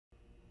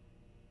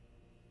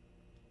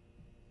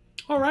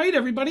All right,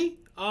 everybody.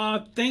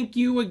 Thank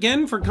you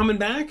again for coming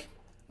back.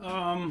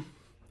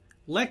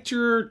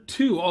 Lecture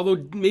 2,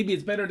 although maybe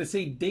it's better to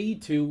say day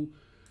 2.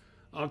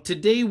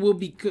 Today will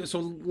be, so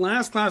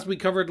last class we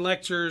covered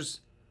lectures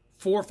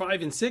 4,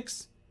 5, and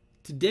 6.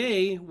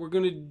 Today we're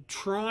going to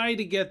try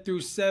to get through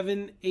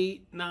 7,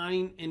 8,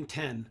 9, and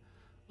 10.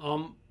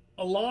 A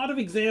lot of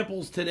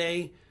examples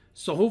today,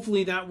 so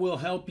hopefully that will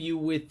help you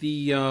with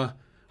the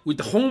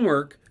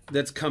homework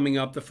that's coming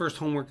up. The first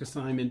homework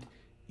assignment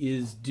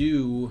is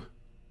due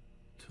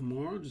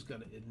tomorrow. Just got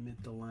to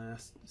admit the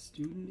last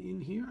student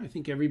in here. I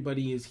think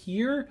everybody is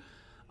here.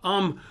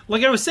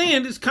 Like I was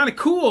saying, it's kind of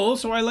cool.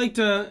 So I like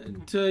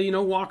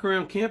to walk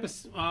around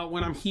campus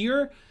when I'm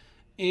here.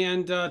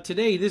 And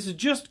today, this is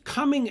just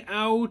coming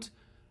out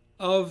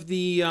of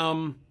the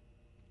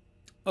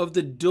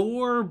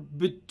door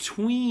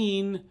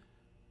between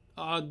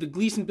the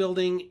Gleason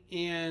building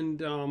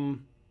and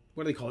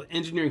what do they call it?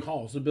 Engineering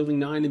Hall. So building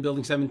 9 and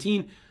building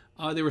 17.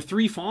 There were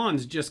 3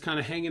 fawns just kind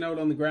of hanging out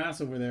on the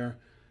grass over there.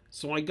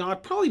 So I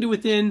got probably to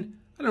within,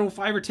 5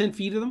 or 10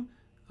 feet of them.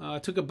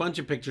 Took a bunch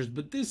of pictures,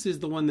 but this is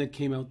the one that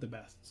came out the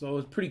best. So it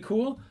was pretty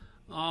cool.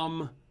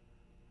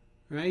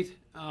 Right?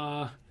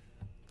 Thought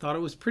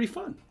it was pretty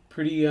fun.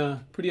 Pretty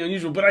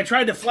unusual. But I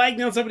tried to flag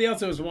down somebody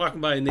else that was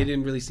walking by and they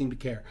didn't really seem to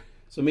care.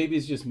 So maybe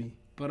it's just me.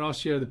 But I'll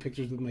share the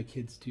pictures with my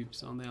kids too.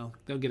 So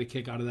they'll get a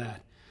kick out of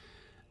that.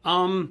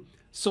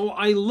 So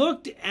I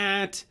looked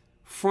at,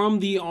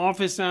 from the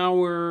office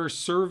hour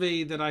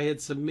survey that I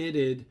had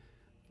submitted,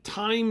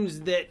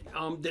 times that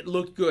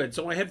looked good.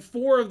 So I had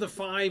 4 of the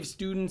 5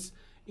 students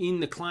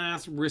in the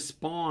class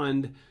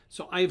respond.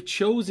 So I've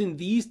chosen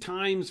these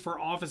times for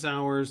office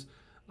hours.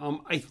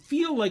 I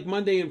feel like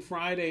Monday and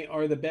Friday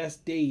are the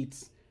best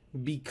dates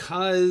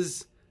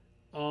because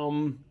that's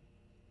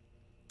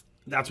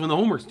when the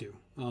homework's due.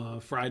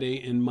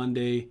 Friday and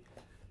Monday.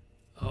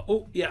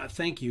 Oh yeah,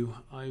 thank you.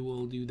 I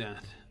will do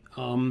that.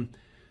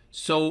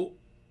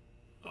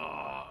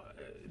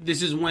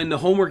 This is when the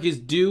homework is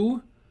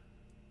due.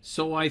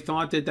 So I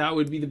thought that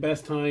would be the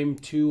best time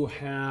to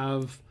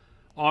have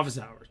office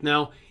hours.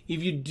 Now,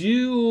 if you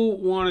do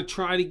want to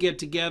try to get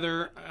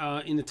together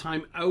in the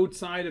time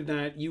outside of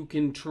that, you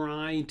can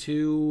try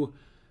to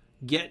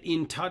get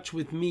in touch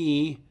with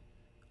me,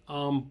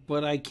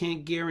 but I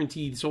can't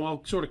guarantee. So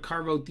I'll sort of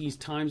carve out these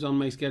times on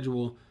my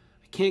schedule.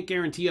 I can't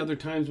guarantee other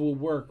times will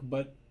work,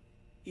 but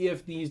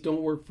if these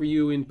don't work for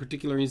you in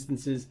particular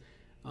instances,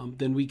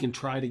 then we can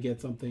try to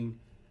get something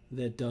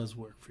that does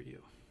work for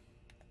you.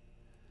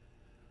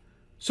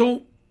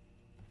 So,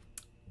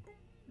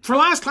 for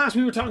last class,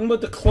 we were talking about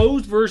the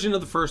closed version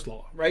of the first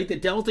law, right?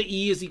 That delta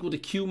E is equal to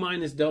Q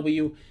minus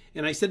W.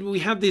 And I said we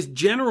have this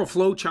general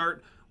flow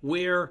chart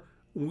where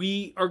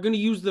we are going to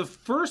use the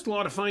first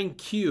law to find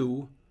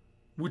Q,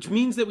 which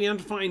means that we have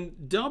to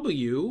find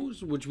W,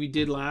 which we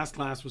did last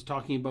class, was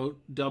talking about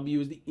W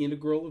is the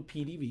integral of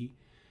PDV.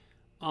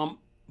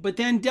 But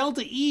then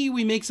delta E,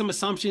 we make some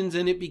assumptions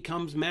and it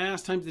becomes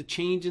mass times the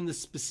change in the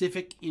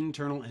specific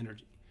internal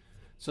energy.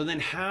 So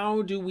then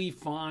how do we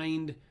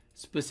find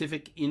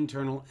specific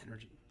internal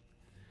energy?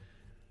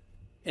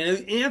 And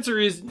the answer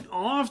is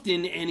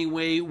often,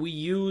 anyway, we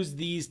use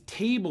these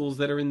tables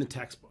that are in the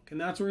textbook.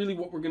 And that's really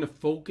what we're going to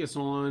focus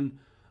on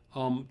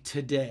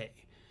today.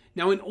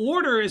 Now, in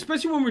order,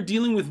 especially when we're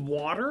dealing with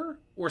water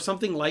or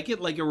something like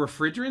it, like a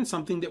refrigerant,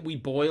 something that we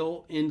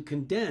boil and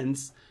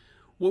condense,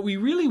 what we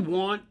really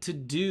want to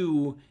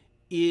do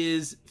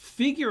is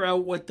figure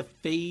out what the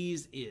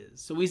phase is.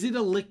 So is it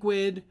a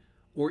liquid,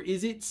 or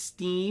is it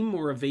steam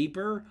or a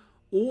vapor,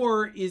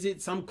 or is it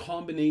some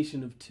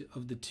combination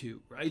of the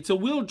two, right? So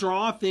we'll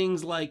draw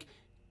things like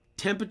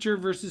temperature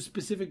versus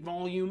specific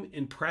volume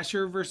and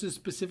pressure versus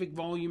specific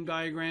volume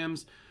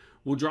diagrams.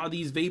 We'll draw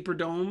these vapor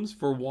domes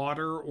for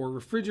water or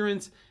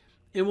refrigerants,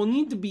 and we'll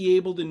need to be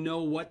able to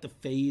know what the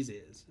phase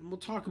is. And we'll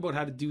talk about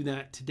how to do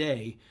that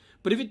today.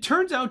 But if it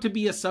turns out to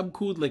be a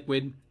subcooled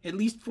liquid, at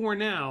least for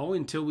now,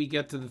 until we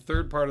get to the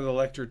third part of the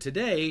lecture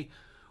today,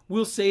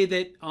 we'll say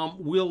that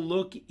we'll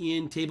look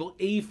in table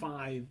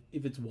A5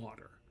 if it's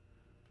water,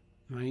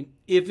 right?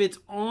 If it's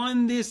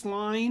on this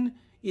line,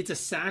 it's a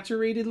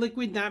saturated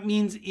liquid. That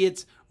means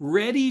it's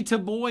ready to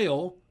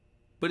boil,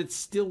 but it's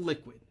still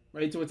liquid,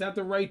 right? So it's at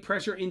the right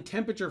pressure and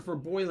temperature for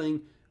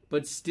boiling,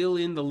 but still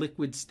in the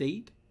liquid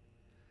state.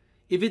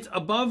 If it's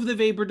above the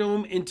vapor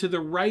dome and to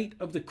the right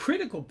of the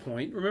critical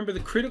point, remember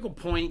the critical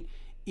point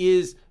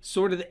is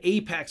sort of the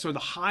apex or the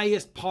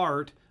highest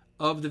part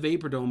of the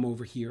vapor dome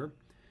over here,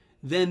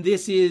 then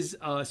this is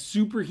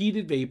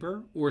superheated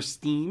vapor or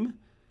steam.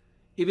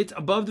 If it's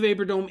above the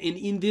vapor dome and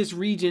in this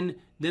region,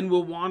 then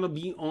we'll want to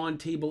be on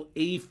table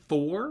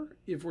A4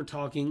 if we're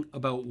talking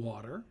about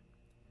water.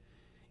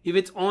 If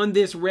it's on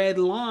this red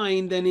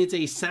line, then it's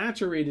a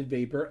saturated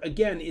vapor.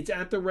 Again, it's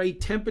at the right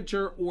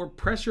temperature or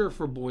pressure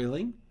for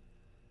boiling,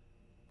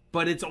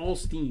 but it's all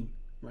steam,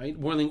 right?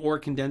 Boiling or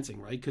condensing,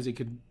 right? Because it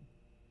could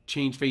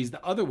change phase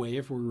the other way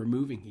if we're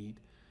removing heat.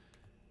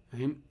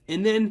 Right?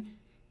 And then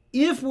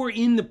if we're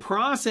in the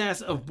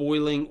process of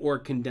boiling or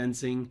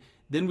condensing,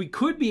 then we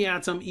could be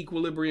at some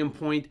equilibrium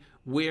point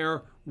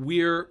where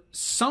we're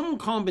some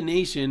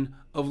combination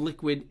of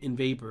liquid and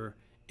vapor.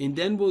 And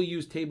then we'll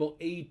use table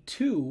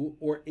A2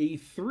 or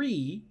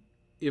A3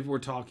 if we're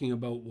talking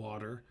about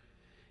water.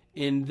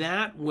 And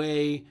that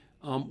way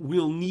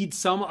we'll need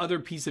some other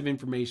piece of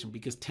information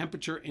because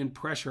temperature and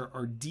pressure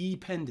are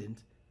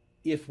dependent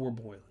if we're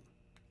boiling.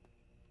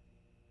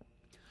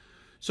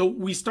 So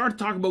we start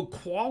to talk about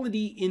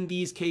quality in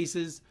these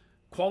cases.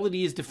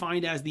 Quality is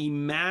defined as the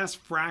mass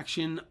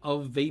fraction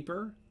of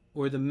vapor,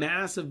 or the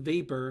mass of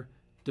vapor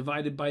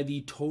divided by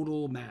the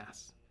total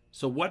mass.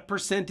 So what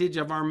percentage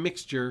of our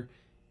mixture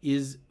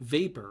is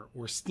vapor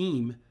or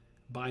steam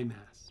by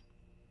mass?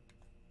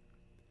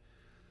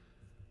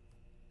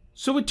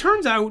 So it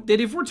turns out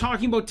that if we're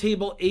talking about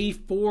table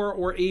A4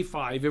 or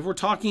A5, if we're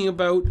talking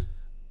about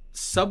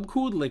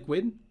subcooled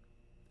liquid,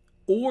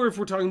 or if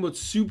we're talking about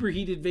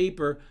superheated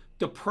vapor,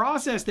 the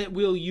process that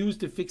we'll use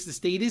to fix the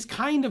state is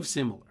kind of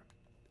similar,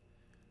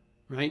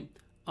 right?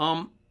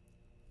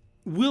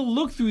 We'll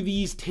look through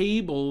these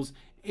tables,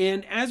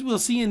 and as we'll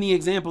see in the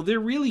example, they're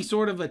really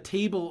sort of a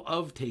table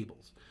of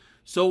tables.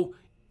 So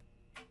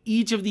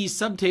each of these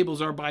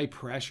subtables are by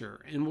pressure,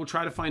 and we'll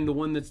try to find the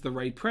one that's the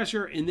right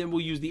pressure, and then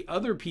we'll use the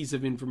other piece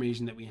of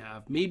information that we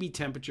have, maybe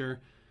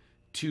temperature,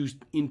 to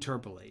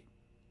interpolate,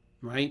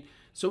 right?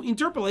 So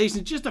interpolation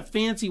is just a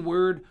fancy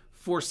word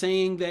for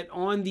saying that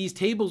on these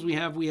tables we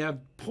have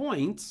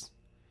points,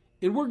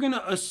 and we're going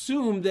to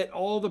assume that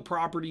all the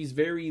properties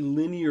vary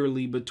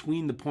linearly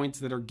between the points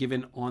that are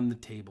given on the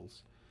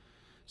tables.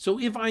 So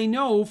if I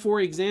know, for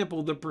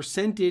example, the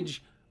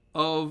percentage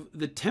of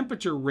the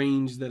temperature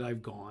range that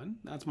I've gone,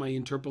 that's my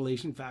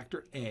interpolation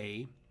factor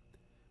A,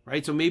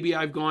 right? So maybe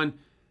I've gone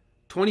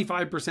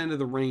 25% of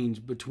the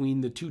range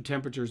between the two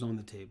temperatures on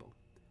the table.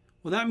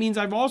 Well, that means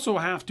I've also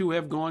have to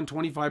have gone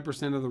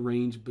 25% of the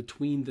range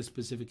between the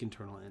specific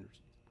internal energies.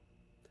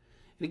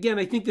 And again,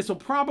 I think this will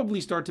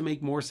probably start to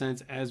make more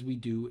sense as we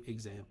do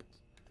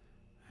examples.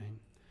 Okay?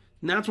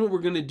 And that's what we're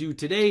going to do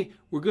today.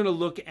 We're going to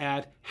look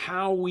at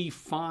how we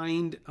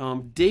find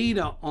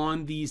data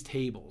on these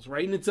tables,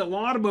 right? And it's a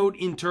lot about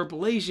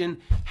interpolation.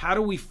 How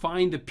do we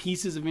find the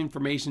pieces of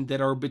information that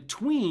are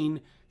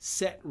between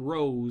set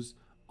rows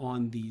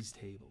on these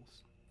tables?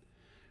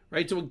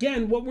 Right, so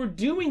again, what we're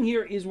doing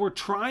here is we're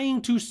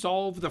trying to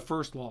solve the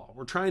first law.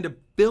 We're trying to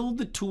build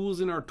the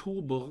tools in our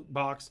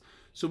toolbox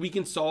so we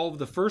can solve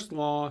the first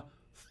law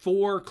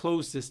for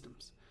closed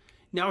systems.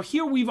 Now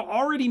here we've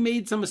already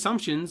made some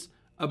assumptions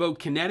about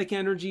kinetic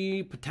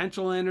energy,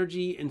 potential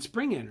energy, and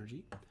spring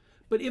energy.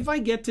 But if I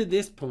get to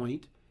this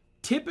point,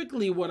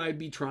 typically what I'd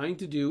be trying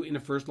to do in a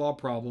first law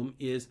problem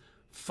is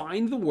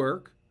find the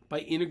work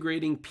by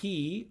integrating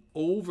P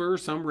over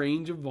some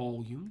range of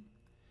volume.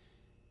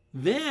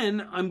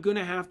 Then I'm going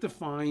to have to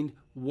find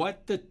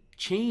what the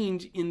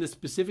change in the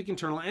specific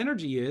internal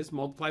energy is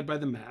multiplied by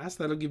the mass.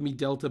 That'll give me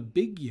delta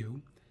big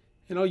U,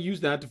 and I'll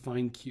use that to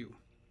find Q.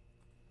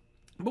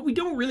 But we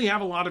don't really have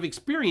a lot of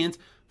experience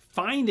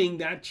finding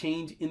that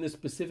change in the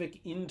specific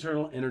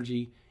internal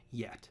energy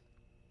yet,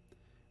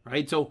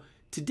 right? So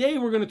today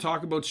we're going to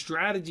talk about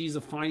strategies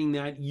of finding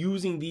that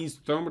using these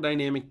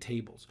thermodynamic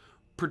tables.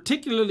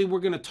 Particularly,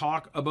 we're going to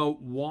talk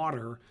about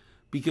water,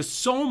 because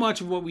so much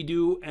of what we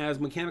do as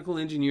mechanical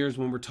engineers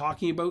when we're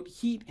talking about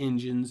heat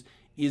engines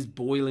is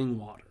boiling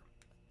water,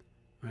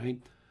 right?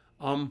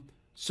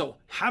 So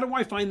how do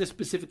I find the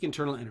specific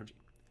internal energy?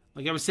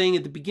 Like I was saying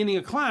at the beginning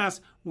of class,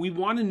 we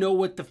want to know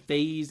what the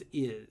phase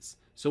is.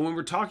 So when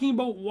we're talking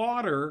about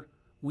water,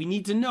 we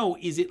need to know,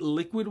 is it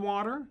liquid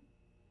water?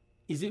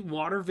 Is it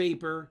water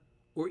vapor?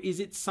 Or is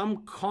it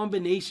some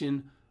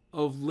combination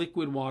of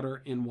liquid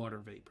water and water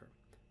vapor,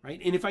 right?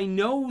 And if I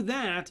know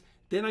that,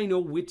 then I know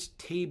which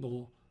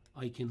table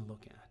I can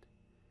look at,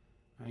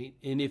 right?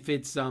 And if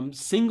it's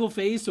single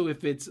phase, so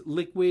if it's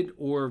liquid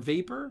or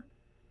vapor,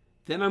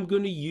 then I'm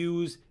going to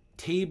use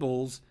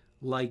tables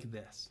like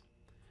this,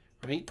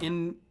 right?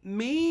 And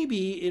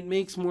maybe it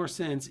makes more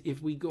sense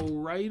if we go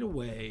right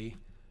away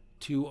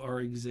to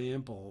our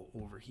example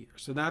over here.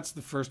 So that's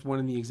the first one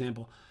in the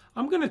example.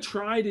 I'm going to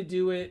try to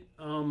do it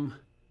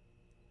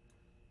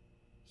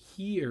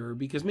here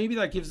because maybe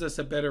that gives us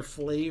a better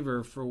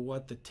flavor for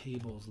what the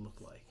tables look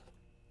like.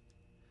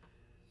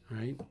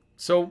 Right?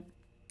 So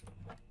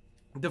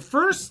the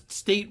first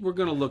state we're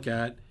going to look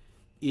at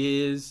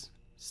is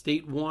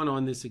state 1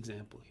 on this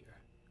example here.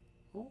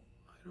 Oh,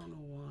 I don't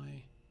know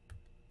why.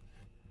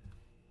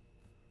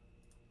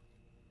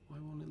 Why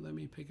won't it let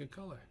me pick a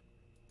color?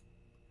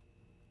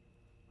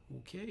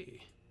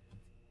 Okay.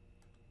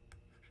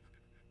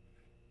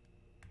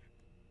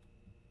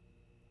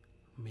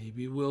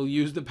 Maybe we'll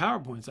use the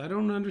PowerPoints. I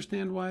don't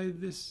understand why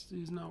this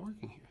is not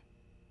working here.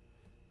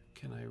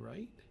 Can I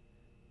write?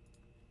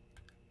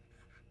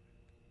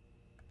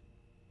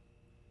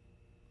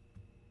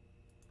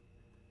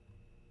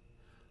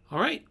 All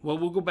right, well,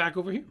 we'll go back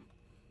over here.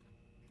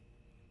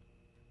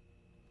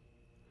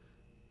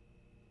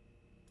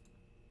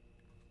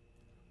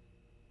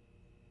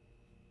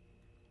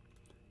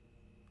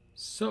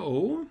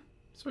 So,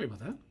 sorry about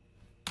that.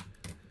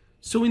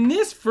 So in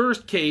this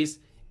first case,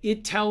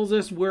 it tells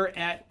us we're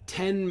at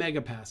 10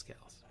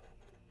 megapascals,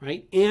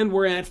 right? And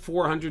we're at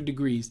 400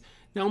 degrees.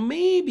 Now,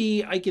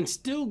 maybe I can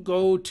still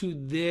go to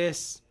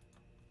this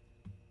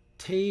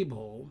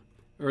table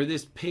or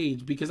this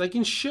page because I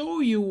can show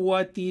you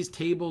what these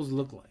tables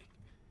look like,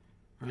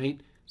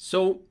 right?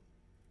 So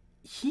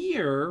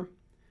here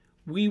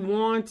we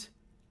want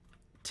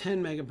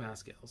 10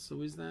 megapascals.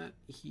 So is that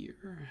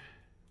here?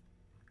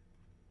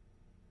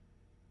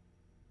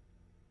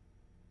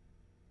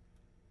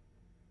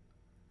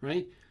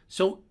 Right?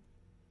 So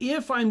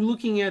if I'm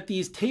looking at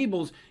these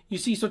tables, you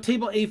see, so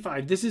table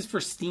A5, this is for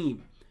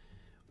steam.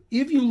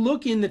 If you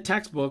look in the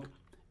textbook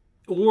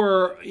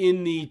or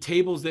in the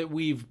tables that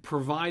we've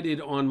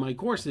provided on my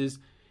courses,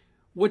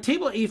 what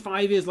table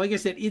A5 is, like I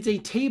said, it's a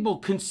table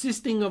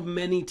consisting of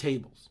many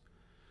tables.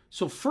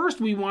 So first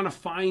we want to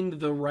find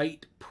the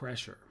right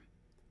pressure,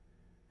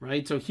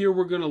 right? So here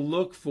we're going to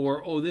look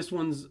for, oh, this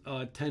one's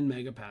 10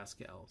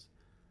 megapascals,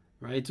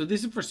 right? So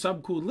this is for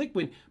subcooled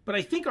liquid, but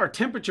I think our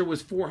temperature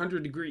was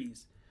 400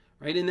 degrees,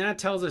 right? And that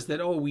tells us that,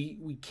 oh,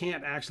 we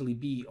can't actually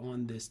be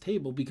on this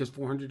table because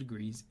 400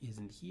 degrees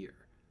isn't here.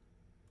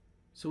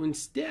 So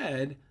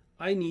instead,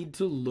 I need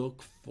to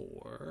look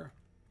for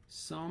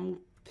some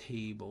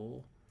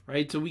table,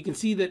 right? So we can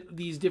see that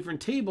these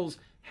different tables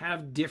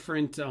have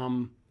different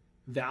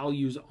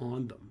values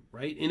on them,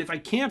 right? And if I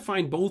can't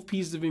find both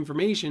pieces of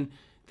information,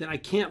 then I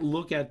can't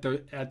look at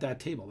that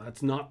table.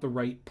 That's not the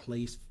right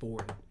place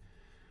for it,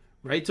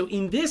 right? So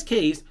in this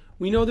case,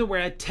 we know that we're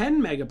at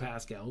 10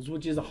 megapascals,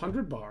 which is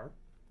 100 bar,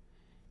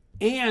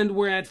 and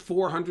we're at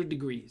 400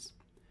 degrees.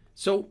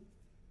 So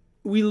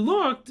we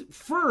looked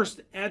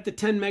first at the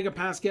 10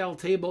 megapascal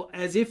table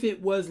as if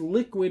it was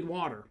liquid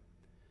water,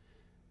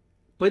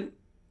 but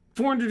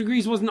 400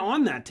 degrees wasn't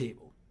on that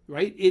table,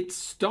 right? It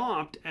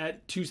stopped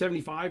at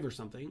 275 or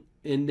something,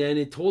 and then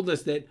it told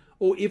us that,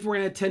 oh, if we're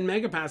at 10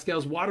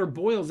 megapascals, water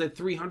boils at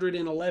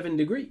 311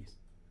 degrees.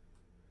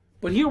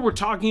 But here we're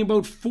talking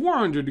about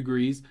 400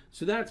 degrees,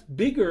 so that's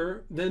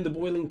bigger than the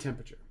boiling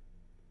temperature.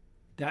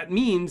 That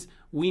means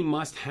we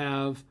must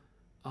have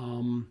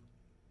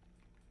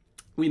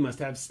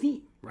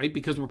steam, right?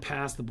 Because we're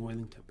past the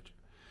boiling temperature.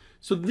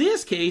 So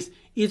this case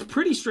is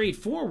pretty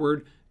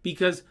straightforward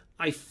because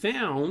I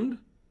found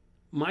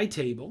my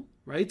table,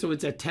 right? So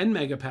it's at 10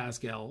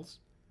 megapascals,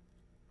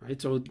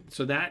 right? So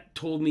that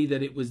told me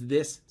that it was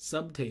this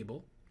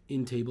subtable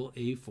in table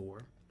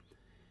A4.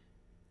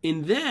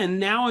 And then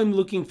now I'm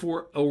looking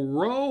for a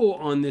row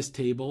on this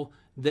table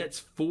that's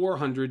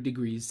 400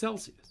 degrees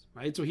Celsius,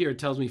 right? So here it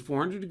tells me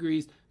 400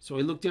 degrees. So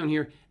I look down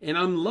here and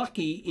I'm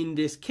lucky in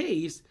this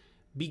case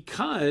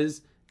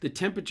because the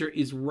temperature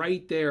is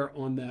right there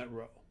on that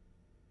row,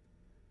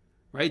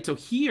 right? So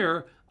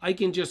here I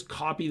can just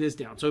copy this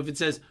down. So if it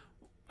says,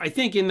 I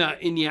think in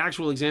the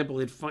actual example,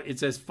 it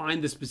says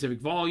find the specific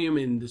volume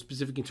and the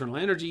specific internal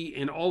energy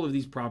and all of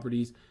these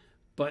properties.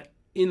 But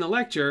in the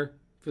lecture,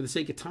 for the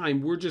sake of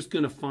time, we're just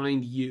going to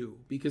find U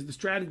because the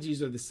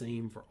strategies are the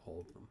same for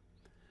all of them,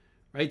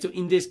 right? So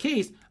in this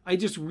case, I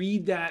just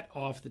read that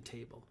off the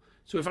table.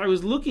 So if I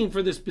was looking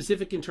for the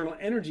specific internal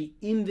energy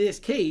in this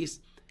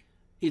case,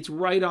 it's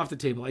right off the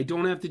table. I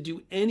don't have to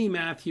do any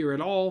math here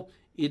at all.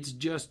 It's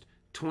just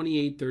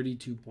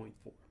 2832.4.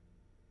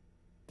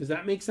 Does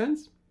that make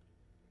sense?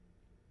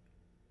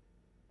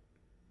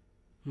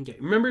 Okay,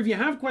 remember, if you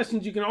have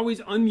questions, you can always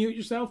unmute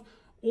yourself,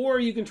 or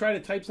you can try to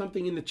type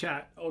something in the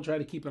chat. I'll try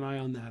to keep an eye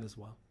on that as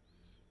well.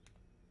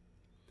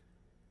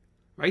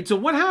 Right, so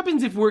what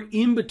happens if we're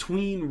in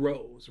between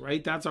rows,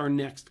 right? That's our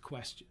next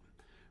question,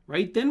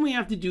 right? Then we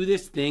have to do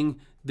this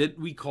thing that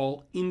we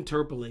call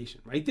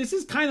interpolation, right? This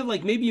is kind of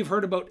like, maybe you've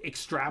heard about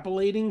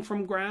extrapolating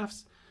from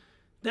graphs.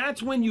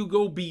 That's when you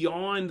go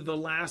beyond the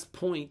last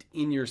point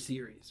in your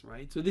series,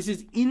 right? So this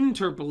is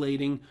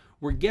interpolating.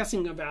 We're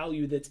guessing a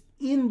value that's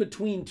in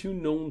between two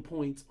known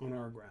points on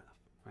our graph,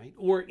 right?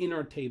 Or in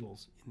our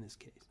tables in this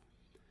case,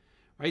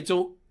 right?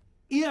 So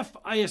if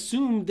I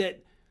assume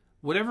that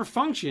whatever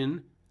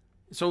function,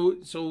 so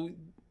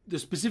the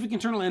specific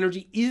internal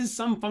energy is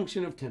some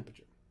function of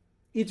temperature.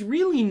 It's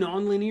really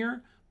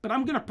nonlinear, but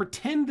I'm going to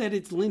pretend that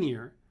it's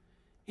linear.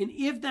 And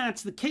if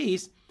that's the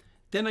case,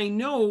 then I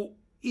know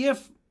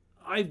if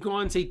I've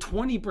gone, say,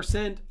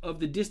 20% of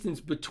the distance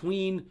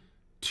between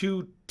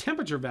two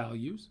temperature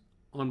values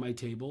on my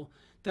table,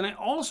 then I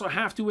also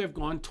have to have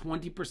gone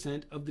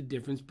 20% of the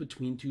difference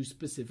between two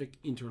specific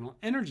internal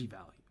energy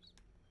values,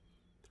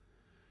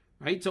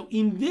 right? So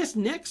in this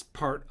next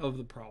part of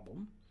the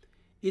problem,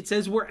 it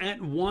says we're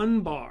at 1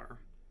 bar,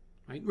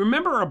 right?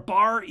 Remember, a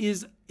bar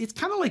is, it's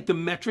kind of like the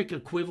metric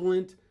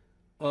equivalent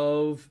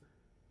of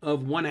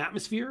 1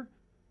 atmosphere.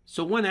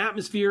 So 1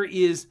 atmosphere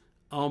is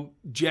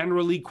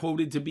generally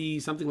quoted to be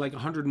something like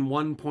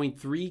 101.3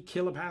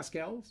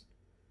 kilopascals.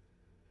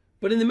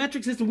 But in the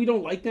metric system, we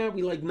don't like that.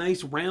 We like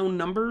nice round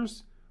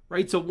numbers,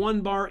 right? So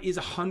 1 bar is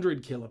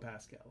 100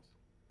 kilopascals,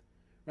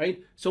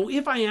 right? So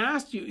if I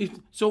asked you,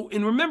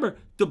 and remember,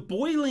 the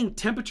boiling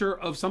temperature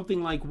of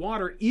something like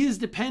water is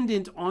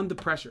dependent on the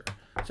pressure.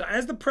 So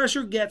as the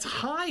pressure gets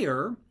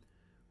higher,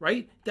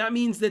 right? That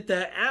means that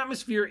the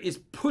atmosphere is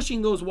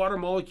pushing those water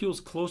molecules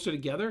closer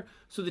together,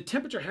 so the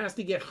temperature has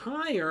to get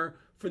higher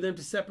for them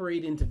to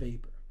separate into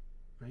vapor,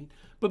 right?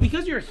 But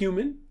because you're a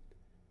human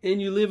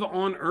and you live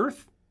on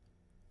Earth,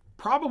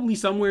 probably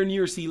somewhere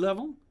near sea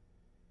level,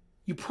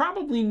 you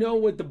probably know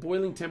what the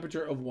boiling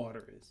temperature of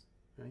water is,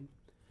 right?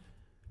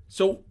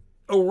 So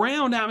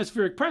around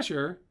atmospheric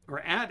pressure,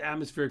 or at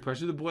atmospheric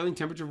pressure, the boiling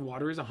temperature of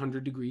water is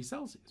 100 degrees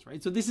Celsius,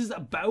 right? So this is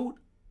about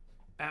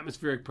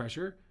atmospheric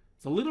pressure.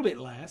 It's a little bit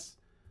less.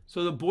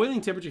 So the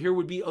boiling temperature here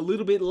would be a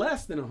little bit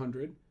less than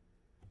 100.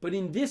 But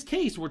in this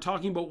case, we're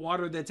talking about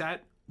water that's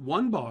at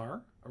 1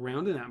 bar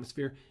around an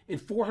atmosphere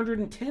and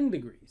 410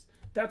 degrees.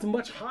 That's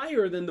much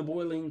higher than the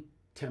boiling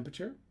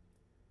temperature.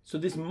 So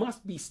this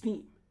must be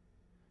steam,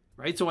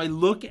 right? So I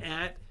look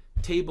at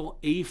table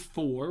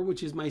A4,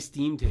 which is my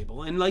steam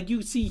table. And like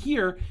you see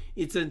here,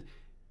 it's a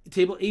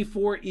table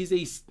A4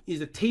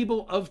 is a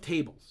table of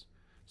tables.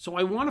 So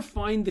I want to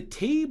find the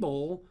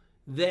table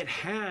that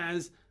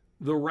has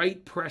the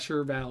right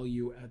pressure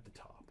value at the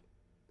top,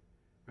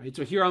 right?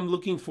 So here I'm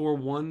looking for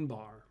 1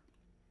 bar,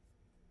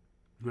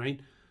 right?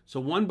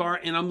 So 1 bar,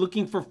 and I'm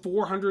looking for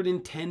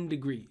 410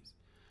 degrees,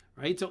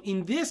 right? So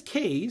in this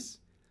case,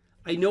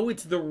 I know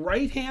it's the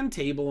right-hand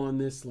table on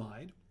this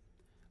slide,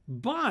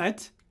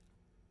 but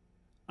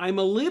I'm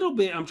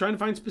trying to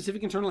find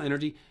specific internal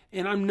energy,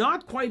 and I'm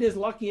not quite as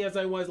lucky as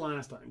I was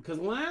last time, because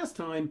last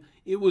time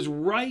it was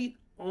right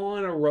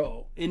on a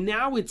row, and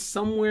now it's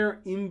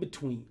somewhere in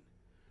between,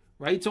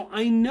 right? So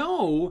I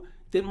know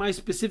that my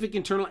specific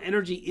internal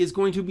energy is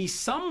going to be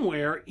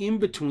somewhere in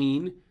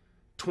between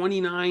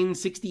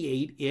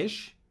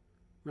 2968-ish,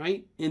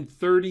 right, and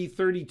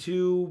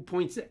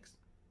 3032.6,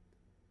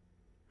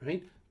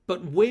 right?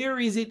 But where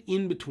is it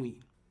in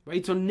between,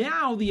 right? So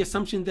now the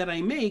assumption that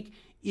I make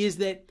is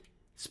that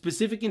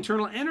specific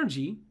internal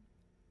energy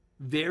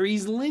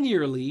varies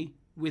linearly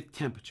with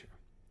temperature.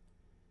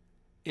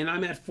 And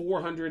I'm at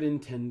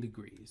 410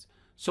 degrees.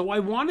 So I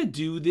want to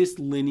do this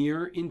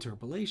linear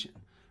interpolation,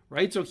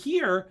 right? So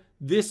here,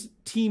 this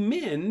T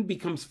min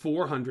becomes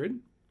 400.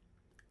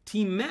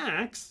 T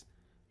max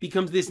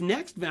becomes this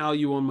next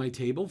value on my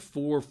table,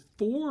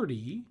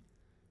 440,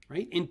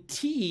 right? And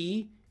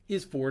T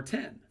is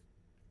 410,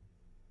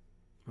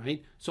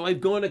 right? So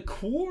I've gone a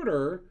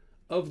quarter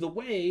of the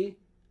way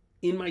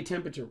in my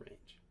temperature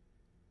range.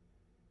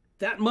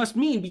 That must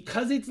mean,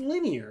 because it's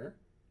linear,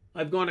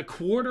 I've gone a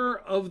quarter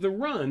of the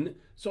run,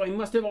 so I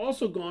must have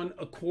also gone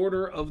a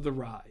quarter of the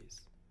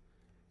rise,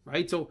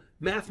 right? So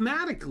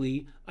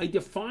mathematically, I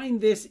define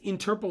this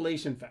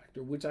interpolation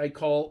factor, which I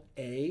call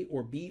A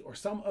or B or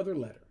some other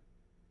letter,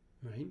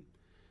 right?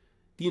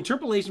 The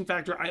interpolation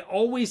factor, I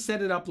always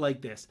set it up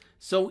like this.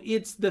 So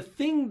it's the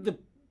thing,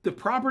 the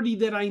property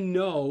that I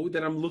know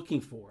that I'm looking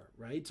for,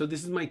 right? So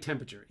this is my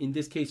temperature, in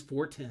this case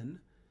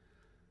 410,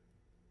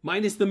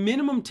 minus the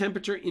minimum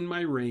temperature in my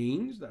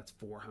range, that's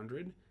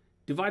 400,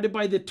 divided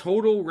by the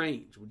total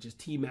range, which is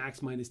T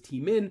max minus T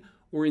min,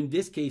 or in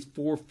this case,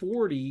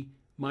 440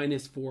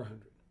 minus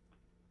 400.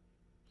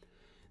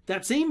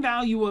 That same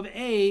value of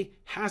A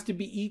has to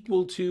be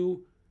equal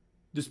to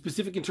the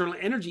specific internal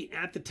energy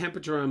at the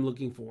temperature I'm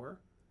looking for,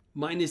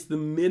 minus the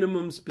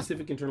minimum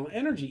specific internal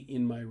energy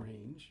in my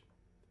range,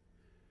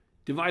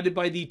 divided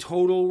by the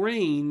total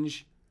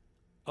range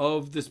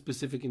of the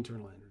specific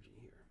internal energy.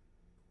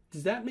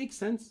 Does that make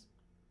sense?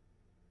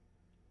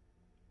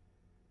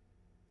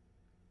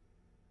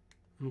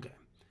 Okay.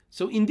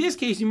 So in this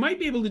case, you might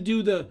be able to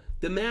do the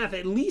math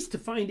at least to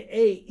find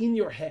A in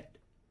your head,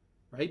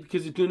 right?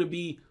 Because it's going to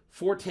be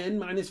 410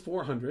 minus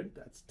 400,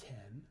 that's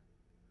 10,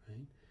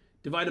 right?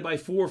 Divided by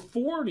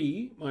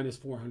 440 minus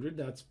 400,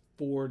 that's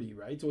 40,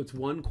 right? So it's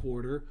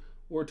 1/4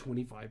 or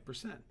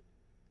 25%,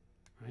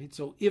 right?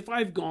 So if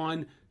I've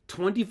gone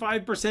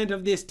 25%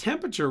 of this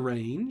temperature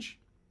range,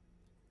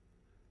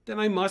 then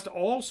I must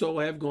also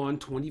have gone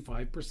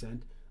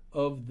 25%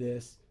 of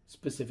this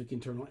specific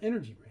internal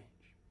energy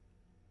range,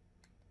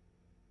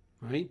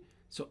 right?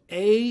 So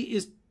A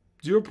is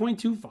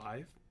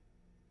 0.25,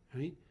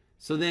 right?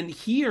 So then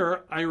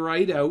here I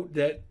write out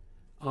that,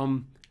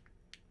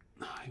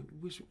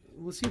 let's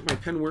see if my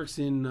pen works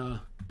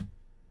in,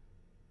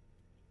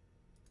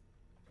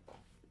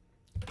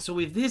 so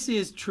if this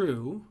is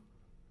true,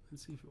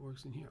 let's see if it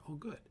works in here. Oh,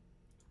 good,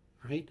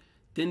 right?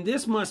 Then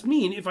this must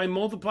mean, if I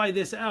multiply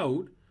this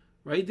out,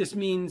 right, this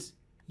means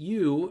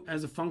U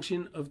as a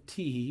function of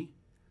T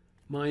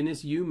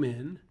minus U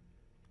min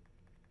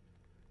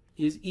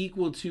is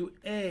equal to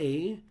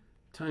A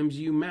times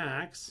U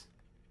max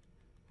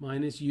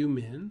minus U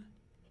min,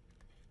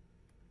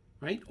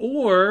 right?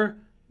 Or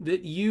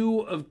that U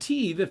of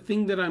T, the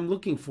thing that I'm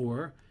looking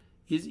for,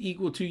 is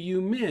equal to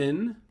U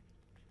min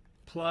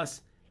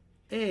plus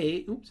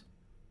A,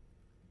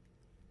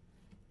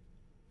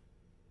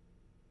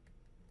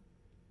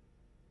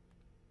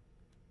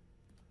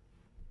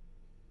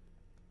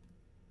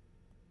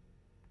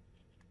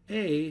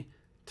 A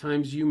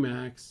times U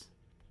max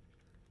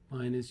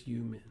minus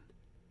U min,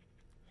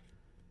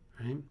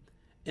 right?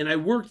 And I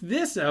worked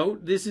this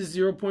out. This is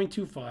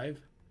 0.25.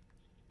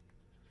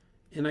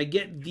 and I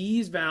get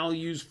these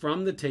values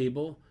from the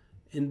table,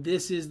 and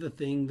this is the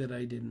thing that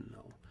I didn't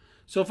know.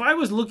 So if I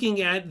was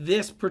looking at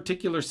this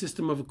particular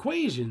system of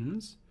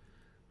equations,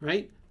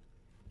 right,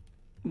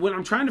 when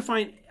I'm trying to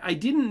find, I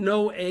didn't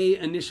know A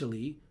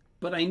initially,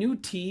 but I knew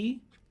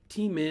T,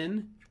 T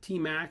min, T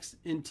max,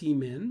 and T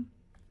min.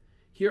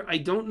 Here I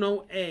don't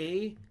know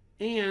A,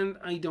 and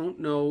I don't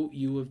know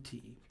U of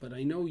T, but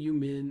I know U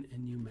min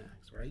and U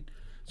max, right?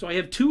 So I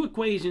have two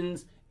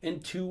equations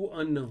and two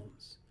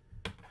unknowns.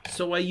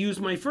 So I use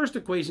my first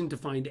equation to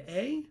find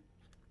A,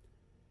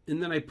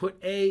 and then I put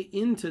A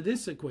into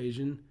this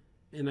equation,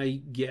 and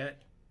I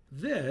get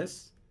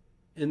this,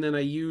 and then I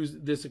use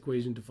this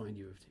equation to find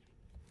U of T.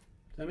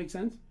 Does that make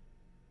sense?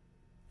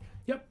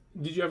 Yep.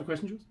 Did you have a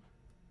question, Jules?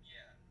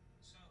 Yeah.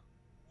 So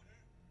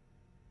wouldn't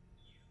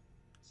U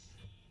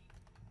T,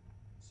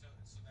 so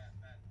that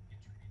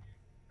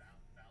intermediate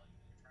value that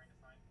you're trying to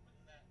find,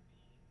 wouldn't that be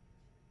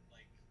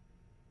like,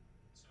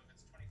 so if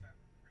it's 25%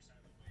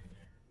 of the way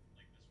there,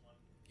 like this one?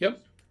 Yep.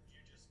 So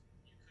you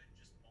could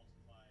just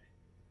multiply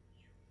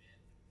U min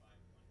by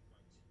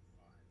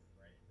 1.25,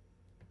 right?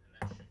 And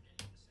that should get you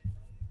the same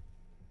value.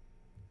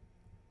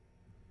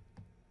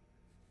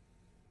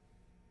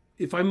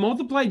 If I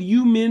multiplied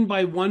U min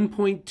by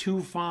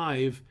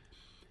 1.25,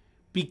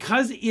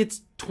 because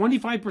it's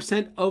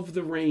 25% of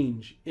the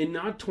range and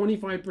not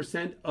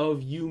 25%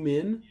 of U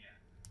min,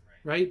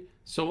 right?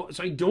 So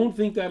I don't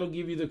think that'll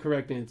give you the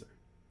correct answer,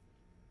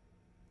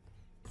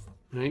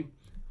 right?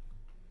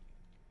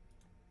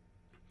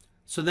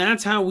 So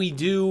that's how we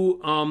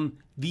do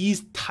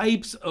these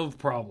types of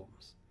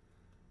problems,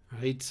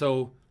 right?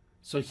 So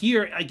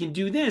here I can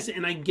do this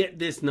and I get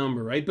this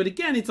number, right? But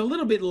again, it's a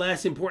little bit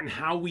less important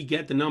how we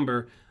get the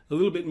number, a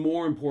little bit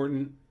more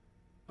important,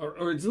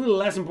 or it's a little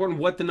less important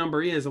what the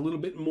number is, a little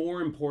bit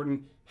more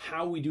important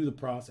how we do the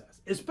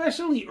process,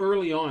 especially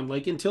early on,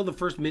 like until the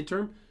first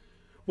midterm.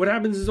 What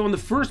happens is on the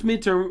first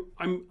midterm,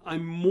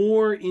 I'm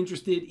more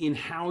interested in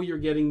how you're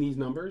getting these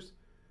numbers,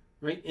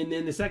 right? And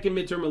then the second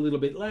midterm a little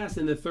bit less,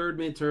 and the third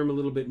midterm a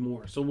little bit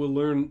more. So we'll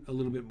learn a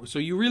little bit more. So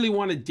you really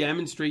want to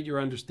demonstrate your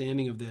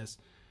understanding of this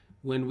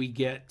when we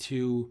get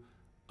to,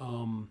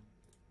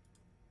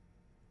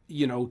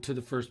 you know, to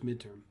the first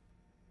midterm.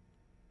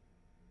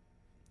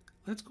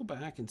 Let's go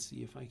back and see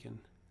if I can.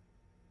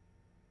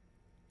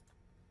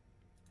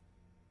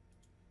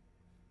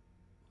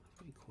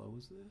 If I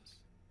close this.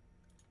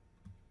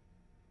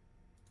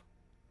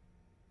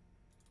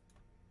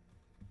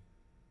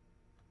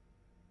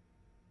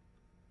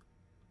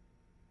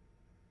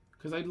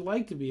 Because I'd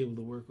like to be able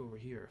to work over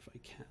here if I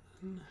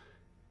can.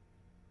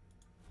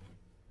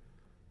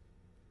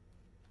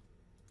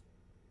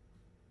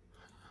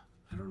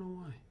 I don't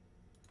know why.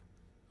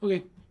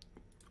 Okay,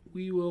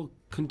 we will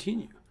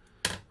continue.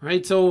 All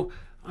right, so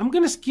I'm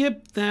going to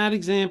skip that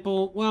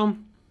example. Well,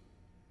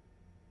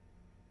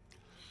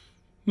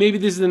 maybe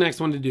this is the next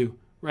one to do,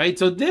 right?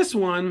 So this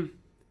one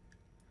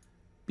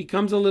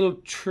becomes a little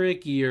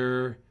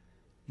trickier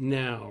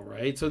now,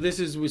 right? So this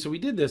is, so we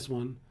did this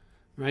one,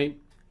 right?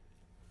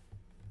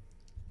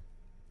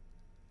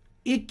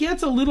 It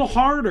gets a little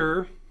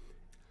harder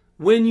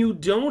when you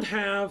don't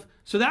have,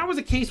 so that was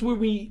a case where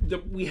we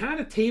had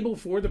a table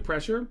for the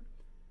pressure,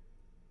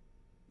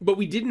 but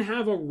we didn't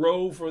have a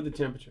row for the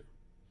temperature.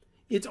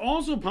 It's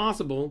also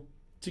possible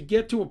to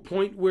get to a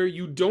point where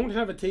you don't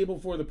have a table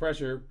for the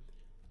pressure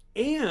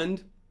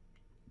and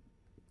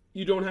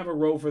you don't have a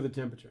row for the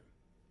temperature,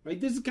 right?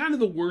 This is kind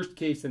of the worst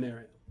case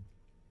scenario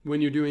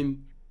when you're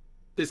doing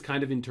this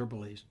kind of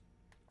interpolation,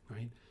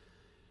 right?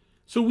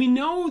 So we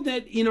know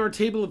that in our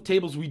table of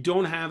tables, we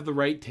don't have the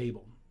right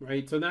table,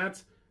 right? So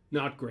that's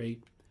not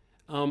great.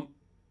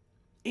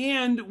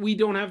 And we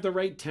don't have the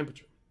right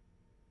temperature,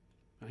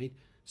 right?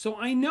 So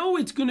I know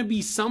it's going to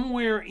be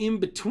somewhere in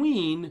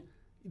between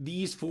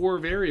these four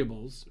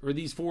variables or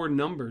these four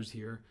numbers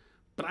here,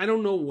 but I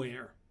don't know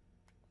where,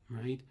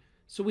 right?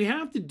 So we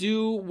have to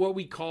do what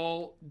we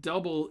call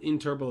double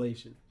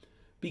interpolation,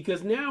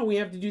 because now we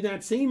have to do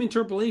that same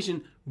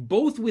interpolation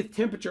both with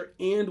temperature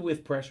and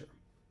with pressure,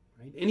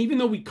 right? And even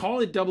though we call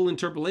it double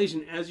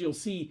interpolation, as you'll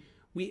see,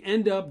 we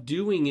end up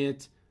doing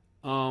it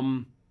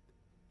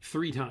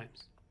 3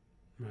 times,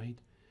 right?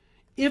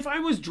 If I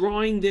was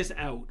drawing this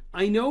out,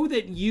 I know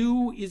that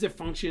U is a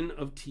function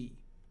of T,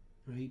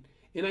 right?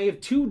 And I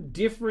have 2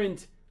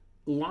 different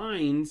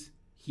lines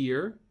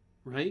here,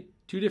 right?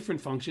 2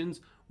 different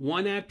functions,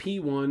 one at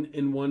P1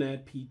 and one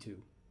at P2,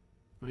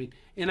 right?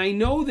 And I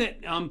know that,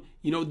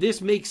 you know,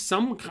 this makes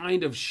some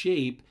kind of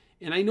shape,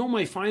 and I know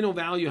my final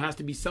value has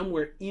to be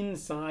somewhere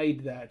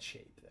inside that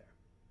shape there,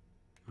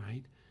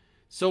 right?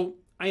 So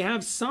I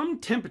have some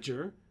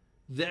temperature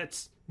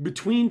that's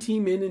between T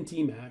min and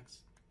T max,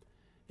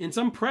 and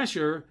some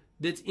pressure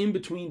that's in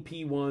between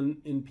P1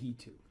 and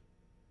P2.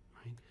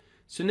 Right?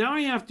 So now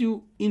I have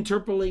to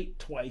interpolate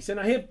twice, and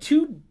I have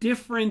 2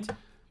 different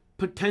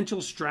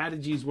potential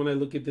strategies when I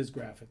look at this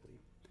graphically.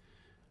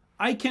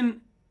 I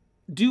can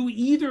do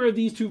either of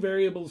these 2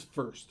 variables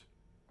first,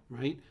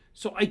 right?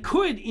 So I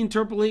could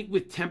interpolate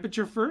with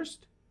temperature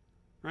first,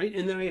 right?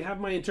 And then I have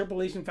my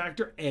interpolation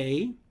factor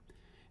A,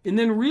 And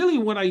then really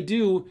what I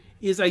do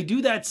is I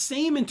do that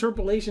same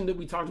interpolation that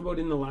we talked about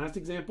in the last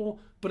example,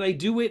 but I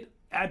do it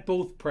at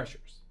both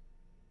pressures.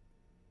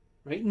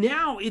 Right?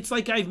 Now it's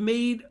like I've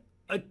made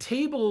a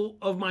table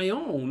of my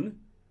own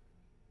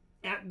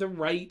at the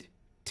right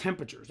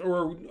temperatures,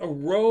 or a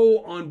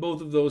row on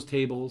both of those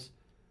tables,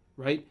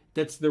 right?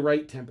 That's the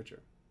right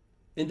temperature.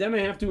 And then I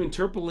have to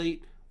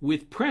interpolate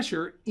with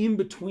pressure in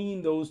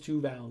between those two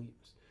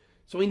values.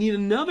 So I need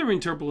another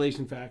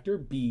interpolation factor,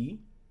 B,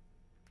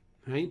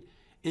 right?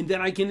 And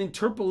then I can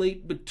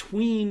interpolate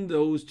between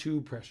those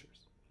two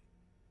pressures,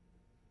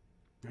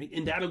 right?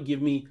 And that'll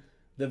give me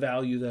the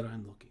value that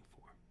I'm looking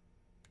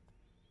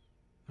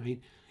for,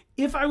 right?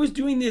 If I was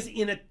doing this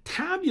in a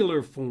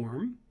tabular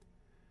form,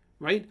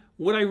 right,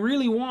 what I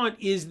really want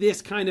is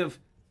this kind of,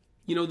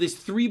 this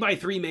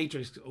 3x3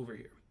 matrix over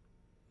here,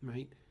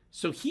 right?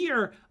 So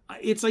here,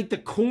 it's like the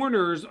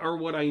corners are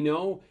what I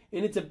know,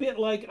 and it's a bit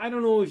like, I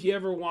don't know if you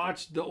ever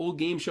watched the old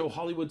game show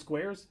Hollywood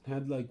Squares, it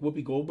had like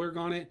Whoopi Goldberg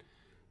on it,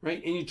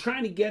 right? And you're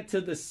trying to get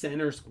to the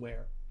center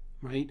square,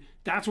 right?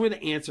 That's where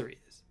the answer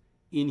is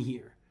in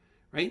here,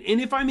 right?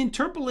 And if I'm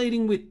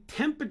interpolating with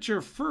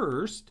temperature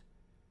first,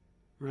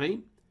 right,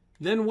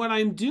 then what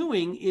I'm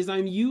doing is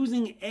I'm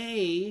using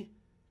A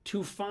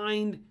to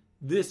find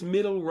this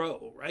middle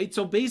row, right?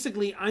 So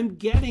basically I'm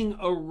getting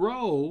a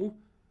row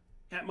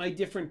at my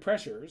different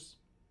pressures,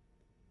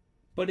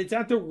 but it's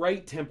at the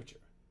right temperature.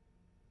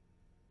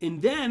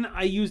 And then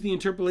I use the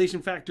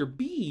interpolation factor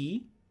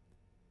B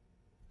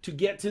to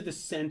get to the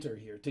center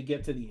here, to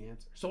get to the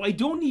answer. So I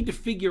don't need to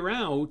figure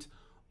out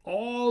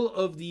all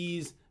of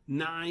these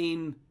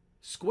 9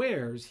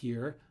 squares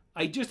here.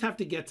 I just have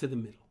to get to the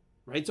middle,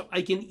 right? So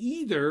I can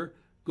either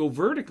go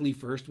vertically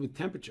first with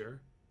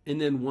temperature and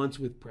then once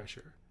with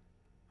pressure,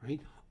 right?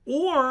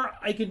 Or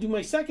I could do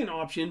my second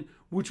option,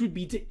 which would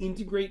be to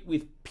integrate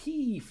with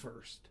P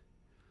first,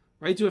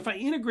 right? So if I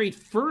integrate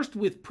first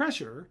with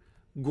pressure,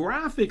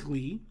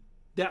 graphically,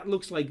 that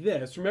looks like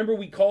this. Remember,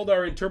 we called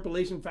our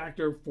interpolation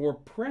factor for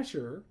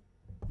pressure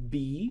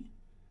B,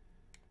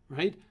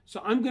 right?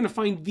 So I'm going to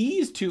find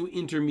these two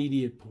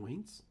intermediate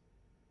points,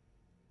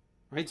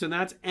 right? So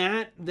that's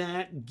at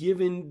that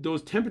given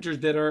those temperatures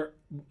that are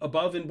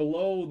above and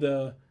below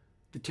the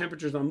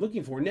temperatures I'm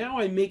looking for. Now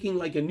I'm making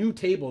like a new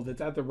table that's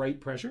at the right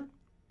pressure,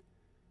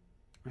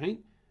 right?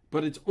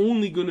 But it's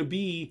only going to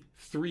be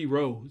 3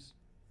 rows,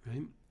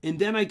 right? And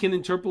then I can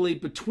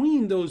interpolate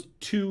between those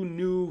two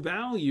new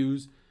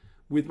values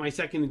with my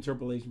second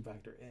interpolation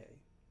factor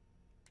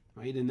A,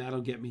 right? And that'll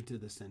get me to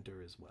the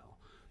center as well.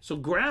 So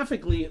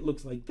graphically it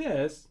looks like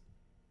this,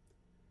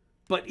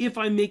 but if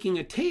I'm making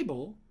a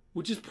table,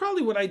 which is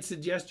probably what I'd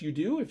suggest you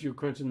do if you're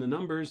crunching the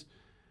numbers,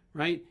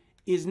 right,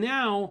 is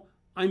now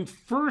I'm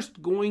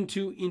first going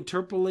to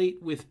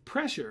interpolate with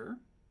pressure,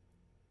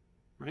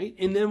 right?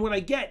 And then what I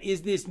get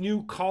is this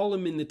new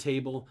column in the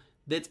table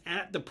that's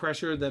at the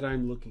pressure that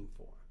I'm looking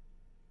for,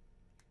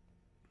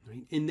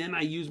 right? And then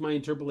I use my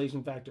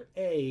interpolation factor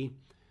A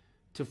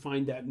to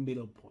find that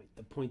middle point,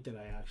 the point that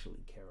I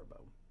actually care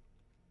about.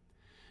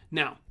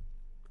 Now,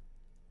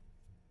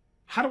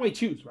 how do I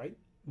choose, right?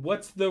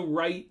 What's the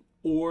right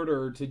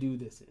order to do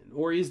this in?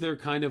 Or is there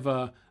kind of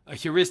a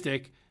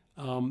heuristic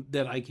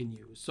that I can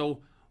use?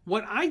 So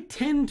what I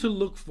tend to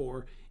look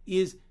for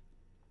is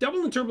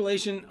double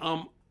interpolation.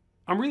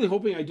 I'm really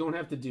hoping I don't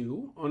have to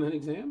do on an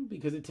exam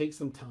because it takes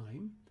some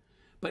time.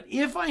 But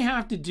if I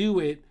have to do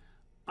it,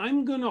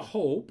 I'm going to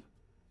hope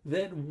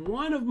that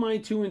one of my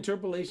two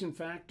interpolation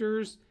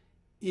factors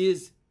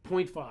is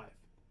 0.5.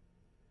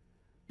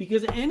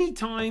 Because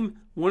anytime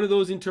one of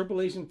those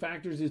interpolation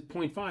factors is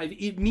 0.5,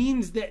 it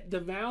means that the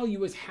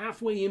value is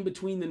halfway in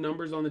between the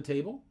numbers on the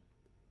table,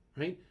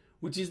 right?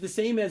 Which is the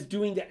same as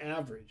doing the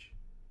average,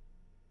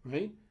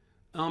 right?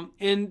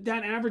 And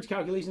that average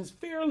calculation is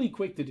fairly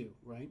quick to do,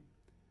 right?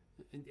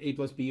 A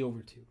plus B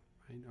over 2,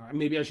 right? Or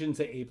maybe I shouldn't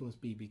say A plus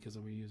B because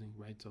we're using,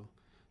 right? So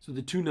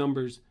the two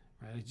numbers,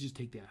 right? I just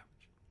take the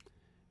average,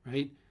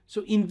 right?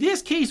 So in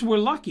this case, we're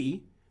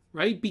lucky,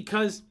 right?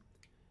 Because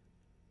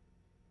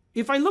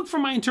if I look for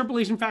my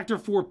interpolation factor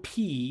for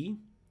P,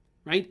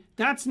 right,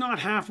 that's not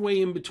halfway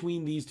in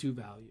between these two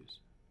values,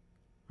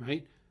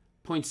 right?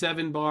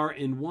 0.7 bar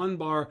and 1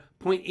 bar.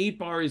 0.8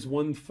 bar is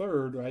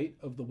 1/3, right,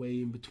 of the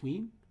way in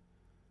between,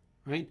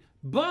 right?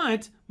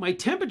 But my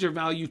temperature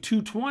value,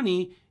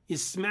 220,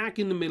 is smack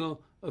in the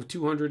middle of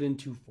 200 and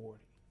 240.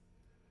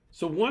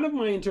 So one of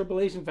my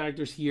interpolation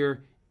factors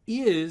here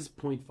is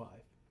 0.5,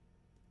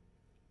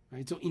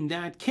 right? So in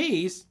that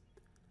case,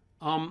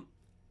 in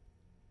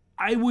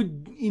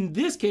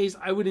this case,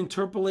 I would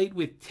interpolate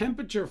with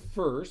temperature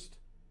first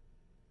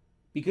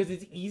because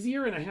it's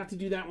easier and I have to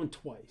do that one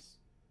twice.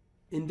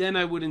 And then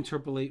I would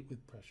interpolate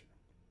with pressure.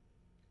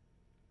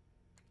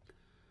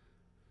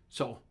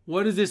 So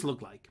what does this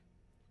look like?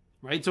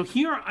 Right? So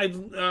here I've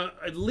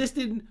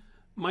listed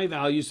my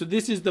values. So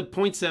this is the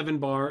 0.7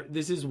 bar.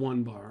 This is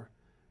 1 bar,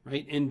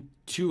 right? And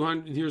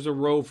 200. Here's a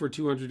row for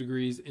 200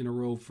 degrees and a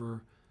row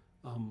for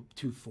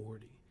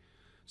 240.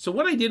 So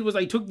what I did was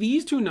I took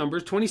these two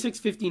numbers,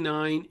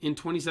 2659 and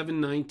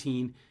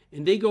 2719,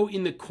 and they go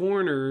in the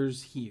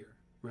corners here,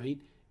 right?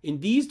 And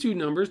these two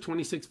numbers,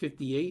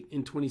 2658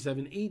 and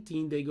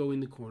 2718, they go in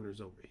the corners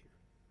over here.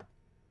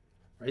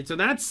 Right? So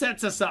that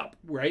sets us up,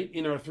 right,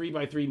 in our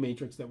 3x3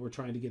 matrix that we're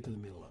trying to get to the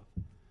middle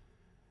of.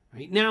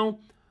 Right? Now,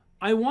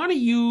 I want to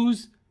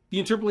use the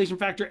interpolation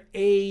factor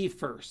A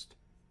first,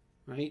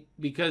 right?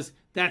 Because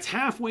that's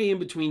halfway in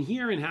between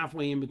here and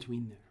halfway in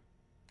between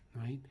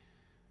there, right?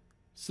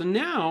 So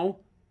now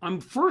I'm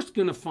first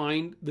going to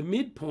find the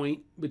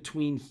midpoint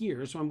between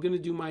here. So I'm going to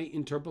do my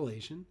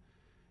interpolation,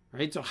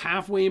 right? So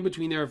halfway in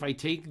between there, if I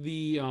take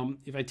the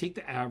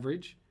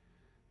average,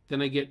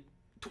 then I get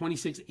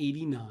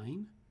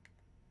 2689,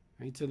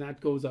 right? So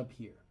that goes up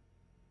here.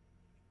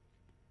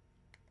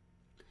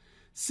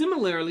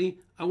 Similarly,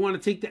 I want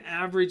to take the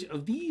average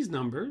of these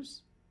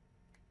numbers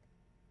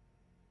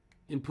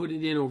and put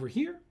it in over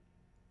here,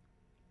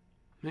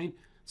 right?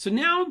 So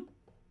now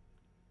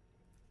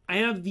I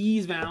have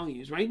these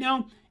values, right?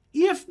 Now,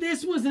 if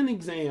this was an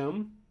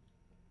exam,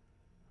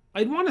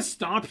 I'd want to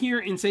stop here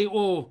and say,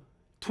 oh,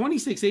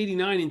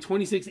 2689 and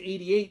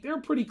 2688,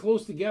 they're pretty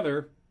close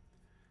together.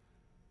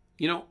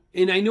 You know,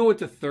 and I know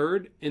it's a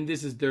third, and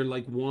they're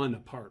like 1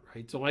 apart,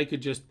 right? So I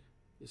could just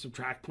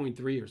subtract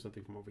 0.3 or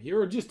something from over here,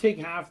 or just take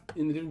half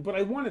in the difference. But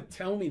I want to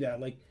tell me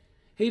that, like,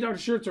 hey, Dr.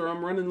 Schertzer,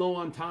 I'm running low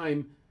on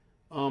time.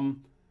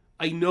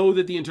 I know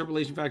that the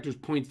interpolation factor is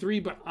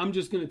 0.3, but I'm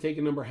just going to take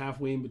a number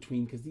halfway in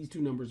between because these two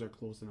numbers are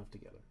close enough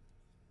together,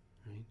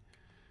 right?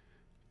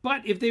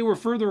 But if they were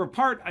further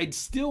apart, I'd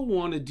still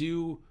want to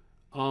do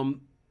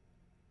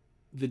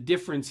the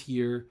difference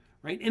here,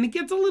 right? And it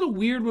gets a little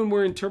weird when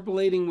we're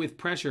interpolating with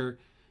pressure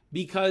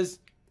because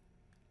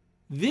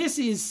this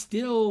is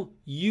still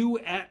U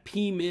at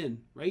P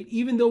min, right?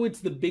 Even though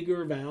it's the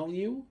bigger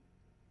value,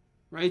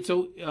 right?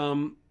 So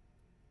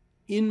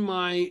in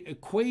my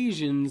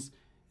equations,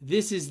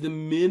 this is the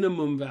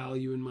minimum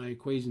value in my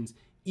equations,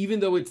 even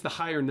though it's the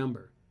higher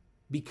number,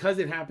 because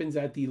it happens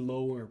at the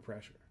lower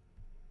pressure,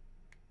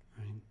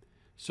 right?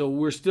 So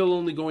we're still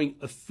only going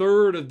a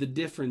third of the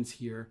difference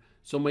here.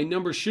 So my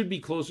number should be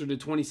closer to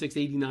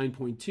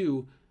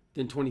 2689.2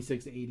 than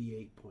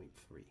 2688.3.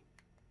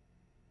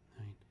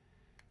 Right?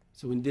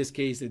 So in this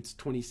case, it's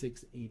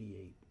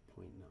 2688.9.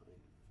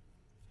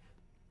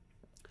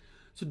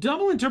 So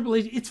double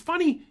interpolation, it's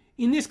funny,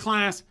 in this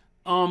class,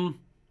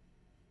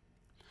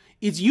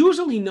 it's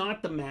usually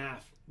not the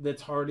math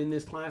that's hard in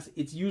this class.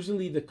 It's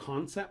usually the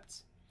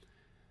concepts.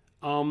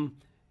 None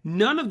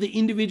of the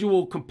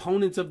individual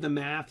components of the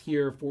math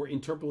here for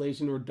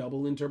interpolation or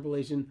double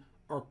interpolation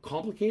are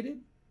complicated,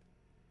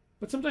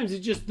 but sometimes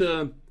it's just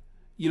the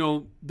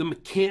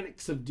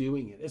mechanics of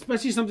doing it,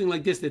 especially something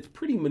like this that's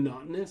pretty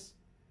monotonous.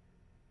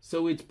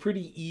 So it's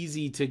pretty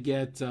easy to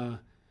get, I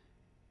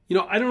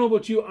don't know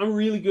about you, I'm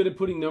really good at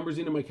putting numbers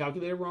into my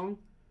calculator wrong.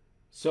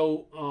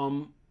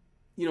 So,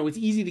 it's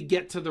easy to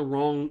get to the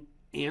wrong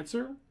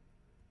answer,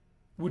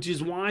 which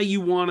is why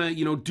you want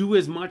to, do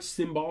as much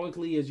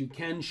symbolically as you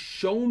can.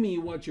 Show me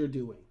what you're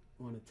doing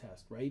on a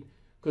test, right?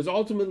 Because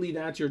ultimately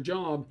that's your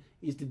job,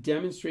 is to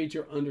demonstrate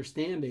your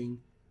understanding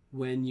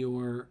when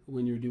you're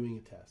doing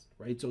a test,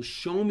 right? So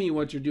show me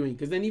what you're doing,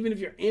 because then even if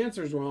your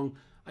answer is wrong,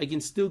 I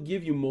can still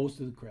give you most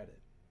of the credit,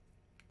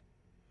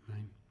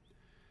 right?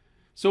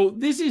 So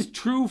this is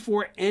true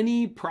for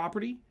any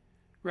property,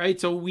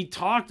 right? So we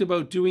talked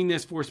about doing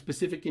this for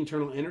specific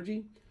internal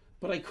energy,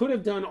 but I could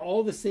have done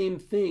all the same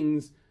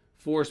things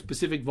for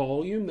specific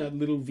volume, that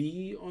little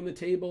v on the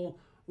table,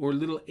 or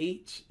little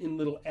h in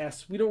little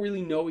s. We don't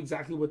really know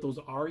exactly what those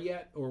are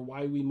yet or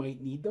why we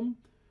might need them,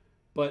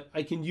 but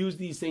I can use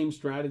these same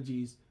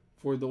strategies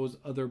for those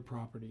other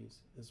properties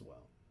as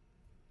well,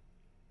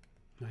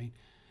 right?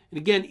 And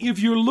again, if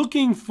you're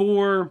looking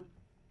for,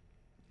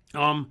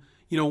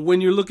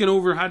 when you're looking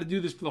over how to do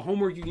this for the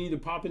homework, you can either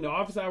pop into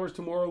office hours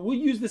tomorrow. We'll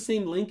use the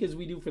same link as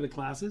we do for the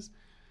classes.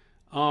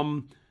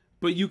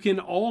 But you can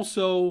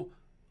also,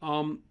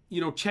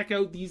 check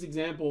out these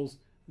examples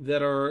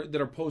that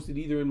are posted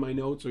either in my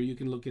notes, or you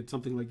can look at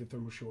something like the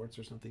Thermo Shorts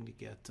or something to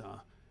get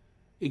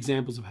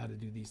examples of how to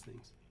do these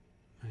things,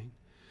 right?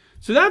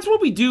 So that's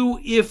what we do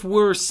if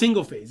we're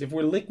single phase, if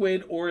we're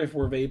liquid or if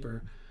we're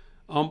vapor.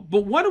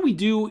 But what do we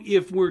do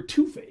if we're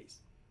two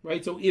phase,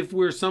 right? So if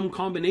we're some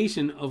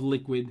combination of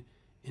liquid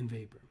and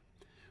vapor,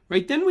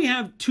 right? Then we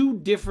have two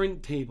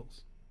different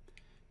tables,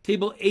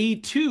 table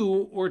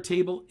A2 or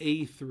table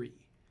A3.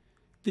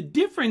 The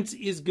difference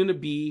is going to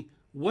be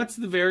what's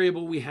the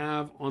variable we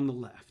have on the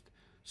left.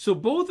 So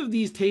both of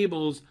these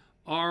tables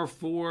are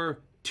for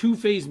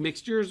two-phase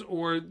mixtures,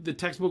 or the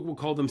textbook will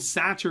call them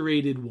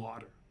saturated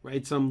water,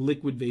 right? Some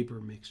liquid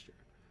vapor mixture,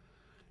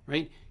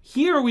 right?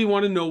 Here we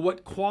want to know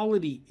what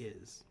quality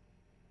is,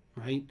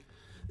 right?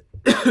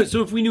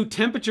 So if we knew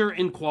temperature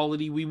and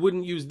quality, we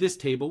wouldn't use this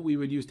table. We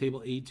would use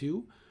table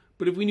A2.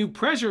 But if we knew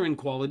pressure and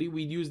quality,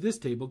 we'd use this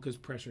table because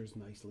pressure is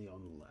nicely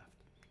on the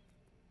left,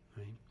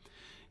 right?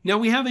 Now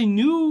we have a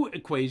new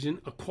equation,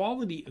 a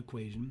quality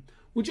equation,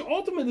 which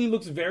ultimately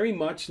looks very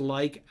much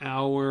like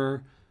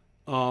our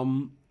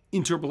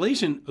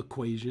interpolation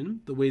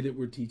equation, the way that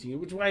we're teaching it,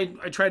 which is why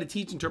I try to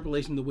teach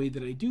interpolation the way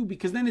that I do,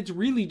 because then it's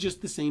really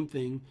just the same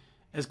thing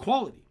as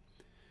quality,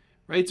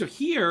 right? So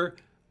here,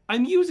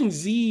 I'm using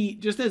Z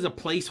just as a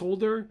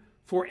placeholder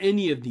for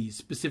any of these,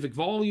 specific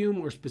volume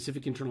or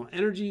specific internal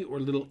energy, or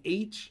little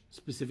h,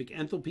 specific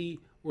enthalpy,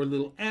 or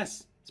little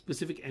s,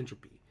 specific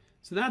entropy.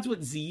 So that's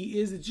what Z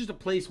is. It's just a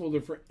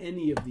placeholder for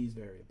any of these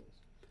variables.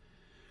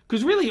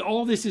 Because really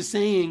all this is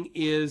saying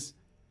is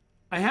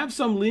I have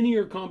some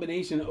linear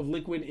combination of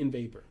liquid and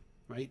vapor,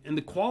 right? And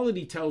the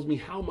quality tells me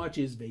how much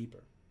is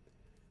vapor,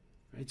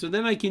 right? So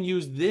then I can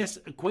use this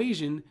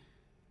equation.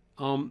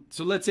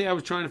 So let's say I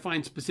was trying to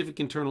find specific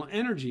internal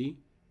energy,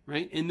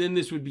 right? And then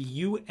this would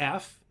be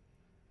UF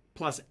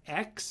plus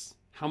X,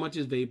 how much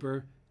is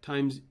vapor,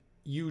 times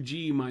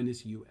UG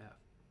minus UF,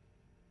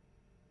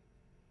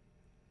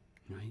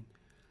 right?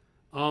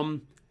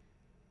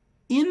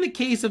 In the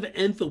case of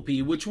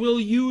enthalpy, which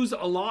we'll use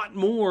a lot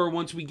more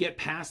once we get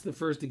past the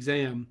first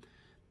exam,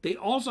 they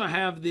also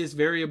have this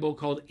variable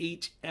called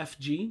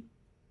HFG.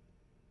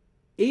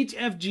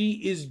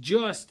 HFG is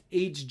just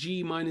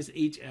HG minus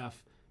HF.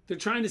 They're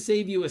trying to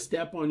save you a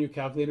step on your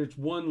calculator. It's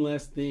one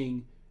less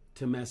thing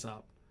to mess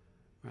up,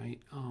 right?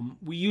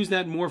 We use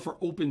that more for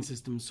open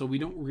systems, so we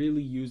don't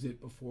really use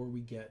it before we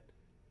get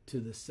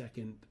to the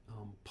second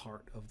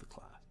part of the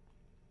class.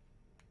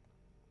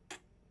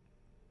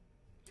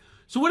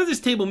 So what does this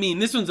table mean?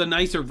 This one's a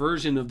nicer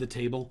version of the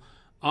table.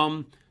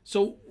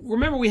 So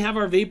remember, we have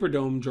our vapor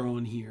dome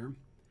drawn here,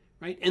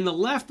 right? And the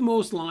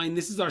leftmost line,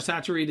 this is our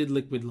saturated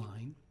liquid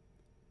line,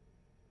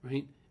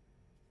 right?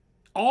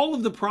 All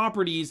of the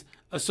properties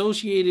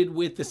associated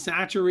with the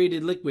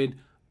saturated liquid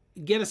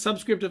get a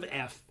subscript of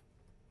F.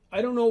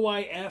 I don't know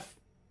why F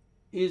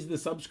is the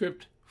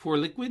subscript for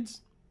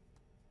liquids,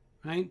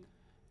 right?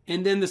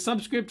 And then the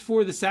subscript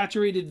for the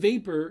saturated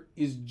vapor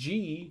is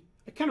G.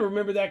 I kind of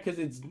remember that because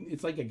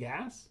it's like a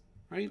gas,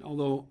 right?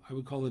 Although I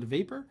would call it a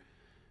vapor,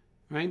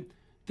 right?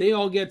 They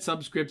all get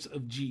subscripts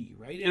of G,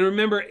 right? And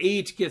remember,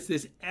 H gets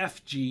this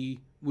FG,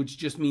 which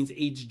just means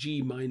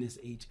HG minus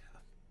HF.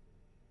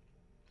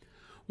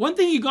 One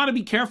thing you got to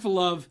be careful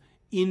of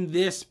in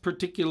this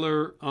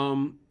particular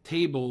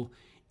table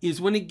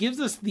is when it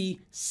gives us the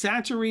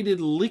saturated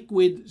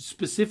liquid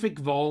specific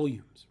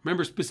volumes.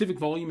 Remember, specific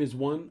volume is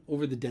 1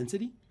 over the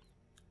density,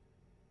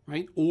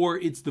 right? Or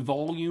it's the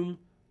volume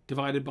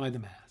divided by the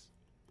mass.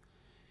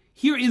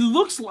 Here, it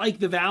looks like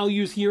the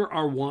values here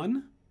are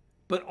 1,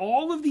 but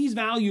all of these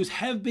values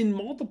have been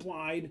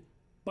multiplied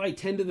by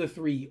 10 to the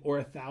 3 or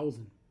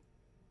 1,000,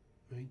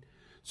 right?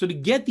 So to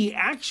get the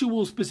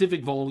actual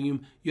specific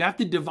volume, you have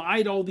to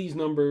divide all these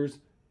numbers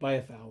by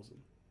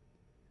 1,000.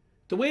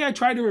 The way I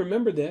try to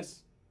remember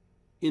this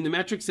in the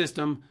metric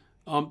system,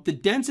 the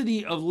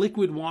density of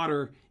liquid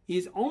water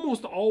is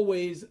almost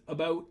always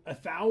about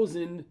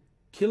 1,000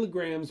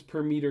 kilograms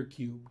per meter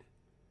cubed.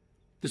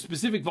 The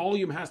specific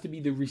volume has to be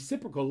the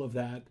reciprocal of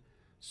that.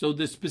 So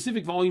the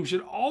specific volume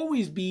should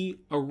always be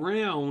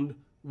around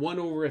 1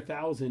 over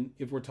 1,000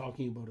 if we're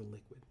talking about a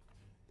liquid.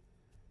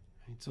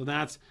 Right? So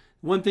that's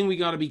one thing we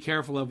got to be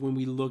careful of when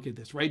we look at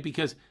this, right?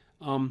 Because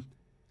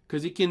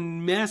it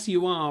can mess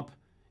you up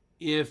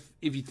if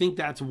you think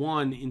that's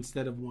 1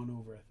 instead of 1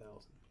 over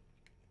 1,000.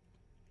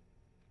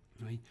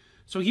 Right?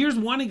 So here's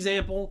one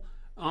example,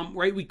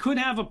 right? We could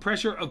have a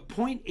pressure of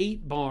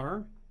 0.8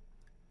 bar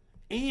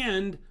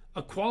and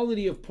a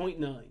quality of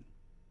 0.9,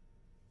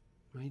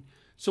 right?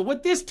 So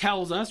what this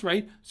tells us,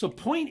 right? So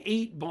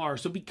 0.8 bar.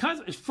 So because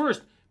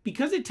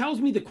it tells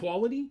me the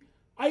quality,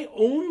 I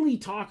only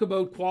talk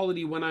about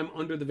quality when I'm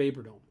under the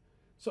vapor dome.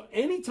 So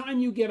anytime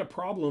you get a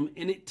problem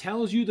and it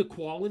tells you the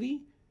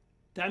quality,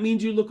 that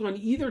means you look on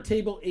either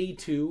table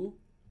A2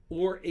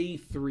 or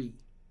A3.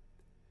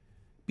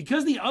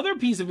 Because the other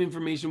piece of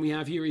information we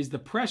have here is the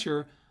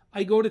pressure,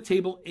 I go to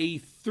table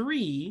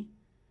A3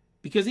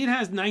 because it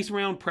has nice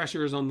round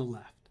pressures on the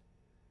left.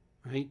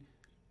 Right?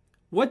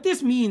 What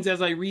this means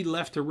as I read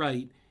left to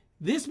right,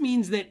 this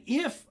means that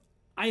if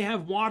I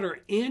have water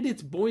and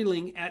it's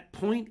boiling at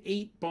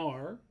 0.8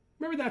 bar,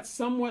 remember that's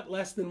somewhat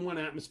less than 1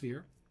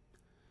 atmosphere,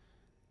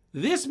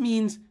 that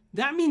means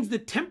the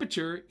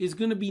temperature is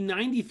going to be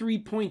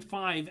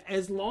 93.5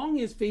 as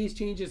long as phase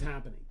change is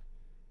happening.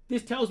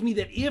 This tells me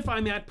that if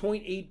I'm at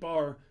 0.8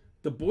 bar,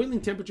 the boiling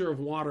temperature of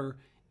water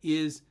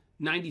is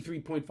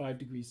 93.5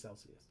 degrees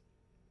Celsius.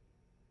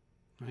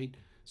 Right?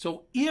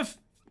 So if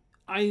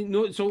I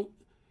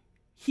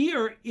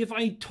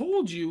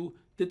told you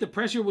that the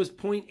pressure was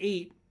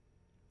 0.8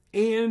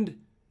 and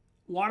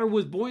water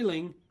was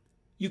boiling,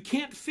 you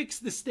can't fix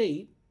the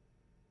state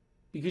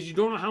because you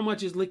don't know how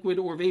much is liquid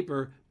or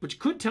vapor, but you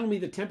could tell me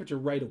the temperature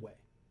right away,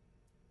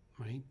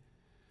 right?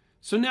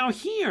 So now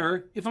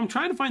here, if I'm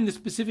trying to find the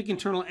specific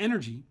internal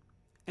energy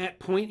at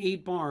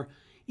 0.8 bar,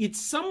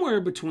 it's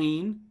somewhere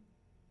between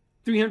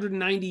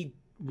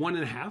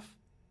 391.5,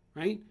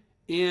 right?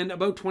 And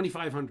about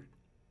 2,500,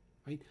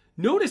 right?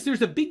 Notice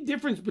there's a big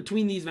difference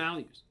between these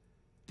values.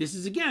 This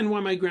is again why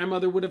my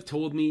grandmother would have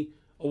told me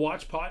a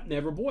watch pot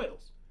never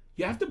boils.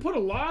 You have to put a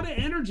lot of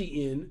energy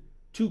in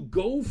to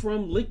go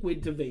from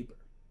liquid to vapor,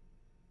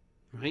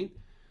 right?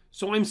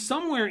 So I'm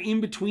somewhere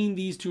in between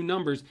these two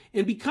numbers.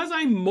 And because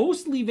I'm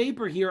mostly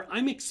vapor here,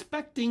 I'm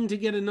expecting to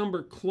get a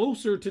number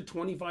closer to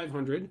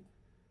 2,500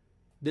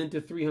 than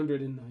to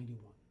 391,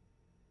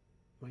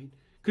 right?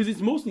 Because it's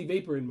mostly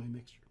vapor in my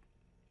mixture,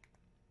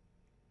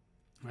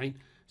 right?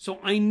 So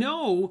I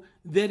know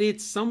that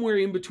it's somewhere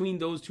in between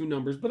those two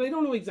numbers, but I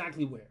don't know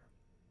exactly where,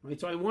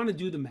 right? So I want to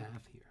do the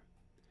math here,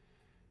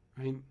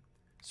 right?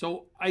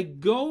 So I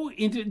go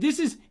into, this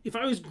is, if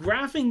I was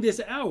graphing this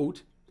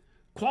out,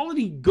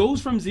 quality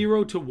goes from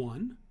 0 to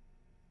 1,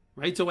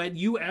 right? So at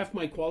UF,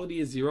 my quality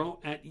is 0.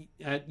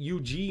 At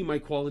UG, my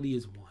quality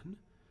is 1,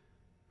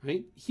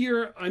 right?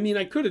 Here, I mean,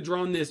 I could have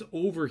drawn this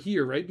over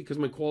here, right? Because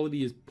my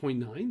quality is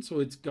 0.9, so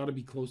it's got to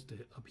be close to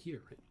up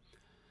here, right?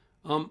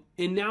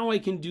 And now I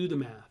can do the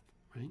math,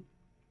 right?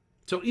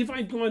 So if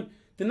I've gone,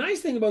 the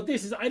nice thing about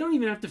this is I don't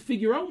even have to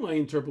figure out my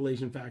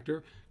interpolation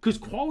factor because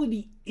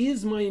quality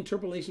is my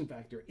interpolation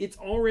factor. It's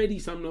already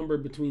some number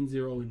between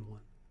 0 and 1,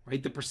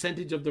 right? The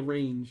percentage of the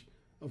range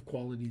of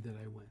quality that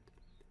I went,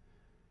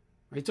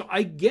 right? So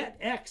I get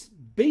X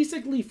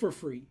basically for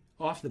free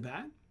off the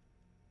bat,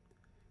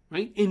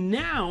 right? And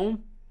now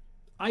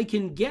I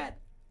can get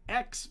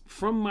X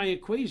from my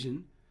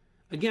equation.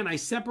 Again, I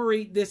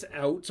separate this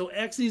out. So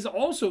X is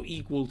also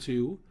equal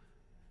to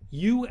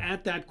U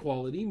at that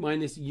quality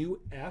minus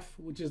UF,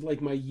 which is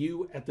like my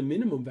U at the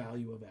minimum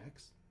value of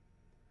X,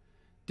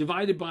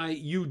 divided by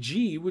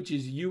UG, which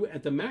is U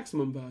at the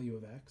maximum value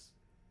of X,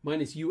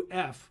 minus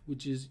UF,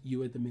 which is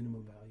U at the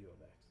minimum value of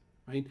X,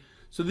 right?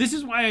 So this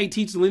is why I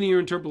teach linear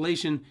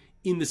interpolation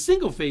in the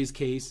single phase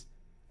case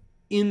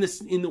in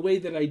the way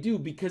that I do,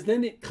 because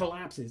then it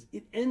collapses.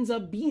 It ends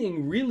up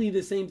being really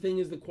the same thing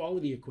as the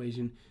quality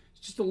equation.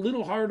 It's just a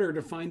little harder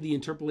to find the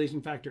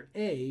interpolation factor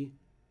A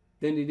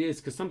than it is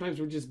because sometimes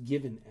we're just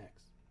given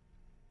X,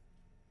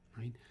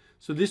 right?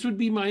 So this would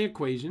be my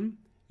equation,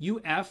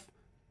 UF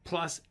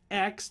plus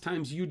X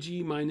times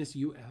UG minus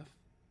UF.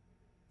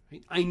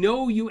 Right? I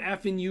know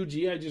UF and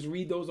UG, I just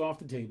read those off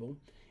the table.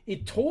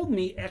 It told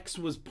me X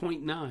was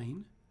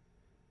 0.9,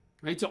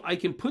 right? So I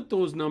can put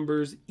those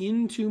numbers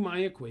into my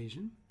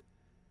equation,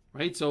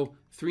 right? So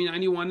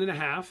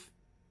 391.5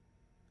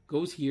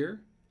 goes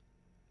here.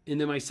 And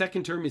then my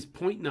second term is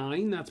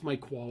 0.9. That's my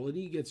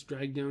quality. Gets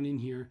dragged down in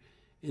here.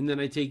 And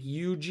then I take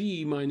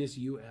UG minus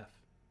UF.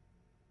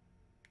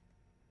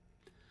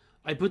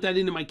 I put that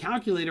into my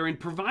calculator, and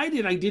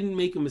provided I didn't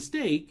make a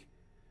mistake,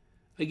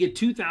 I get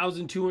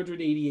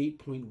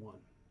 2,288.1.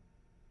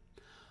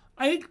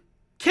 I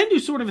can do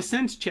sort of a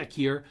sense check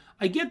here.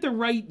 I get the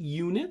right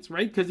units,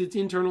 right? Because it's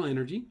internal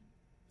energy,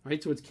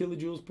 right? So it's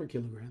kilojoules per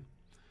kilogram.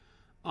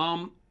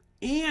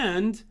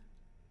 And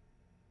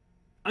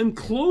I'm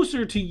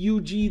closer to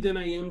UG than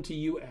I am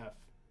to UF.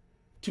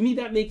 To me,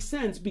 that makes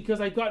sense because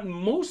I've gotten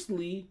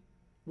mostly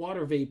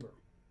water vapor,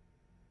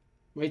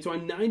 right? So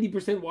I'm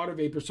 90% water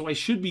vapor, so I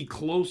should be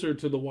closer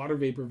to the water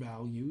vapor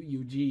value,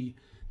 UG,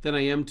 than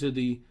I am to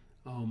the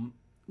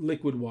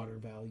liquid water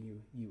value,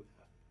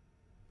 UF,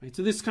 right?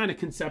 So this kind of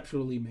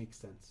conceptually makes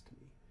sense to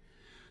me.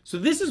 So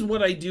this is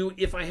what I do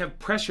if I have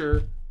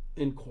pressure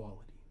and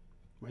quality,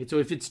 right? So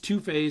if it's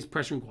two-phase,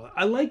 pressure and quality.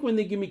 I like when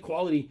they give me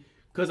quality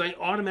because I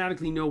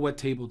automatically know what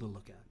table to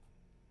look at.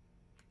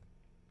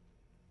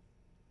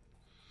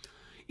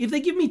 If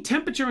they give me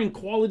temperature and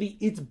quality,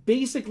 it's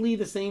basically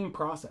the same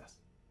process.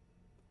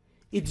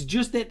 It's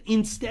just that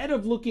instead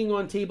of looking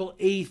on table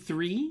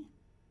A3,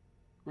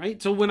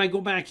 right? So when I go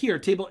back here,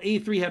 table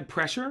A3 had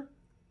pressure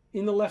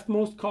in the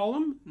leftmost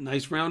column,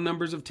 nice round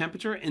numbers of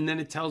temperature, and then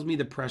it tells me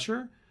the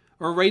pressure,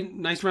 or right,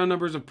 nice round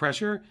numbers of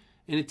pressure,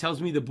 and it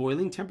tells me the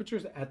boiling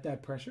temperatures at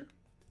that pressure.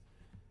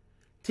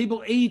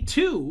 Table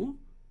A2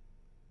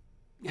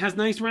 has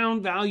nice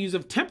round values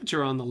of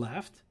temperature on the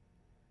left,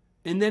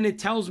 and then it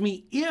tells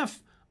me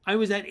if I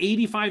was at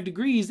 85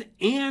 degrees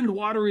and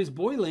water is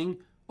boiling,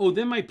 oh,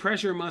 then my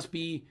pressure must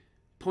be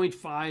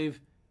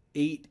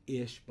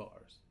 0.58-ish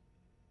bars.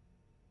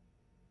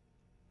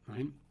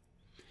 Right?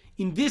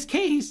 In this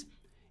case,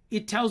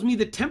 it tells me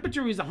the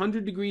temperature is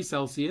 100 degrees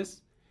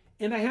Celsius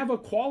and I have a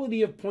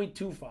quality of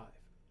 0.25.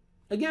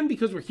 Again,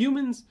 because we're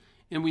humans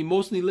and we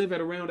mostly live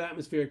at around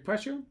atmospheric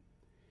pressure,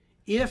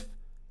 if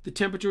the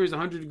temperature is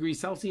 100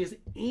 degrees Celsius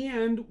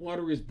and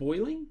water is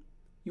boiling,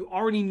 you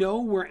already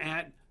know we're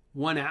at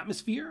 1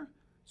 atmosphere,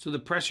 so the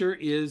pressure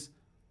is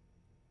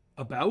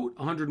about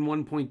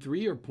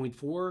 101.3 or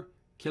 0.4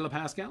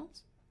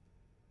 kilopascals.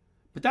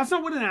 But that's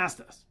not what it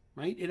asked us,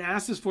 right? It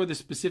asked us for the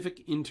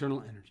specific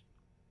internal energy,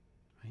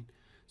 right?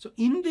 So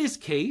in this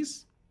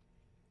case,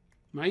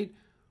 right,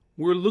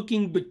 we're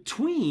looking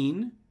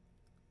between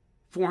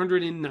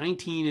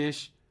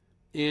 419-ish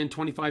and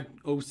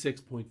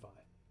 2506.5.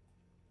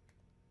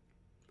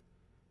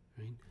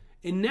 Right?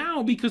 And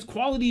now, because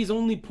quality is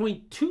only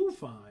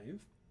 0.25,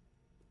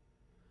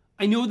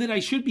 I know that I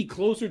should be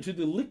closer to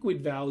the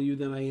liquid value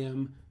than I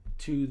am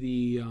to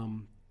the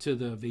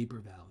vapor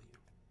value,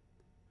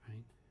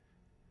 right?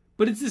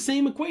 But it's the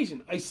same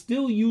equation. I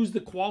still use the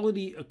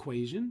quality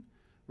equation,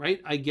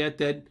 right? I get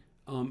that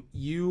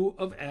U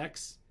of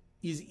X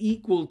is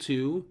equal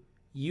to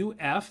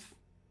UF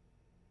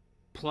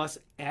plus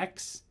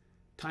x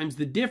times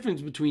the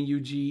difference between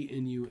UG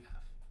and UF.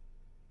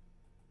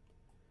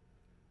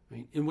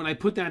 Right? And when I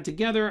put that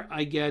together,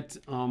 I get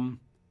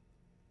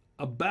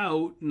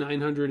about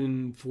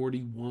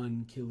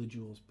 941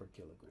 kilojoules per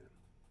kilogram.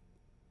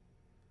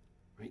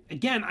 Right?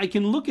 Again, I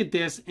can look at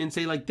this and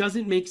say, like, does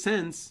it make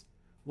sense?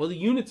 Well, the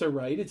units are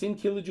right. It's in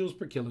kilojoules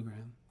per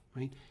kilogram,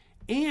 right?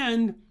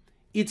 And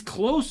it's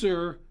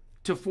closer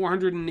to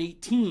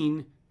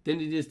 418 than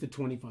it is to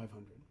 2,500,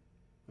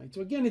 right?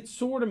 So again, it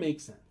sort of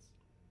makes sense.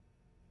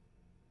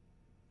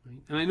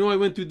 Right? And I know I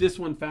went through this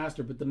one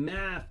faster, but the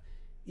math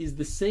is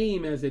the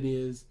same as it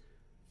is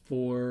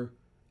for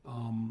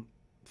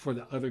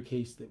the other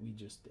case that we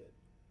just did.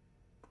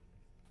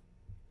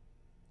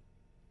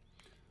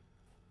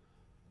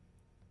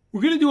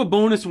 We're going to do a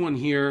bonus one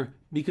here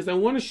because I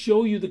want to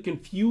show you the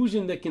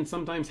confusion that can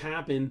sometimes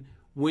happen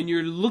when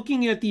you're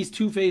looking at these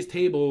two-phase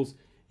tables.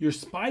 Your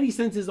spidey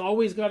senses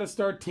always got to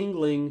start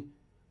tingling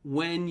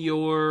when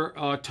you're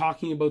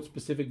talking about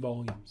specific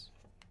volumes.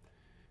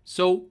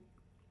 So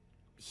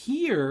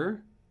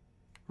here,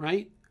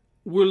 right,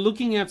 we're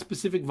looking at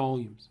specific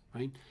volumes,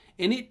 right?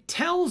 And it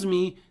tells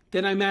me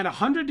that I'm at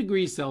 100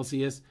 degrees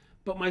Celsius,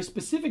 but my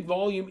specific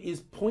volume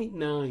is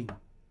 0.9.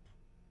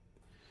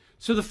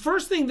 So the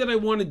first thing that I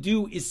want to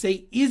do is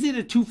say, is it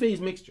a two-phase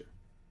mixture?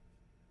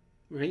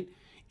 Right?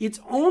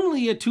 It's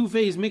only a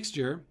two-phase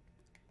mixture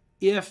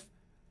if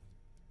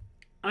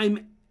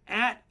I'm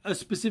at a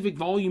specific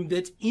volume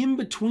that's in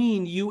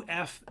between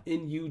UF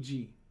and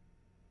UG.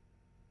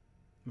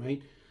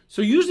 Right?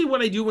 So usually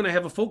what I do when I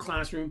have a full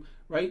classroom,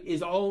 right,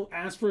 is I'll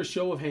ask for a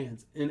show of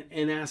hands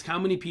and ask how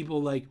many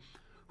people, like,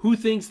 who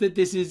thinks that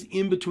this is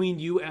in between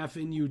UF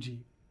and UG?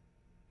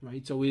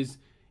 Right? So is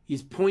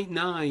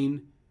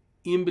 0.9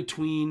 in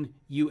between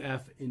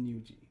UF and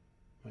UG,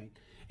 right?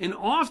 And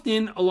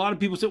often a lot of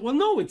people say, well,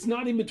 no, it's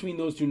not in between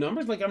those two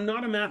numbers. Like, I'm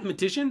not a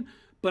mathematician,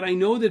 but I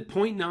know that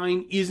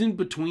 0.9 isn't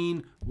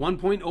between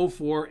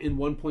 1.04 and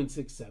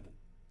 1.67,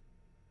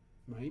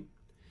 right?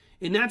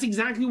 And that's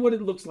exactly what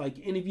it looks like.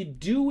 And if you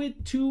do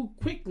it too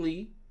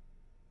quickly,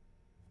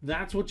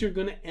 that's what you're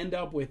going to end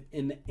up with,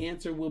 and the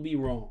answer will be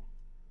wrong,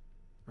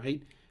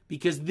 right?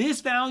 Because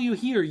this value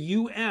here,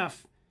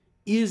 UF,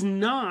 is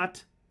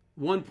not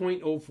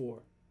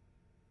 1.04.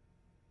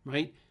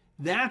 Right?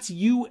 That's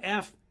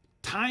UF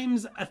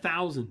times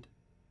 1,000.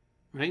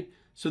 Right?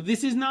 So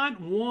this is not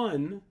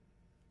 1.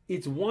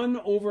 It's 1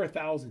 over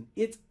 1,000.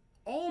 It's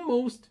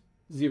almost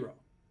 0.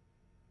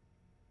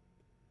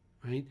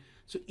 Right?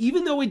 So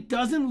even though it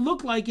doesn't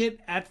look like it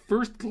at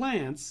first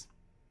glance,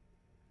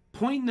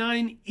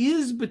 0.9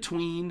 is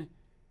between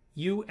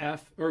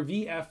UF or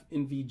VF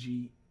and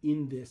VG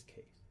in this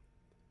case.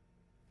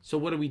 So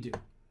what do?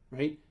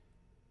 Right?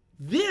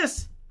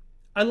 This,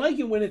 I like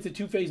it when it's a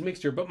two-phase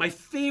mixture, but my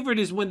favorite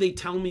is when they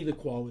tell me the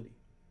quality.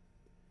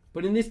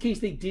 But in this case,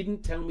 they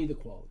didn't tell me the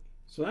quality.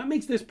 So that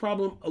makes this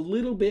problem a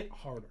little bit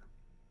harder,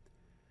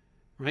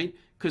 right?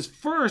 Because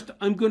first,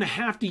 I'm going to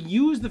have to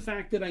use the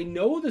fact that I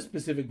know the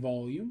specific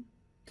volume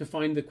to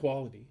find the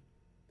quality.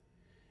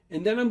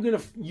 And then I'm going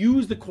to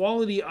use the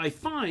quality I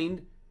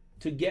find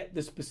to get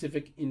the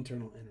specific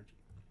internal energy.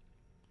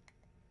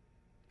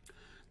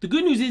 The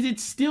good news is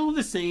it's still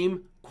the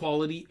same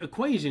quality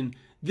equation.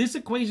 This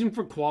equation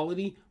for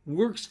quality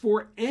works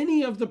for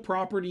any of the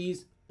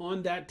properties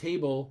on that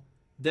table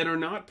that are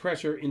not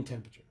pressure and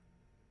temperature,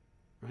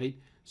 right?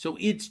 So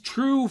it's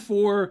true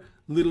for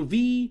little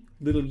v,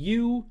 little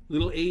u,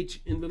 little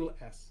h, and little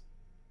s,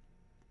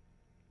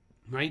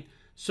 right?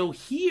 So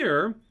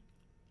here,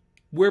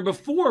 where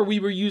before we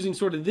were using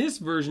sort of this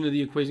version of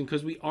the equation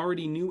because we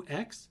already knew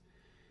x,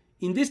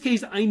 in this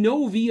case, I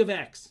know v of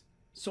x.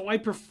 So I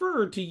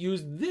prefer to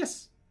use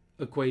this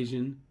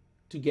equation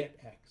to get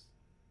x.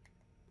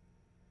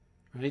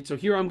 Right? So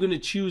here I'm going to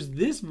choose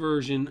this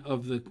version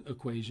of the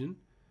equation,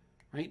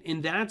 right?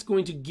 And that's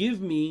going to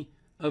give me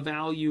a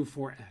value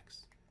for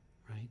x,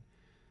 right?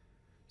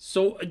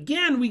 So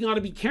again, we got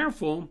to be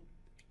careful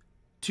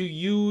to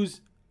use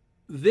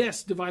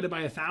this divided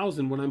by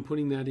 1,000 when I'm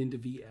putting that into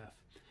VF.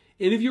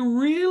 And if you're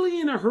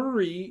really in a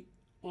hurry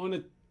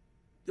on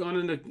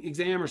an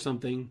exam or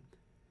something,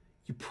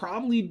 you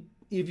probably,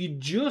 if you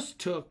just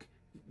took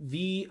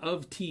V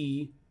of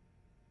t,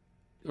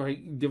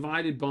 right,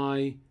 divided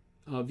by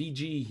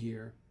VG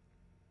here,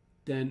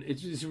 then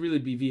it's really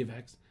be V of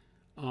x.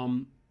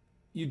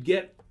 You'd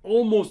get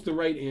almost the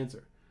right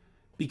answer.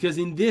 Because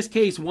in this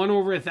case, 1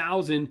 over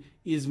 1,000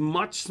 is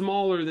much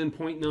smaller than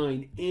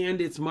 0.9,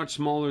 and it's much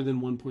smaller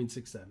than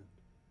 1.67.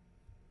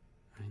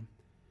 Right?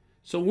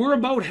 So we're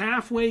about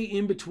halfway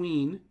in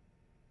between,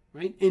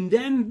 right? And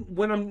then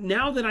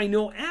now that I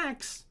know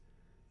x,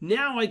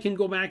 now I can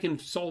go back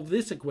and solve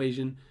this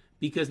equation,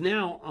 because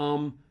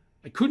now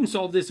I couldn't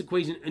solve this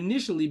equation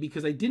initially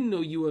because I didn't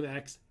know u of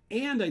x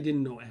and I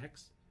didn't know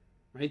x,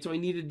 right? So I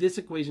needed this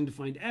equation to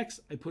find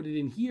x. I put it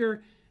in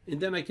here, and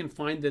then I can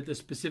find that the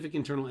specific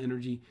internal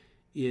energy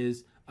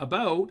is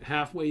about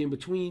halfway in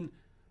between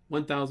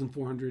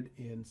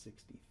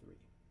 1,463.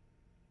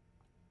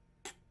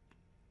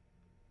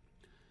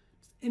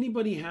 Does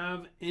anybody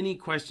have any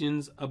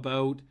questions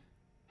about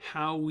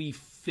how we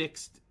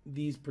fixed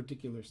these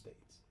particular states?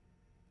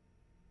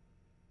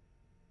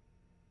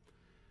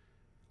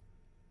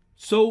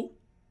 So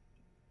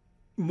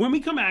when we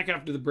come back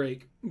after the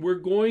break, we're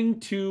going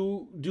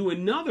to do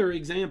another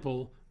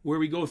example where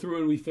we go through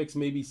and we fix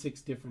maybe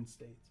 6 different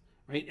states,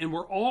 right? And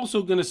we're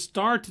also going to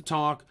start to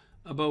talk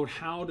about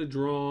how to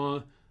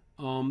draw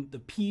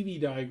the PV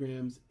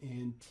diagrams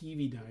and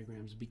TV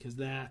diagrams, because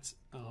that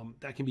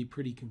can be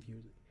pretty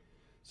confusing.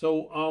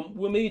 So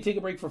we'll maybe take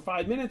a break for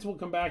 5 minutes. We'll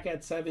come back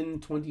at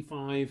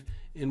 7:25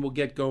 and we'll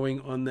get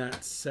going on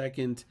that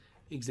second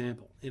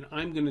example. And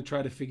I'm going to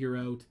try to figure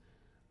out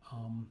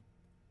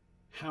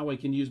how I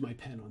can use my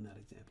pen on that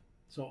example.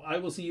 So I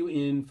will see you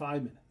in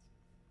 5 minutes.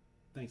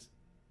 Thanks.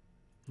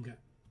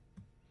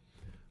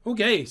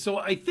 Okay, so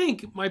I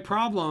think my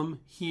problem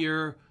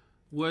here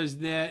was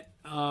that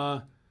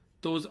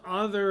those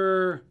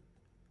other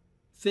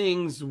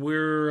things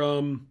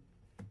were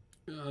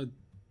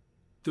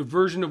the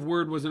version of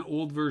Word was an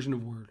old version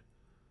of Word,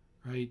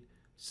 right?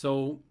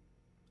 So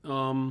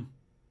so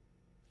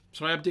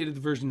I updated the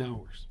version, now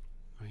it works,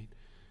 right?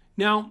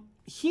 Now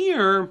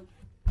here,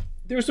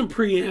 there's some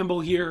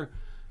preamble here.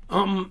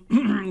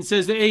 It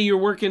says that, hey, you're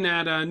working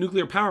at a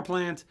nuclear power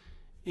plant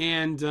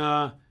and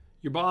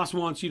your boss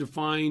wants you to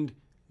find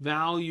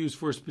values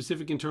for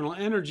specific internal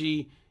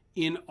energy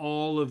in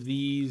all of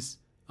these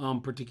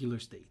particular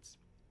states,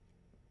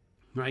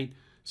 right?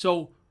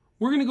 So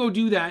we're going to go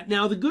do that.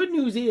 Now, the good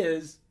news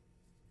is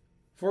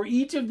for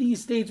each of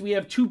these states, we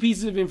have 2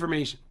 pieces of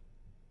information,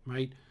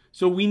 right?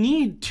 So we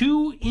need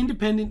 2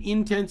 independent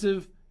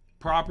intensive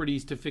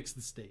properties to fix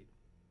the state,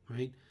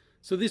 right?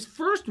 So this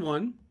first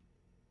one,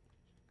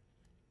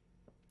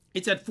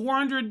 it's at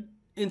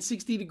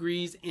 460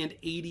 degrees and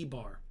 80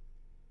 bar,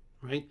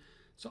 right?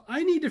 So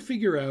I need to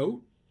figure out,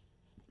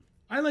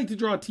 I like to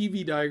draw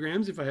TV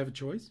diagrams if I have a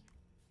choice,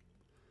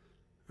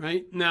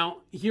 right?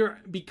 Now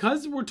here,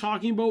 because we're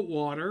talking about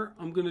water,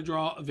 I'm going to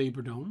draw a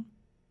vapor dome.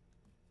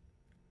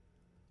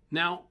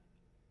 Now,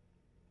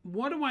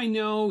 what do I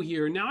know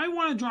here? Now I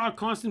want to draw a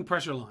constant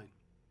pressure line,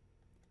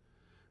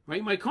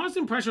 right? My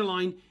constant pressure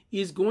line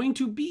is going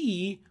to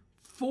be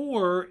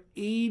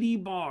 480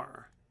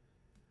 bar.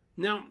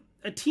 Now,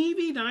 a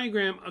TV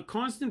diagram, a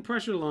constant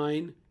pressure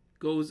line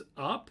goes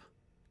up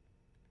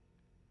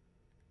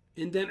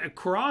and then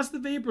across the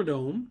vapor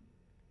dome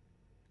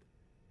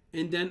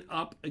and then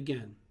up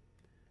again,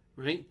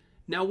 right?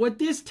 Now, what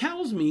this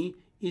tells me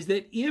is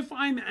that if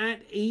I'm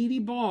at 80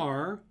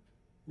 bar,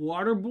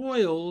 water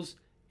boils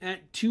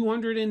at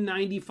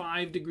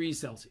 295 degrees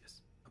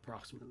Celsius,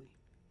 approximately,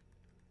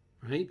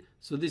 right?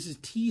 So this is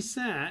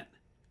Tsat.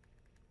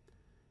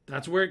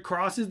 That's where it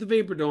crosses the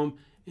vapor dome,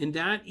 and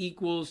that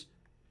equals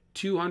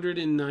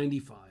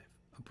 295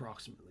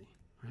 approximately,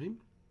 right?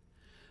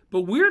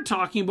 But we're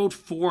talking about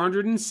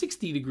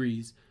 460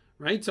 degrees,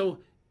 right? So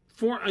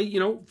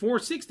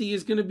 460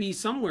 is going to be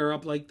somewhere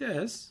up like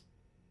this,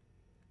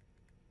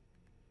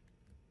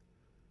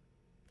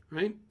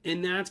 right?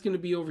 And that's going to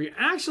be over here.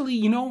 Actually,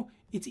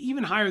 it's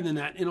even higher than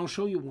that, and I'll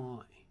show you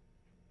why.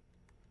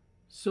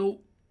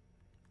 So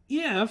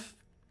if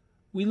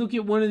we look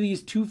at one of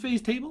these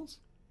 2-phase tables,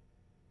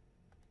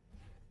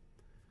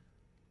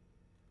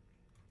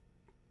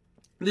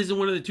 this is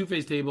one of the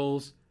 2-phase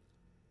tables.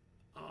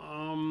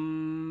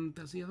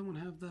 Does the other one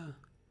have the...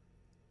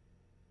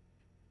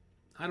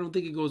 I don't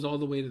think it goes all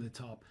the way to the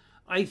top.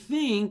 I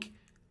think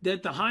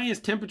that the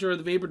highest temperature of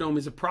the vapor dome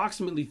is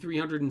approximately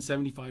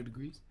 375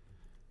 degrees.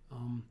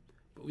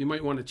 But we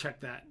might want to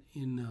check that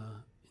in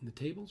the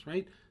tables,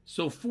 right?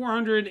 So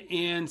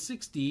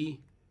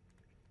 460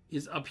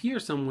 is up here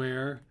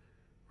somewhere,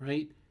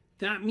 right?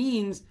 That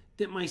means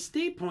that my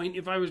state point,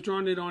 if I was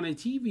drawing it on a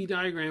TV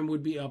diagram,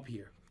 would be up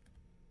here,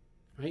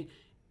 right?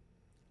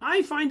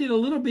 I find it a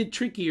little bit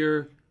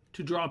trickier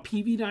to draw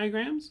PV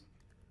diagrams,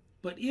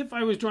 but if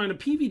I was drawing a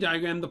PV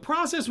diagram, the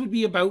process would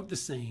be about the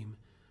same,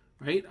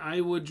 right? I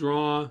would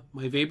draw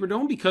my vapor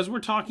dome because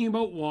we're talking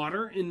about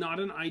water and not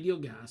an ideal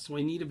gas, so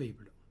I need a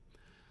vapor dome.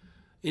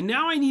 And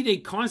now I need a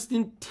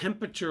constant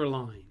temperature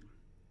line,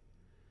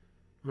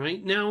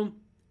 right? Now,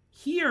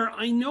 here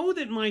I know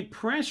that my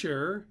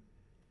pressure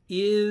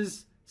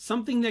is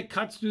something that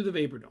cuts through the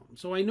vapor dome.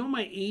 So I know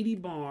my 80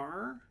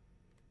 bar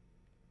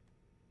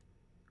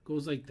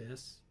goes like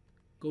this,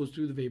 goes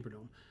through the vapor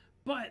dome.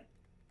 But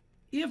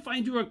if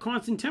I drew a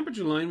constant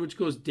temperature line, which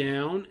goes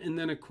down and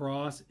then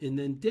across and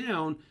then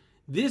down,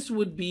 this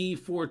would be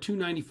for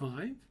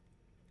 295.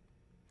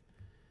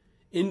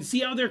 And see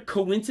how they're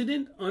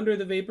coincident under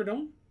the vapor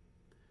dome?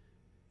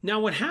 Now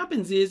what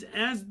happens is,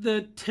 as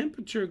the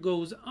temperature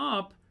goes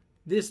up,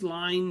 this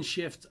line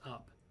shifts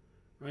up,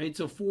 right?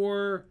 So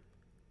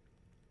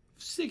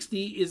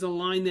 460 is a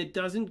line that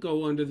doesn't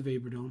go under the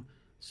vapor dome.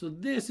 So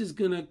this is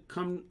going to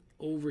come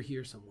over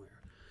here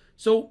somewhere.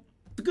 So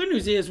the good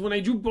news is, when I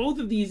drew both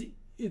of these,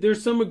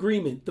 there's some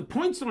agreement. The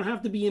points don't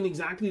have to be in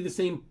exactly the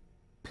same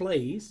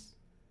place,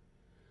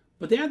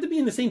 but they have to be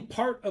in the same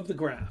part of the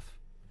graph,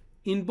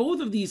 in both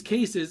of these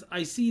cases,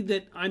 I see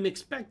that I'm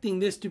expecting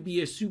this to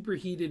be a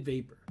superheated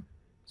vapor.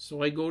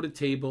 So I go to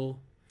table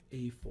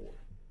A4.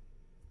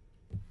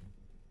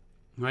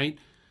 Right?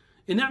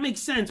 And that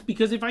makes sense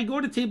because if I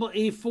go to table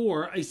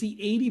A4, I see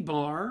 80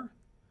 bar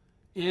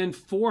and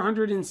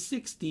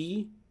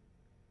 460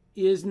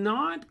 is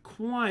not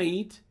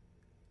quite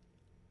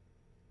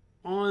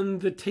on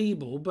the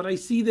table, but I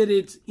see that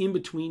it's in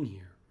between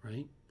here,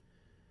 right?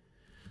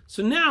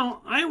 So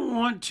now I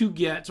want to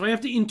get, so I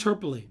have to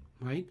interpolate,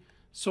 right?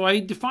 So I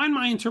define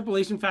my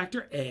interpolation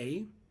factor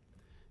A.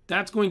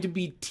 That's going to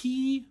be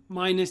T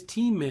minus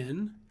T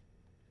min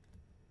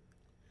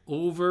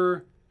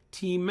over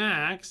T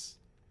max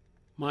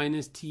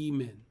minus T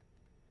min,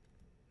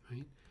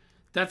 right?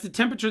 That's the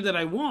temperature that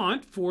I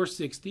want,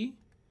 460,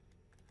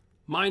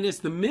 minus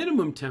the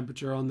minimum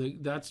temperature on the,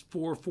 that's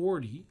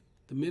 440,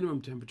 the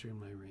minimum temperature in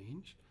my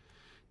range,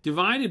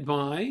 divided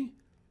by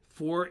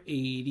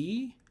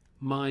 480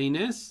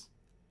 minus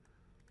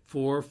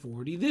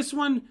 440. This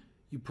one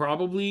you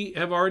probably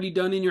have already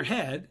done in your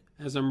head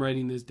as I'm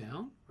writing this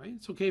down, right?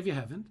 It's okay if you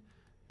haven't.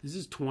 This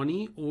is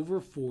 20 over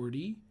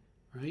 40,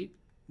 right?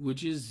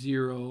 Which is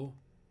 0.5,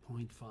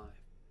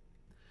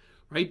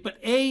 right? But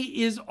A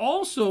is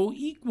also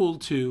equal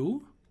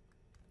to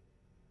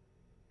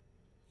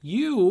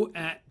U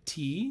at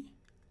T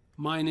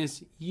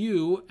minus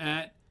U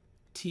at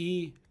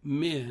T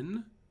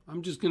min.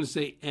 I'm just going to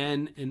say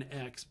N and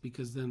X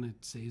because then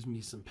it saves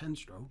me some pen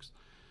strokes.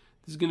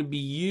 This is going to be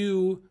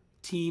U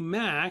T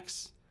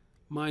max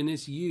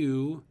minus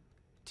U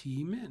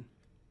T min.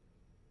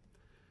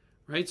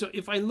 Right? So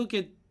if I look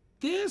at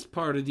this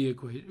part of the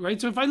equation,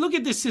 right? So if I look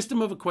at this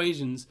system of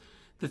equations,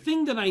 the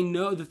things that I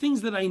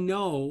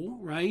know,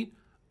 right,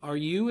 are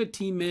U at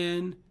T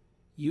min,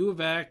 U of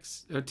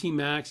X, or T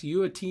max,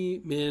 U at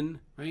T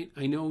min, right?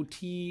 I know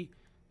T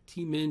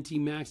min, T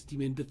max, T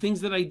min. The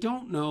things that I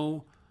don't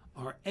know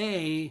are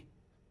A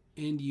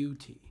and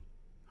UT,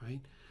 right?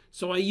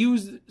 So I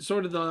use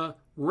sort of the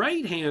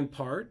right-hand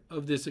part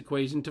of this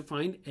equation to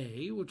find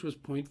A, which was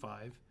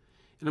 0.5.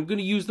 And I'm going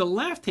to use the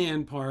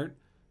left-hand part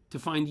to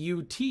find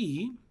UT.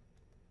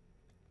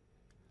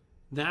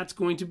 That's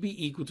going to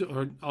be equal to,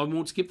 or I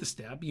won't skip the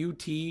step,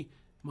 UT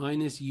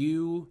minus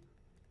U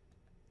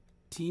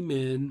T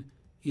min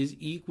is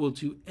equal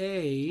to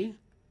A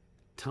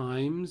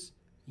times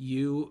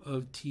U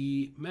of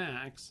T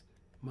max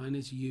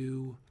minus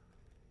U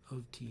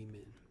of T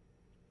min.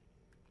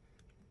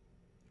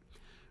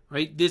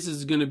 Right? This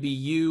is going to be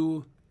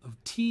U of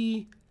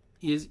T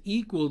is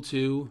equal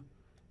to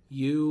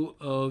U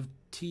of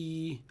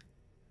T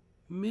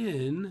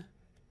min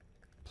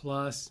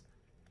plus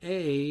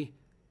A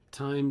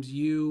times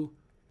U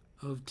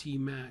of T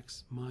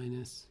max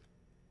minus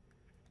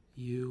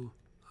U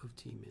of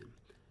T min.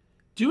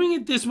 Doing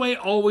it this way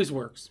always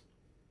works.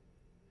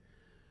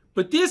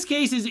 But this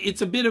case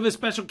it's a bit of a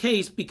special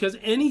case because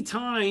any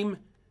time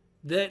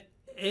that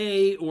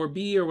A or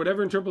B or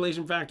whatever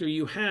interpolation factor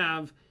you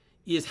have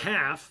is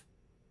half,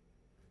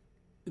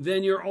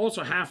 then you're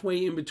also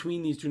halfway in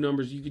between these two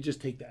numbers. You could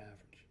just take the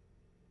average.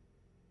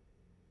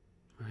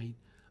 Right?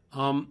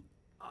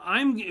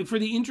 I'm, for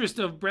the interest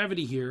of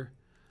brevity here,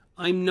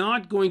 I'm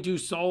not going to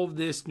solve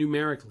this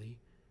numerically,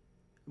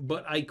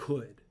 but I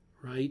could,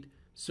 right?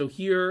 So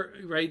here,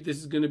 right, this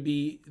is going to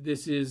be,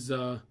 this is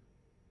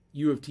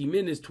U of T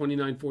min is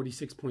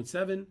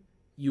 2946.7,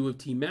 U of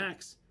T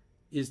max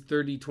is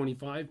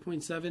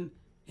 3025.7,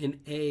 and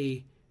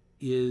A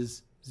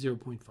is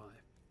 0.5,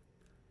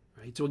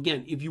 right? So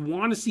again, if you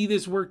want to see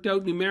this worked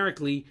out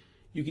numerically,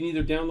 you can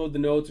either download the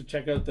notes or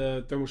check out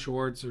the thermal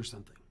shorts or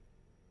something.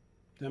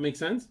 Does that make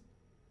sense?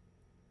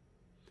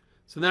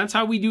 So that's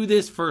how we do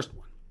this first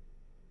one,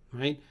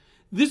 right?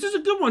 This is a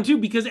good one too,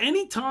 because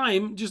any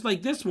time, just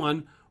like this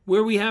one,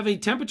 where we have a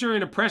temperature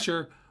and a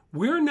pressure,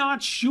 we're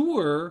not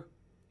sure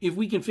if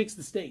we can fix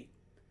the state.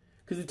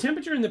 Because the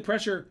temperature and the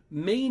pressure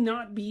may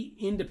not be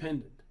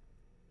independent,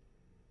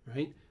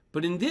 right?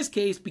 But in this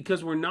case,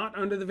 because we're not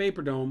under the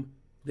vapor dome,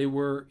 they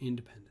were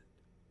independent,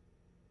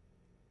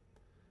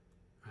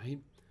 right?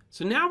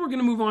 So now we're going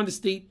to move on to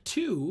state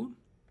 2,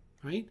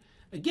 right?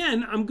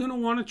 Again, I'm going to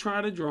want to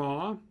try to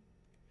draw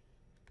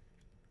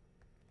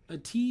a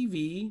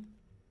TV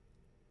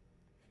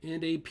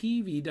and a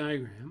PV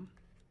diagram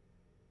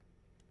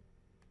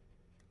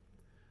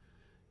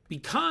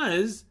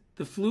because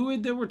the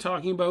fluid that we're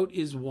talking about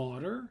is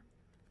water.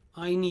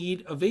 I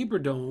need a vapor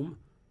dome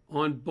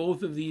on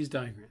both of these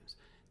diagrams.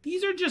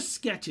 These are just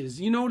sketches.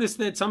 You notice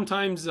that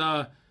sometimes,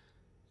 in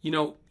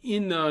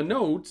the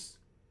notes,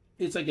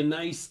 it's like a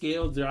nice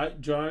scale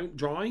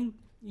drawing.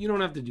 You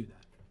don't have to do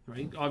that,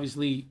 right?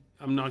 Obviously,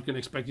 I'm not going to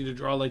expect you to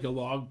draw like a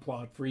log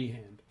plot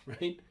freehand,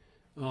 right?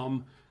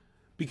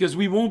 Because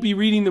we won't be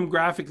reading them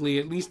graphically,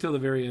 at least till the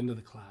very end of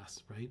the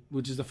class, right?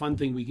 Which is a fun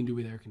thing we can do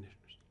with air conditioners.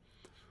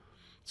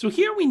 So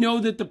here we know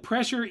that the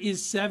pressure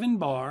is 7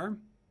 bar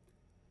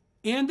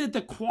and that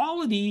the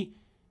quality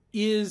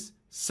is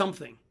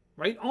something,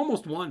 right?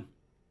 Almost 1,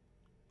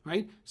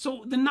 right?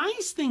 So the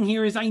nice thing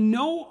here is I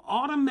know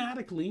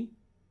automatically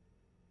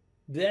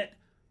that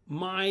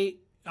my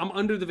I'm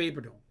under the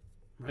vapor dome,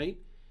 right?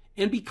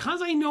 And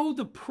because I know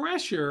the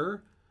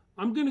pressure,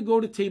 I'm going to go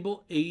to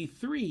table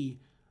A3.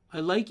 I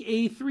like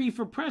A3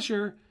 for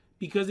pressure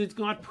because it's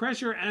got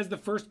pressure as the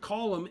first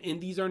column, and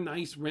these are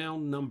nice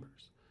round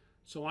numbers.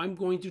 So I'm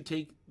going to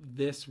take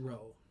this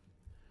row.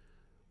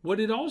 What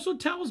it also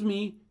tells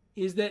me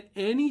is that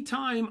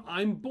anytime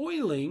I'm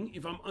boiling,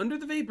 if I'm under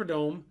the vapor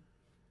dome,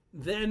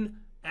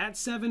 then at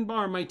 7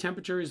 bar, my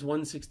temperature is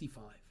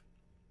 165.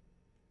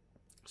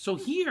 So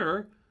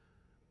here,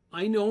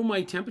 I know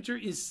my temperature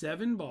is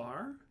 7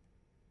 bar,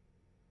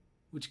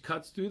 which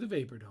cuts through the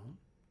vapor dome,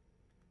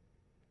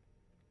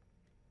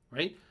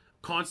 right?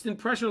 Constant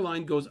pressure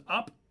line goes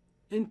up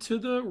and to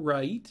the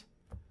right,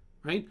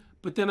 right?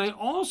 But then I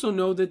also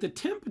know that the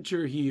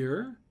temperature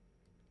here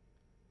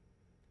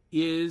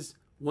is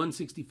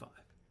 165,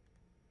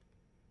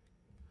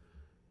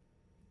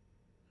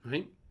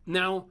 right?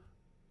 Now,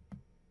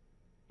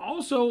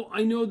 also,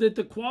 I know that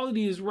the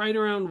quality is right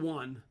around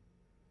 1.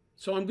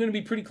 So I'm going to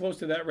be pretty close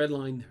to that red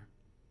line there.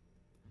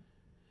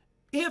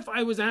 If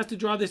I was asked to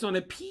draw this on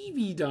a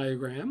PV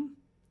diagram,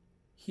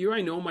 here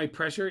I know my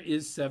pressure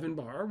is 7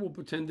 bar. We'll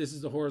pretend this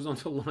is the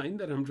horizontal line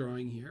that I'm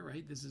drawing here,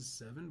 right? This is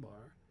 7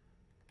 bar.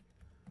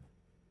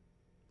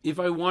 If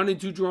I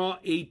wanted to draw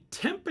a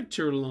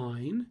temperature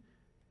line,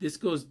 this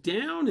goes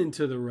down and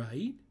to the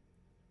right,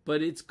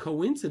 but it's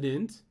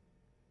coincident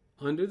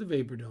under the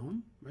vapor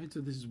dome, right?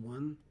 So this is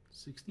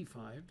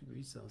 165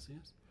 degrees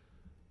Celsius,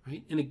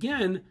 right? And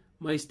again,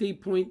 my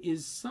state point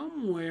is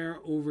somewhere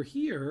over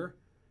here,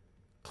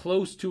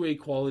 close to a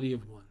quality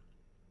of 1,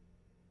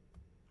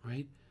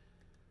 right?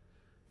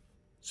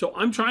 So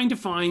I'm trying to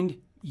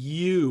find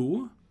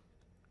U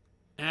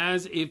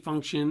as a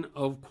function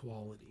of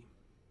quality,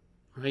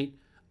 right?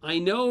 I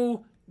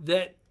know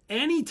that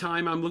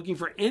anytime I'm looking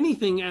for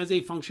anything as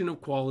a function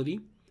of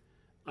quality,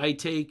 I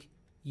take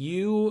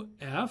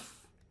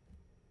UF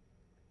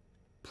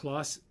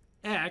plus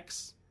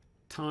X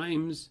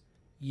times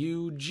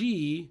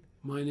UG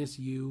minus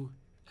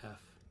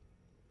UF,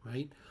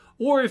 right?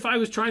 Or if I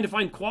was trying to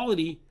find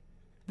quality,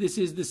 this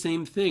is the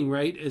same thing,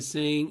 right, as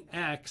saying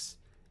X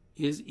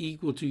is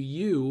equal to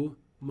U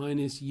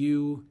minus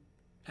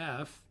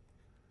UF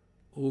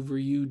over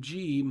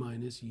UG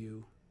minus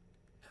UF.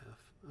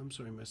 I'm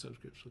sorry, my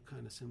subscripts look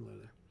kind of similar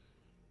there,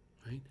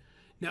 right?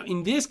 Now,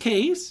 in this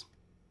case,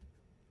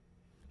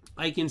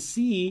 I can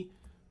see,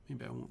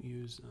 maybe I won't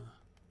use,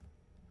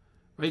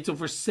 right? So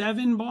for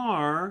 7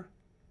 bar,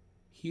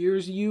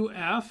 here's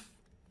UF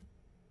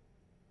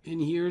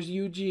and here's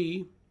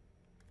UG.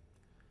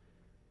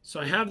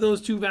 So I have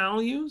those two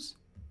values.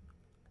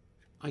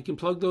 I can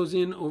plug those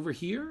in over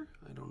here.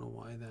 I don't know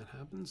why that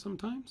happens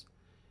sometimes.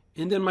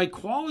 And then my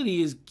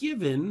quality is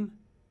given,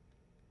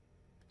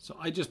 so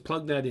I just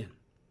plug that in.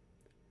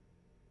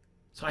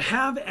 So I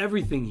have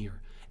everything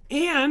here.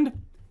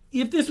 And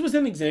if this was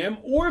an exam,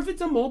 or if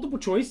it's a multiple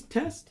choice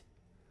test,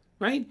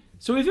 right?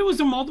 So if it was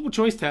a multiple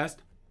choice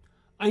test,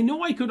 I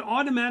know I could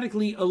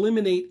automatically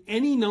eliminate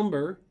any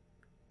number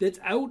that's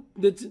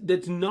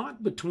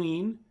not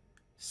between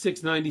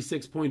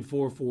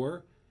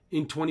 696.44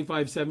 and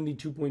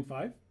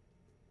 2572.5.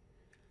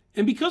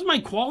 And because my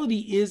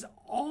quality is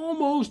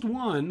almost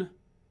 1,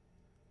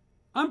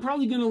 I'm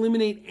probably going to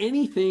eliminate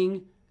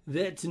anything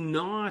that's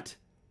not,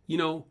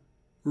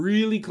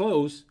 really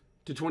close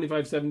to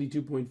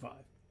 2572.5,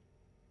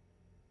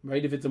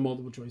 right? If it's a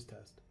multiple choice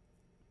test,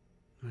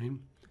 right?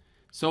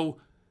 So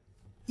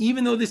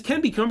even though this can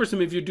be cumbersome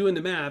if you're doing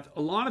the math,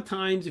 a lot of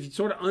times if you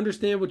sort of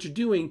understand what you're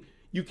doing,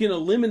 you can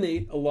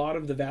eliminate a lot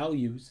of the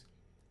values,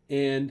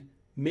 and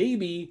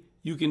maybe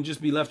you can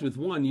just be left with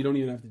 1. You don't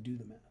even have to do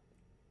the math,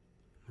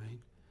 right?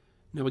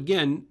 Now,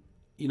 again,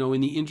 in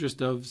the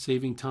interest of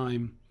saving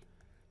time,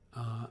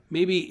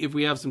 maybe if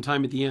we have some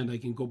time at the end, I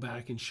can go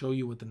back and show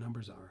you what the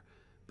numbers are.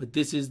 But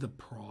this is the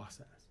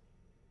process.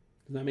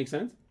 Does that make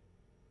sense?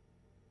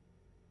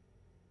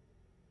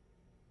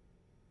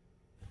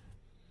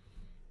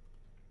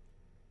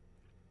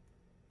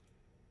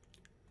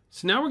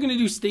 So now we're going to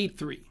do state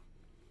 3.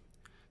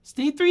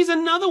 State 3 is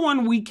another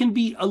one we can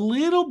be a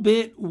little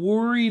bit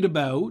worried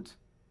about,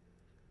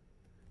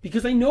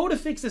 because I know to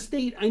fix a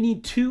state, I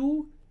need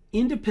 2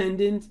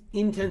 independent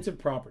intensive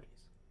properties.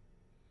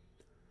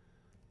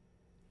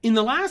 In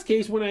the last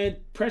case, when I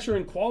had pressure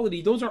and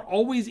quality, those are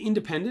always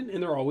independent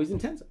and they're always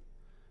intensive.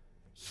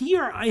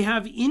 Here I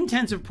have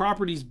intensive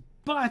properties,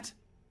 but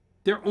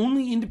they're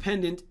only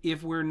independent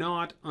if we're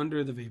not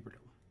under the vapor dome,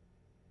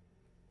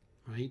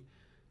 right?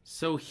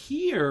 So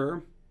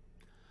here,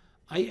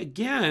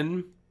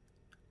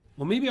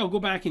 maybe I'll go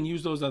back and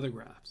use those other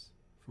graphs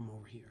from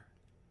over here,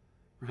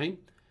 right?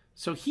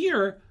 So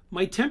here,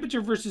 my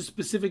temperature versus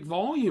specific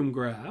volume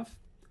graph,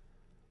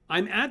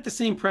 I'm at the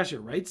same pressure,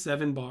 right?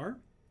 7 bar.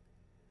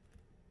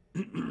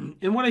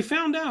 And what I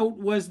found out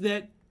was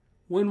that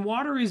when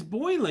water is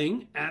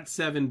boiling at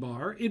 7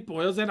 bar, it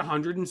boils at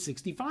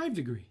 165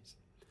 degrees.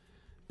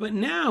 But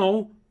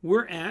now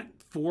we're at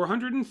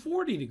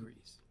 440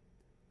 degrees.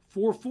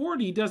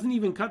 440 doesn't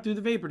even cut through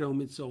the vapor dome,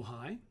 it's so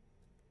high.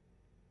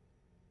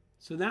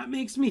 So that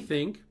makes me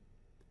think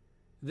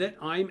that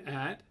I'm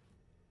at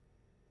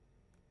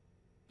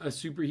a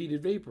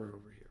superheated vapor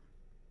over here.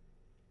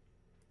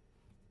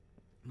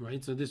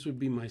 Right? So this would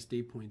be my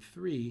state point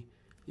 3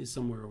 is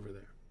somewhere over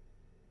there.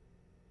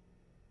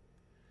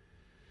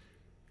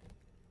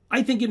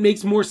 I think it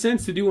makes more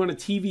sense to do on a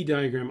TV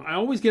diagram. I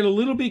always get a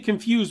little bit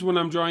confused when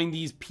I'm drawing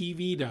these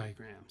PV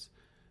diagrams.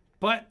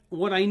 But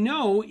what I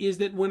know is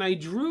that when I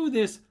drew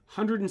this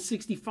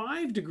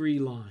 165 degree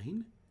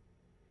line,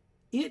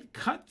 it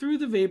cut through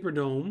the vapor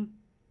dome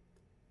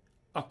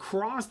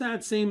across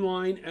that same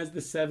line as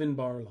the 7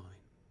 bar line.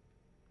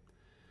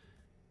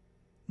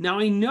 Now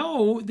I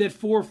know that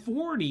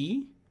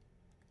 440,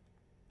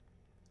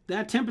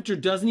 that temperature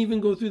doesn't even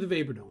go through the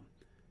vapor dome.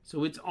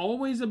 So it's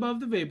always above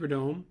the vapor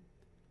dome,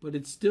 but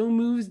it still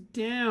moves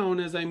down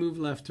as I move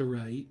left to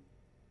right.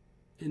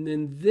 And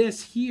then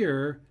this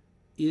here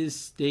is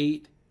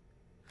state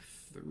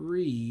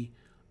 3,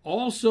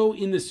 also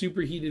in the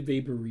superheated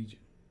vapor region.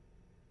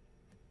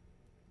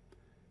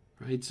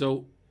 Right?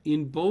 So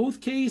in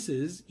both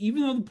cases,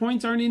 even though the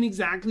points aren't in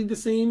exactly the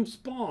same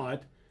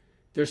spot,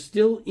 they're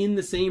still in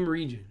the same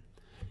region.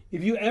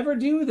 If you ever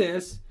do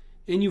this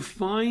and you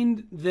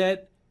find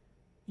that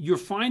you're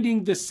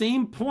finding the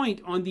same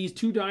point on these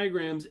two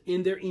diagrams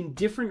and they're in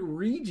different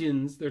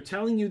regions, they're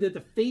telling you that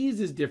the phase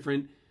is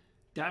different,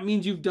 that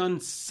means you've done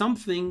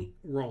something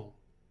wrong.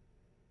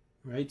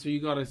 Right? So you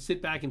got to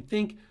sit back and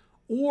think,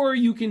 or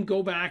you can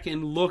go back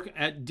and look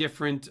at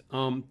different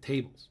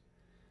tables.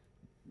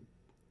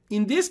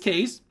 In this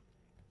case,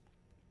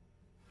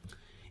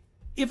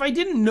 if I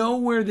didn't know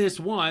where this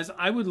was,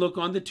 I would look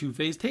on the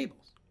two-phase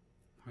tables,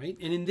 right?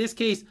 And in this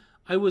case,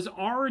 I was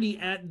already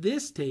at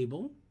this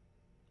table,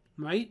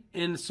 right?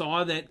 And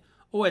saw that,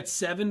 oh, at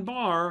 7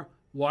 bar,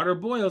 water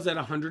boils at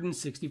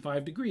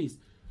 165 degrees.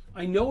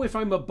 I know if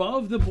I'm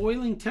above the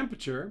boiling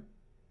temperature,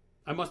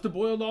 I must have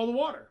boiled all the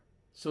water.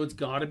 So it's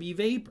got to be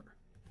vapor.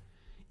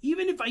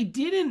 Even if I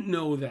didn't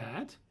know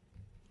that,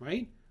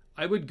 right,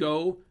 I would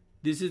go,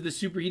 this is the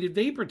superheated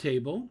vapor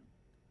table.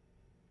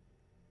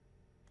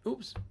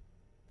 Oops.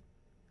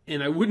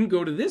 And I wouldn't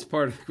go to this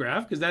part of the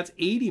graph because that's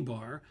 80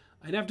 bar.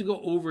 I'd have to go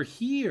over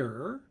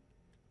here,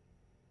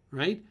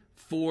 right,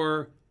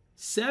 for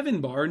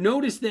 7 bar.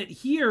 Notice that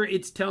here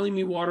it's telling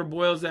me water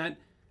boils at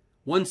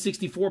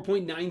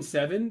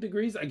 164.97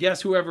 degrees. I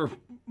guess whoever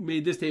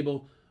made this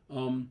table,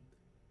 wanted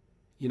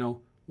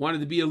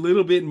to be a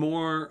little bit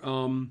more,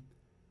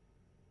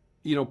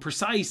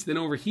 precise than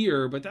over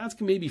here, but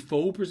that's maybe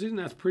faux precision.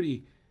 That's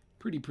pretty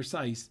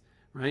precise,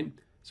 right?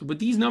 So, but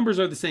these numbers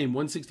are the same,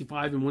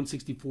 165 and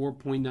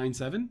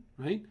 164.97,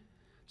 right?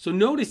 So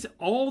notice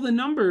all the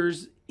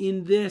numbers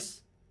in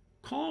this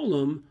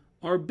column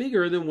are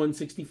bigger than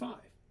 165,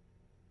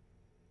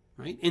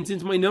 right? And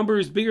since my number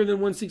is bigger than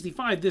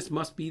 165, this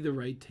must be the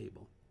right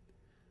table.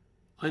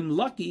 I'm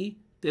lucky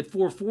that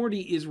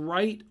 440 is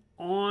right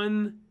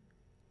on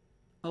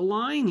a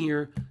line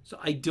here, so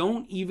I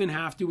don't even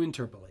have to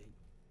interpolate.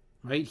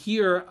 Right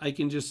here, I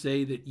can just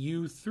say that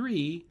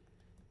U3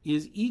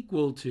 is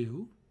equal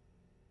to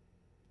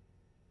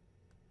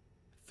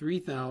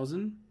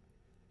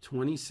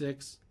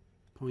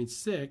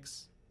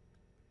 3,026.6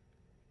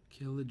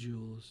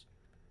 kilojoules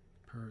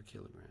per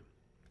kilogram.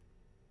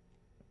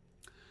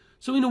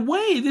 So in a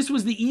way, this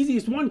was the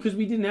easiest one because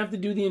we didn't have to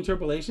do the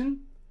interpolation.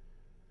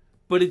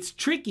 But it's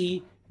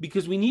tricky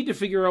because we need to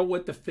figure out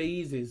what the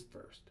phase is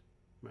first,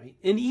 right?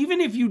 And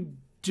even if you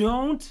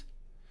don't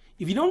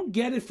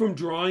get it from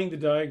drawing the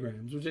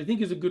diagrams, which I think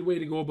is a good way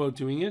to go about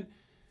doing it,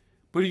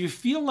 but if you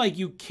feel like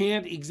you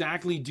can't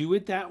exactly do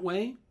it that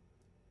way,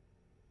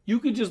 you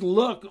could just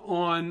look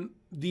on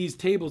these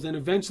tables and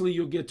eventually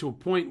you'll get to a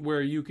point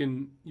where you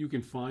can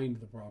find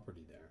the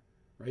property there,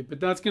 right? But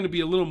that's going to be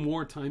a little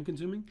more time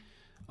consuming.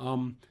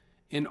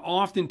 And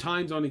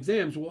oftentimes on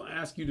exams, we'll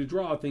ask you to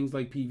draw things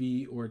like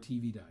PV or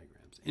TV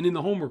diagrams. And in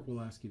the homework, we'll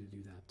ask you to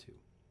do that too.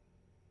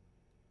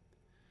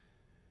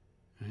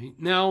 Right?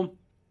 Now,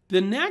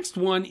 the next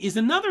one is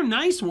another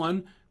nice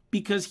one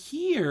because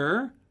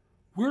here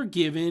we're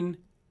given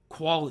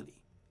quality.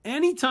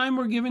 Anytime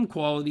we're given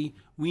quality,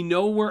 we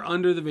know we're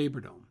under the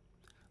vapor dome.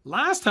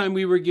 Last time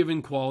we were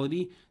given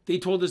quality, they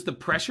told us the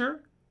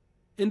pressure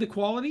and the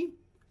quality,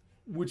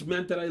 which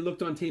meant that I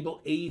looked on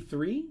table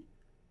A3,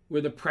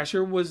 where the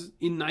pressure was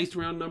in nice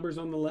round numbers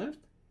on the left.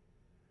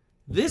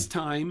 This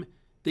time,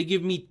 they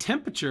give me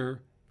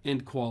temperature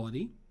and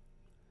quality.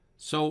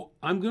 So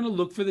I'm going to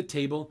look for the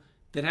table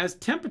that has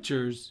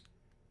temperatures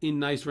in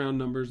nice round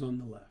numbers on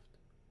the left.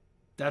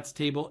 That's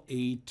table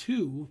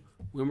A2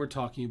 when we're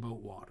talking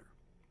about water.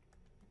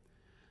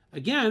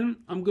 Again,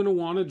 I'm going to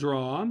want to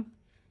draw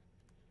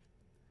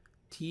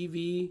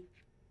TV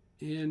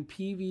and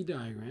PV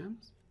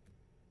diagrams.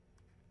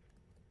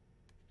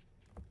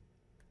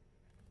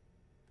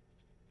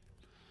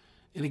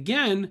 And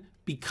again,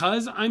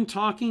 because I'm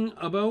talking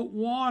about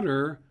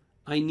water,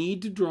 I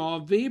need to draw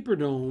vapor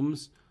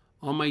domes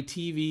on my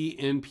TV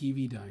and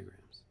PV diagrams.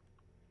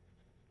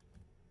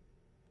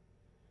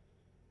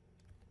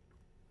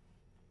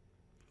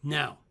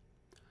 Now,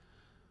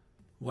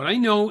 what I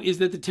know is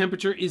that the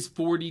temperature is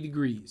 40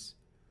 degrees.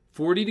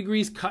 40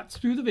 degrees cuts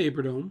through the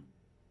vapor dome.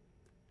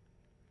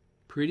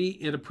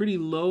 At a pretty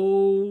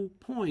low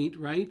point,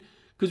 right?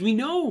 Because we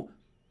know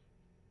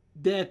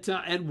that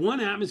at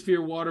 1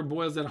 atmosphere, water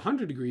boils at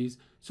 100 degrees.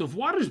 So if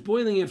water's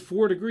boiling at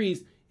 4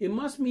 degrees, it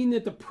must mean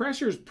that the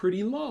pressure is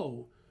pretty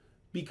low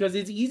because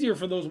it's easier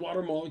for those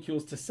water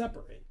molecules to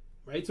separate,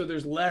 right? So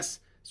there's less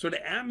sort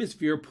of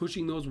atmosphere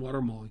pushing those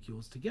water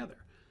molecules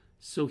together.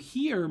 So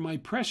here, my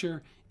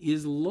pressure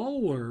is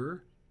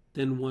lower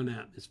than 1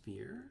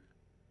 atmosphere.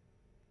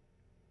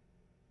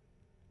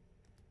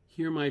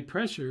 Here, my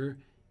pressure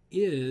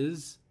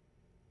is,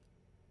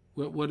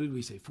 what did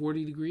we say,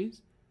 40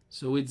 degrees?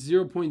 So it's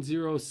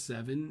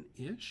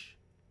 0.07-ish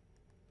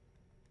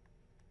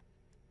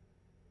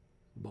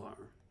bar,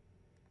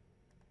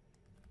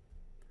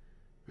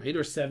 right?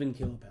 Or 7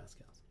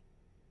 kilopascals.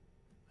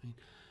 Right?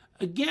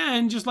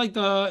 Again, just like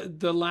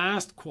the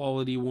last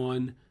quality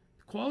one,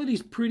 the quality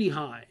is pretty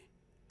high.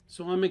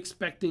 So I'm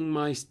expecting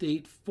my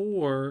state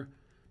 4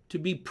 to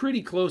be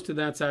pretty close to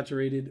that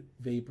saturated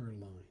vapor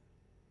line.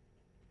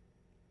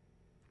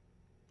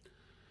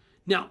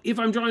 Now, if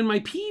I'm drawing my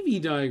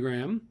PV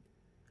diagram,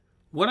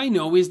 what I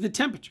know is the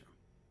temperature,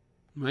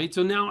 right?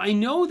 So now I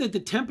know that the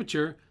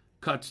temperature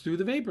cuts through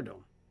the vapor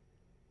dome,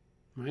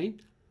 right?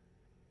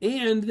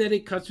 And that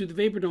it cuts through the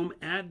vapor dome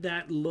at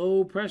that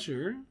low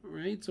pressure,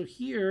 right? So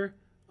here,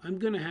 I'm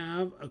going to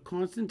have a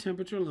constant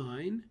temperature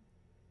line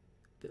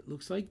that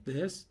looks like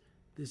this.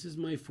 This is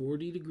my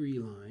 40-degree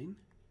line,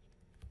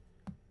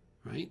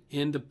 right?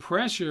 And the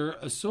pressure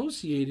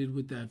associated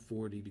with that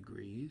 40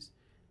 degrees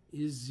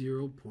is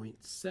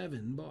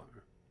 0.7 bar.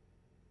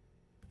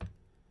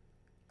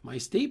 My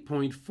state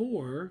point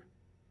 4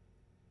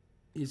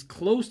 is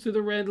close to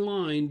the red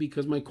line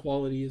because my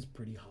quality is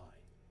pretty high.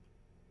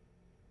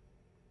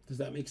 Does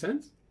that make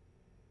sense?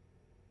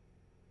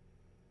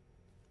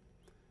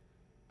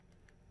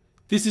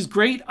 This is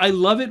great. I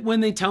love it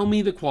when they tell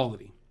me the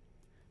quality.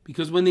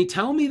 Because when they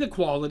tell me the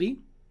quality,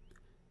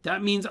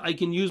 that means I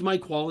can use my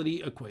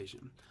quality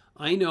equation.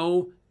 I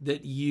know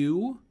that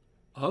U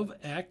of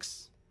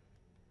X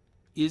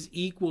is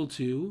equal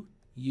to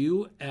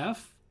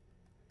UF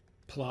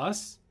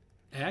plus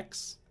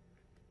X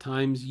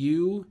times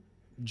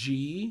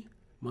UG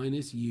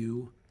minus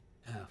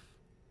UF.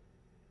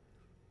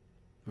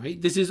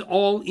 Right? This is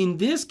all, in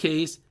this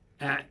case,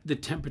 at the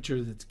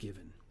temperature that's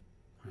given.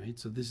 Right?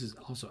 So this is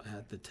also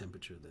at the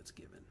temperature that's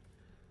given.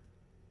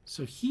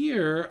 So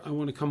here, I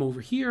want to come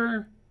over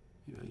here.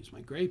 I use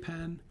my gray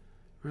pen,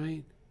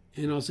 right?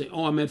 And I'll say,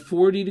 oh, I'm at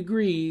 40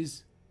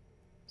 degrees.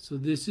 So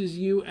this is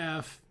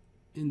UF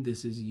and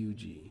this is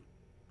UG.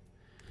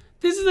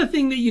 This is a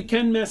thing that you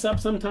can mess up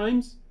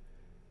sometimes.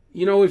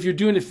 You know, if you're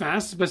doing it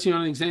fast, especially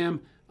on an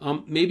exam,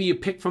 maybe you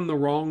pick from the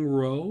wrong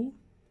row,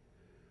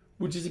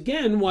 which is,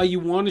 again, why you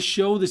want to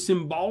show the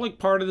symbolic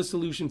part of the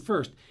solution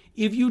first.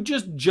 If you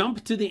just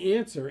jump to the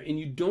answer and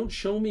you don't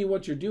show me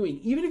what you're doing,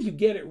 even if you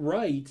get it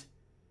right,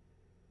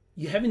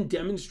 you haven't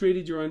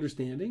demonstrated your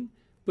understanding.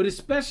 But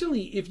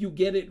especially if you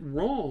get it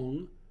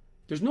wrong,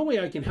 there's no way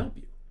I can help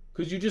you.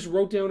 Because you just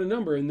wrote down a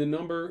number, and the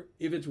number,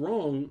 if it's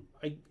wrong,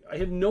 I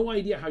have no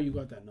idea how you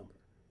got that number.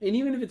 And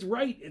even if it's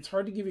right, it's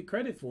hard to give you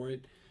credit for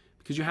it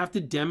because you have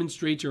to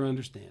demonstrate your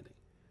understanding,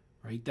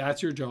 right?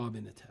 That's your job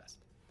in a test,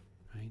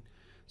 right?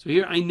 So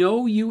here I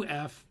know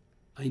UF,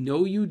 I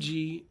know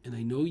UG, and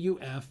I know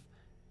UF,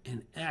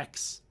 and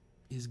X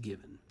is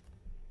given.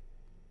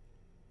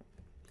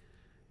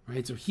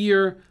 Right? So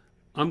here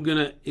I'm going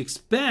to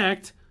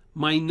expect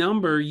my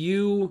number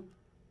U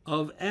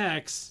of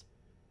X,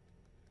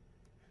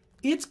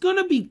 it's going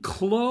to be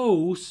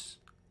close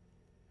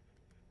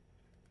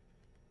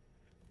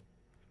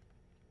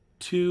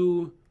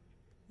to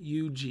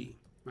UG,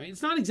 right?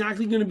 It's not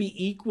exactly going to be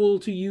equal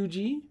to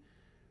UG,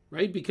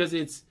 right? Because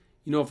it's,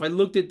 you know, if I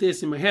looked at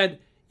this in my head,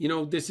 you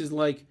know, this is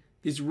like,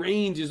 this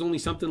range is only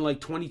something like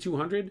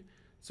 2200.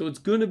 So it's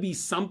going to be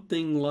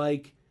something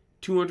like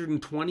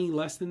 220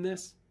 less than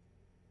this.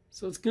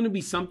 So it's going to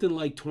be something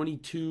like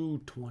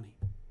 2220,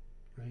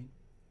 right?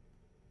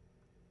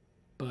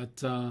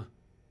 But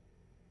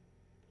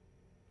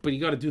you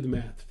got to do the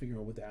math to figure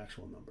out what the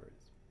actual number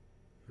is,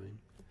 right?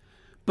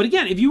 But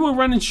again, if you were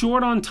running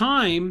short on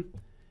time,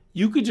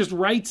 you could just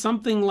write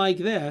something like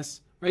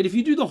this, right? If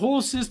you do the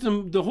whole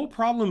system, the whole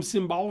problem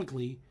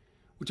symbolically,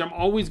 which I'm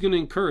always going to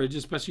encourage,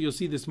 especially you'll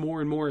see this more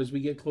and more as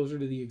we get closer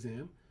to the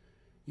exam,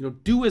 you know,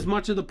 do as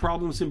much of the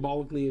problem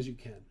symbolically as you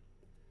can.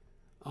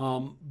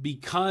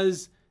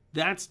 Because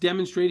that's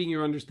demonstrating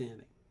your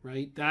understanding,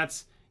 right?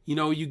 That's, you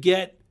know, you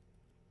get,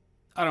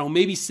 I don't know,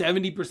 maybe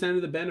 70%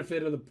 of the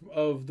benefit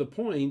of the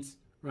points,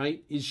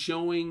 right, is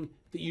showing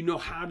that you know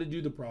how to do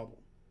the problem,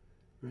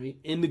 right?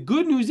 And the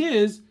good news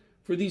is,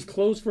 for these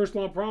closed first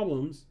law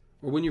problems,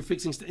 or when you're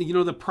fixing, you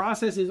know, the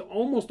process is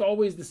almost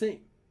always the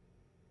same,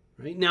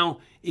 right? Now,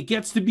 it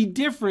gets to be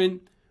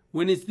different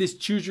when it's this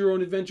choose your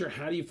own adventure.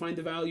 How do you find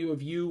the value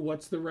of U?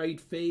 What's the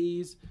right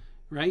phase,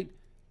 right?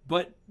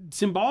 But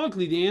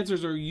symbolically, the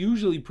answers are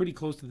usually pretty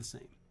close to the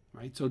same,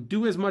 right? So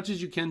do as much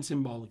as you can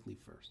symbolically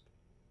first.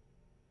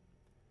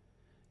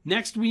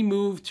 Next, we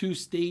move to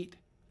state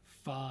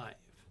 5.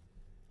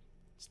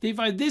 State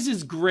 5, this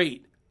is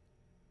great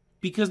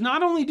because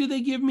not only do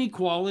they give me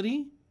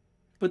quality,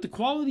 but the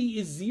quality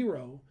is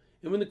 0.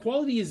 And when the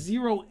quality is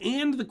 0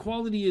 and the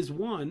quality is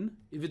 1,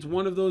 if it's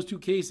one of those two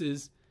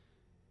cases,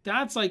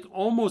 that's like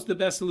almost the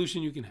best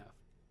solution you can have,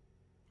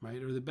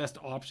 right? Or the best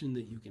option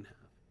that you can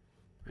have,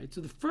 right?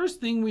 So the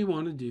first thing we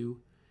want to do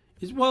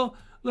is, well,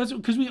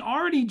 because we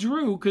already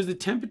drew, because the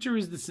temperature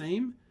is the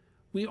same,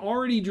 we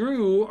already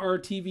drew our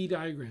TV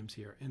diagrams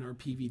here and our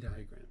PV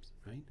diagrams,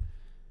 right?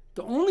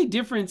 The only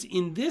difference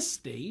in this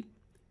state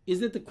is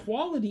that the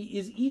quality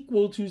is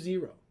equal to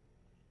 0.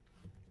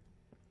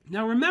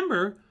 Now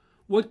remember,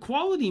 what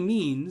quality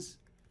means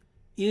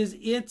is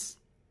it's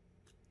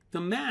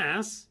the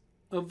mass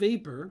of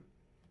vapor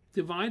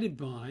divided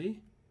by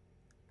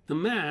the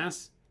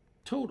mass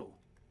total,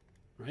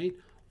 right?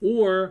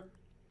 Or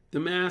the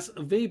mass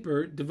of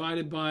vapor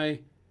divided by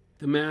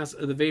the mass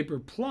of the vapor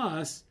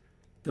plus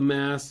the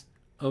mass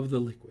of the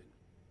liquid,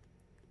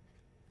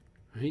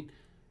 right?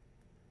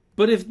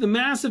 But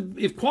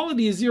if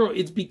quality is 0,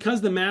 it's because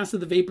the mass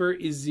of the vapor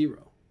is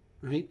 0,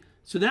 right?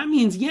 So that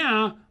means,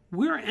 yeah,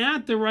 we're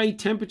at the right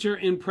temperature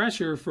and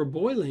pressure for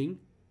boiling,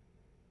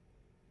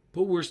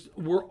 but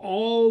we're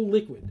all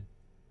liquid,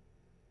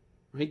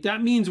 right?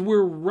 That means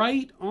we're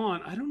right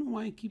on. I don't know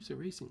why it keeps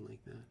erasing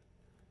like that.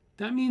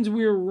 That means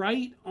we're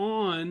right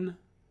on.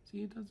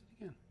 See, it does it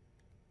again.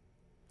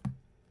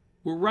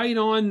 We're right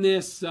on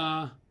this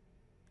blue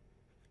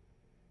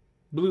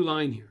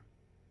line here,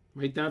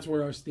 right? That's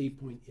where our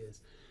state point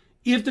is.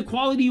 If the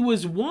quality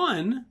was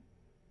 1,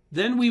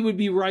 then we would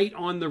be right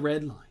on the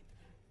red line,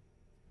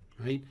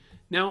 right?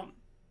 Now,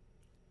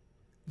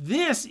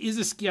 this is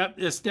a step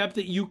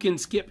that you can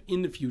skip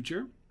in the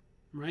future,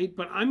 right?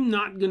 But I'm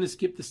not going to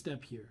skip the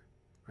step here,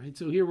 right?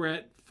 So here we're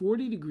at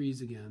 40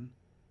 degrees again,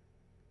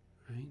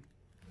 right?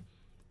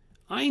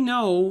 I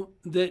know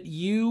that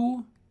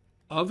U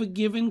of a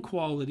given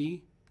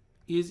quality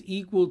is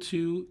equal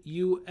to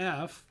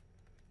UF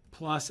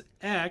plus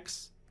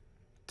X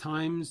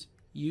times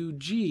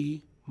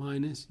UG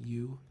minus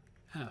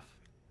UF,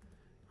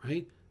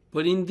 right?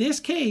 But in this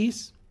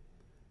case,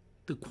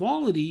 the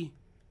quality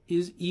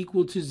is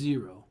equal to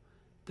 0.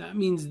 That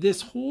means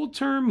this whole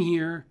term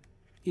here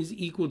is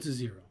equal to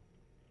 0,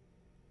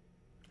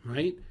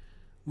 right?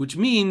 Which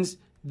means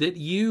that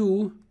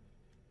U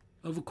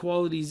of a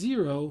quality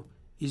 0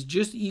 is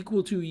just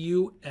equal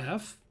to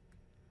UF,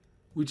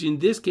 which in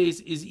this case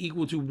is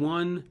equal to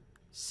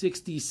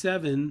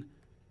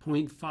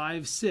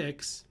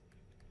 167.56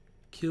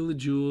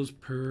 kilojoules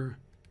per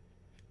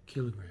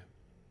kilogram.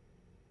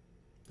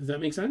 Does that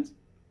make sense?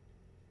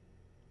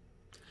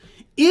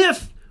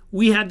 If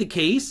we had the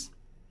case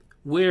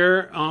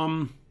where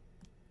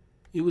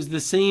it was the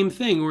same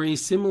thing or a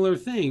similar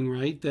thing,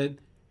 right? That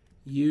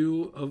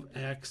U of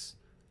X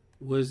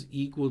was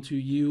equal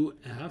to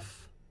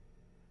UF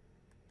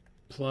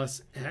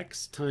plus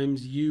X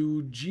times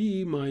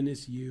UG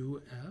minus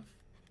UF,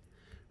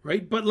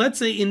 right? But let's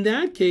say in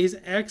that case,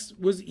 X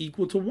was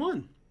equal to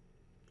 1.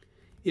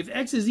 If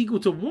X is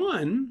equal to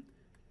 1,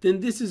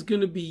 then this is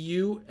going to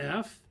be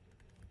UF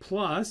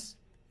plus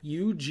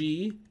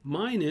UG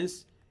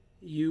minus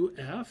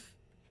UF.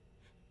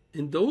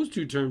 And those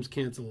two terms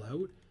cancel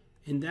out.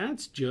 And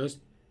that's just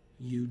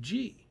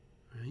UG,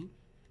 right?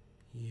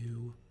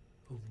 U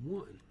of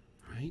 1,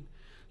 right?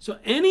 So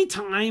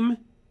anytime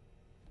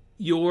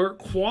your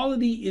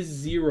quality is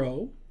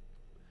 0,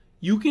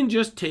 you can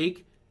just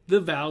take the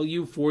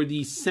value for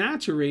the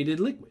saturated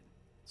liquid.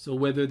 So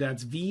whether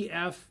that's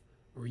VF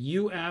or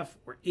UF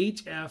or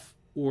HF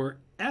or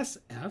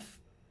SF,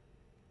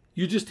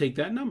 you just take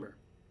that number,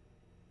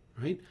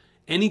 right?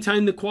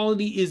 Anytime the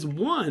quality is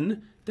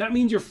 1, that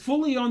means you're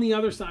fully on the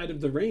other side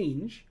of the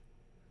range,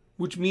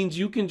 which means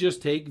you can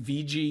just take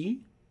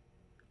VG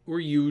or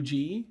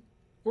UG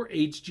or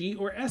HG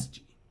or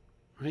SG,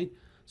 right?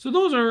 So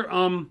those are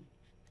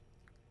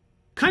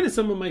kind of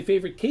some of my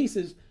favorite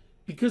cases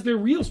because they're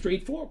real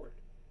straightforward,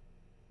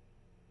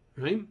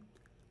 right?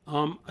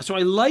 So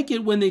I like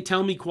it when they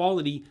tell me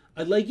quality.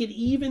 I like it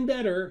even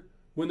better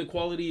when the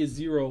quality is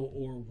 0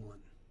 or 1.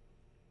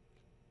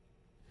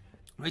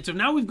 Right, so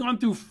now we've gone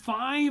through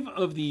 5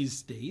 of these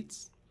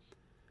states.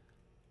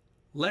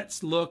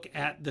 Let's look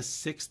at the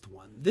 6th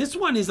one. This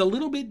one is a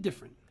little bit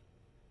different,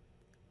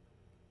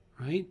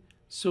 right?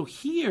 So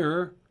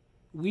here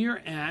we're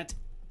at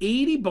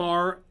 80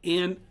 bar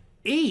and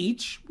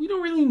H. We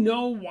don't really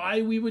know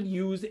why we would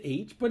use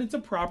H, but it's a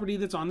property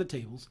that's on the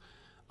tables.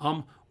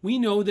 We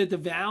know that the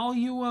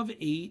value of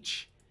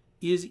H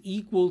is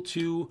equal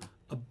to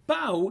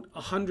about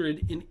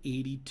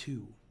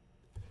 182.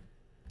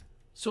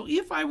 So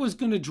if I was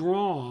going to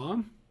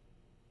draw,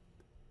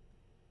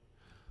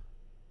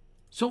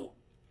 so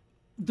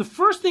the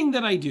first thing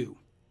that I do,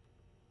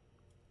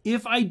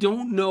 if I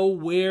don't know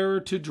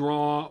where to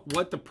draw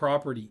what the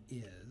property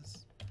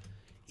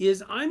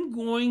is I'm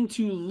going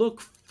to look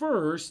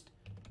first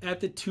at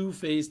the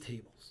two-phase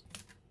tables,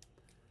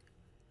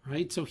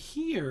 right? So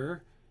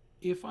here,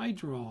 if I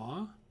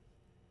draw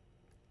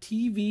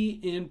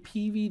TV and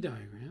PV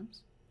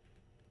diagrams,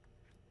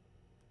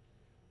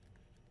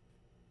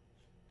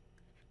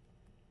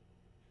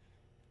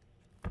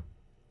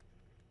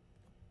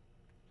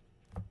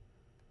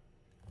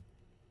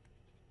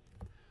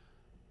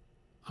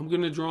 I'm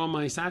going to draw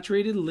my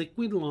saturated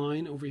liquid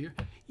line over here.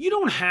 You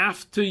don't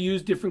have to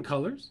use different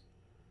colors.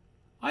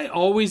 I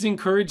always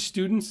encourage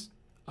students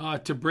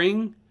to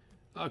bring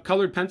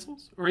colored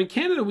pencils, or in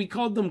Canada we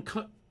called them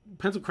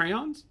pencil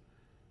crayons.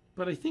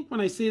 But I think when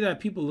I say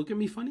that, people look at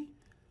me funny.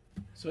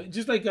 So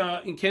just like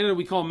in Canada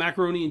we call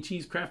macaroni and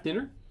cheese craft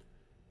dinner,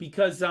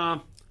 because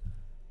what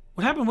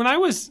happened when I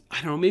was,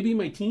 I don't know, maybe in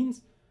my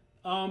teens,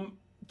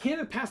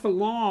 Canada passed a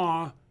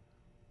law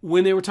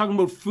when they were talking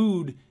about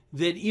food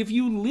that if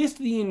you list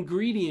the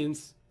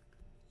ingredients,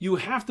 you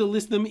have to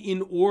list them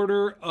in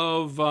order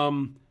of,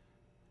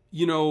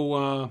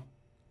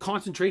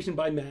 concentration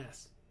by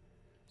mass.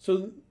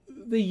 So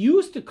they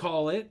used to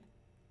call it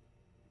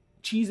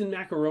cheese and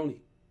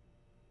macaroni,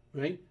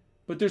 right?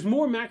 But there's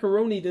more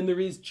macaroni than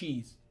there is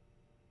cheese.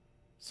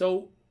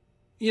 So,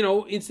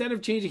 instead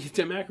of changing it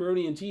to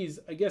macaroni and cheese,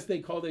 I guess they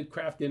called it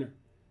craft dinner.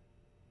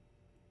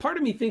 Part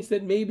of me thinks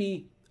that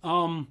maybe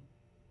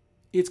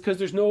it's because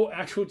there's no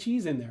actual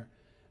cheese in there.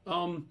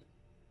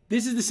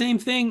 This is the same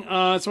thing.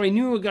 So I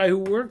knew a guy who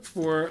worked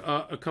for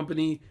a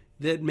company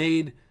that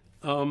made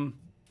a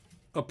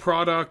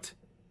product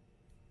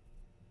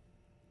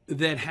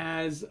that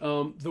has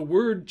the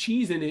word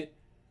cheese in it,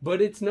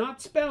 but it's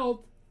not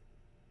spelled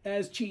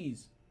as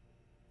cheese.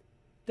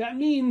 That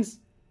means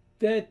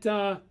that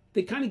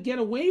they kind of get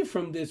away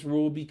from this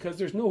rule because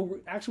there's no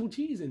actual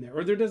cheese in there,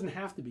 or there doesn't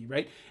have to be,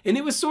 right? And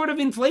it was sort of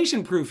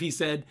inflation proof, he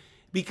said,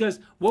 because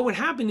what would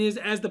happen is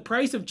as the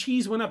price of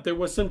cheese went up, there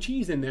was some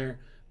cheese in there,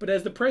 but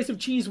as the price of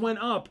cheese went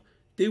up,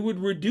 they would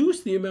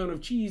reduce the amount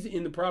of cheese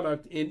in the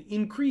product and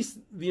increase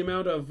the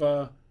amount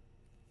of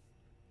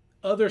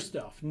other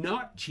stuff,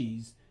 not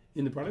cheese,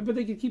 in the product, but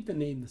they could keep the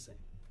name the same,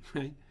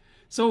 right?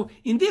 So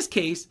in this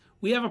case,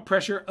 we have a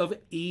pressure of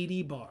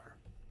 80 bar,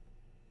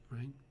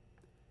 right?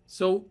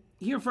 So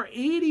here for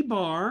 80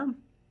 bar,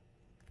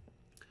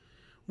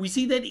 we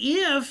see that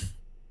if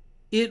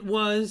it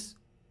was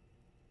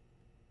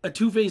a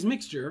two-phase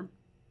mixture,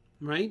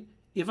 right?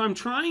 If I'm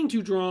trying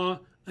to draw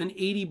an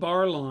 80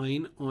 bar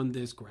line on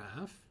this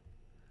graph,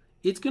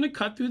 it's going to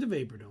cut through the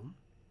vapor dome.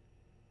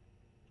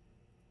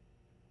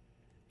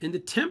 And the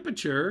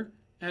temperature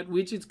at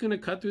which it's going to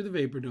cut through the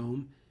vapor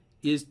dome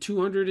is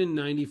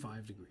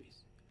 295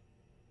 degrees,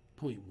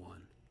 0.1,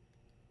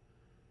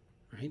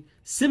 right?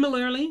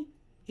 Similarly,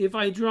 if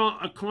I draw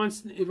a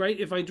constant, right?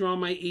 If I draw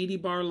my 80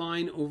 bar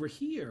line over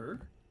here,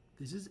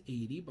 this is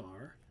 80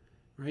 bar,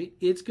 right?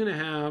 It's going to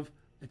have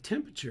a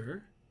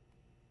temperature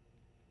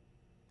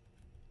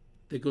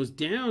that goes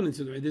down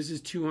into the, this is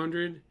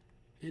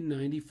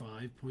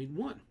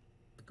 295.1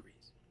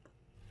 degrees.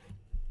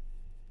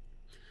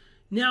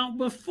 Now,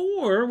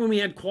 before, when we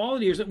had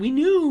quality or something, we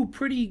knew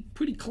pretty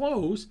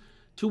close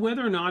to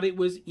whether or not it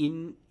was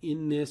in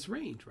this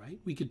range, right?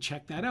 We could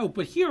check that out.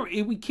 But here,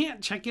 we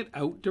can't check it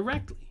out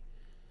directly.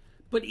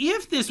 But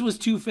if this was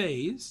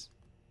two-phase,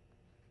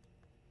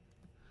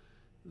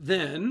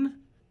 then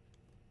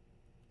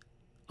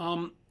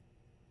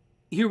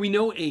here we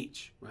know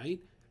H, right?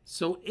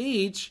 So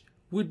H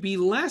would be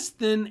less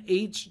than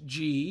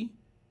Hg,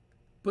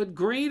 but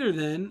greater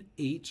than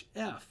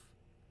Hf.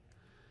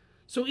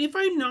 So if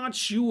I'm not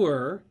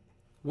sure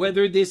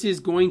whether this is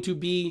going to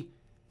be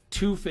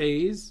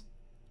two-phase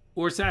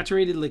or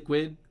saturated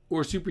liquid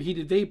or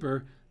superheated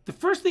vapor, the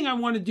first thing I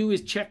want to do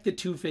is check the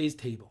two-phase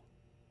table,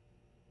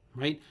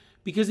 right?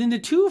 Because in the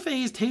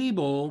two-phase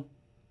table,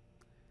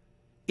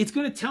 it's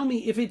going to tell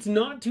me, if it's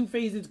not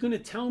two-phase, it's going to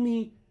tell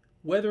me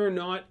whether or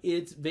not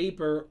it's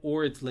vapor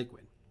or it's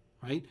liquid,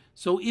 right?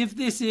 So if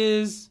this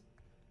is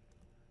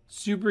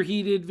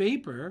superheated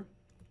vapor,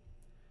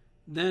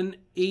 then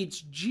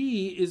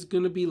Hg is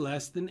going to be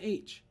less than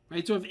H,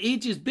 right? So if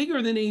H is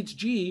bigger than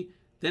Hg,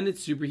 then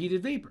it's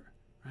superheated vapor,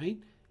 right?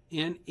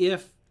 And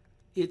if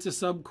it's a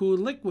subcooled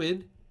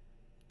liquid,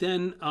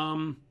 then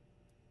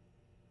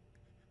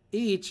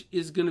H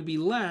is going to be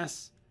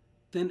less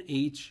than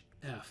Hf,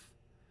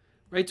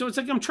 right? So it's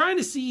like I'm trying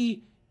to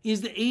see,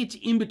 is the H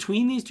in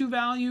between these two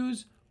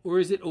values, or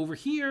is it over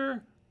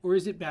here, or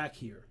is it back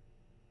here?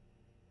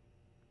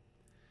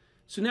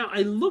 So now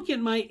I look at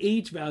my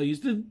H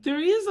values. There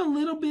is a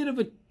little bit of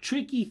a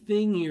tricky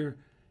thing here.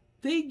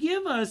 They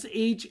give us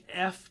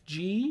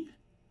HFG,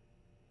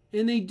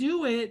 and they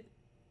do it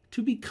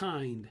to be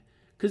kind,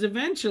 because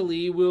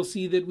eventually we'll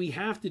see that we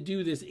have to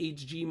do this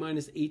Hg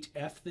minus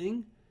Hf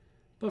thing.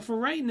 But for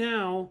right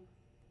now,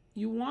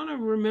 you want to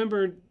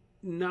remember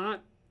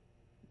not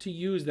to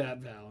use that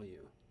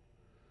value,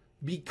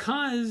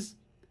 because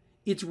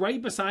it's right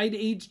beside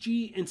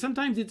Hg, and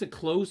sometimes it's a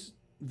close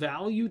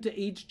value to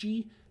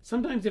Hg.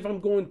 Sometimes if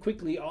I'm going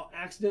quickly, I'll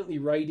accidentally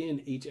write in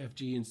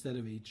HFG instead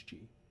of Hg,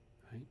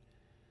 right?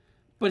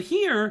 But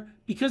here,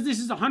 because this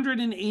is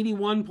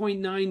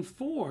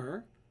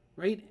 181.94,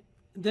 right,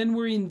 then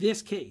we're in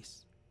this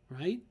case,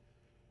 right?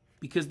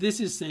 Because this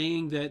is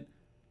saying that,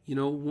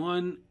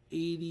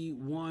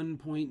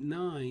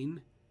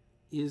 181.9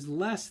 is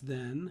less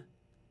than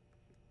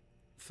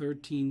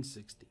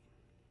 1360,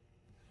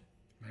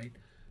 right?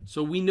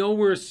 So we know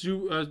we're a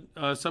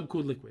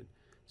subcooled liquid.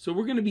 So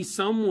we're going to be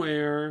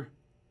somewhere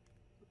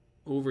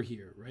over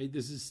here, right?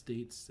 This is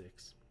state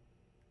 6.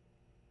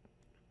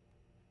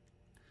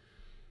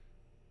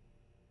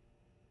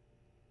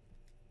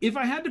 If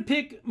I had to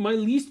pick my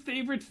least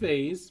favorite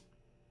phase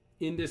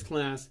in this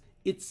class,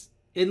 it's,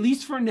 at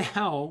least for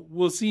now,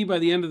 we'll see by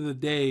the end of the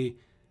day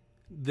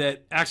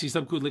that actually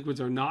subcooled liquids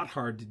are not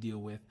hard to deal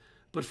with.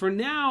 But for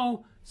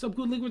now,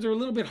 subcooled liquids are a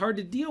little bit hard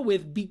to deal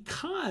with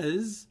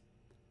because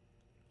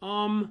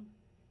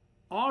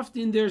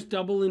often there's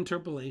double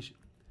interpolation.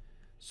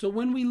 So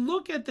when we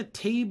look at the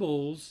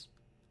tables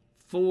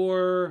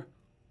for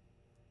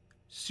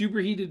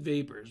superheated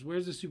vapors,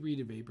 where's the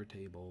superheated vapor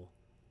table?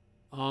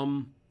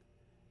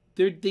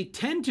 They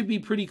tend to be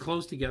pretty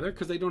close together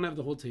because they don't have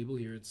the whole table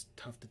here. It's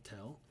tough to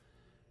tell,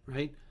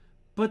 right?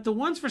 But the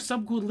ones for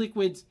subcooled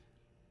liquids,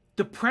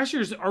 the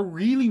pressures are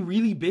really,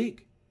 really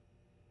big,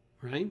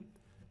 right?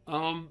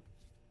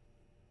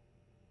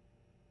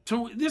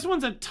 So this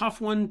one's a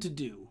tough one to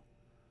do,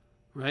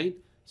 right?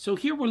 So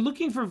here we're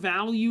looking for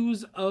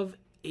values of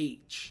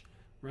H,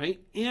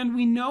 right? And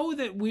we know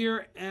that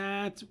we're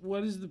at,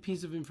 what is the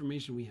piece of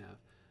information we have?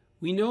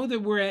 We know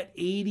that we're at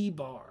 80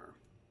 bar.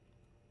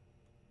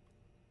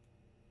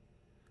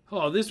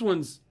 Oh, this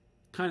one's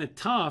kind of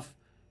tough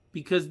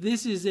because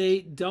this is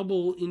a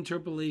double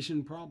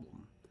interpolation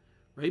problem,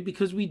 right?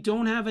 Because we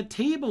don't have a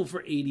table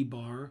for 80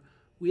 bar.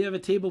 We have a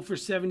table for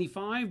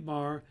 75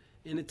 bar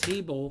and a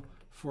table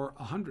for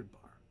 100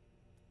 bar,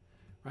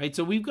 right?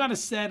 So we've got to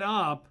set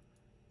up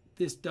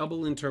this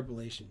double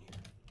interpolation here,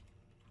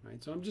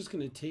 right? So I'm just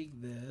going to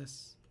take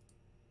this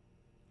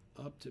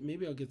up to,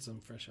 maybe I'll get some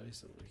fresh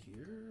ice over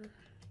here.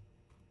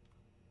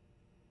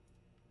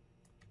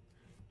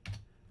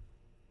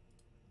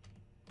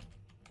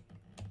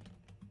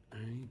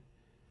 Right.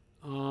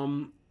 And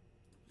I'll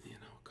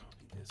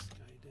copy this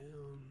guy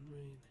down,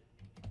 right?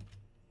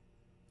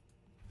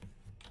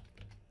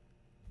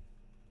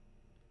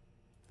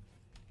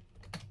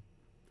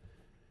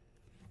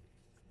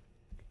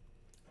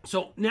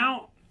 So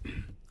now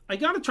I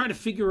got to try to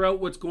figure out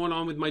what's going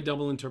on with my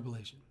double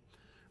interpolation,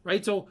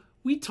 right? So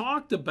we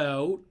talked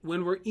about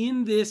when we're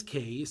in this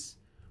case,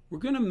 we're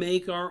going to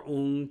make our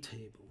own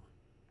table.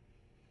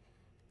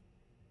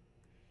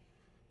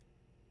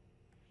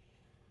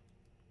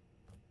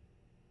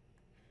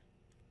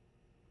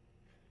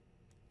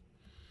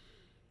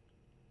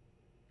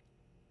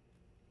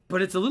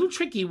 But it's a little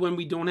tricky when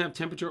we don't have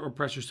temperature or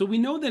pressure. So we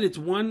know that it's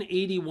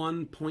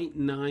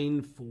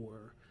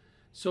 181.94.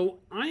 So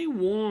I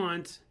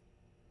want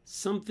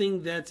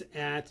something that's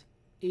at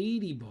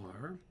 80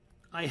 bar.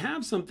 I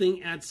have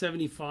something at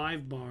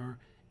 75 bar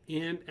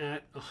and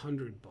at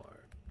 100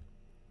 bar.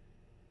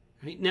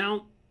 Right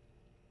now,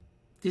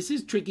 this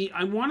is tricky.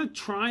 I want to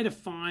try to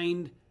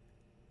find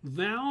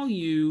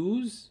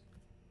values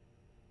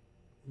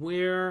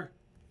where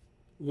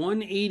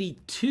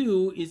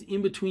 182 is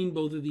in between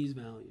both of these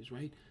values,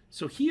 right?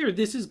 So here,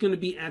 this is going to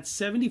be at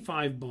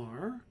 75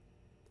 bar.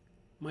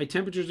 My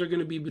temperatures are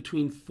going to be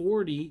between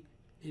 40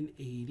 and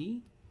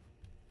 80.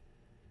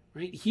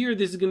 Right here,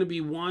 this is going to be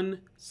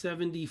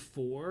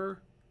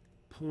 174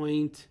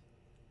 point,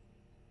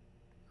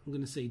 I'm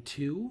going to say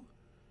 2,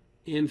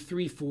 and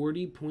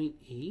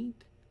 340.8.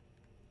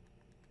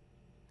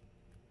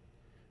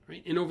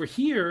 Right, and over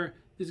here,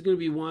 this is going to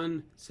be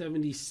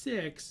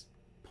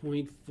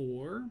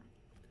 176.4.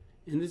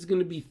 And this is going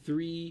to be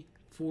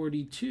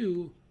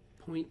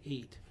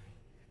 342.8.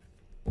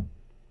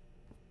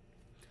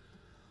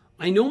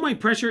 I know my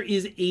pressure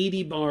is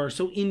 80 bar.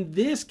 So in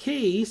this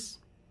case,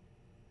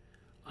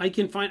 I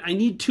can find, I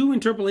need two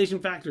interpolation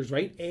factors,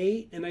 right?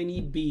 A and I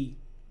need B.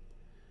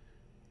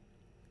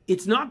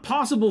 It's not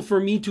possible for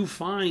me to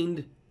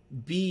find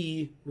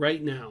B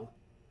right now,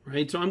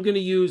 right? So I'm going to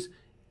use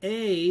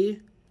A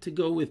to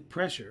go with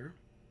pressure,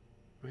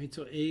 right?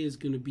 So A is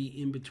going to be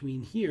in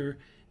between here.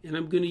 And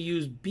I'm going to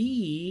use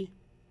B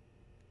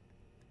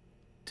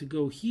to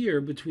go here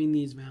between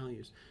these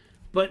values.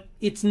 But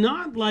it's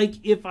not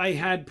like if I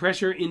had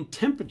pressure and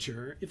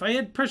temperature. If I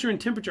had pressure and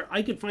temperature,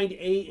 I could find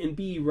A and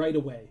B right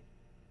away.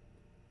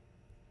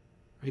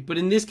 Right? But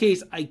in this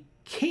case, I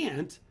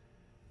can't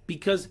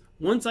because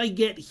once I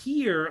get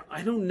here,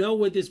 I don't know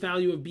what this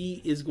value of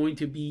B is going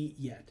to be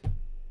yet.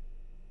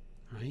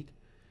 Right?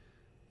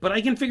 But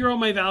I can figure out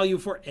my value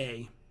for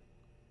A.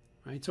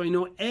 Right? So I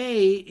know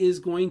A is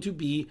going to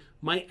be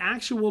my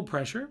actual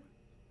pressure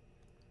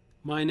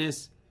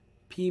minus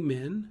P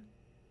min,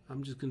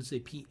 I'm just going to say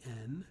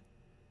Pn,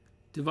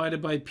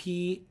 divided by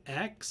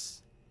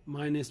Px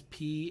minus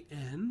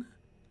Pn.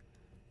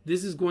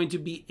 This is going to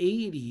be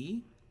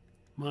 80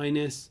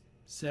 minus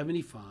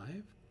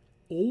 75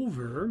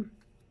 over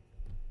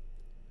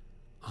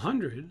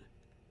 100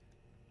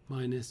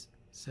 minus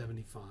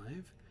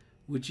 75,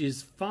 which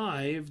is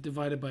 5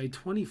 divided by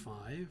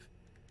 25,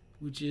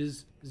 which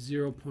is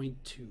 0.2.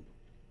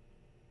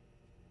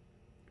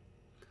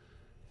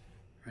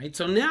 Right?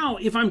 So now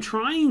if I'm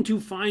trying to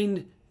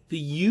find the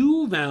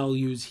U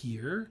values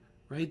here,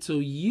 right? So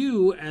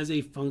U as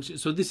a function,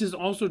 so this is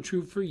also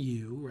true for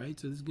U, right?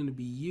 So this is going to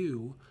be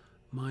U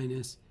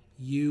minus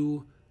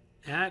U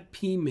at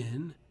P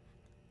min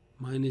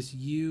minus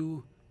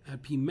U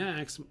at P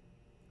max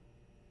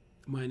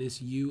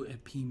minus U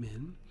at P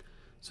min.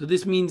 So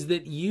this means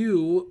that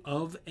U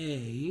of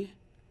A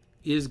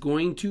is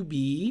going to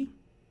be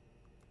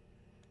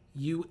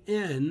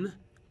UN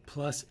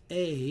plus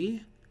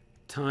A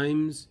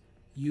times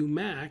U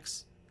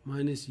max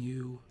minus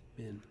U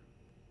min.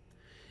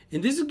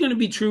 And this is going to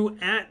be true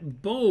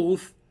at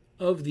both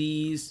of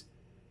these,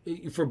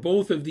 for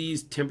both of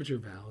these temperature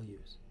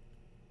values,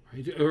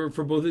 right? Or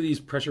for both of these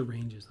pressure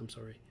ranges, I'm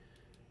sorry,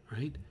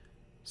 right?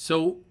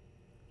 So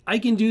I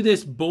can do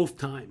this both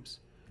times,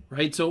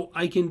 right? So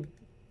I can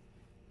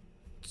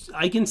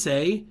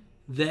say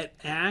that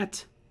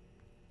at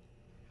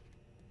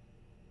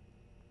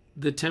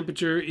the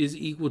temperature is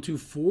equal to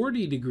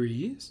 40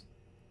 degrees,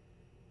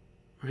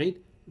 right?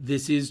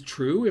 This is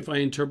true if I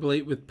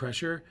interpolate with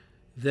pressure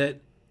that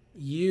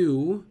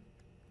U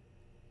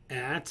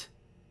at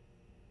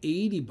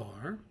 80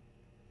 bar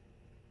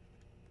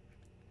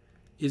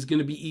is going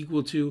to be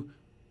equal to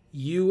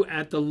U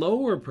at the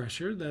lower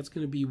pressure. That's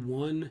going to be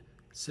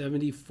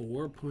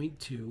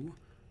 174.2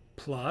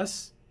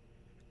 plus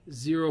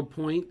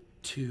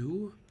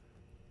 0.2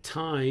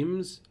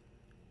 times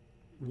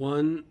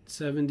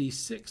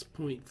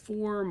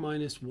 176.4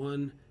 minus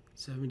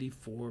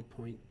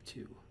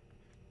 174.2.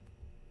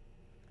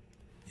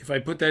 If I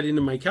put that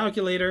into my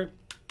calculator,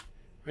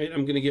 right,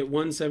 I'm going to get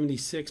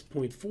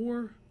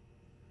 176.4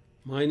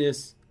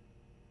 minus,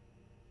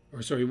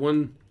 or sorry,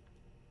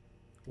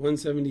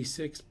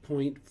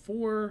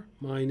 176.4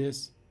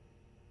 minus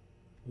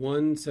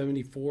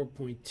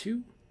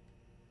 174.2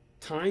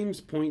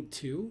 times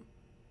 0.2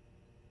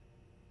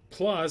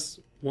 plus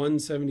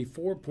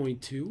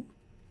 174.2.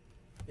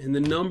 And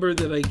the number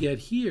that I get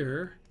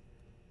here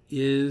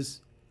is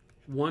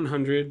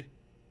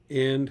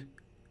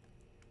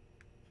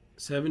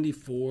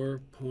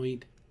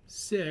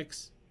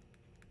 174.6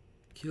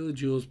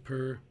 kilojoules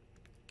per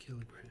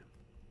kilogram.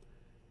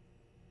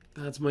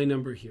 That's my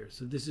number here.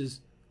 So this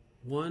is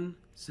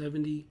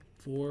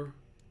 174.6.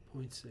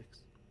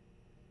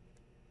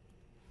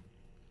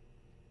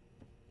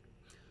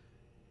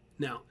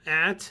 Now,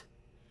 at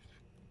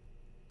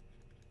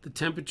the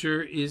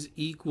temperature is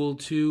equal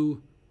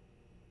to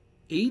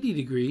 80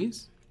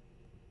 degrees,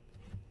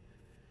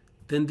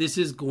 then this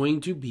is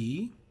going to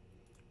be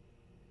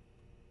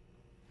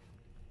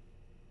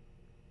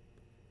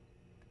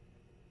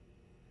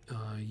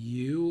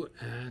U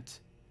at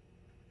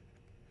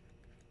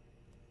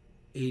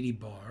 80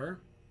 bar.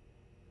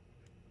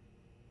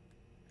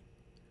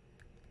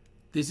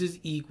 This is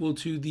equal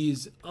to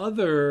these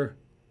other,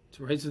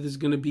 right? So this is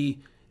going to be,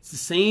 it's the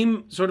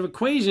same sort of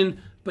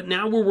equation, but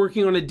now we're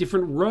working on a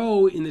different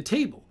row in the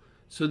table.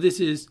 So this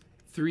is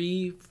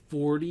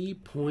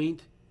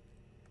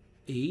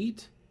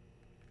 340.8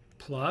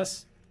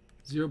 plus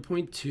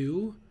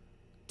 0.2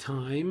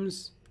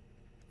 times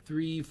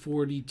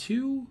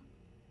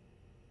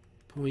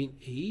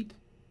 342.8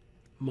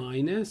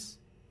 minus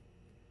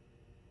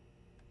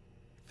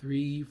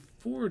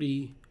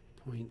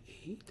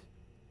 340.8.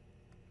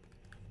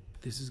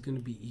 This is going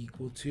to be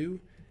equal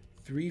to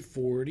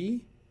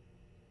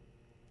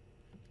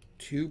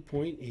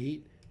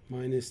 342.8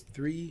 minus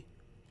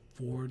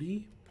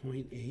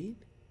 340.8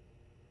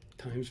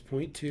 times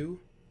 0.2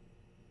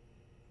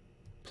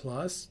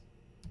 plus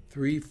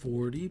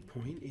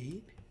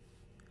 340.8.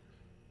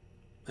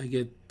 I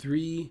get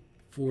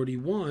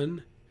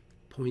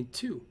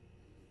 341.2,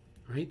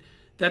 right?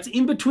 That's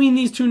in between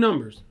these two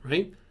numbers,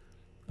 right?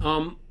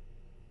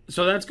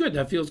 So that's good.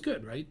 That feels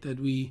good, right? That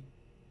we,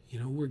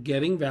 we're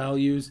getting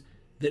values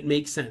that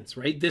make sense,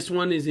 right? This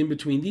one is in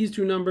between these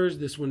two numbers.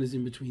 This one is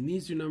in between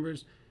these two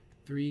numbers,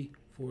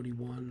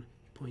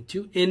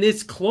 341.2. And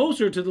it's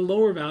closer to the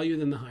lower value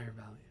than the higher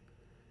value,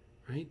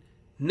 right?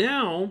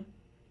 Now,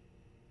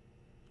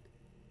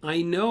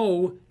 I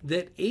know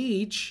that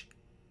H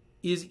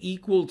is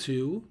equal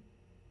to,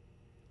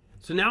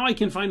 so now I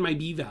can find my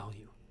B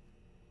value,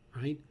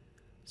 right?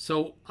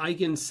 So I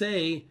can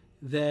say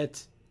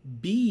that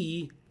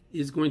B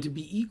is going to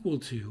be equal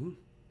to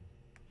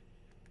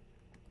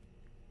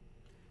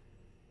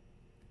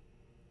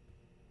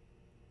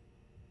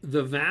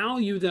the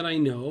value that I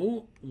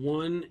know,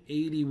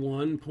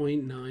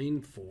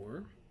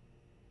 181.94,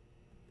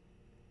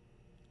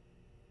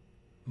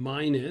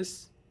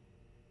 minus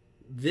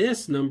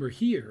this number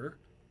here,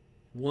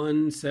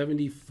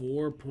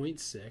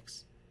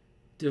 174.6,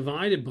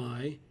 divided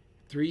by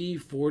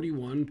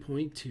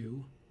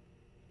 341.2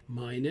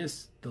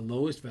 minus the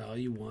lowest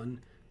value,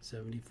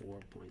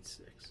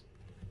 174.6.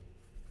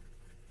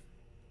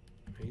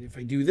 Right? If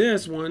I do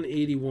this,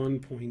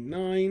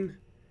 181.9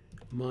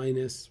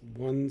 minus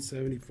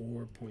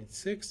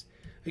 174.6.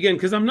 Again,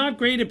 because I'm not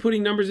great at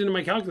putting numbers into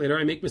my calculator,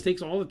 I make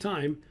mistakes all the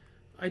time.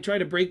 I try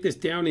to break this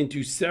down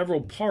into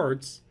several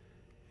parts,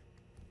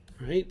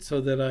 right?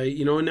 So that I,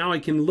 and now I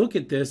can look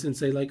at this and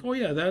say like, oh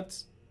yeah,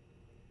 that's,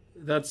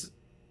 it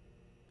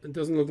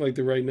doesn't look like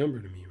the right number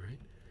to me, right?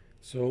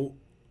 So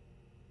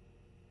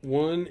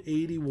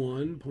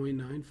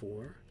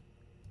 181.94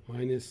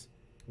 minus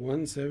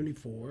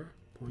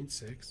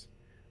 174.6,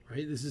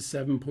 right? This is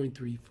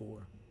 7.34.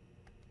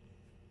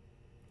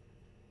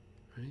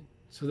 Right?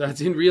 So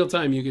that's in real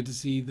time. You get to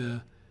see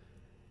the,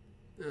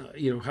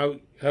 how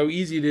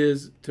easy it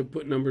is to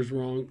put numbers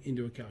wrong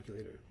into a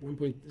calculator.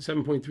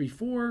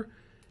 7.34,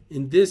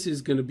 and this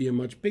is going to be a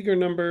much bigger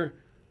number,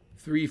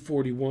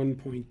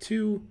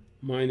 341.2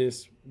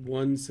 minus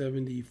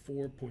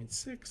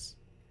 174.6.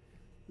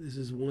 This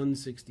is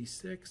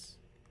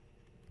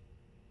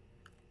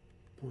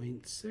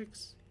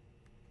 166.6.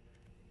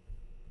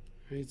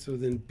 Right, so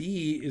then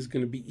B is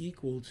going to be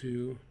equal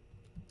to,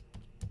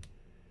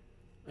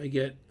 I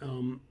get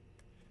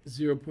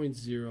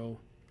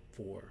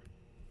 0.04,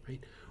 right?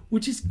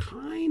 Which is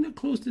kind of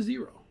close to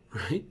 0,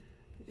 right?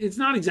 It's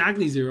not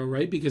exactly 0,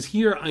 right? Because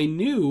here I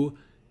knew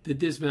that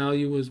this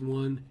value was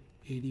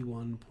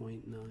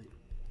 181.9.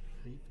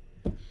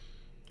 Right?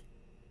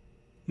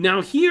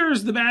 Now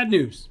here's the bad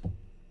news.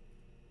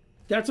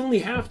 That's only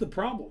half the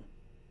problem,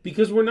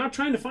 because we're not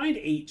trying to find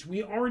H.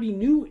 We already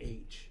knew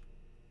H.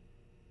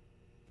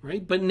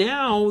 Right? But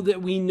now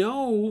that we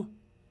know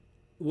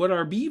what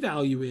our B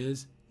value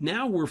is,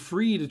 now we're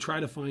free to try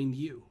to find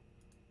U.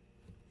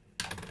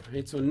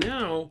 Right? So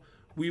now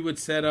we would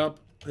set up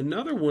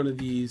another one of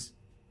these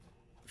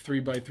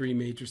 3x3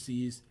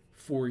 matrices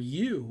for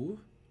U.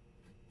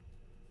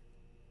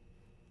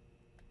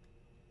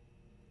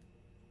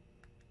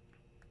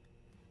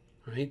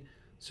 Right?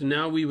 So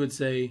now we would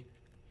say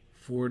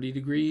 40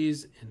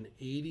 degrees and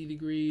 80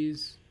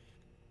 degrees.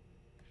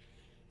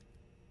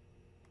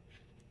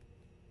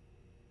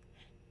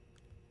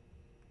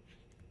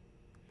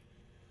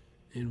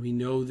 And we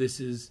know this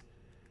is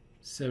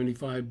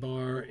 75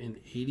 bar and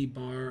 80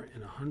 bar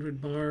and 100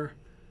 bar.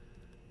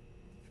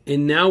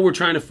 And now we're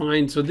trying to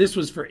find, so this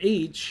was for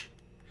H.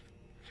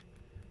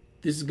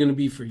 This is going to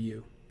be for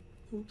U.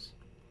 Oops.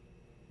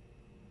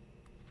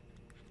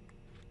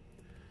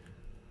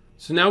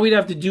 So now we'd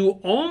have to do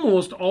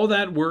almost all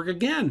that work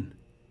again,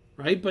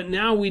 right? But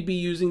now we'd be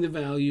using the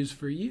values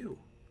for U,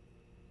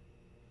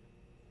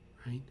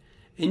 right?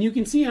 And you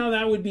can see how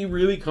that would be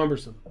really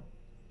cumbersome,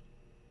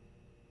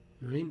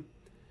 right?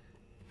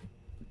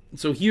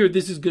 So here,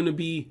 this is going to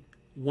be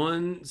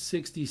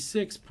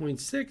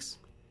 166.6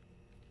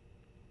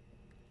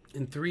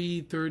 and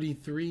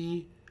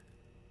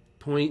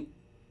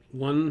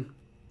 333.1,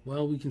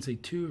 well, we can say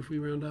 2 if we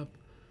round up,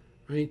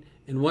 right?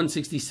 And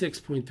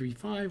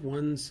 166.35,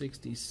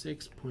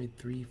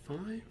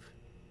 166.35,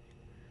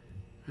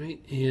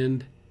 right?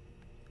 And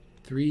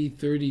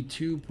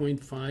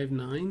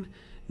 332.59.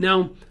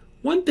 Now,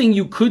 one thing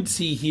you could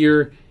see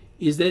here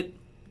is that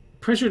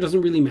pressure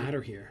doesn't really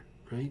matter here,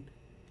 right?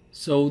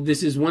 So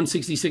this is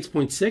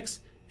 166.6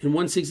 and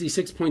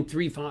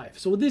 166.35.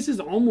 So this is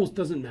almost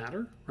doesn't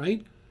matter,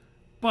 right?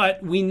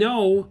 But we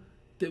know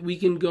that we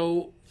can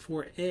go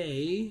for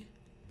A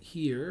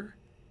here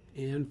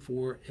and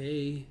for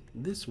A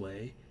this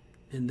way,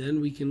 and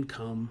then we can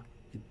come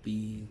to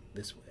B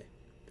this way,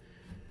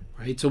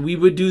 right? So we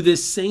would do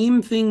this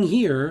same thing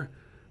here,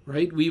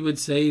 right? We would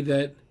say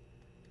that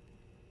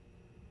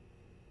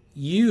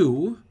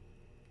U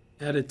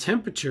at a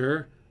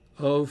temperature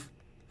of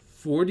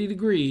 40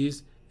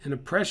 degrees and a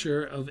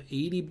pressure of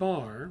 80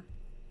 bar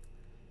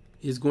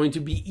is going to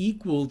be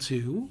equal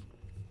to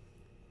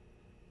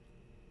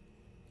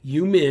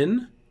U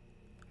min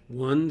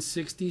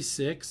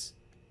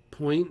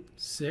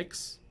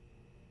 166.6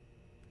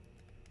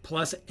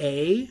 plus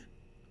A,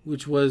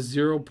 which was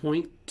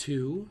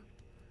 0.2,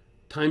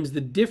 times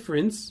the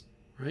difference,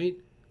 right?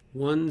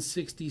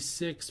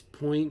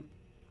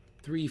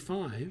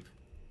 166.35.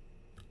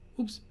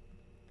 Oops.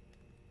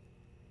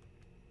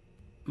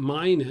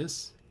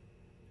 Minus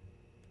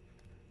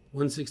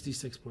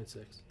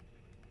 166.6.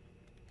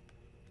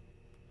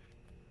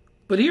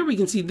 But here we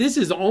can see this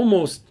is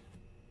almost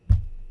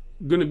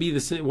going to be the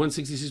same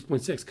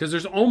 166.6 because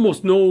there's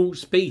almost no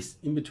space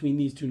in between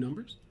these two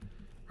numbers,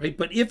 right?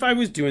 But if I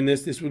was doing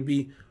this, this would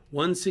be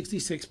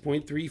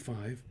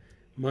 166.35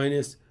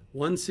 minus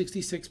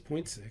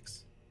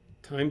 166.6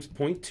 times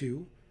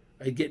 0.2.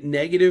 I'd get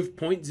negative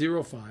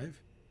 0.05,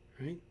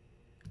 right?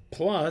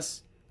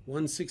 Plus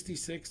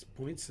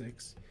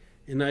 166.6,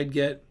 and I'd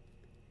get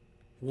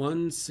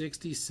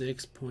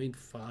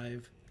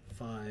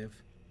 166.55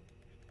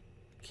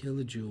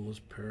 kilojoules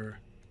per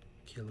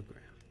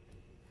kilogram.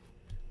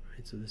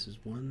 Right, so this is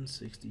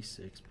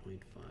 166.55.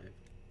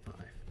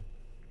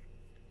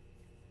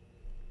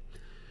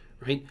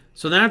 Right,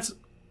 so that's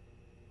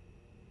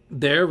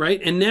there,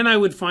 right? And then I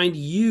would find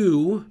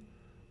U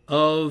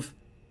of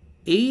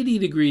 80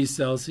 degrees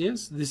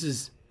Celsius. This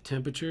is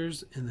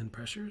temperatures and then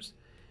pressures.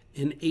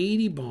 An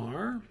 80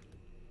 bar,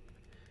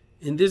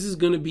 and this is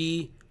going to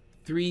be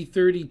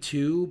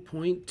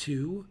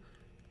 332.2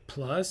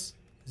 plus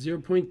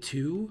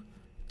 0.2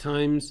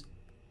 times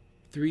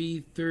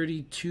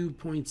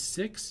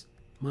 332.6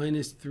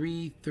 minus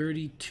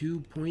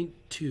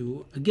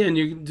 332.2.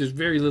 Again, there's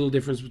very little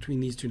difference between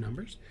these two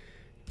numbers.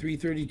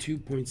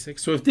 332.6.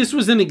 So if this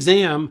was an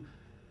exam,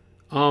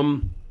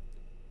 I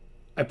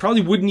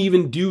probably wouldn't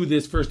even do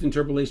this first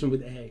interpolation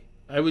with A.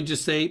 I would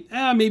just say,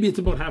 maybe it's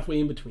about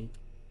halfway in between.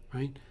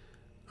 Right?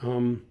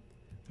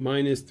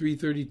 minus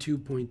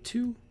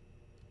 332.2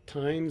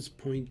 times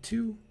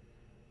 0.2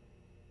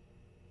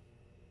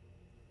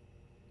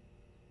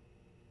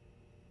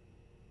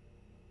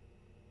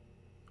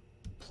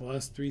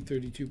 plus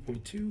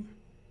 332.2.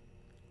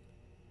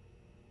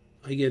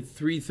 I get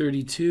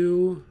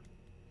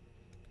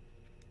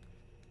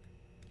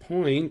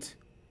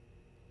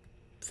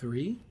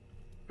 332.3,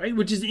 right?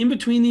 Which is in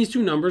between these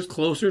two numbers,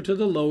 closer to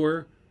the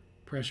lower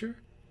pressure.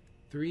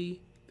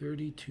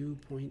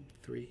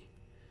 332.3,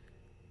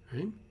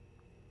 right?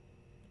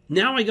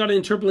 Now I got to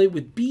interpolate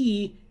with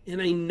B,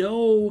 and I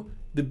know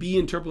the B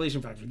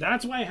interpolation factor.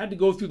 That's why I had to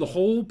go through the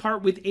whole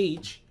part with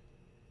H,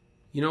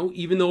 you know,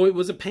 even though it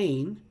was a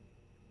pain,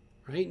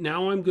 right?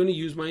 Now I'm going to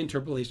use my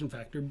interpolation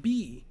factor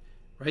B,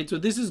 right? So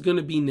this is going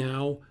to be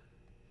now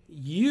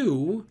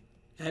U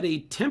at a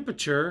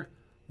temperature,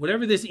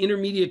 whatever this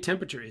intermediate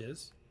temperature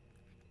is,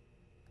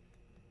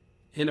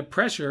 and a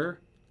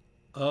pressure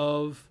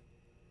of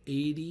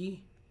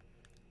 80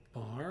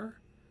 bar.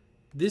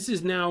 This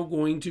is now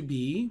going to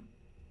be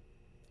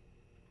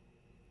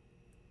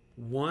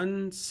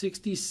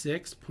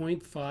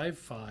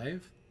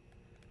 166.55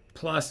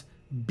 plus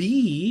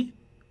B,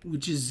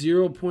 which is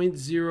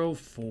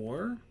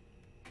 0.04,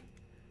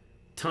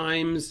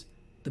 times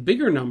the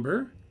bigger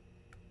number,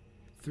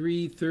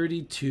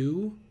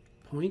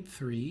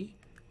 332.3,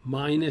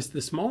 minus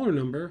the smaller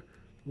number,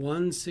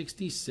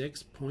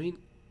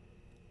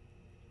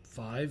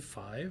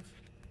 166.55.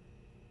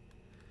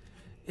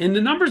 And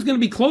the number is going to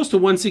be close to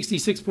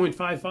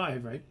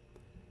 166.55, right?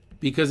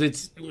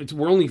 Because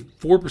we're only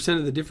 4%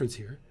 of the difference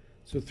here.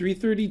 So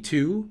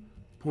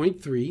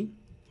 332.3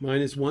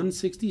 minus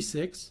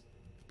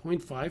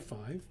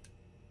 166.55.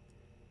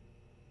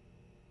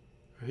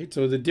 Right?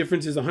 So the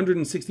difference is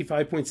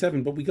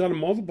 165.7, but we got to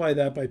multiply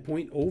that by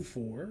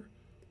 0.04,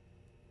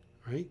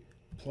 right?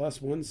 Plus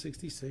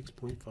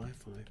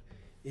 166.55.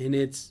 And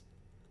it's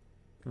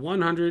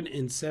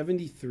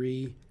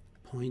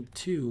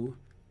 173.2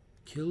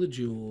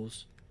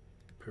 kilojoules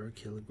per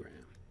kilogram.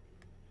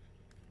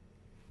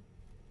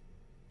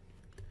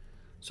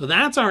 So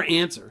that's our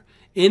answer.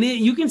 And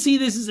you can see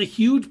this is a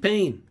huge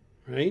pain,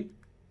 right?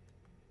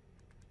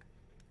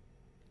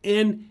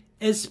 And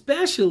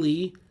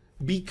especially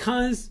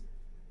because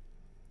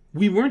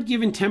we weren't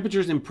given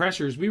temperatures and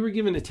pressures. We were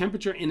given a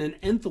temperature and an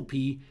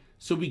enthalpy,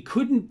 so we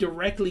couldn't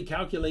directly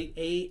calculate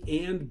A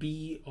and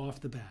B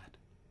off the bat,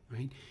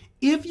 right?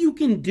 If you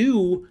can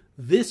do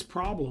this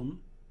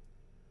problem,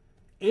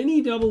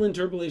 any double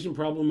interpolation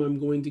problem I'm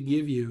going to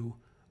give you,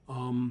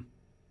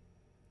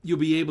 you'll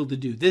be able to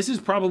do. This is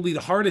probably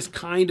the hardest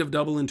kind of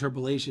double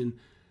interpolation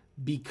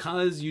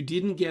because you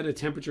didn't get a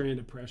temperature and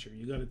a pressure.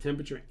 You got a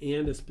temperature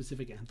and a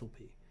specific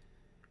enthalpy,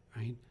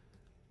 right?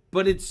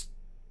 But it's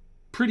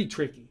pretty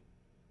tricky,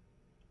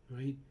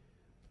 right?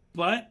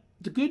 But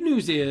the good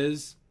news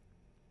is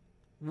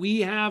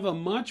we have a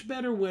much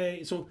better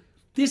way. So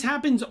this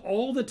happens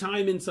all the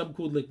time in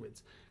subcooled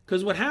liquids,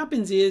 because what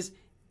happens is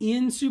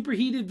in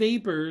superheated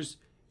vapors,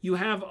 you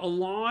have a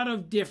lot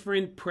of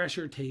different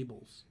pressure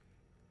tables,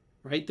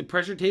 right? The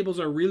pressure tables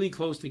are really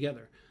close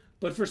together.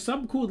 But for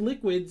subcooled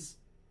liquids,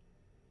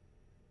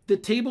 the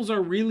tables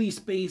are really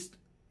spaced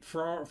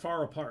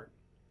far apart,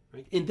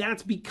 right? And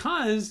that's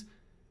because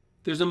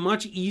there's a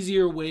much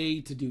easier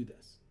way to do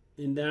this.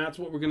 And that's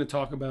what we're going to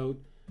talk about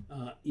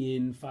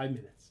in 5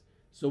 minutes.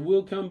 So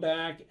we'll come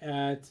back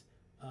at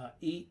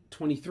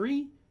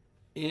 8:23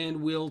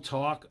 and we'll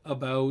talk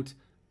about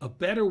a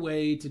better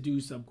way to do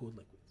subcooled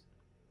liquids.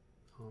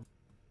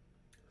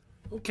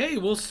 Okay,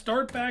 we'll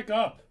start back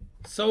up.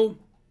 So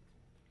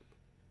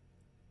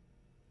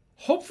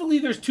hopefully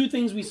there's two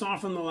things we saw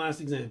from the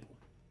last example.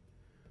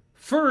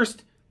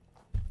 First,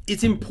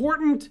 it's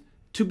important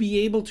to be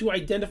able to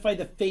identify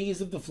the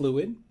phase of the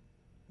fluid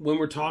when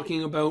we're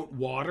talking about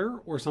water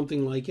or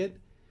something like it,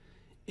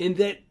 and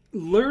that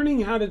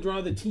learning how to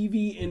draw the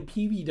TV and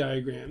PV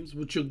diagrams,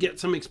 which you'll get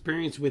some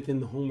experience with in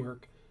the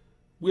homework,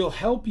 will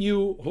help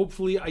you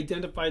hopefully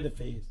identify the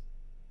phase.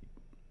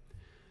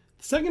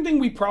 The second thing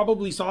we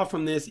probably saw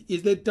from this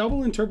is that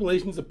double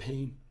interpolation is a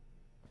pain.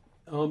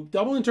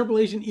 Double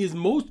interpolation is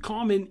most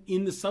common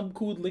in the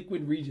subcooled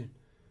liquid region,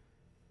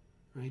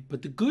 right?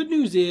 But the good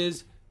news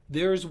is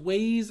there's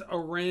ways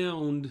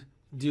around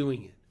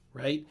doing it,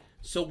 right?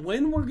 So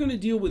when we're going to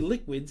deal with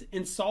liquids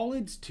and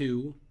solids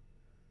too,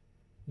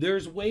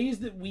 there's ways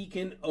that we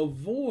can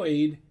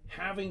avoid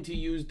having to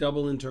use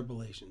double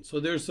interpolation. So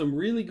there's some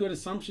really good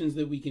assumptions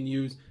that we can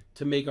use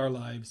to make our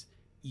lives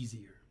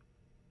easier,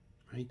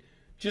 right?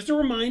 Just a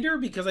reminder,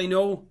 because I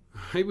know,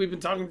 right, we've been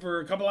talking for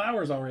a couple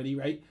hours already,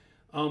 right?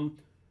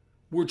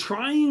 We're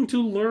trying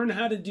to learn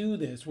how to do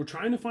this. We're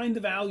trying to find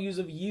the values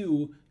of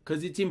U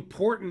because it's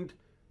important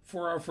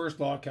for our first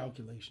law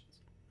calculations,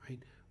 right?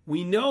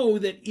 We know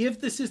that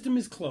if the system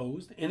is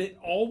closed, and it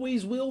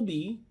always will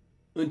be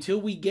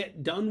until we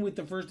get done with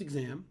the first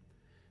exam,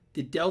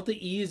 that delta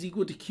E is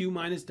equal to Q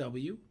minus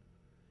W.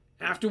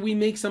 After we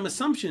make some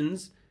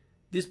assumptions,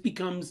 this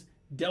becomes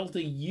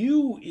delta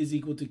U is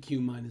equal to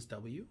Q minus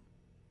W.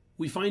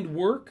 We find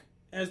work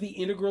as the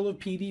integral of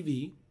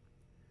PdV,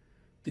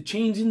 the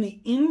change in the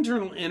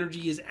internal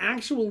energy is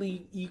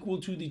actually equal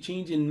to the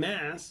change in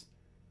mass,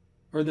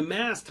 or the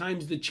mass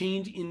times the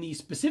change in the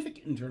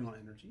specific internal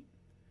energy,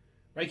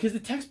 right? Because the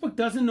textbook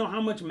doesn't know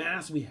how much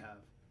mass we have,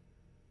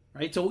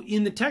 right? So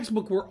in the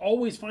textbook, we're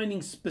always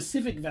finding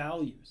specific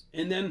values.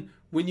 And then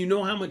when you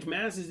know how much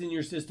mass is in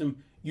your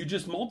system, you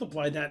just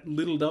multiply that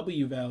little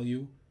w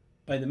value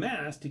by the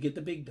mass to get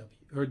the big W,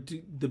 or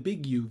the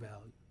big U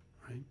value,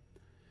 right?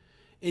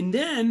 And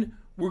then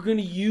we're going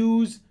to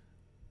use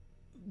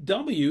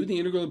W, the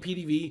integral of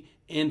PDV,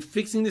 and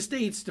fixing the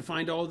states to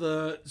find all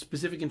the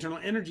specific internal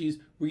energies.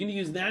 We're going to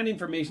use that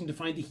information to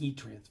find the heat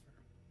transfer,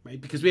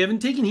 right? Because we haven't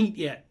taken heat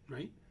yet,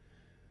 right?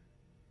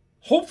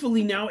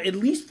 Hopefully now, at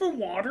least for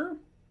water,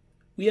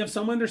 we have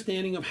some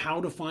understanding of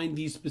how to find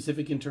these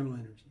specific internal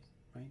energies,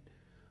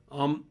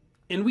 right?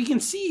 And we can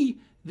see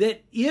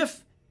that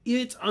if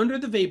it's under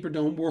the vapor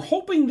dome, we're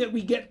hoping that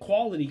we get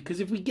quality, because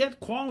if we get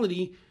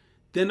quality,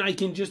 then I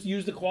can just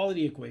use the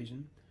quality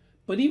equation.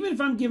 But even if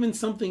I'm given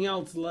something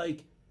else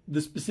like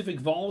the specific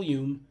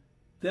volume,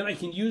 then I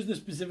can use the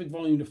specific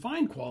volume to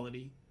find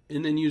quality,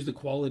 and then use the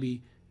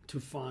quality to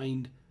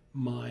find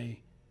my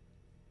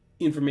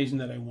information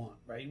that I want,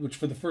 right? Which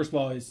for the first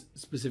law is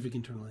specific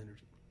internal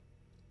energy.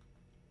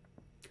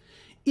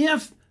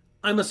 If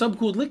I'm a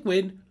subcooled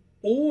liquid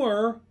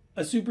or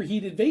a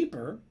superheated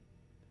vapor,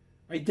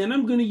 right, then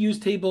I'm going to use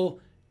table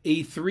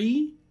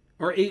A4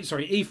 or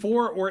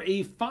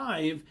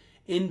A5,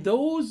 and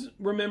those,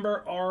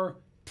 remember, are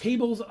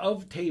tables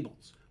of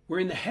tables, where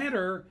in the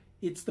header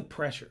it's the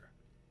pressure,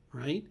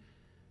 right?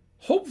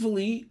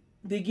 Hopefully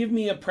they give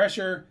me a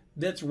pressure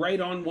that's right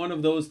on one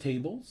of those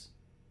tables,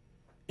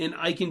 and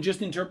I can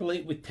just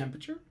interpolate with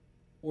temperature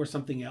or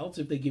something else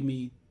if they give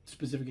me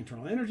specific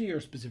internal energy or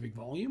specific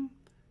volume,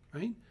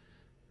 right?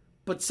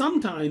 But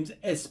sometimes,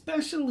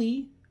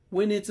 especially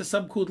when it's a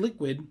subcooled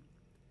liquid,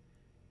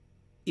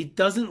 it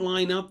doesn't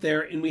line up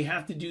there, and we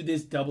have to do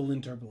this double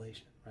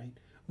interpolation, right?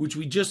 Which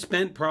we just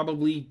spent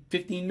probably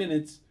 15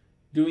 minutes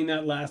doing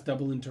that last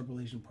double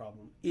interpolation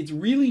problem. It's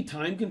really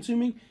time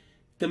consuming.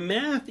 The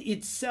math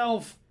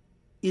itself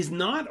is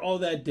not all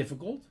that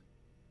difficult,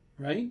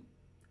 right?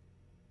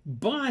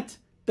 But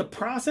the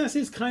process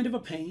is kind of a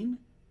pain.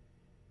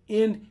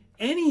 And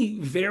any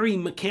very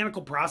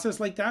mechanical process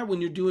like that,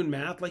 when you're doing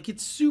math, like,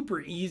 it's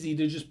super easy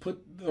to just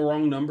put the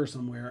wrong number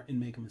somewhere and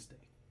make a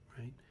mistake,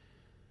 right?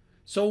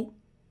 So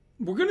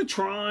we're going to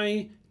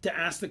try to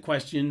ask the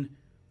question,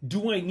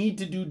 do I need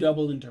to do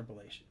double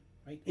interpolation,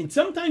 right? And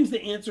sometimes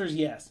the answer is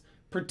yes,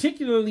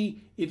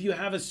 particularly if you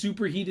have a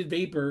superheated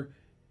vapor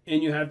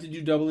and you have to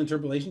do double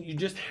interpolation. You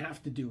just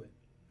have to do it,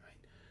 right?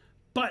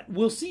 But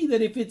we'll see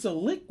that if it's a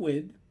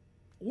liquid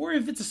or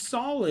if it's a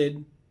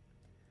solid,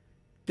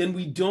 then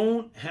we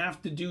don't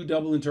have to do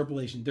double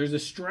interpolation. There's a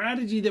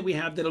strategy that we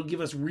have that'll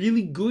give us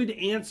really good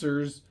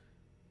answers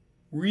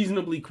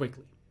reasonably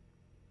quickly,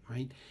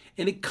 right?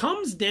 And it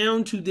comes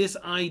down to this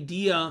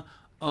idea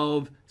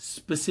of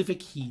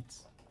specific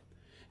heats.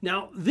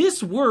 Now,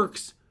 this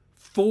works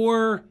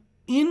for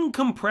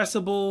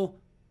incompressible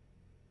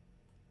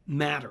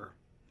matter,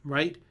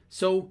 right?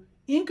 So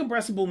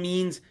incompressible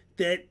means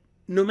that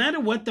no matter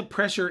what the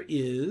pressure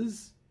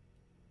is,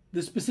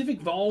 the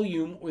specific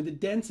volume or the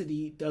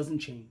density doesn't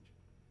change,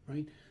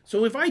 right?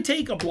 So if I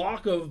take a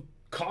block of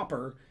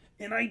copper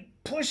and I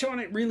push on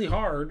it really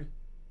hard,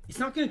 it's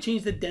not going to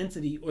change the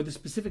density or the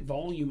specific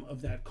volume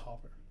of that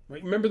copper,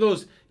 right? Remember,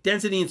 those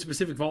density and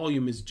specific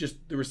volume is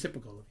just the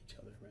reciprocal of each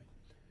other, right?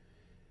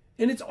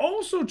 And it's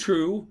also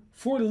true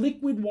for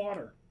liquid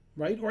water,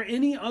 right? Or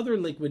any other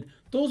liquid.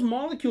 Those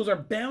molecules are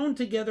bound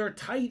together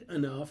tight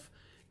enough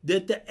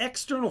that the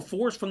external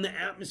force from the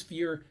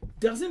atmosphere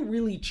doesn't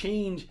really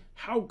change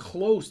how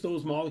close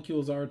those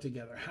molecules are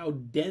together, how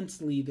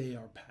densely they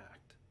are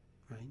packed,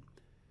 right?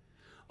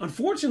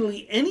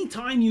 Unfortunately,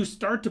 anytime you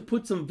start to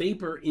put some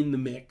vapor in the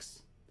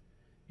mix,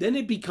 then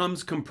it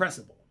becomes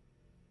compressible,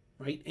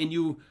 right? And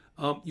you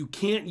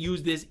can't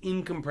use this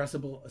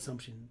incompressible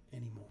assumption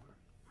anymore,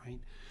 right?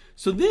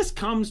 So this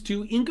comes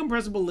to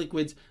incompressible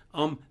liquids.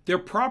 Their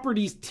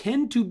properties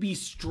tend to be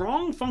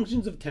strong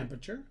functions of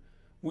temperature,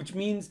 which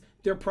means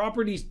their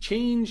properties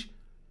change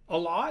a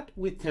lot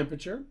with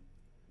temperature,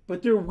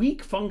 but they're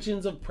weak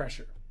functions of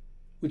pressure,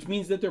 which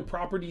means that their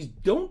properties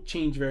don't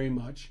change very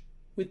much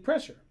with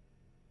pressure,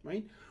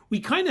 right?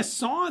 We kind of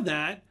saw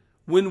that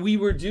when we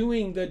were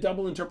doing the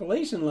double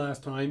interpolation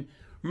last time.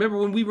 Remember,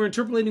 when we were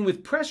interpolating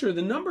with pressure,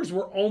 the numbers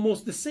were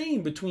almost the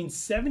same between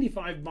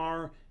 75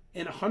 bar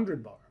and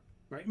 100 bar,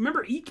 right?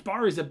 Remember, each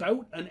bar is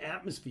about an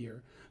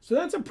atmosphere, so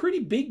that's a pretty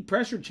big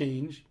pressure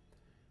change,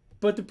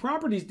 but the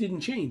properties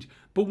didn't change.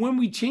 But when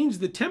we changed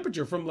the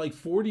temperature from like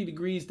 40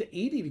 degrees to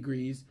 80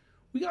 degrees,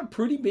 we got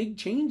pretty big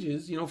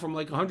changes, you know, from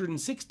like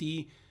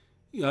 160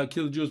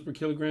 kilojoules per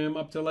kilogram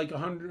up to like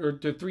 100 or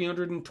to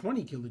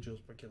 320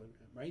 kilojoules per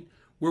kilogram, right?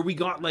 Where we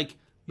got like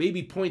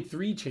maybe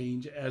 0.3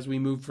 change as we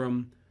moved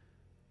from,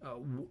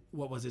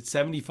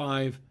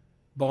 75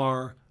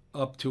 bar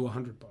up to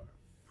 100 bar,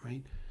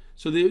 right?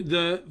 So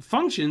the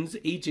functions,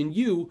 H and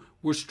U,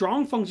 were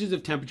strong functions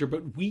of temperature,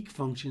 but weak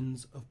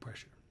functions of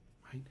pressure,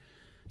 right?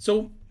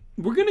 So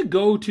we're going to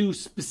go to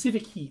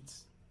specific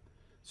heats.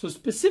 So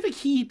specific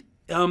heat,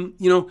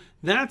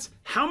 that's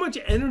how much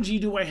energy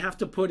do I have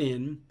to put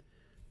in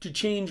to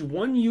change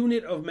 1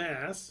 unit of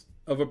mass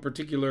of a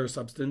particular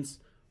substance,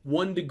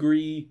 1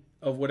 degree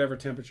of whatever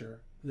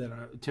temperature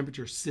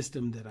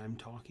system that I'm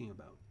talking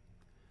about,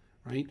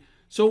 right?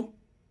 So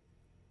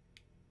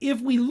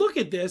if we look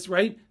at this,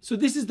 right, so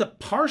this is the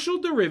partial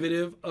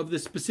derivative of the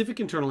specific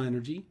internal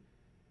energy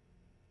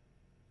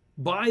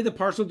by the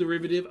partial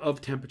derivative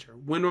of temperature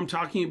when I'm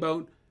talking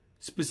about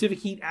specific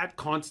heat at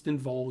constant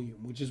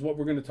volume, which is what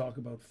we're going to talk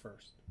about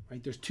first,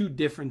 right? There's 2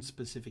 different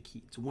specific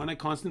heats, one at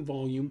constant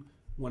volume,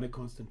 one at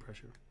constant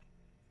pressure.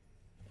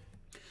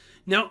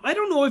 Now, I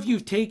don't know if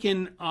you've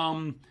taken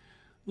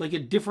like a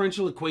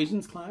differential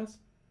equations class,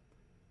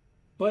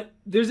 but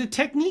there's a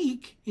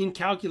technique in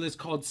calculus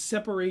called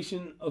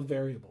separation of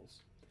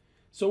variables.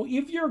 So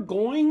if you're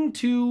going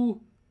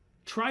to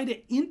try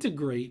to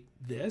integrate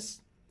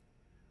this,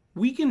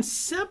 we can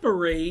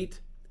separate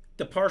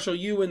the partial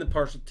u and the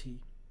partial t,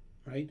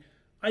 right?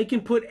 I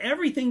can put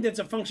everything that's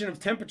a function of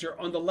temperature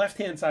on the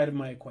left-hand side of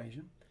my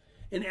equation,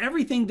 and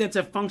everything that's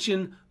a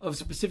function of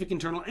specific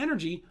internal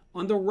energy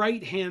on the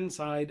right-hand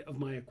side of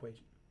my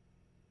equation,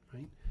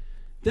 right?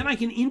 Then I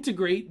can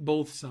integrate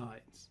both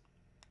sides,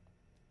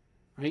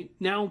 right?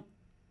 Now,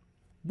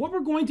 what we're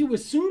going to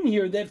assume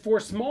here that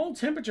for small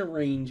temperature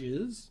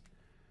ranges,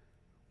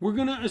 we're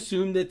going to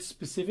assume that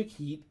specific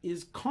heat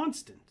is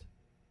constant.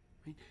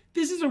 Right?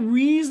 This is a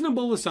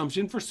reasonable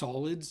assumption for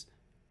solids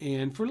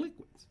and for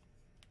liquids,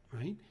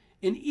 right?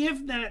 And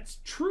if that's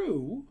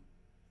true,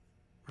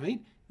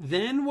 right,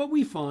 then what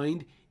we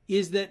find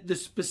is that the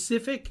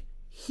specific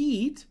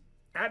heat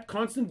at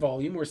constant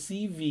volume, or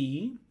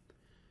CV,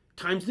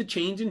 times the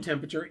change in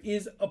temperature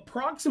is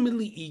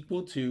approximately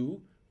equal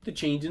to the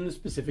change in the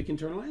specific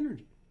internal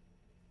energy.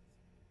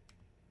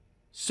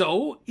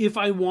 So if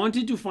I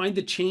wanted to find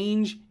the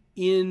change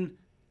in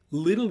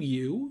little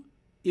u,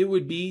 it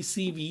would be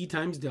CV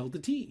times delta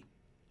T.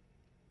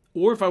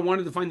 Or if I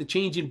wanted to find the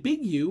change in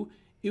big U,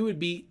 it would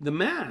be the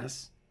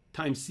mass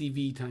times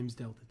CV times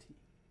delta T.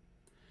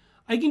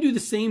 I can do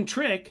the same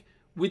trick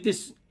with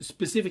this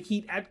specific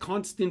heat at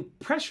constant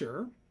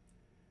pressure,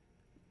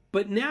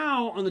 but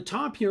now on the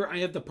top here, I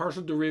have the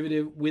partial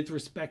derivative with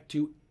respect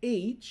to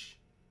H.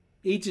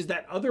 H is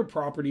that other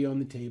property on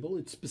the table.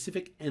 It's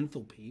specific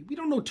enthalpy. We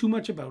don't know too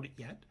much about it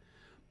yet,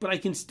 but I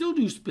can still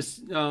do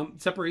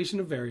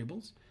separation of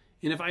variables.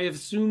 And if I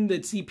assume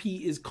that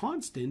Cp is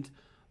constant,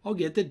 I'll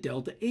get that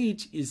delta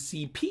H is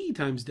Cp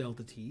times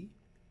delta T,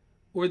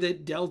 or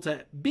that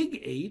delta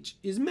big H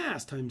is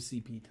mass times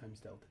Cp times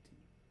delta T,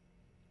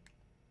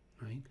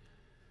 right?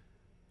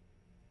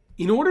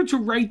 In order to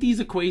write these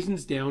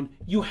equations down,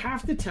 you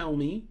have to tell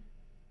me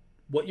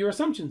what your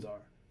assumptions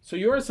are. So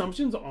your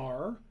assumptions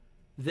are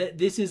that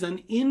this is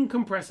an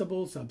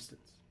incompressible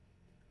substance.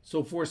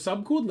 So for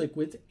subcooled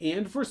liquids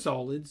and for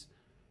solids,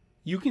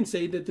 you can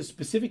say that the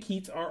specific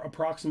heats are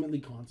approximately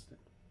constant.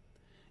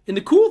 And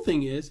the cool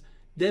thing is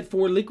that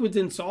for liquids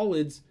and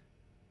solids,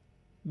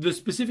 the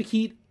specific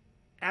heat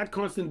at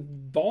constant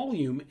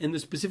volume and the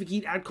specific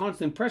heat at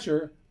constant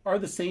pressure are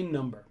the same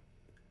number.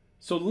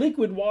 So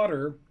liquid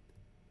water,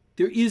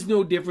 there is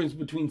no difference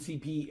between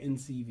Cp and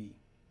Cv.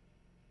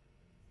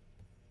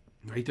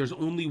 Right? There's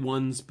only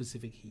one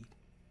specific heat.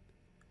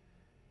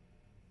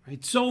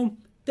 Right? So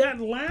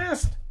that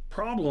last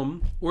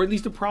problem, or at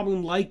least a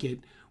problem like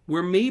it,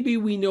 where maybe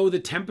we know the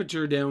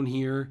temperature down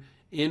here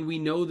and we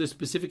know the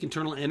specific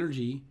internal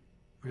energy,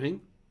 right?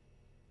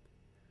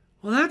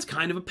 Well, that's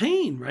kind of a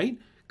pain, right?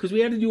 Because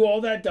we had to do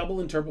all that double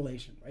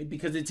interpolation, right?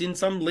 Because it's in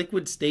some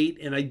liquid state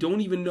and I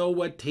don't even know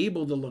what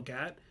table to look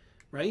at,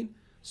 right?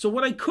 So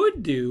what I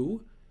could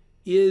do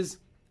is,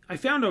 I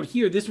found out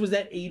here, this was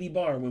at 80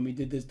 bar when we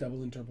did this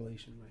double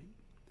interpolation, right?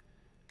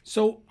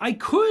 So I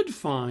could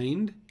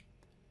find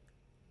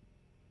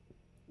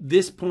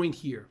this point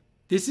here.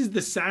 This is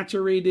the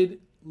saturated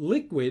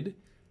liquid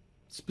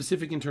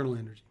specific internal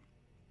energy,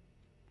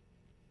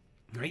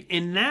 right?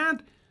 And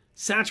that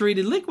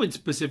saturated liquid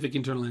specific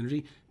internal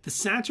energy, the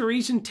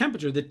saturation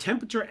temperature, the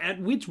temperature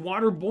at which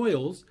water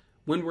boils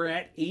when we're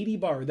at 80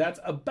 bar, that's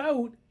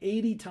about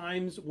 80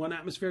 times 1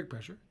 atmospheric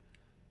pressure,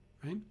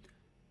 right?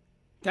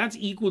 That's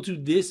equal to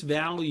this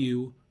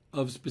value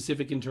of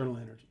specific internal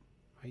energy,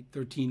 right?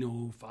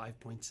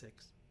 1305.6.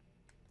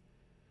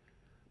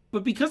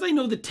 But because I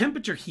know the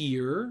temperature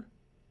here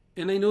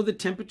and I know the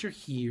temperature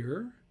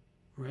here,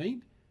 right?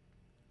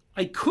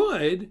 I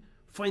could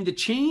find the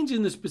change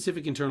in the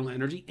specific internal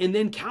energy and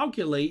then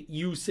calculate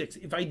U6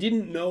 if I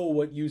didn't know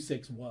what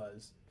U6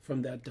 was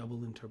from that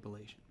double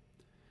interpolation,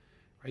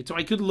 right? So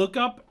I could look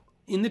up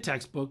in the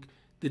textbook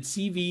that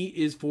CV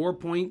is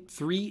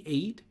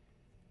 4.38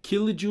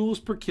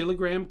 kilojoules per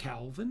kilogram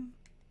Kelvin,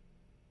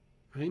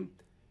 right?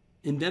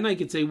 And then I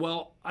could say,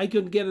 well, I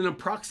could get an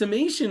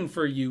approximation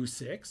for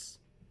U6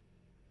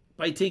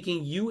 by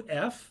taking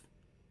UF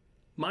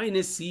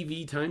minus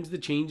CV times the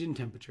change in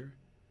temperature.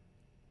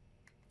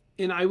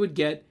 And I would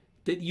get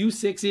that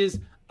U6 is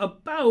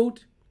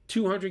about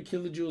 200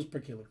 kilojoules per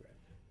kilogram.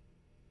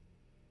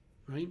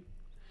 right?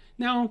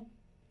 Now,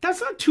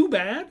 that's not too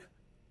bad,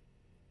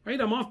 right?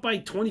 I'm off by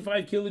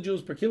 25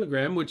 kilojoules per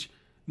kilogram, which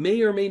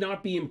may or may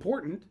not be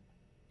important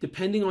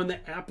depending on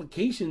the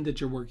application that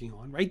you're working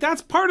on, right?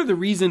 That's part of the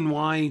reason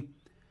why,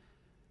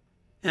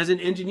 as an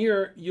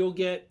engineer, you'll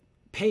get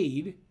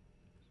paid,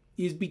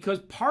 is because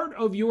part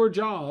of your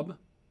job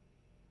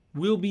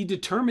will be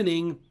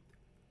determining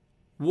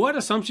what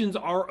assumptions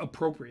are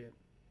appropriate,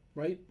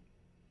 right?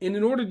 And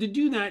in order to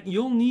do that,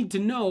 you'll need to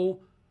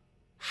know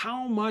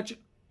how much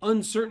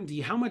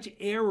uncertainty, how much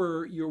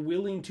error you're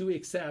willing to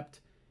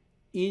accept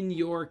in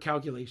your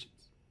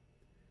calculations.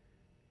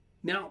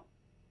 Now,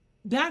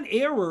 that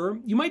error,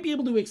 you might be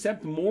able to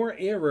accept more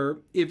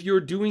error if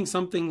you're doing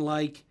something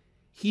like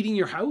heating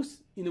your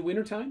house in the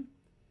wintertime.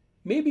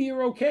 Maybe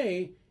you're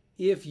okay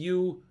if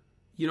you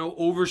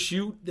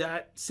overshoot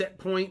that set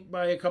point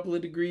by a couple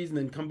of degrees and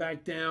then come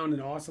back down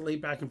and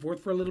oscillate back and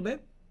forth for a little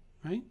bit,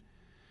 right?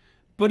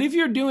 But if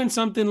you're doing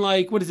something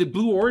like,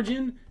 Blue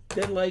Origin,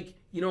 that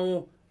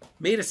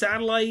made a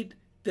satellite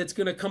that's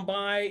going to come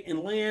by and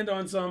land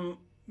on some,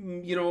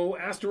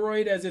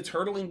 asteroid as it's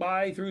hurtling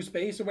by through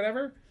space or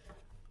whatever,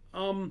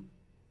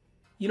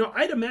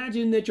 I'd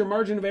imagine that your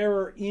margin of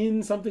error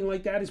in something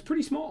like that is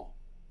pretty small,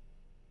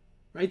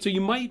 right? So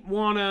you might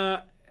want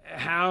to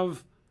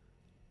have,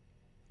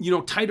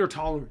 tighter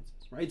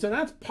tolerances, right? So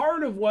that's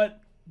part of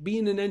what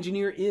being an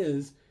engineer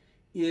is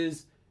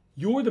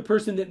you're the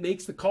person that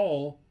makes the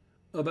call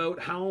about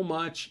how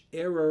much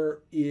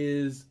error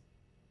is,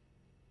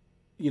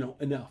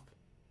 enough,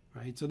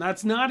 right? So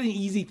that's not an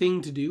easy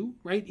thing to do,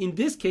 right? In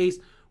this case,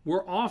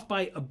 we're off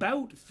by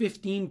about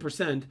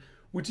 15%,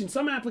 which in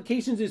some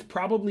applications is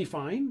probably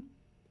fine.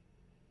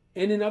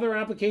 And in other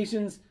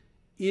applications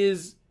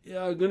is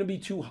going to be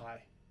too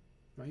high,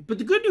 right? But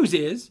the good news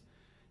is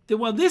that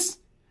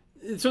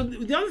so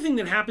the other thing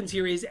that happens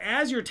here is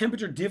as your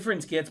temperature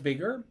difference gets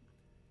bigger,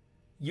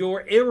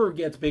 your error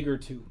gets bigger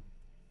too,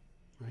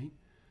 right?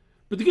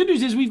 But the good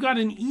news is we've got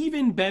an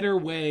even better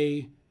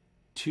way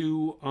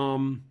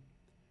to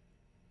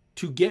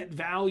get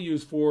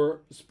values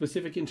for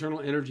specific internal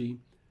energy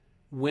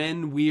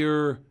when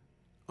we're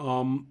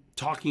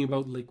talking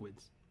about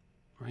liquids,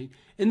 right?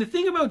 And the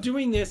thing about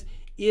doing this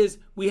is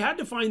we had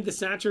to find the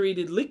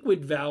saturated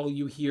liquid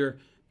value here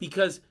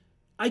because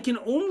I can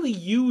only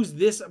use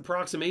this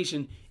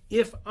approximation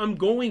if I'm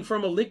going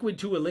from a liquid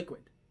to a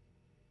liquid,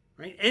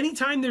 right?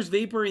 Anytime there's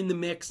vapor in the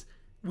mix,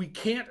 we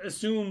can't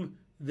assume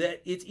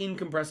that it's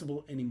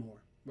incompressible anymore,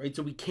 right?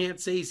 So we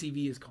can't say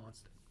CV is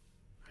constant,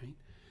 right?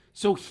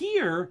 So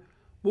here,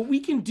 what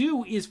we can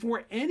do is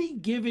for any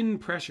given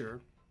pressure,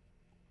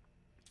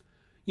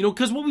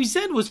 because what we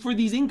said was for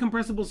these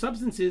incompressible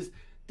substances,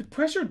 the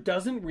pressure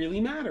doesn't really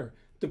matter.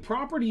 The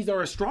properties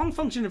are a strong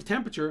function of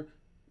temperature,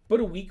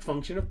 but a weak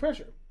function of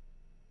pressure.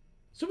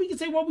 So we can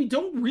say, well, we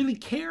don't really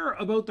care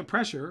about the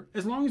pressure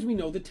as long as we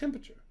know the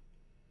temperature.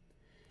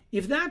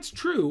 If that's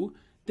true,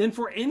 then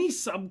for any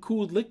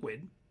subcooled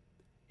liquid,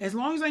 as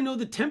long as I know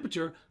the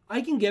temperature, I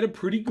can get a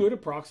pretty good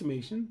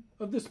approximation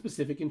of the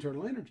specific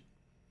internal energy,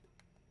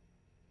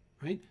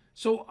 right?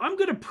 So I'm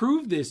going to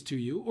prove this to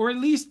you, or at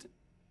least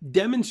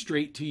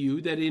demonstrate to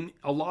you that in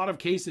a lot of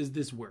cases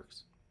this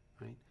works,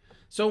 right?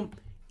 So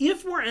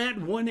if we're at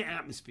 1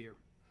 atmosphere,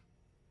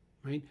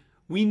 right,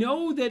 we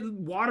know that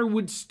water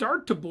would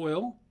start to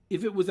boil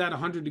if it was at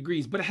 100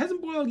 degrees, but it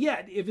hasn't boiled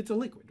yet if it's a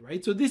liquid,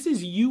 right? So this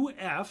is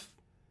UF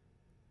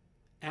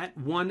at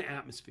 1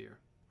 atmosphere,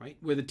 right,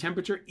 where the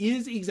temperature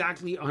is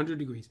exactly 100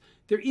 degrees.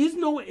 There is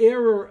no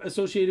error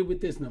associated with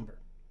this number,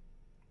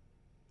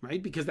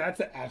 right, because that's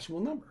the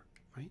actual number,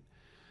 right?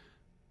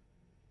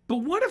 But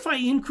what if I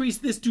increase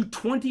this to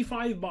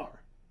 25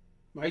 bar,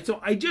 right?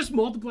 So I just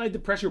multiplied the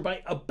pressure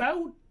by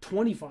about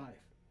 25,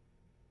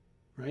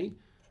 right?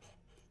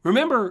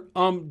 Remember,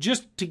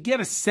 just to get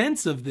a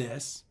sense of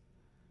this,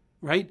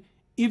 right,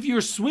 if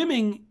you're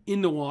swimming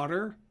in the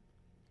water,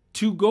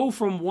 to go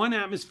from 1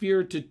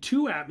 atmosphere to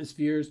 2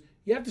 atmospheres,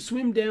 you have to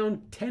swim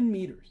down 10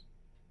 meters,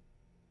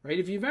 right?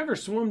 If you've ever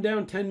swum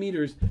down 10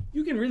 meters,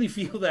 you can really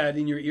feel that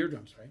in your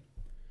eardrums, right?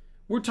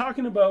 We're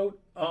talking about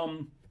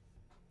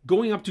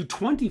going up to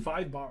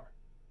 25 bar,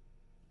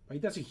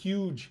 right? That's a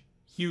huge,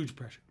 huge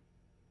pressure,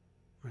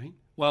 right?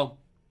 Well,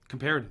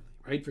 comparatively,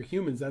 right? For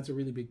humans, that's a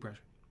really big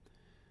pressure.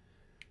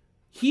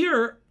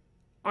 Here,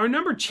 our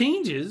number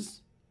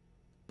changes,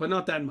 but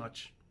not that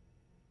much,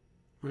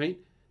 right?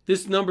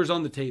 This number's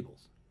on the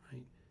tables,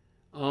 right?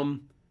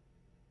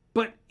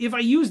 But if I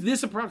use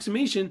this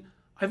approximation,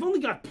 I've only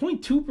got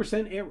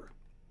 0.2% error,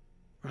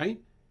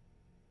 right?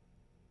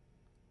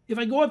 If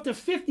I go up to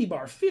 50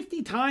 bar,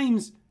 50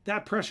 times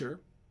that pressure,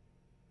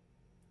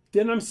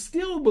 then I'm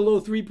still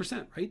below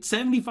 3%, right?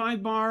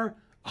 75 bar,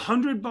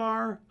 100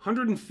 bar,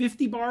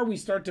 150 bar, we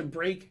start to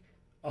break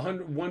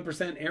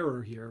 1%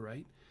 error here,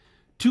 right?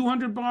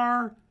 200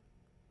 bar,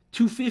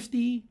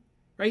 250,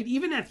 right?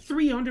 Even at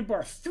 300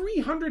 bar,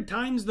 300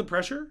 times the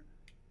pressure,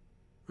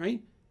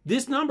 right?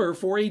 This number,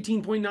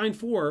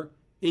 418.94,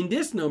 in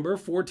this number,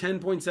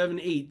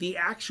 410.78, the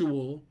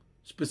actual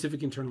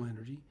specific internal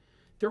energy,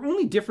 they're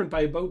only different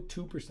by about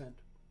 2%.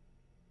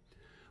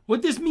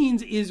 What this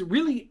means is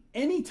really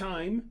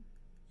anytime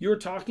you're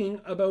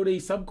talking about a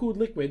subcooled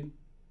liquid,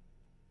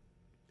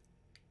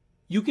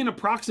 you can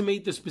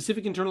approximate the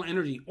specific internal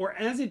energy, or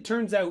as it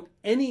turns out,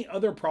 any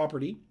other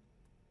property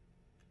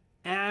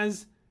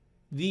as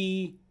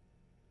the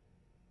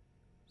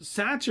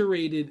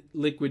saturated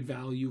liquid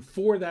value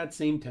for that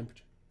same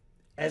temperature,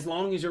 as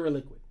long as you're a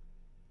liquid.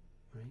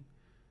 Right?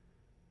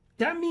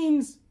 That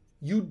means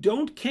you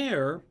don't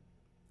care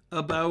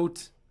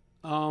about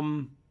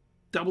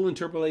double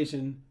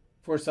interpolation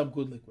for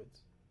subcooled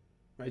liquids.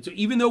 Right? So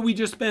even though we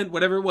just spent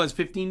whatever it was,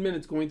 15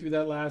 minutes going through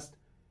that last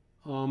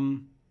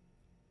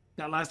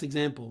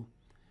example,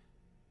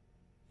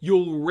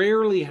 you'll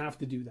rarely have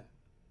to do that.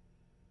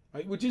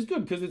 Right? Which is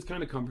good because it's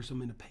kind of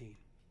cumbersome and a pain.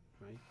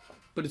 Right?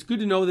 But it's good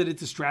to know that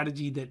it's a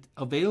strategy that's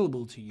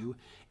available to you.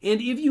 And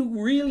if you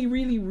really,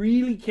 really,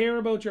 really care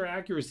about your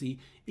accuracy,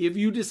 if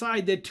you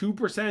decide that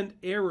 2%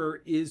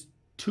 error is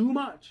too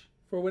much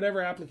for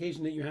whatever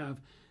application that you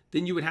have,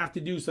 then you would have to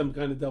do some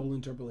kind of double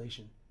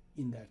interpolation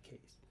in that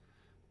case.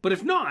 But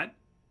if not,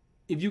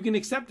 if you can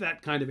accept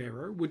that kind of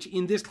error, which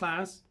in this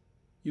class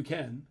you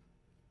can,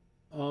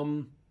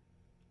 then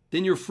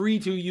you're free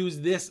to use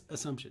this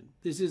assumption.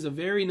 This is a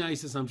very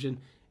nice assumption,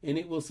 and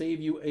it will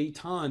save you a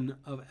ton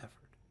of effort.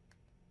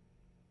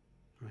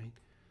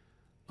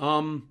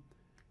 Right?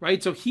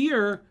 Right. So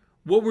here,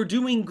 what we're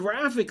doing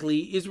graphically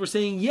is we're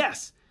saying,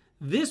 yes,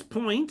 this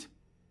point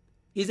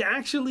is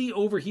actually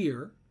over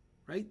here.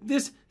 Right?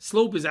 This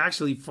slope is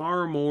actually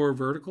far more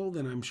vertical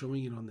than I'm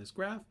showing it on this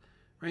graph.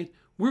 Right?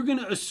 We're going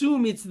to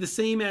assume it's the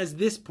same as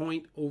this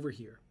point over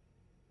here.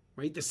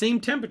 Right? The same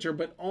temperature,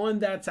 but on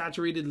that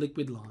saturated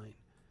liquid line.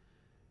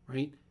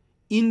 Right?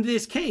 In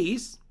this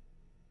case,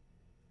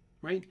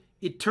 right,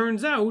 it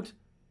turns out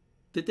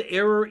that the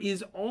error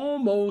is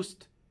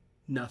almost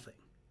nothing.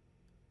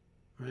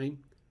 Right?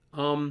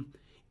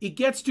 It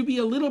gets to be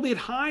a little bit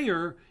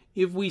higher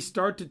if we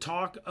start to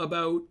talk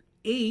about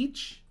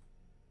H,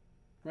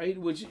 right,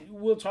 which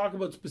we'll talk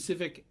about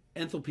specific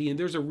enthalpy, and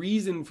there's a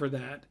reason for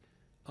that,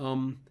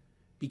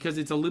 because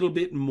it's a little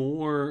bit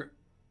more,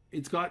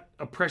 it's got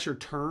a pressure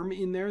term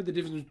in there. The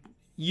difference,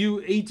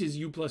 H is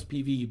U plus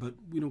PV, but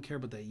we don't care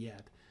about that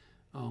yet.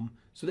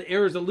 So the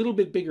error is a little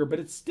bit bigger, but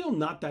it's still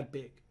not that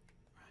big.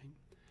 Right?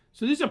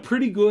 So this is a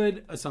pretty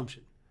good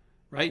assumption.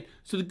 Right?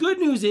 So the good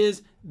news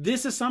is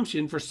this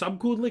assumption for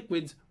subcooled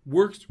liquids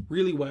works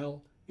really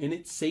well, and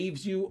it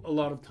saves you a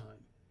lot of time.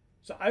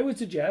 So I would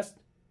suggest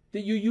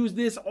that you use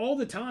this all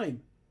the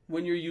time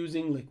when you're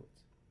using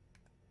liquids.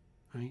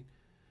 Right?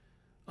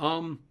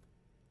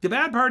 The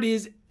bad part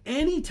is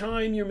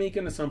anytime you make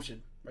an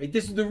assumption, right?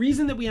 This is the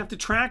reason that we have to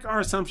track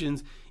our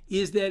assumptions,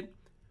 is that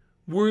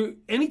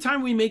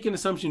anytime we make an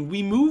assumption,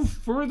 we move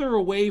further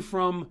away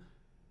from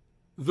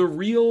the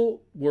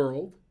real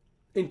world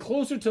and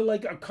closer to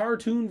like a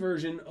cartoon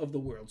version of the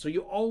world. So you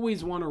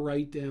always want to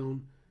write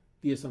down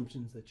the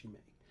assumptions that you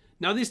make.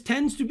 Now, this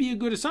tends to be a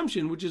good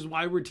assumption, which is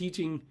why we're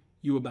teaching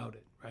you about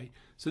it, right?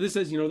 So this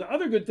says, the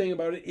other good thing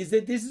about it is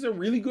that this is a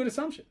really good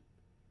assumption,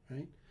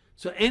 right?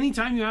 So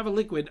anytime you have a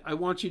liquid, I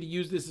want you to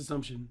use this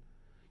assumption.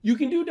 You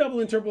can do double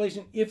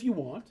interpolation if you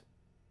want,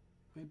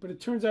 right? But it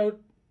turns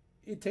out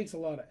it takes a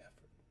lot of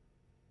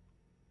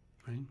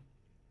effort,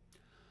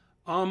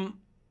 right?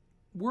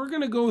 We're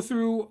going to go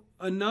through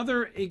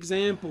another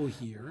example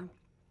here.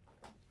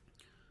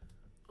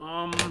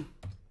 I'll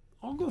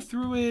go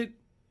through it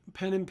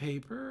pen and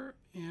paper,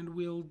 and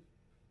we'll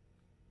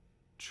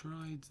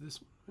try this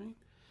one, right?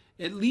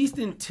 At least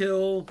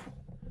until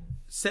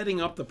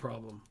setting up the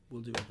problem,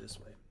 we'll do it this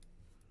way,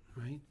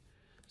 right?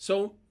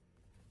 So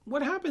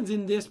what happens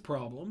in this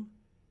problem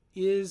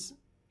is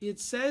it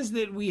says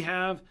that we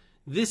have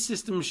this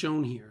system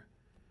shown here,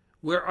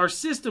 where our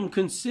system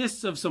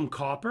consists of some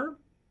copper,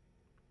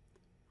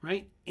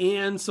 right,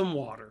 and some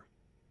water,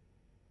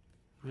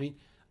 right?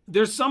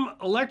 There's some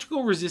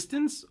electrical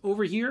resistance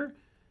over here.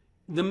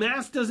 The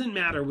mass doesn't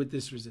matter with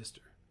this resistor,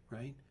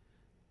 right?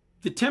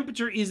 The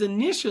temperature is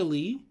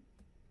initially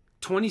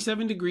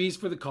 27 degrees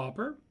for the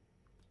copper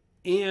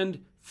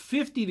and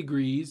 50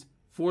 degrees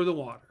for the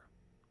water.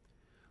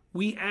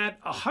 We add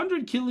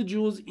 100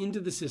 kilojoules into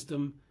the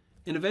system,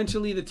 and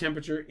eventually the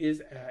temperature is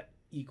at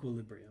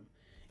equilibrium.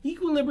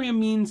 Equilibrium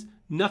means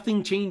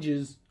nothing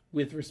changes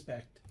with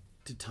respect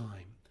to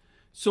time.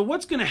 So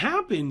what's going to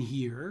happen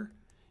here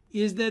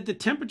is that the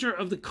temperature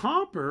of the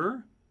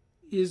copper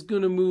is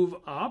going to move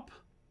up,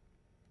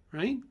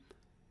 right?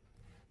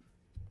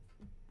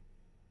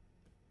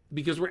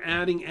 Because we're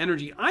adding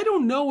energy. I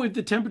don't know if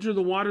the temperature of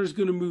the water is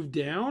going to move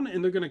down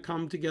and they're going to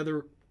come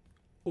together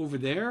over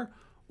there,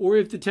 or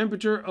if the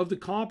temperature of the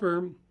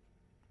copper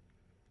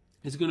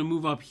is going to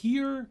move up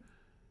here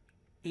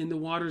and the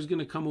water is going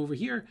to come over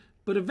here.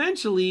 But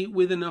eventually,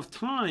 with enough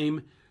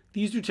time,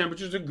 these two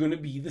temperatures are going to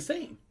be the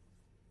same,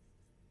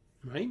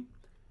 right?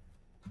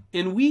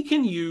 And we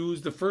can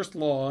use the first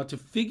law to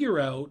figure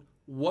out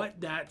what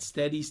that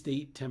steady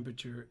state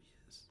temperature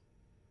is,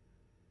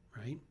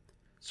 right?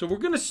 So we're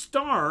going to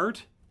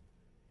start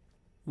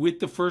with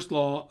the first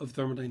law of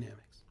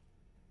thermodynamics,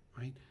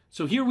 right?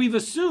 So here we've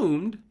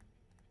assumed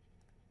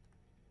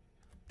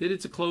that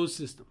it's a closed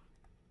system.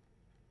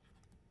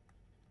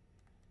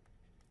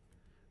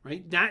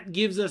 Right? That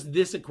gives us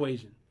this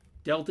equation.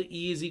 Delta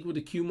E is equal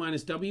to Q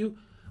minus W.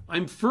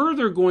 I'm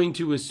further going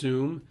to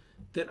assume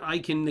that I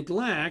can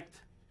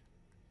neglect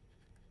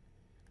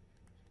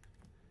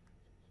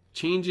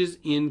changes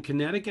in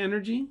kinetic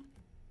energy,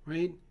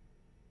 right?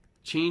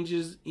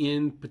 Changes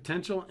in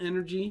potential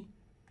energy,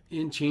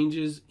 and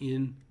changes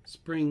in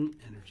spring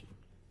energy.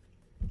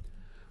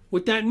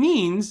 What that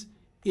means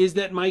is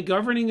that my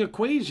governing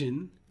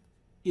equation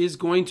is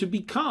going to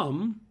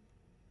become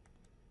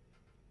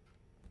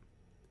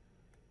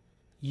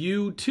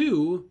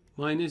U2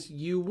 minus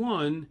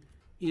U1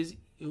 is,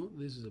 oh,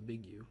 this is a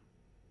big U,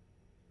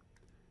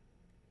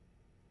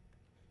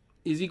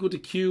 is equal to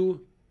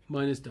Q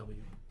minus W.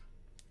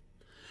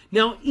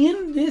 Now,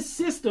 in this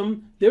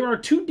system, there are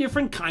two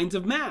different kinds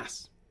of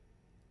mass.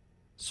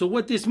 So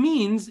what this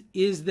means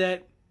is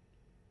that,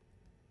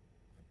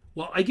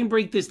 well, I can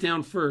break this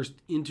down first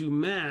into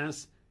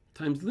mass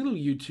times little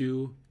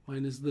u2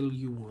 minus little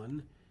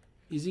u1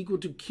 is equal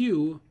to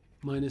Q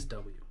minus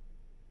W.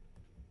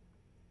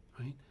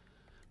 Right?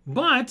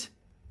 But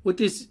what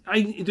this,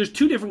 there's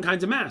two different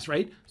kinds of mass,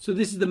 right? So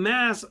this is the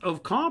mass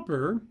of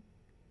copper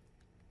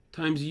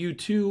times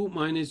u2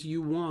 minus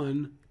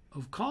u1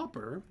 of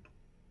copper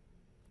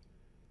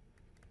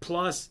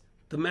plus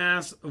the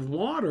mass of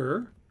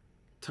water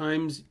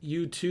times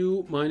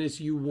u2 minus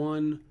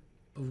u1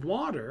 of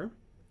water.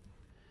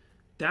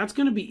 That's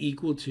going to be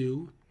equal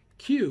to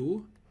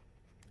Q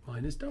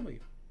minus W.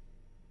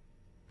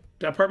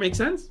 That part makes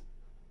sense?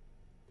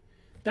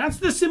 That's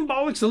the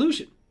symbolic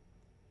solution.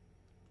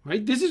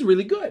 Right? This is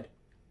really good.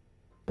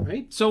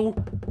 Right? So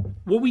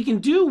what we can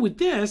do with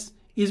this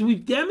is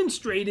we've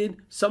demonstrated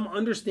some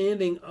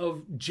understanding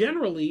of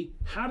generally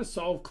how to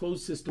solve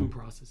closed system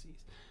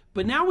processes.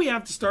 But now we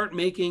have to start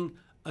making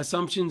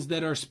assumptions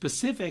that are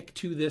specific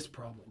to this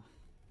problem.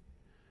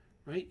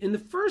 Right? And the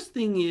first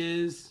thing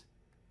is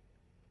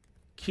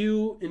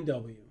Q and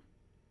W.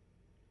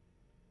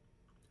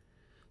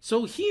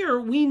 So here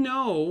we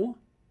know,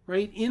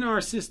 right, in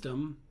our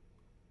system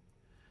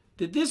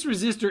that this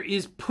resistor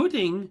is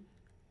putting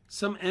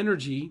some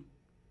energy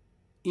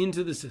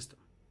into the system.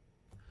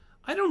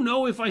 I don't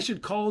know if I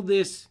should call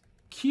this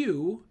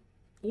Q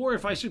or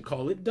if I should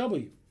call it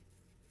W.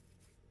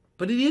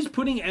 But it is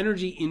putting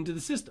energy into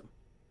the system,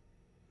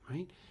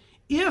 right?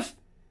 If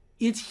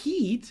it's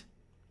heat,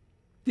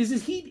 this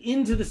is heat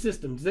into the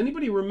system. Does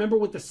anybody remember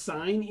what the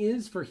sign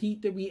is for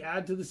heat that we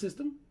add to the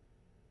system?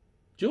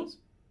 Jules?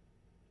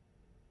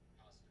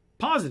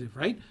 Positive,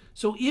 right?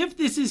 So if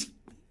this is,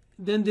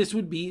 then this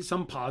would be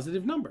some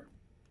positive number.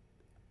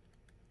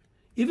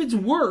 If it's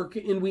work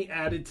and we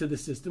add it to the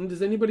system,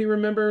 does anybody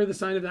remember the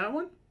sign of that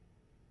one?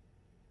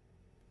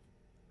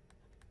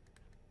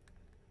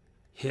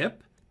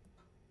 Hip,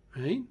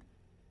 right?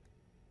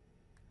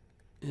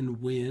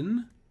 And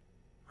win,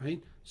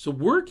 right? So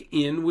work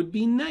in would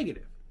be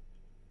negative,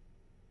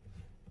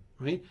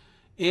 right?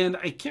 And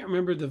I can't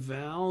remember the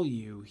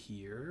value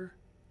here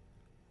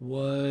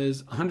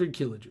was 100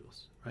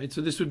 kilojoules, right?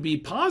 So this would be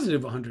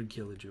positive 100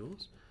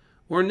 kilojoules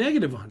or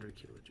negative 100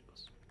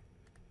 kilojoules.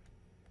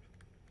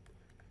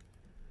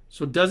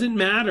 So it doesn't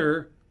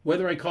matter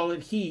whether I call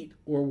it heat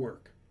or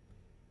work.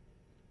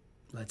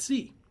 Let's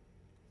see.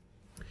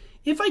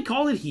 If I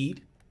call it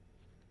heat,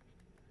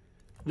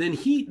 then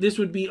heat, this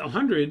would be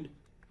 100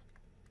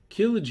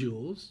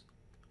 kilojoules.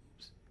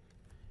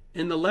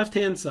 And the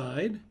left-hand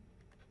side,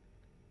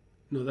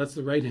 no, that's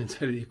the right-hand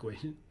side of the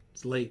equation.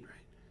 It's late, right?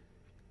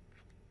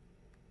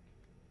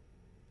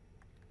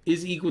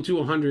 Is equal to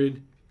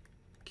 100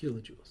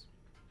 kilojoules,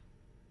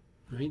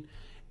 right?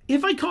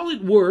 If I call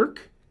it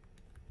work,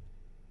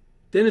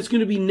 then it's going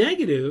to be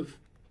negative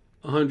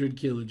 100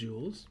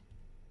 kilojoules.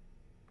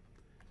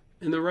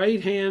 And the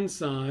right-hand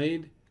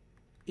side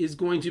is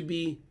going to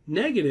be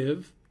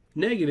negative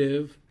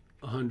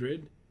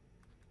 100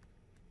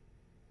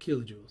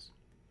 kilojoules,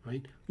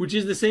 right? Which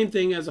is the same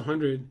thing as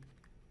 100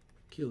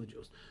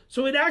 kilojoules.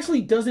 So it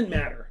actually doesn't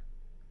matter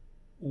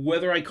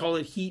whether I call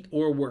it heat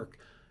or work.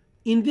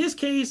 In this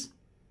case,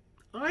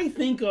 I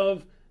think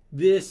of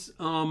this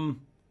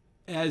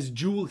as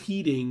joule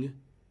heating,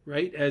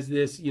 right? As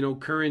this,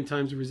 current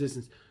times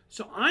resistance.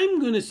 So I'm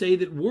going to say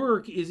that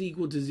work is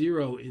equal to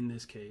 0 in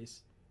this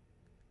case,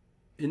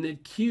 and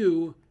that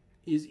Q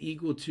is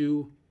equal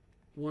to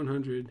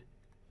 100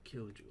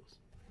 kilojoules.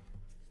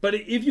 But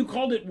if you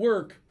called it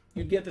work,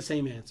 you'd get the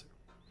same answer.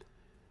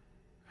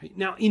 Right?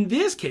 Now, in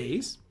this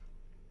case,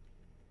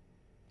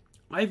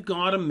 I've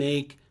got to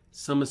make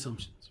some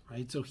assumptions,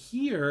 right? So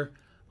here,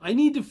 I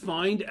need to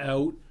find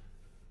out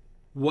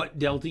what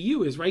delta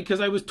U is, right?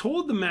 Because I was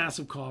told the mass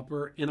of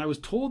copper and I was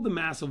told the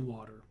mass of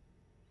water.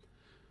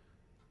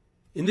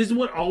 And this is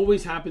what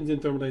always happens in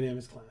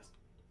thermodynamics class,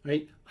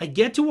 right? I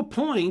get to a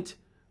point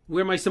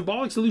where my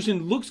symbolic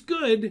solution looks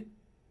good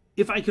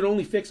if I could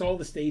only fix all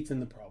the states in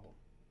the problem,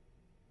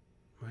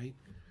 right?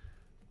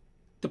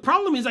 The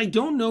problem is I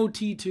don't know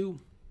T2,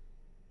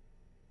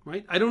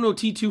 right? I don't know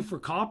T2 for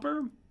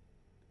copper.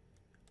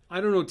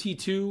 I don't know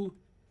T2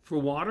 for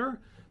water.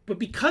 But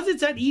because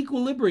it's at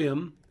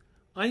equilibrium,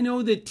 I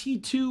know that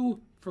T2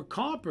 for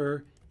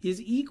copper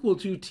is equal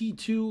to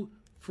T2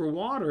 for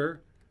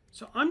water.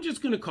 So I'm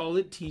just going to call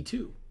it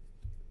T2,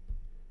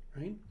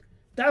 right?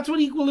 That's what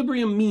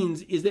equilibrium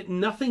means, is that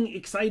nothing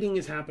exciting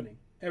is happening.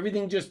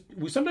 Everything just,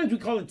 sometimes we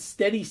call it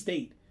steady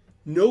state.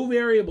 No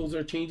variables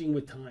are changing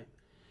with time.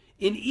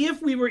 And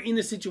if we were in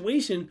a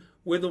situation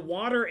where the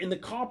water and the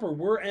copper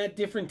were at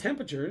different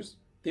temperatures,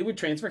 they would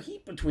transfer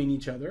heat between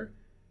each other,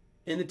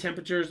 and the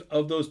temperatures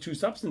of those two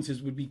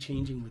substances would be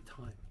changing with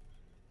time,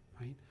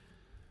 right?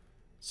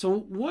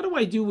 So what do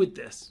I do with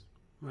this,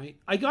 right?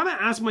 I got to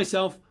ask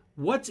myself,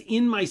 what's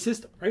in my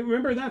system, right?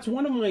 Remember, that's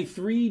one of my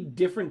 3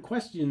 different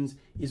questions,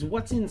 is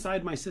what's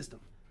inside my system,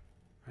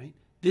 right?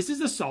 This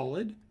is a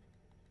solid,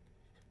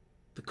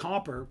 the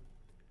copper.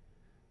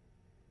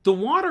 The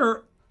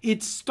water,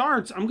 it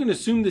starts, I'm going to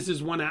assume this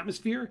is 1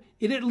 atmosphere.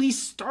 It at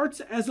least starts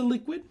as a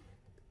liquid.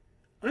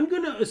 I'm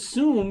going to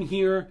assume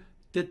here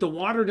that the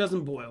water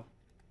doesn't boil.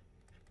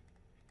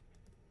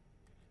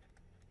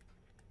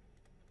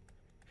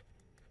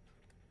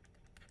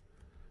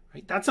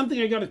 Right? That's something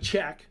I got to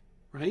check,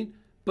 right?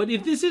 But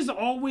if this is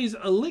always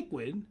a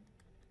liquid,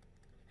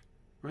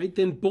 right,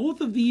 then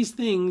both of these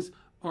things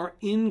are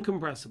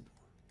incompressible.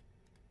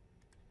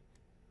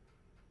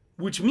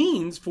 Which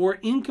means for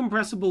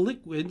incompressible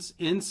liquids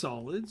and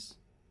solids,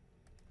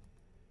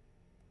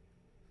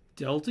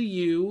 delta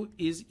U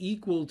is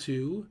equal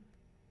to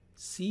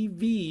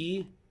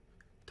CV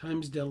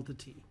times delta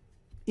T.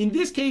 In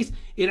this case,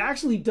 it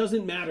actually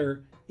doesn't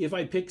matter if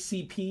I pick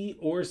CP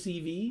or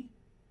CV,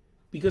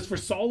 because for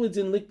solids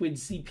and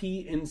liquids,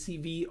 CP and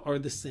CV are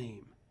the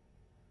same.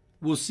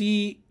 We'll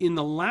see in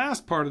the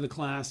last part of the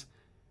class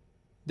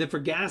that for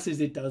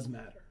gases, it does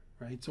matter,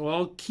 right? So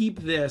I'll keep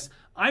this.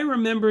 I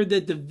remember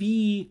that the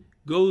V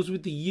goes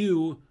with the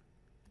U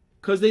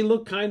because they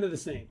look kind of the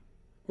same.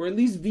 Or at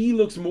least V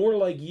looks more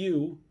like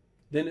U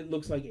than it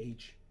looks like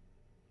H,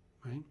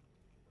 right?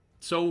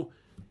 So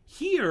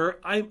here,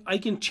 I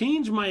can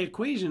change my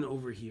equation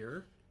over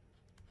here,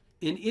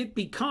 and it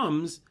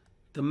becomes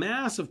the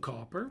mass of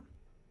copper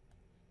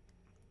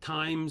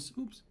times,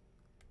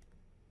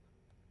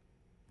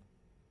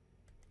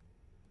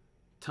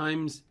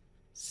 times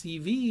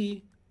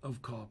CV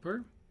of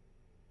copper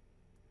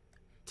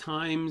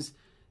times,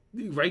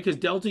 right, because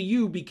delta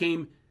U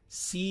became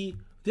C.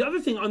 The other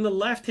thing on the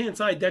left-hand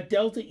side, that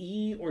delta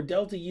E or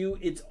delta U,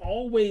 it's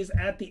always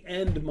at the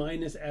end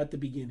minus at the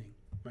beginning,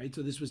 right?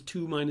 So this was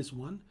 2 minus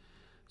 1.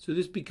 So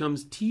this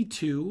becomes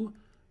T2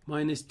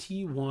 minus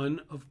T1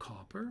 of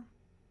copper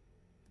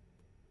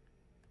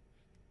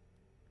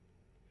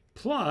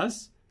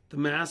plus the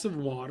mass of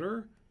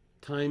water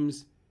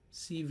times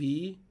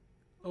CV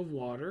of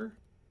water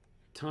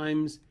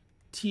times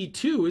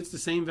T2, it's the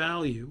same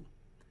value,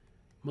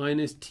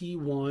 minus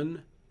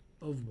T1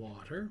 of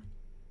water.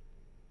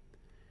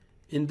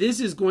 And this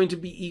is going to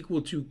be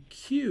equal to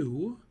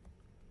Q,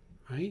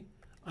 right?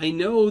 I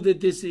know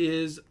that this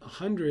is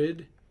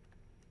 100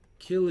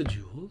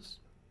 kilojoules.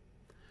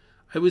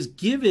 I was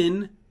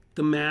given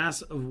the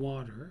mass of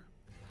water.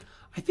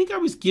 I think I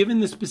was given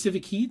the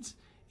specific heats.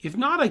 If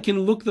not, I can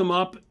look them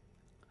up.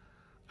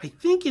 I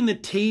think in the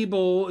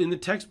table, in the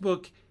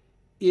textbook,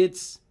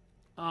 it's,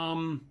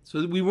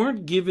 so we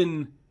weren't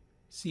given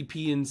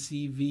CP and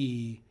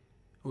CV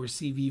or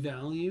CV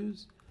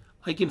values.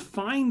 I can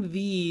find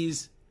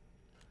these.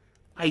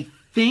 I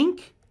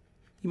think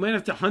you might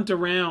have to hunt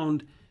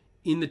around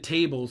in the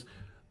tables.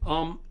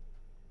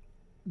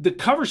 The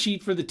cover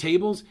sheet for the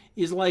tables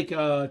is like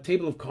a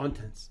table of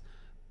contents.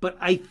 But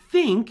I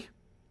think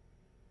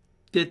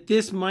that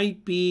this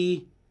might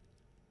be,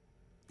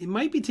 it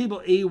might be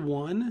table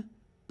A1,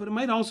 but it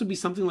might also be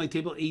something like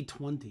table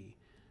A20.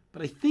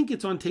 But I think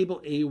it's on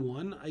table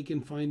A1. I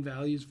can find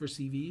values for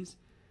CVs.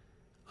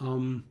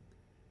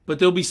 But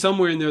there'll be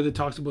somewhere in there that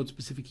talks about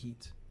specific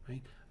heats,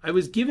 right? I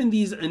was given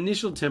these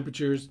initial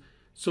temperatures.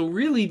 So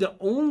really the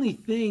only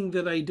thing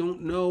that I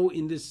don't know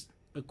in this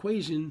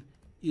equation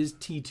is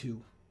T2.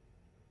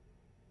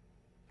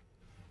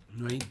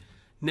 Right?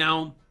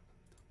 Now,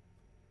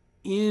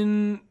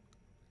 in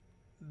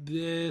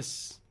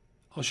this,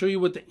 I'll show you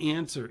what the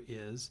answer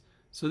is.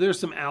 So there's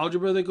some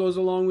algebra that goes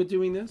along with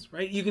doing this,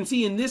 right? You can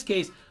see in this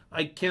case,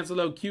 I canceled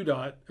out Q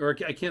dot, or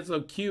I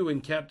canceled out Q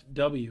and kept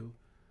W.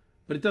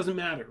 But it doesn't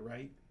matter,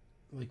 right?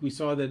 Like we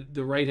saw that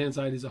the right-hand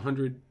side is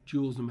 100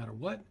 joules no matter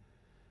what.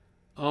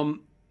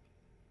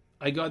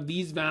 I got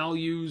these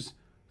values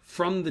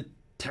from the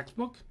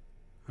textbook,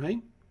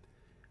 right?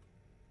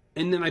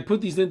 And then I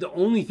put these in. The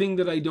only thing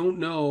that I don't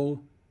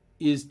know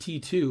is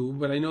T2,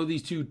 but I know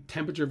these two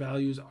temperature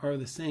values are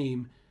the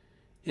same.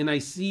 And I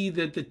see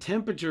that the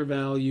temperature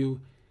value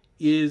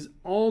is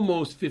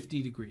almost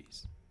 50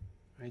 degrees,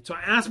 right? So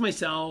I ask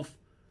myself,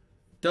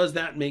 does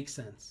that make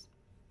sense,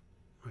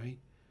 right?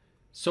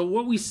 So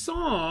what we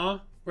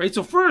saw, right?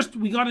 So first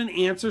we got an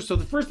answer. So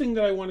the first thing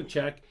that I want to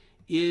check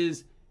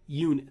is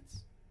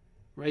units,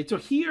 right? So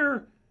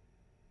here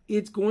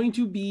it's going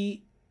to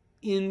be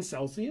in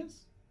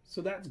Celsius.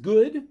 So that's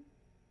good,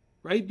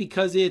 right?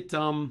 Because it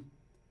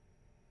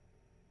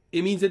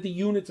it means that the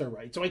units are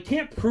right. So I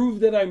can't prove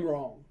that I'm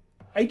wrong.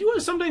 I do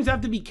sometimes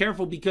have to be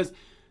careful because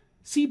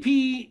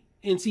CP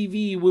and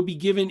CV will be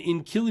given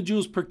in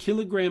kilojoules per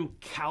kilogram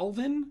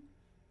Kelvin,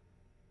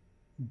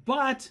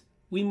 but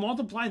we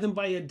multiply them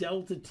by a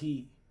delta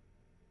T,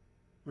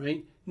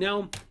 right?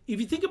 Now, if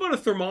you think about a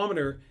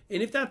thermometer,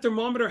 and if that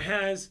thermometer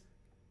has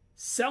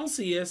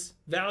Celsius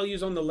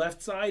values on the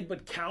left side,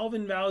 but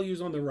Kelvin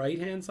values on the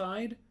right-hand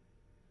side,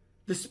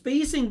 the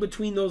spacing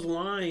between those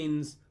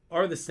lines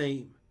are the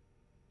same.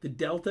 The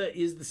delta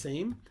is the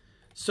same.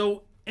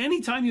 So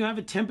anytime you have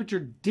a temperature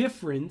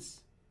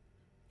difference,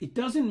 it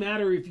doesn't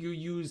matter if you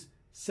use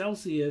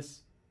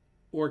Celsius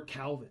or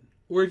Kelvin.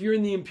 Or if you're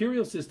in the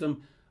imperial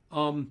system,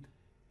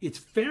 it's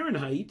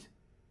Fahrenheit,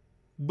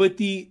 but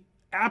the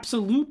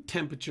absolute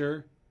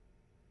temperature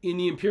in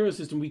the imperial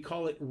system, we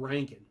call it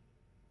Rankine.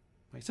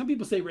 Right? Some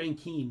people say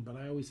Rankine, but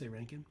I always say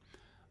Rankine.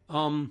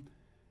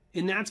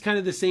 And that's kind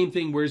of the same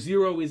thing where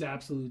 0 is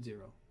absolute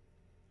 0.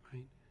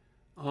 Right?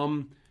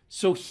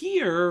 So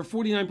here,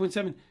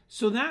 49.7.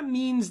 So that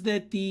means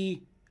that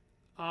the,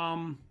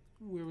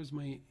 where was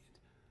my,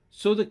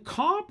 so the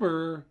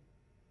copper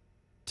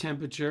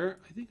temperature,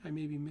 I think I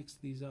maybe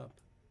mixed these up.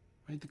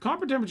 Right? The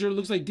copper temperature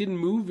looks like didn't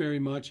move very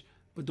much,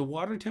 but the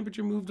water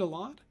temperature moved a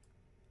lot.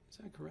 Is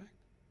that correct?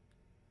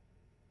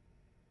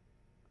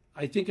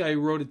 I think I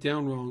wrote it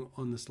down wrong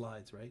on the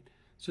slides, right?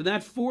 So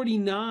that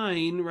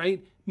 49,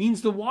 right,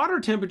 means the water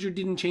temperature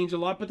didn't change a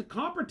lot, but the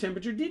copper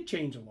temperature did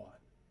change a lot.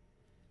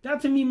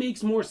 That to me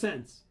makes more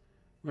sense,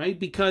 right?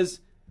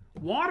 Because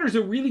water is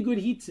a really good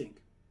heat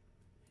sink.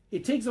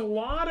 It takes a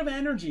lot of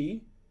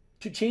energy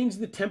to change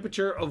the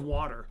temperature of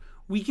water.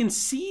 We can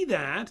see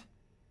that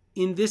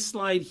in this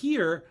slide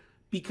here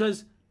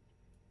because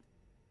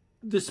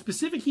the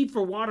specific heat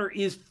for water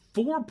is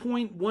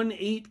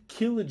 4.18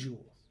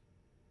 kilojoules,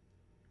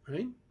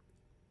 right,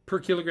 per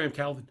kilogram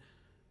Kelvin.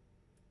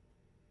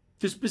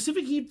 The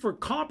specific heat for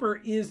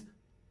copper is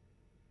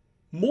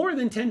more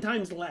than 10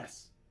 times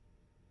less,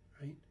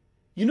 right?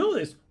 You know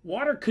this.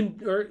 Water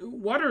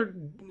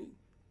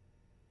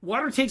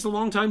takes a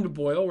long time to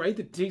boil, right?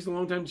 It takes a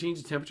long time to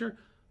change the temperature.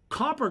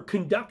 Copper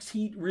conducts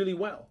heat really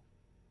well,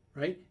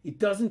 right? It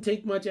doesn't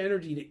take much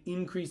energy to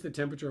increase the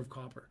temperature of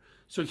copper.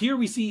 So here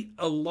we see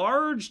a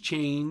large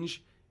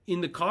change in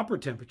the copper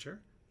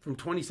temperature from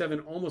 27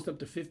 almost up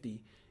to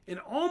 50 and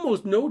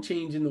almost no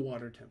change in the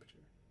water temperature.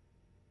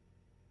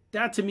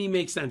 That to me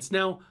makes sense.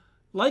 Now,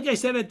 like I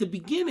said at the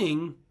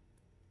beginning,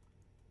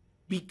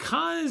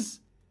 because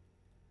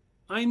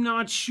I'm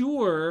not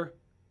sure,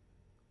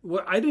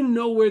 I didn't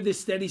know where this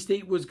steady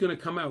state was going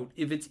to come out.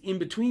 If it's in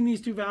between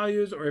these two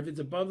values or if it's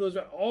above those,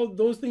 all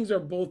those things are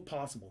both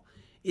possible.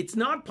 It's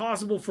not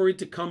possible for it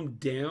to come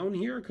down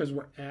here because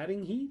we're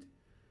adding heat,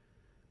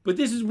 but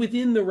this is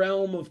within the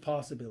realm of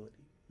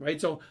possibility,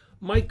 right? So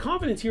my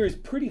confidence here is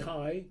pretty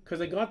high because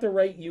I got the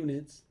right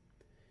units.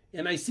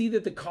 And I see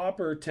that the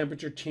copper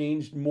temperature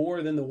changed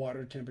more than the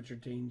water temperature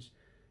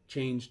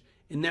changed.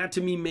 And that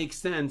to me makes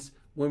sense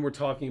when we're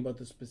talking about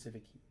the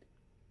specific heat.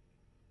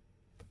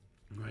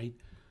 Right?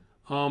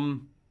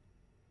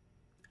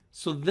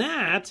 So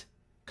that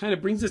kind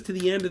of brings us to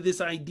the end of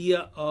this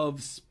idea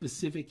of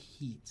specific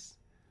heats.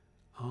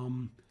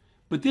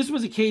 But this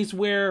was a case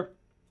where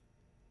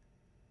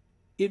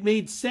it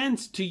made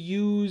sense to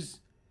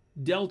use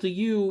delta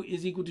U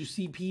is equal to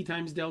Cp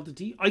times delta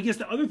T. I guess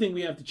the other thing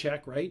we have to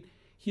check, right?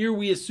 Here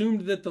we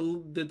assumed that the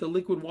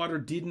liquid water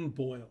didn't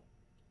boil,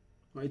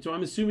 right? So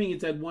I'm assuming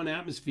it's at 1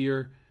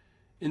 atmosphere,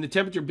 and the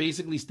temperature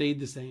basically stayed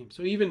the same.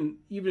 So even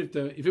if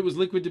it was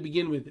liquid to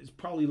begin with, it's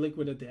probably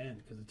liquid at the end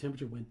because the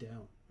temperature went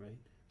down, right?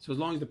 So as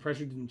long as the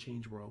pressure didn't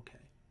change, we're okay.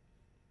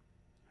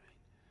 Right.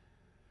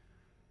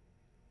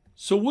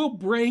 So we'll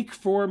break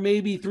for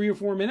maybe 3 or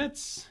 4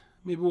 minutes.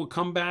 Maybe we'll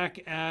come back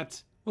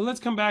at, well, let's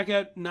come back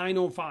at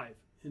 9:05,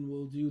 and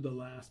we'll do the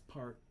last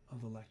part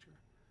of the lecture.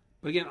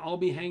 But again, I'll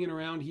be hanging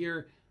around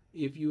here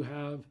if you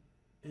have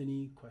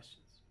any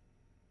questions.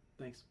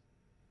 Thanks.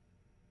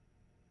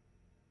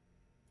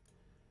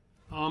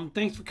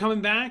 Thanks for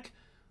coming back.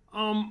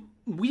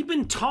 We've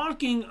been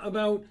talking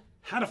about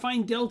how to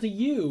find delta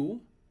U,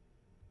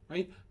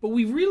 right? But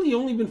we've really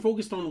only been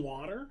focused on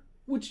water,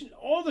 which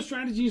all the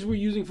strategies we're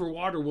using for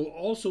water will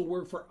also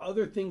work for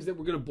other things that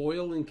we're going to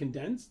boil and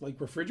condense, like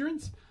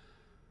refrigerants.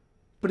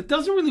 But it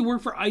doesn't really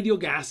work for ideal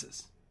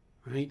gases,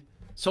 right?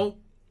 So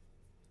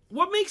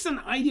what makes an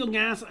ideal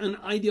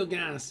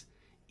gas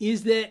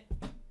is that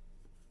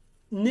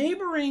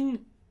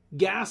neighboring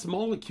gas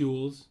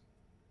molecules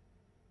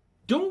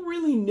don't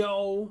really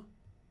know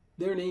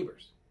their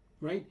neighbors,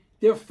 right?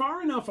 They're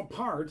far enough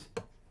apart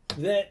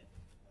that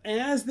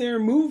as they're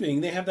moving,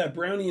 they have that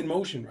Brownian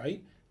motion,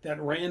 right? That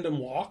random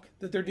walk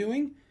that they're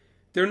doing.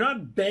 They're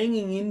not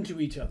banging into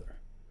each other,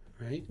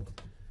 right?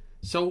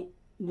 So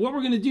what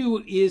we're going to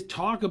do is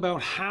talk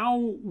about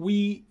how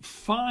we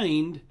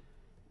find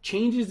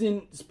changes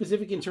in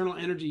specific internal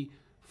energy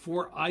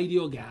for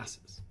ideal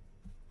gases.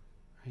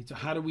 Right? So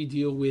how do we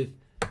deal with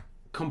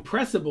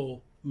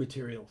compressible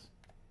materials?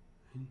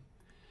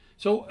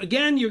 So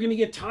again, you're going to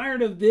get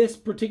tired of this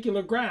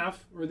particular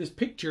graph or this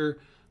picture,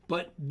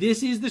 but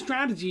this is the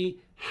strategy.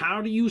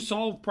 How do you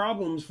solve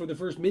problems for the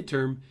first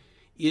midterm?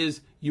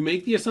 Is you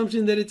make the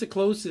assumption that it's a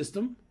closed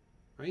system,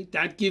 right?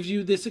 That gives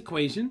you this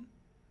equation.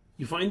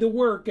 You find the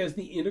work as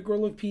the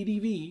integral of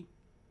PdV.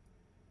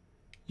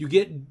 You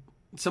get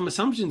some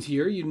assumptions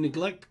here. You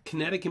neglect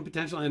kinetic and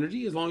potential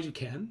energy as long as you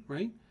can,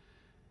 right?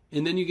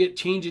 And then you get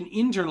change in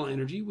internal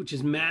energy, which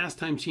is mass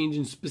times change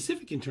in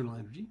specific internal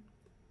energy,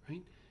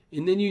 right?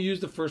 And then you use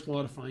the first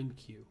law to find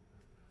Q,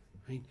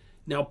 right?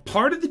 Now,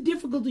 part of the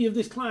difficulty of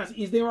this class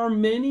is there are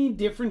many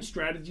different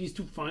strategies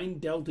to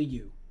find delta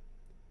U,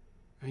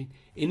 right?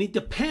 And it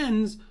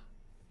depends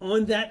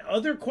on that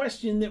other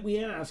question that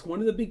we ask. One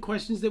of the big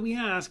questions that we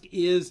ask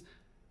is,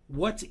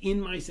 what's in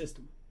my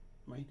system,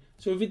 right?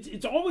 So if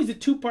it's always a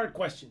two-part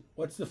question.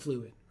 What's the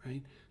fluid,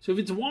 right? So if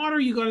it's water,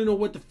 you got to know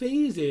what the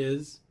phase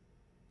is,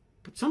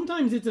 but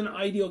sometimes it's an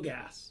ideal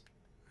gas,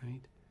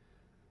 right?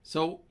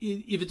 So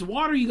if it's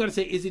water, you got to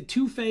say, is it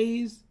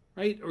two-phase,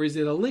 right? Or is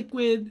it a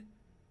liquid,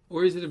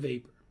 or is it a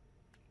vapor,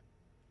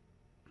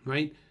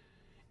 right?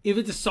 If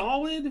it's a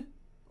solid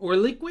or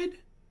liquid,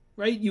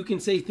 right, you can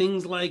say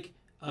things like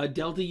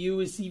delta U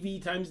is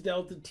CV times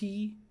delta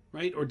T,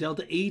 right? Or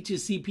delta H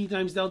is CP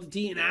times delta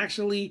T. And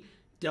actually,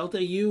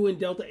 delta U and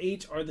delta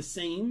H are the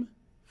same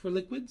for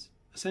liquids,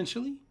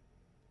 essentially,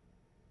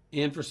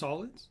 and for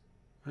solids,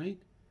 right?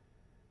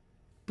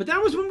 But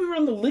that was when we were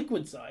on the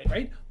liquid side,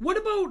 right? What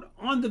about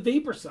on the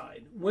vapor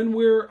side? When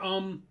we're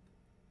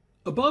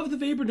above the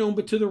vapor dome,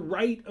 but to the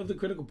right of the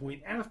critical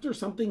point, after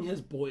something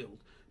has boiled,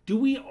 do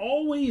we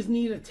always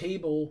need a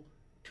table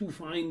to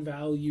find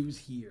values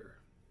here,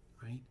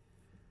 right?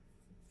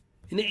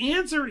 And the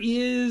answer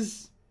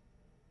is,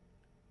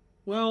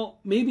 well,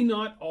 maybe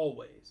not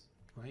always,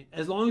 right?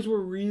 As long as we're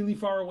really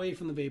far away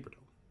from the vapor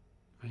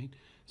dome, right?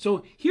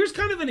 So here's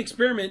kind of an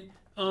experiment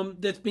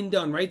that's been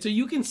done, right? So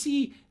you can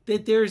see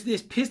that there's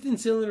this piston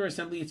cylinder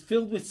assembly. It's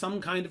filled with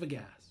some kind of a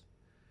gas,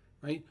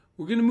 right?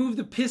 We're going to move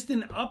the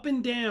piston up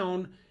and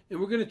down, and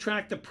we're going to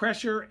track the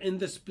pressure and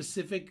the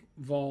specific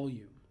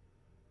volume,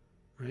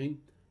 right?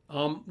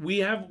 We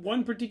have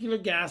one particular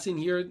gas in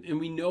here, and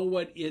we know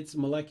what its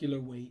molecular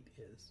weight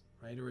is,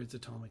 right? Or its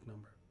atomic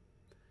number,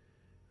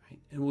 right?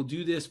 And we'll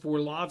do this for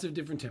lots of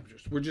different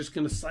temperatures. We're just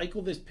going to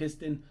cycle this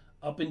piston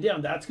up and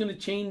down. That's going to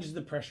change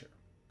the pressure,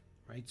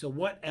 right? So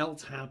what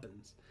else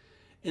happens?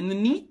 And the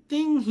neat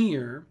thing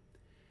here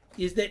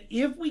is that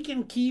if we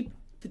can keep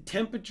the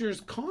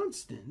temperatures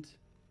constant,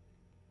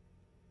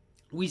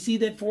 we see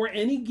that for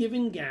any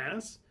given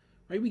gas,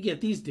 right, we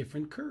get these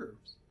different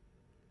curves,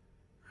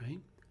 right?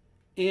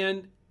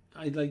 And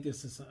I like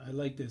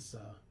this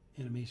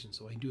animation,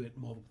 so I do it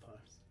multiple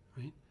times,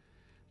 right?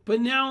 But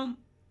now,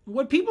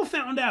 what people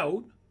found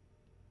out,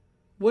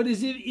 what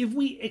is it if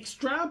we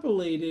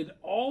extrapolated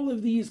all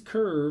of these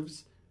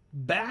curves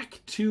back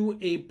to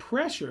a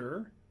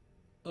pressure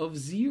of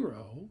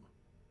 0,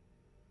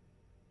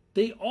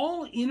 they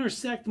all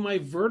intersect my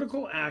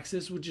vertical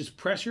axis, which is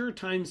pressure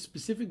times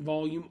specific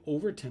volume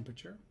over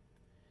temperature,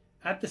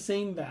 at the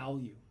same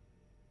value,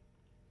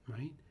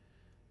 right?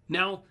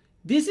 Now,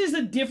 this is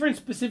a different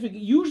specific,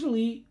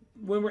 usually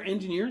when we're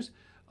engineers,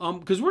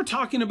 because we're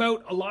talking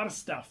about a lot of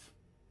stuff.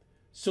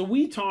 So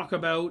we talk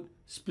about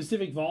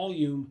specific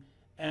volume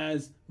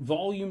as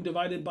volume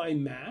divided by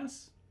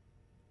mass.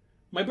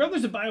 My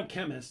brother's a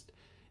biochemist,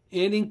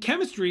 and in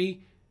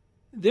chemistry,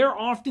 they're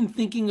often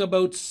thinking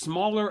about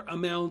smaller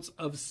amounts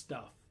of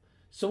stuff.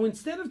 So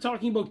instead of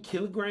talking about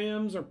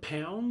kilograms or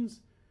pounds,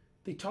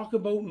 they talk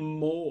about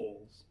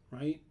moles,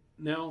 right?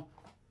 Now,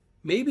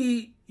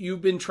 maybe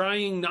you've been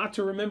trying not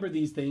to remember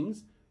these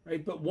things,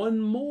 right? But 1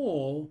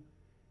 mole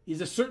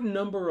is a certain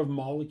number of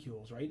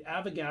molecules, right?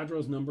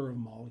 Avogadro's number of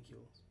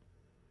molecules,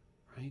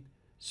 right?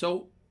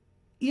 So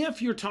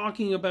if you're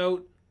talking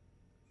about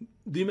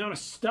the amount of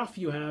stuff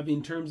you have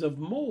in terms of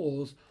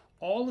moles,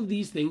 all of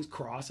these things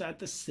cross at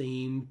the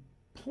same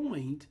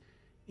point,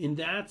 and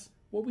that's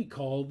what we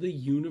call the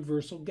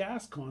universal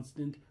gas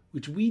constant,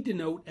 which we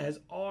denote as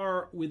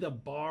R with a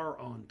bar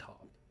on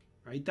top,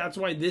 right? That's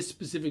why this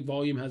specific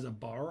volume has a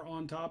bar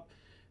on top,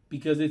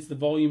 because it's the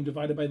volume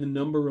divided by the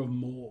number of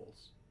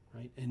moles,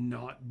 right? And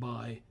not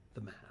by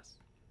the mass,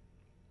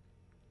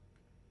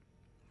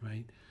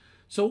 right?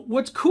 So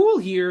what's cool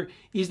here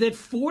is that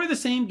for the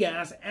same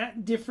gas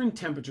at different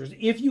temperatures,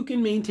 if you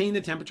can maintain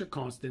the temperature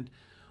constant,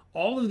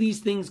 all of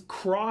these things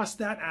cross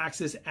that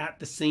axis at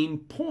the same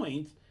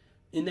point,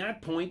 and that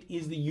point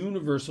is the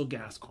universal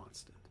gas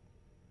constant,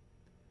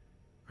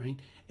 right?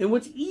 And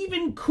what's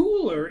even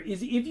cooler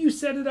is if you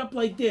set it up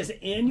like this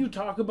and you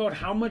talk about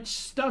how much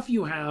stuff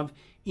you have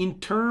in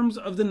terms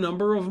of the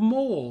number of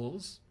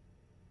moles,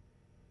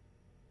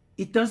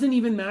 it doesn't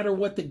even matter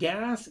what the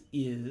gas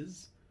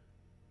is.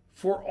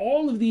 For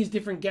all of these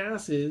different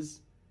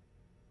gases,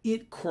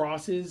 it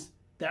crosses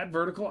that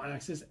vertical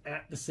axis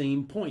at the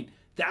same point.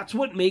 That's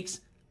what makes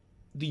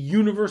the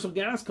universal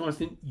gas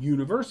constant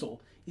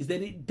universal, is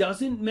that it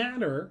doesn't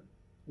matter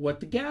what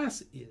the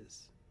gas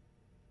is,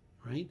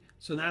 right?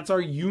 So that's our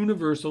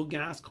universal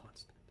gas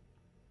constant,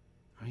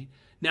 right?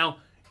 Now,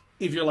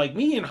 if you're like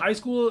me in high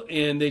school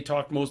and they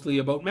talked mostly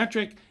about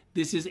metric,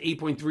 this is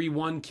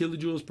 8.31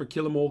 kilojoules per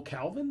kilomole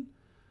Kelvin,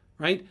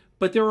 right?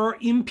 But there are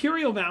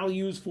imperial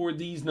values for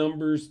these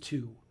numbers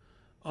too.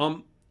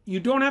 You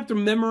don't have to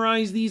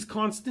memorize these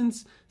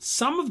constants.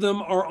 Some of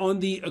them are on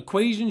the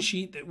equation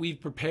sheet that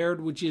we've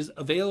prepared, which is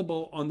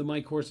available on the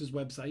My Courses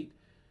website.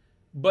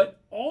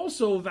 But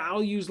also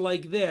values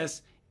like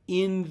this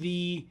in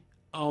the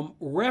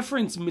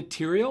reference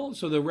material,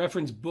 so the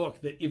reference book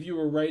that if you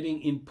were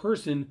writing in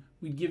person,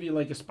 we'd give you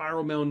like a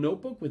spiral bound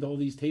notebook with all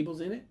these tables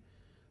in it.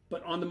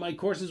 But on the My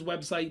Courses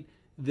website,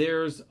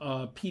 there's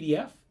a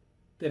PDF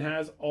that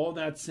has all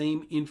that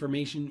same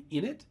information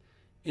in it.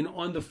 And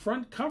on the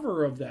front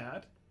cover of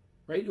that,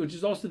 right, which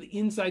is also the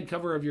inside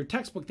cover of your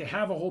textbook, they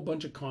have a whole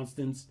bunch of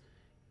constants,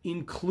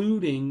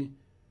 including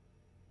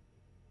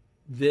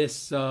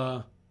this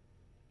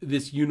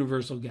this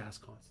universal gas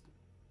constant.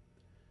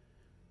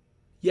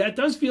 Yeah, it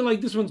does feel like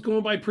this one's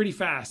going by pretty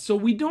fast. So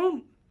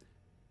I'm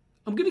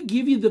going to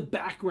give you the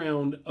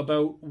background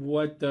about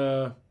what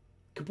the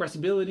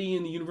compressibility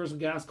and the universal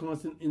gas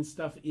constant and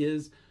stuff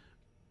is,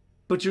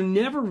 but you're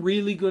never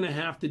really going to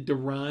have to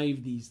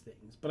derive these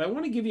things. But I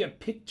want to give you a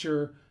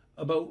picture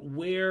about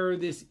where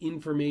this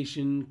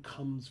information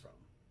comes from,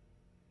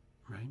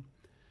 right?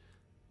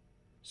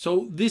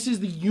 So this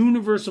is the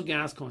universal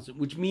gas constant,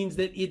 which means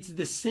that it's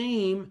the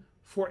same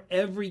for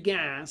every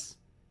gas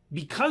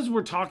because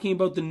we're talking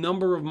about the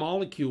number of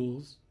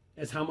molecules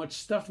as how much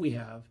stuff we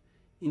have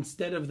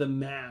instead of the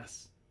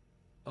mass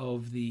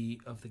of the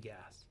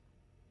gas,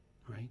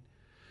 right?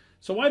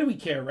 So why do we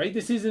care, right?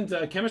 This isn't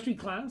a chemistry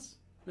class,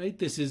 right?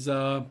 This is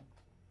a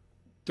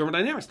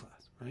thermodynamics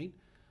class, right?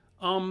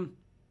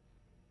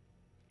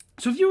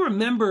 So if you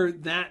remember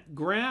that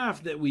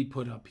graph that we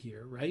put up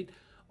here, right?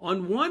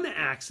 On one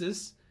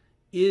axis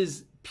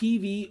is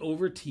PV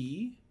over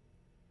T,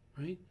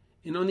 right?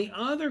 And on the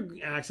other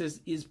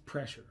axis is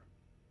pressure,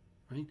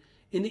 right?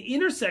 And the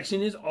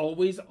intersection is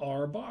always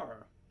R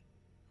bar,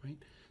 right?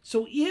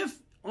 So if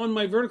on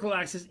my vertical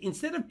axis,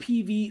 instead of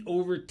PV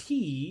over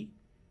T,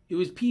 it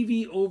was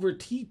PV over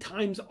T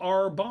times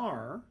R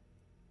bar,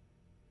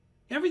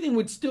 everything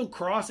would still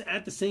cross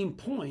at the same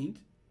point,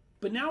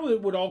 but now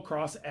it would all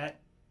cross at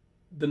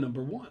the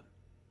number 1,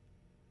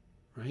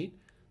 right?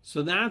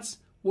 So that's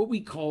what we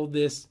call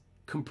this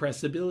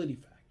compressibility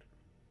factor,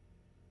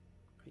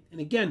 right? And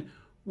again,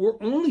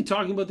 we're only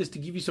talking about this to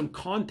give you some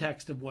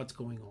context of what's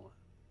going on,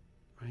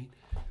 right?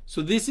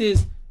 So this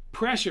is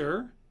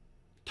pressure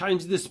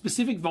times the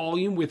specific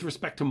volume with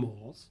respect to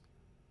moles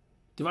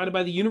divided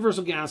by the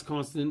universal gas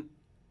constant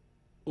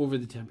over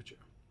the temperature.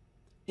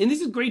 And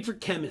this is great for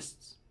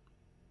chemists,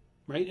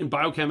 right? And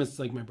biochemists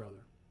like my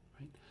brother,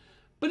 right?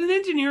 But in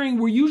engineering,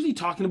 we're usually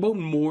talking about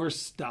more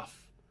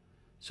stuff.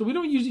 So we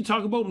don't usually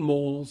talk about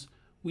moles.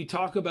 We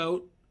talk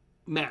about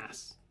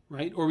mass,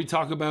 right? Or we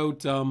talk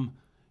about,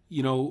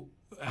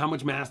 how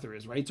much mass there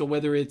is, right? So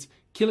whether it's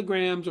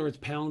kilograms or it's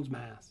pounds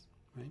mass,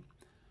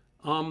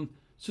 right?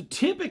 So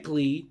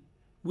typically,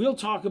 we'll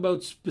talk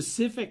about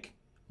specific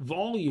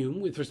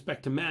volume with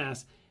respect to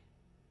mass.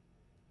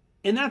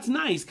 And that's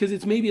nice because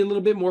it's maybe a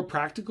little bit more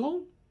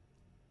practical.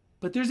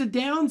 But there's a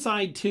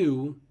downside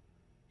too.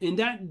 And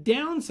that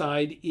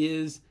downside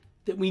is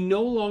that we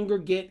no longer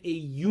get a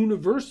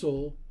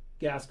universal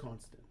gas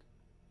constant.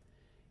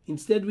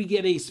 Instead, we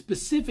get a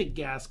specific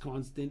gas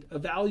constant, a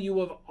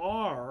value of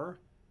R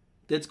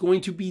that's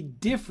going to be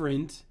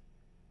different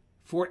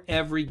for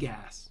every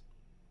gas.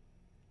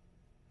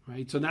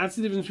 Right? So that's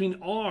the difference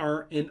between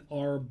R and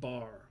R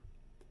bar.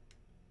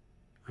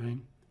 Right?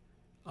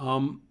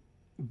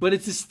 But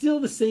it's still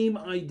the same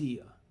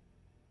idea.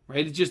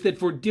 Right? It's just that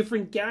for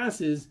different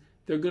gases,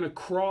 they're going to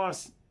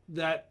cross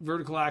that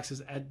vertical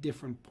axis at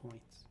different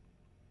points.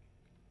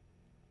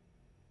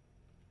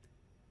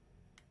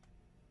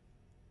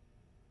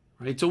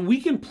 Right? So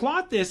we can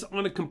plot this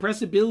on a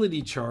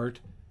compressibility chart,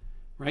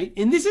 right?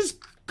 And this is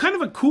kind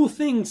of a cool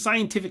thing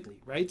scientifically,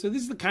 right? So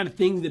this is the kind of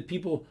thing that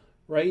people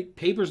write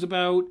papers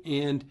about,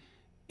 and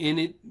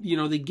it,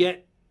 they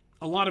get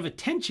a lot of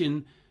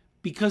attention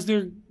because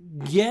they're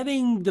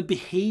getting the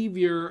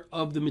behavior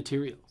of the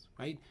materials,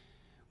 right?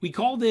 We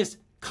call this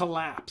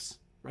collapse,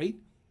 right?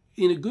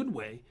 In a good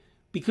way,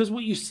 because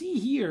what you see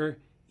here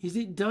is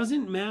it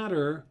doesn't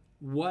matter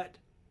what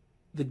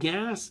the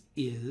gas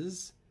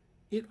is,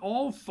 it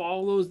all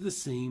follows the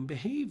same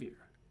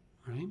behavior,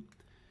 right?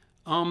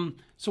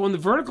 So on the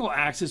vertical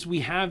axis,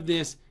 we have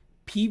this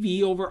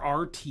PV over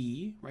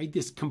RT, right?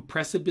 This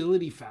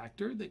compressibility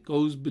factor that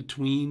goes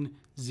between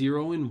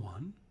 0 and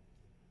 1,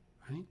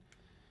 right?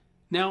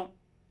 Now,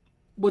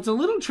 what's a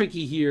little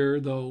tricky here,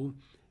 though,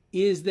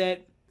 is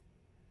that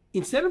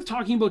instead of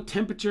talking about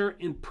temperature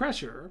and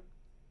pressure,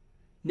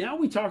 now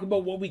we talk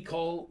about what we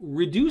call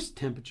reduced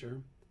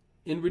temperature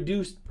and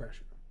reduced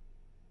pressure.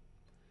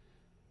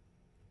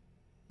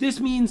 This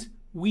means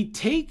we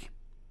take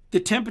the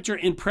temperature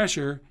and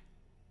pressure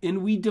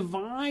and we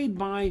divide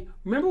by,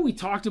 remember we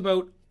talked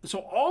about, so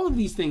all of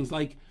these things,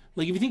 like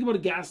if you think about a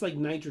gas like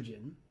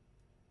nitrogen,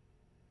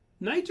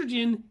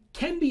 nitrogen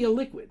can be a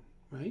liquid,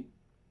 right?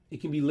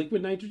 It can be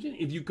liquid nitrogen.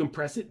 If you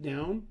compress it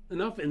down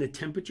enough and the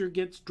temperature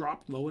gets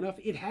dropped low enough,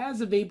 it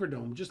has a vapor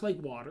dome, just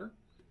like water.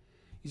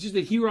 It's just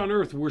that here on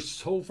Earth, we're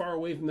so far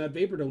away from that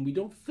vapor dome, we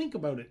don't think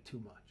about it too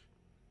much,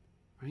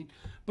 right?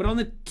 But on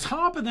the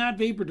top of that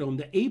vapor dome,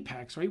 the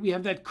apex, right, we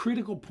have that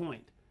critical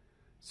point.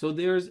 So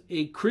there's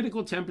a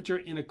critical temperature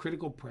and a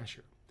critical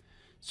pressure.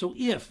 So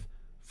if,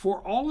 for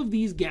all of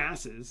these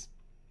gases,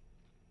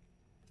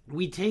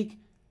 we take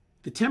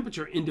the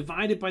temperature and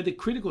divide it by the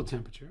critical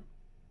temperature,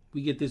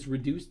 we get this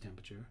reduced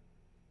temperature.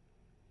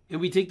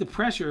 And we take the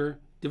pressure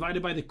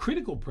divided by the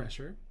critical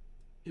pressure,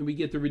 and we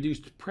get the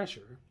reduced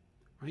pressure,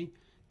 right?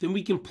 Then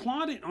we can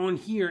plot it on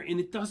here, and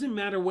it doesn't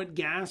matter what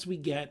gas we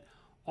get,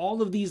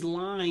 all of these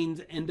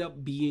lines end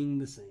up being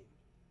the same.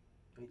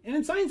 Right? And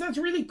in science, that's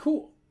really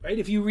cool, right?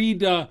 If you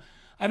read, I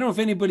don't know if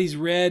anybody's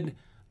read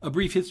A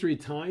Brief History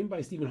of Time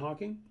by Stephen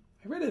Hawking.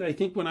 I read it, I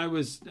think, when I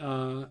was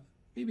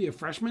maybe a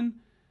freshman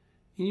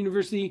in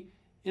university,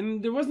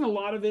 and there wasn't a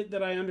lot of it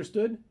that I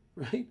understood,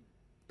 right?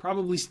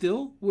 Probably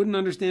still wouldn't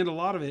understand a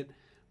lot of it.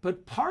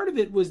 But part of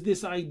it was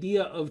this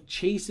idea of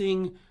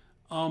chasing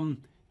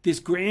this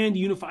grand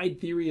unified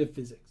theory of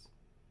physics,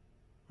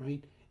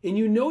 right? And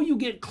you know you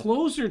get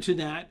closer to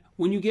that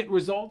when you get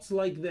results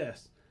like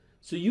this.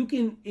 So you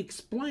can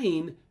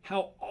explain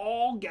how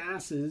all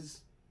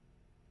gases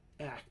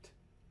act,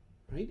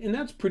 right? And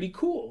that's pretty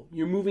cool.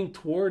 You're moving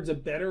towards a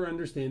better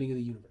understanding of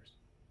the universe,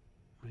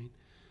 right?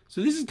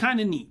 So this is kind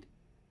of neat,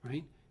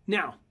 right?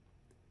 Now,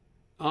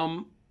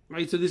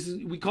 right, so this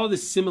is, we call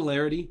this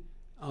similarity,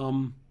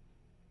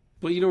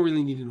 but you don't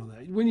really need to know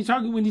that. When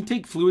you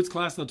take fluids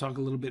class, they'll talk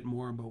a little bit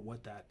more about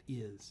what that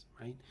is,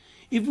 right?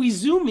 If we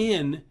zoom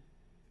in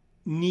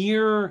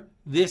near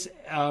this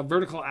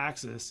vertical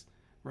axis,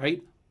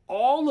 right,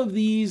 all of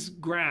these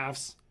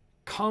graphs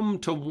come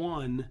to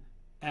 1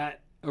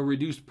 at a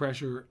reduced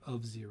pressure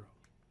of 0,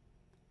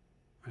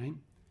 right?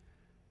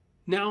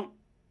 Now,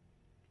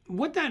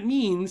 what that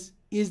means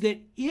is that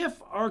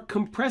if our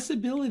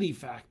compressibility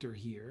factor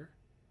here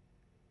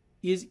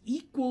is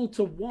equal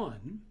to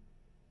 1,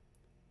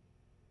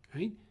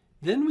 right,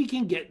 then we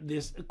can get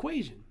this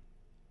equation.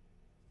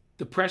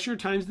 The pressure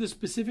times the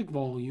specific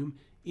volume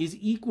is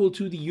equal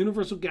to the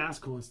universal gas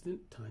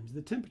constant times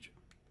the temperature,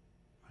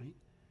 right?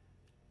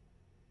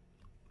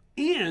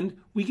 And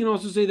we can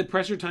also say the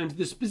pressure times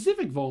the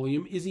specific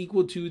volume is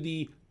equal to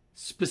the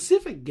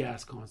specific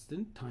gas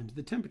constant times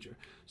the temperature.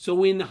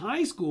 So in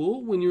high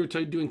school, when you were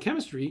doing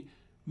chemistry,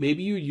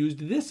 maybe you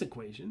used this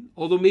equation,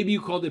 although maybe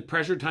you called it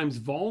pressure times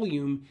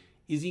volume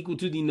is equal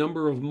to the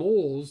number of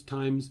moles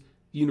times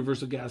the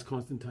universal gas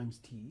constant times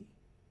T,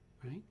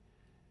 right?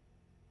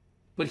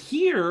 But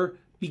here,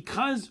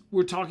 because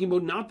we're talking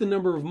about not the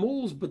number of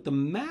moles, but the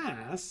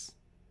mass,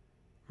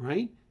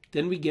 right?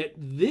 Then we get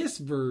this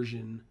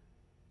version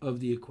of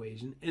the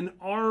equation. And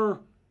our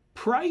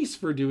price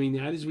for doing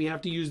that is we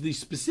have to use the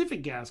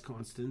specific gas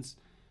constants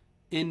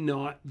and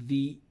not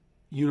the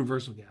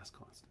universal gas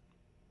constant,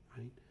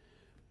 right?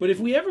 But if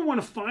we ever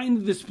want to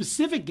find the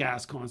specific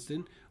gas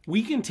constant,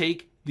 we can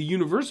take the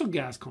universal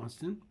gas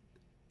constant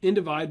and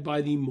divide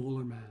by the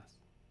molar mass.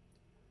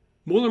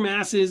 Molar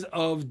masses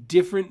of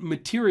different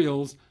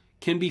materials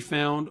can be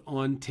found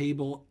on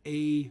table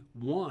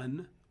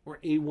A1 or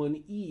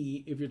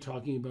A1E if you're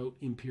talking about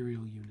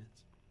imperial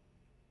units.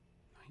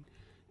 Right?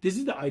 This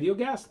is the ideal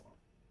gas law,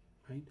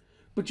 right?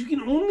 But you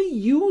can only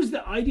use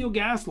the ideal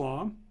gas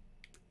law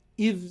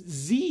if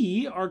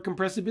Z, our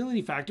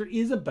compressibility factor,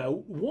 is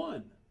about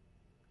 1.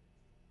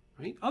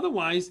 Right?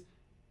 Otherwise,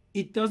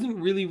 it doesn't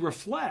really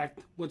reflect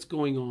what's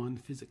going on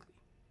physically,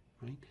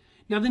 right?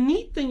 Now, the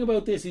neat thing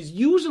about this is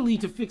usually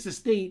to fix a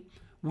state,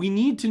 we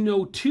need to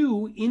know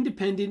 2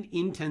 independent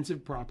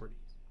intensive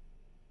properties,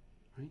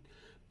 right?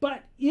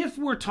 But if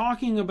we're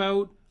talking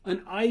about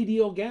an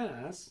ideal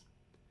gas,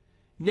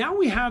 now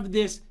we have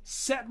this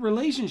set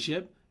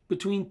relationship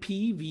between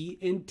P, V,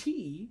 and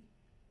T,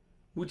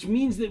 which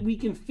means that we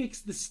can fix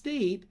the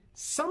state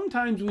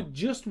sometimes with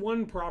just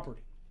one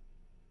property,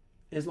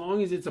 as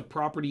long as it's a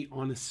property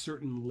on a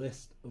certain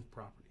list of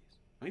properties,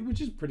 right?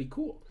 Which is pretty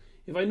cool.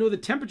 If I know the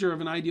temperature of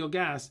an ideal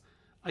gas,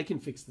 I can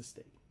fix the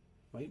state,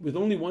 right? With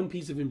only one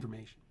piece of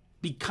information,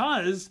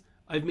 because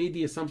I've made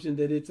the assumption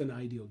that it's an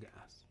ideal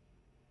gas,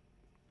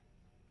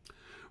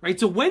 right?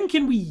 So when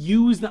can we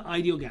use the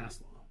ideal gas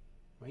law,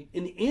 right?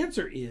 And the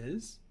answer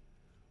is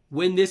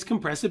when this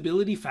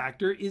compressibility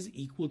factor is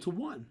equal to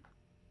 1,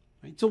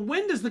 right? So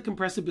when does the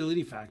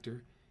compressibility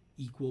factor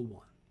equal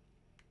 1?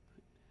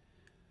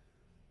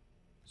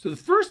 So the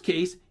first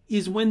case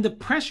is when the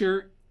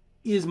pressure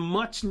is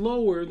much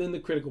lower than the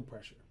critical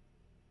pressure,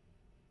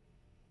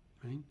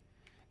 right?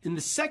 In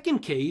the second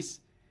case,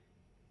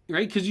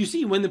 right, because you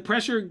see when the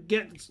pressure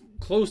gets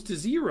close to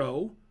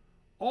 0,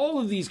 all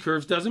of these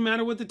curves, doesn't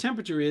matter what the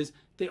temperature is,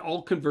 they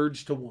all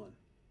converge to 1,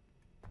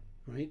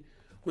 right?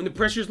 When the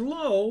pressure is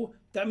low,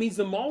 that means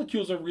the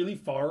molecules are really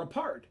far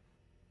apart.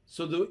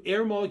 So the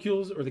air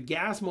molecules or the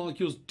gas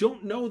molecules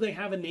don't know they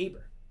have a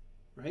neighbor,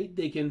 right?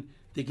 They can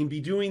be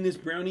doing this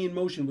Brownian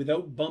motion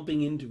without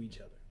bumping into each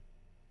other,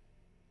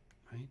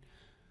 right?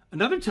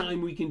 Another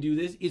time we can do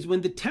this is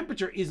when the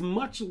temperature is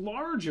much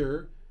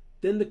larger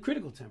than the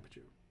critical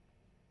temperature.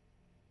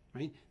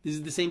 Right? This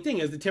is the same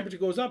thing. As the temperature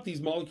goes up, these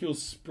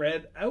molecules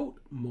spread out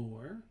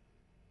more,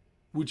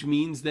 which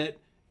means that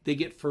they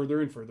get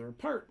further and further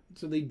apart.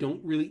 So they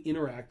don't really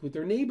interact with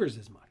their neighbors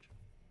as much.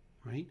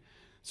 Right?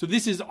 So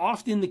this is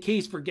often the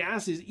case for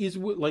gases, is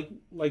like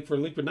for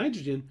liquid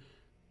nitrogen.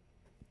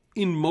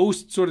 In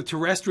most sort of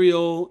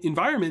terrestrial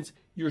environments,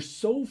 you're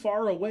so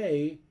far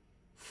away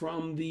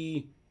from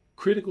the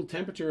critical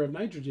temperature of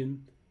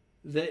nitrogen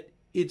that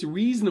it's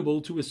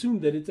reasonable to assume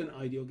that it's an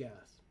ideal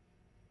gas.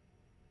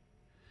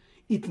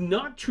 It's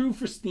not true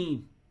for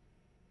steam,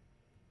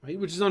 right?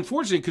 Which is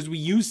unfortunate because we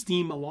use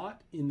steam a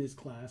lot in this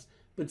class,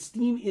 but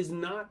steam is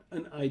not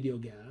an ideal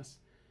gas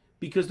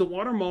because the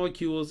water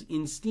molecules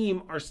in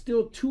steam are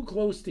still too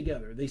close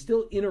together. They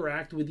still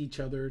interact with each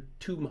other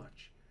too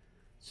much.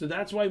 So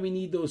that's why we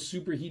need those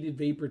superheated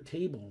vapor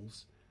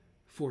tables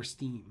for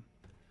steam.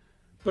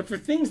 But for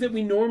things that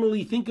we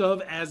normally think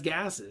of as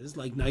gases,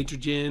 like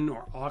nitrogen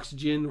or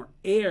oxygen or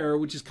air,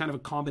 which is kind of a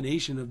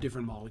combination of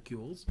different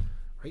molecules,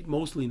 right?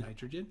 Mostly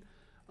nitrogen,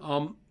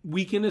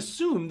 we can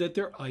assume that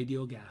they're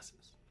ideal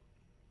gases.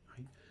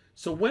 Right?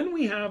 So when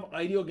we have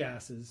ideal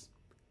gases,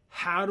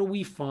 how do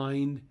we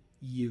find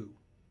U?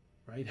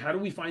 Right? How do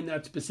we find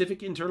that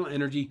specific internal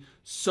energy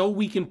so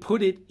we can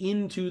put it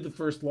into the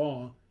first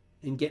law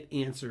and get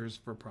answers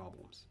for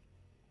problems?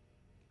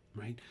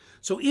 Right?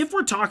 So if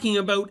we're talking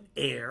about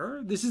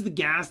air, this is the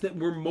gas that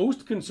we're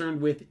most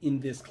concerned with in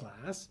this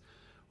class,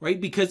 right?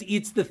 Because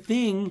it's the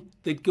thing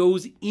that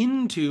goes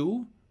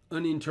into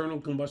an internal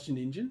combustion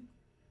engine.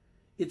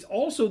 It's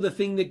also the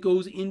thing that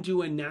goes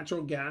into a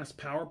natural gas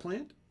power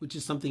plant, which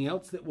is something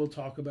else that we'll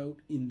talk about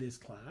in this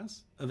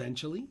class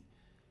eventually,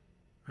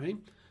 right?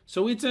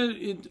 So it's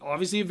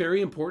obviously a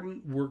very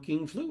important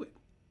working fluid,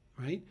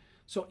 right?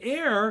 So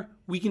air,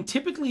 we can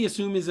typically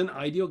assume is an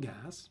ideal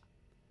gas.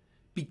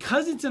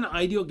 Because it's an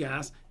ideal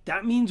gas,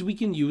 that means we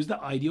can use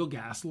the ideal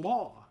gas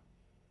law,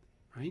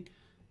 right?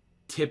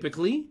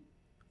 Typically,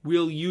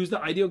 we'll use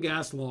the ideal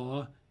gas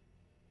law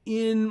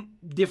in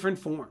different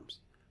forms.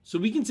 So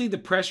we can say the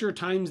pressure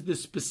times the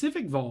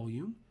specific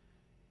volume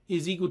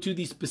is equal to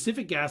the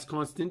specific gas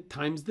constant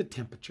times the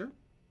temperature.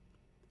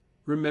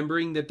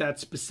 Remembering that that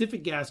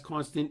specific gas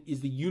constant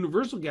is the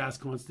universal gas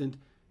constant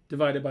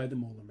divided by the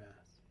molar mass.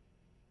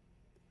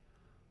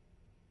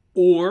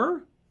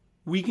 Or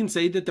we can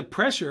say that the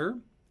pressure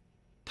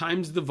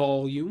times the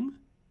volume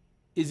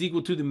is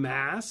equal to the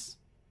mass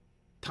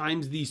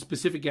times the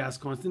specific gas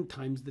constant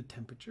times the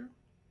temperature.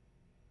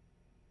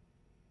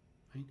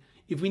 Right?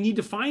 If we need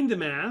to find the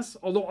mass,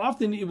 although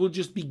often it will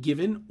just be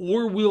given,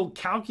 or we'll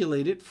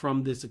calculate it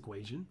from this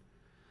equation.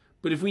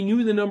 But if we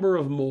knew the number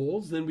of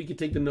moles, then we could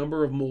take the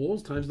number of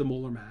moles times the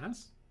molar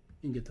mass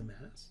and get the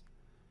mass.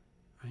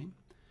 Right?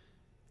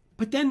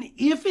 But then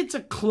if it's a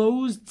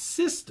closed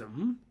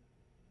system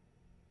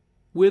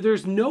where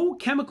there's no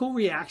chemical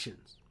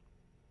reactions,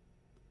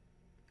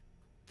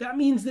 that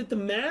means that the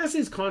mass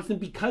is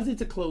constant because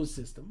it's a closed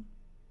system.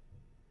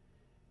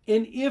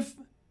 And if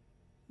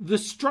the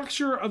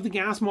structure of the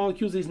gas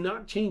molecules is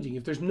not changing,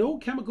 if there's no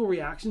chemical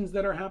reactions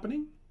that are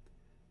happening,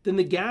 then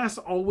the gas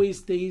always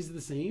stays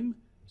the same.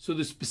 So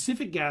the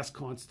specific gas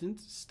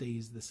constant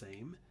stays the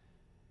same.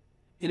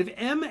 And if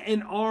M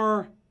and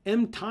R,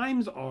 M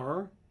times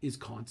R is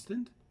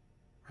constant,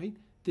 right?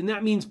 Then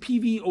that means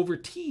PV over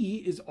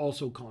T is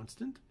also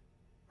constant,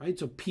 right?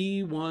 So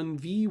P1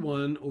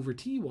 V1 over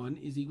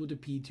T1 is equal to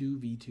P2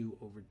 V2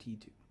 over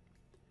T2.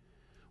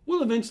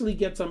 We'll eventually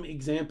get some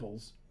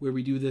examples where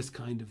we do this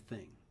kind of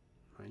thing,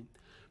 right?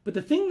 But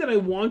the thing that I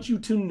want you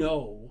to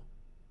know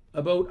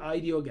about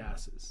ideal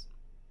gases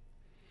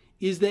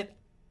is that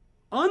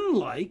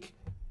unlike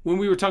when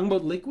we were talking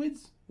about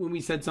liquids, when we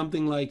said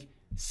something like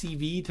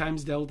CV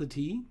times delta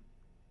T,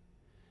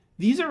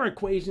 these are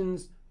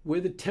equations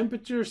where the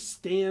temperature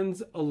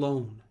stands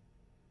alone.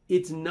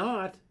 It's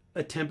not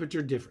a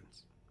temperature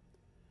difference.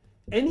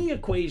 Any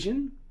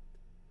equation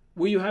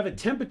where you have a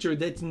temperature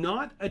that's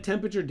not a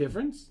temperature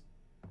difference,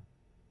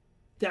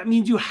 that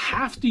means you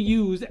have to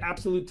use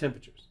absolute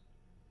temperatures.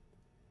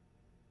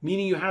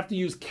 Meaning you have to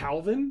use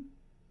Kelvin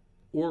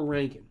or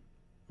Rankine,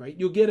 right?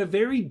 You'll get a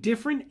very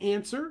different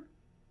answer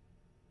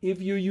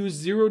if you use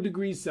 0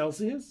 degrees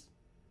Celsius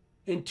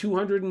and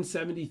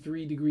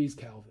 273 degrees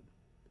Kelvin.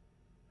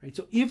 Right?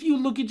 So if you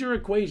look at your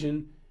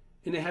equation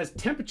and it has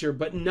temperature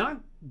but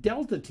not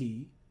delta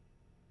T,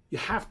 you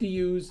have to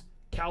use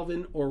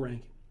Kelvin or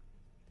Rankine.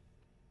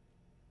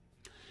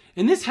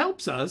 And this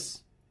helps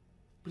us,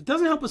 but it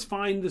doesn't help us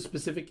find the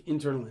specific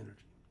internal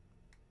energy.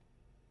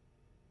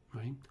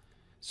 Right?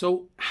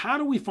 So how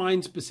do we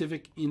find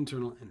specific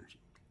internal energy?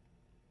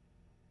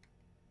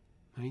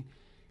 Right?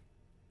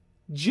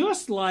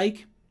 Just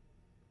like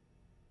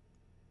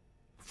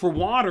for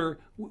water,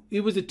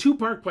 it was a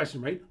two-part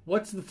question, right?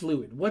 What's the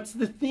fluid? What's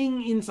the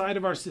thing inside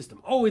of our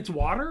system? Oh, it's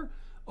water?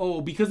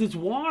 Oh, because it's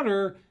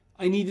water,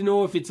 I need to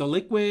know if it's a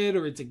liquid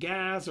or it's a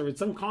gas or it's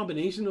some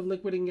combination of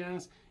liquid and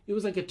gas. It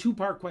was like a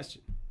two-part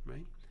question,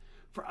 right?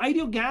 For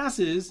ideal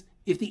gases,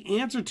 if the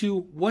answer to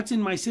what's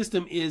in my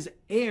system is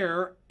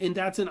air and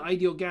that's an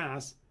ideal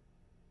gas,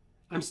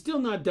 I'm still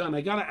not done.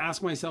 I got to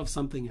ask myself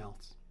something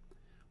else.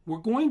 We're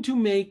going to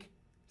make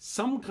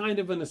some kind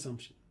of an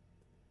assumption.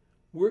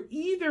 We're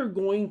either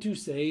going to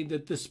say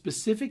that the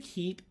specific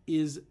heat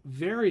is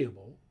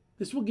variable.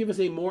 This will give us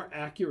a more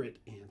accurate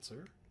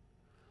answer.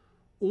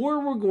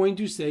 Or we're going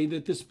to say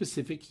that the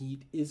specific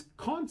heat is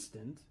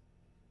constant,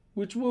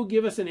 which will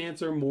give us an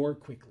answer more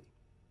quickly.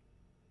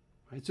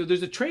 Right? So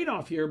there's a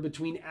trade-off here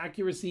between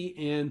accuracy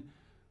and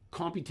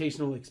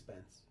computational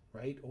expense,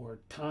 right? Or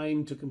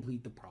time to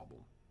complete the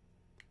problem.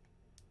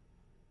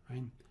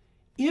 Right?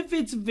 If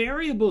it's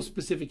variable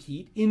specific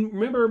heat,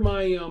 remember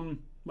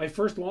my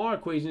first law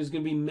equation is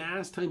going to be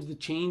mass times the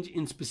change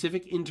in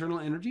specific internal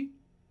energy.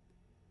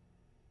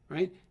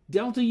 Right?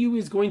 Delta U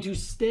is going to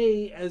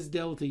stay as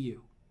delta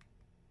U.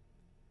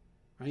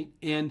 Right?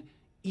 And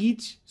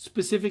each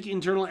specific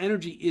internal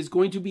energy is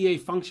going to be a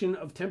function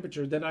of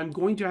temperature that I'm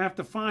going to have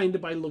to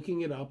find by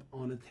looking it up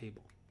on a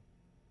table.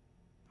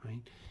 Right?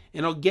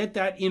 And I'll get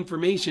that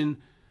information,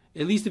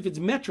 at least if it's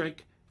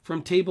metric,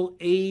 from table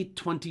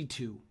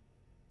A22.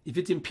 If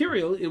it's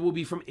imperial, it will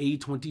be from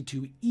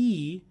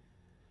A22E,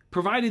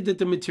 provided that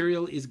the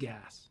material is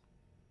gas.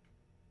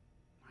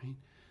 Right?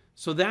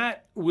 So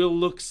that will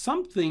look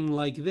something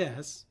like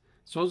this.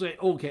 So I'll say,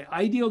 okay,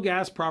 ideal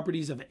gas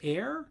properties of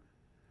air.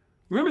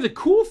 Remember the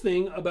cool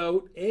thing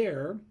about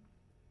air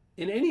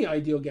in any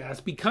ideal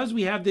gas, because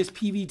we have this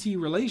PVT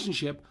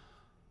relationship,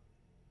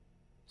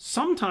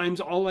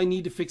 sometimes all I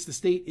need to fix the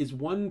state is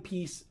one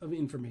piece of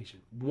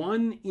information,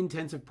 one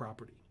intensive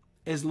property.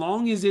 As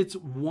long as it's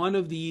one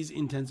of these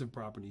intensive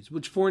properties,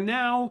 which for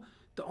now,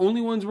 the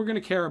only ones we're going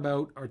to care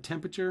about are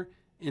temperature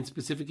and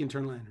specific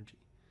internal energy.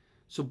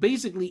 So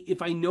basically,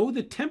 if I know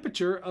the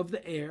temperature of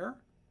the air,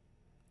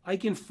 I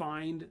can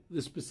find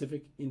the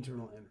specific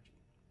internal energy.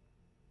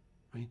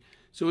 Right?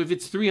 So if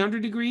it's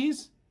 300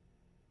 degrees,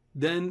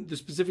 then the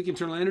specific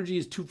internal energy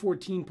is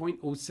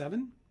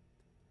 214.07.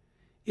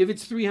 If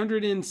it's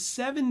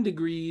 307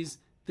 degrees,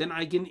 then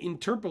I can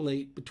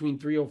interpolate between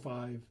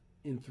 305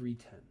 and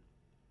 310.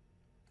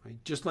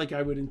 Right? Just like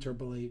I would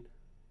interpolate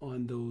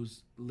on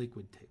those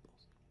liquid tables.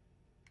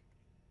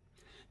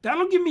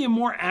 That'll give me a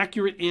more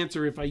accurate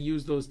answer if I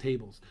use those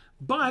tables.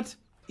 But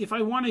if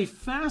I want a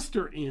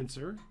faster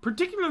answer,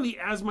 particularly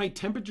as my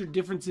temperature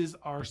differences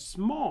are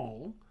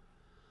small,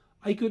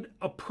 I could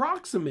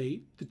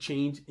approximate the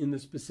change in the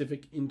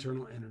specific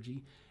internal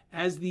energy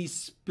as the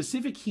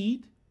specific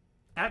heat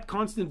at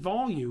constant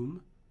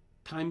volume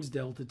times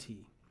delta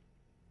T.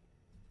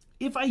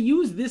 If I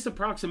use this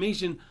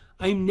approximation,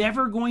 I'm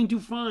never going to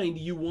find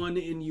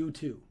U1 and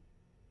U2.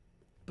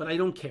 But I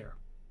don't care,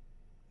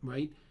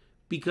 right?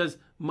 Because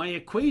my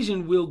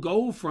equation will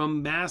go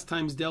from mass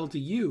times delta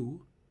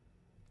U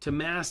to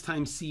mass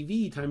times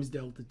CV times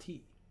delta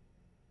T.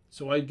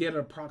 So I get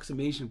an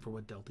approximation for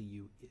what delta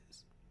U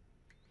is.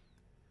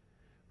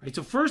 Right,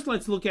 so first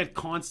let's look at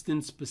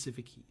constant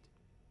specific heat.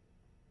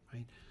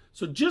 Right?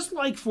 So just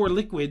like for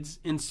liquids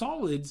and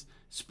solids,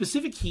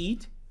 specific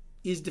heat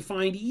is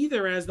defined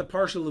either as the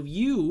partial of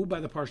U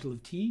by the partial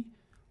of T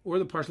or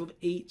the partial of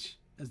H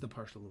as the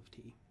partial of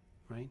T.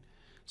 Right?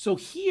 So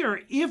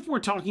here, if we're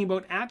talking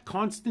about at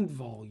constant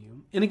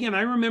volume, and again,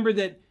 I remember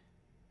that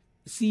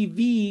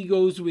CV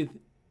goes with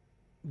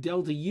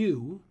delta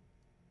U,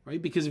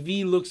 right? Because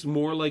V looks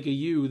more like a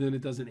U than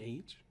it does an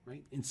H,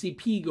 right? And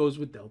CP goes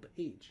with delta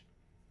H.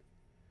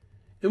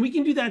 And we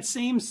can do that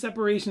same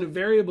separation of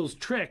variables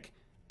trick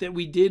that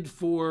we did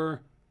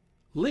for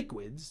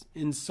liquids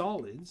and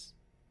solids,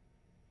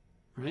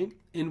 right?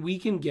 And we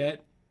can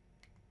get,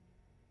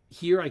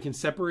 here I can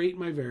separate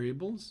my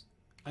variables,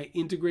 I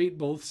integrate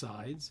both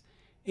sides,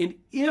 and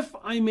if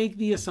I make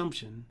the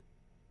assumption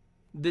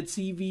that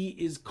CV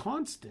is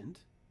constant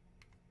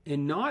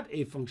and not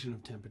a function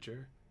of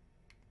temperature,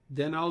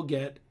 then I'll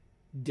get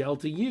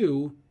delta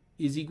U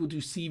is equal to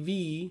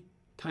CV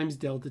times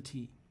delta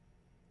T.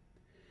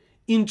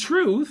 In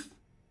truth,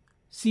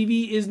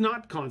 CV is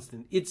not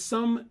constant. It's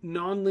some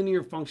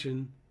nonlinear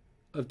function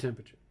of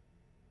temperature,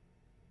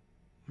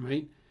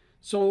 right?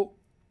 So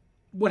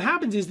what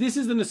happens is this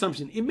is an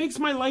assumption. It makes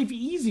my life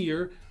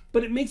easier,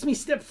 but it makes me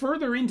step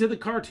further into the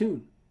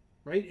cartoon,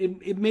 right?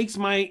 It makes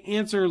my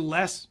answer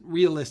less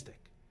realistic.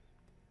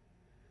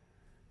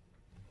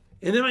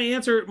 And then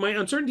my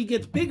uncertainty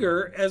gets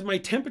bigger as my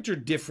temperature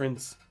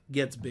difference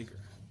gets bigger,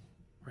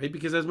 right?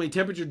 Because as my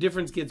temperature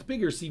difference gets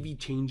bigger, CV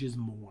changes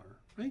more,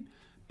 right?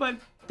 But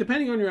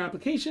depending on your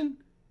application,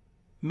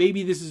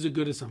 maybe this is a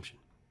good assumption,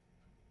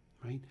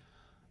 right?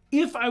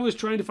 If I was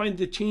trying to find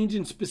the change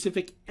in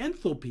specific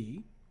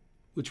enthalpy,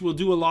 which we'll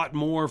do a lot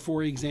more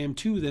for exam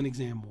 2 than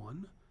exam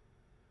 1,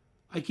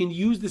 I can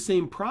use the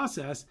same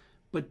process,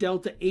 but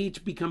delta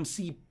H becomes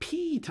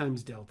CP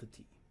times delta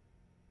T,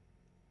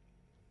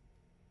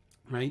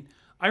 right?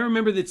 I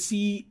remember that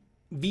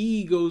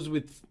CV goes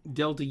with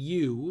delta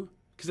U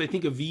because I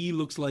think a V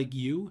looks like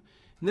U.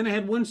 And then I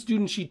had one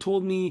student, she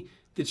told me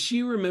that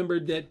she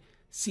remembered that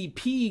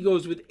CP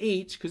goes with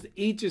H because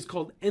H is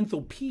called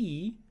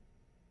enthalpy,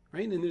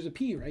 right? And there's a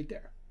P right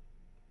there.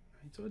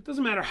 Right? So it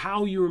doesn't matter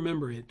how you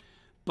remember it.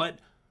 But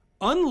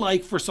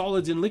unlike for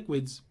solids and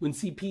liquids, when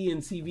Cp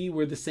and Cv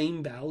were the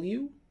same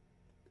value,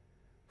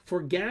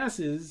 for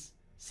gases,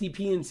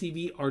 Cp and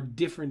Cv are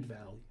different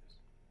values.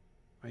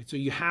 Right? So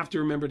you have to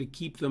remember to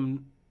keep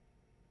them,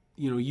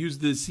 use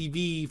the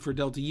Cv for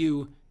delta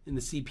U and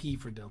the Cp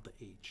for delta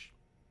H.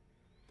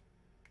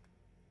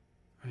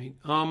 Right?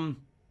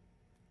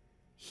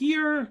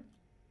 Here,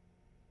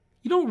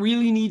 you don't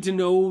really need to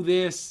know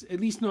this, at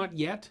least not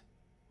yet,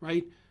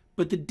 right?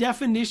 But the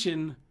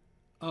definition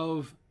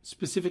of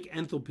specific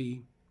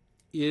enthalpy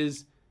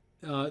is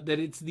that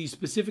it's the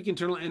specific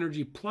internal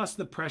energy plus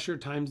the pressure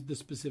times the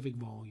specific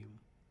volume.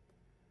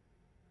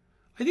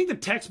 I think the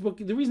textbook,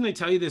 the reason I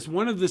tell you this,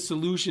 one of the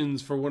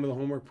solutions for one of the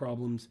homework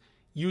problems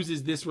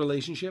uses this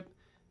relationship,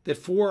 that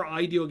for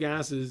ideal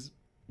gases,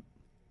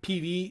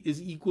 PV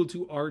is equal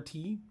to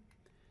RT.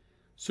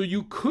 So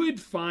you could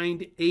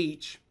find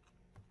H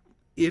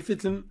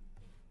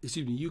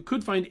you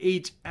could find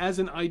H as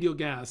an ideal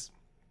gas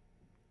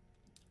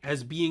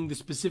as being the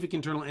specific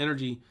internal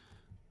energy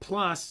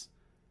plus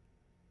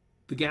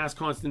the gas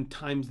constant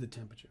times the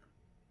temperature.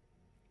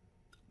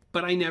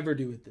 But I never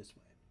do it this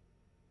way.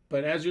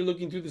 But as you're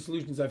looking through the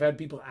solutions, I've had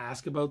people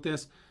ask about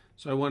this,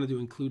 so I wanted to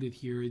include it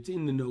here. It's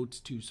in the notes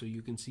too, so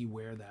you can see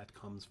where that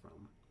comes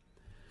from.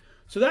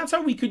 So that's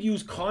how we could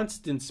use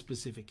constant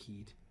specific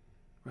heat,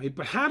 right?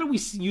 But how do we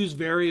use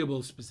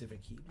variable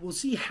specific heat? We'll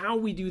see how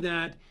we do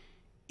that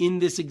in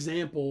this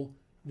example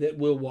that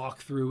we'll walk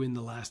through in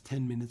the last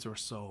 10 minutes or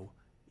so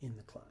in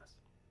the class,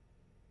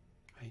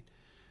 right?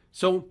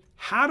 So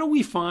how do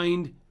we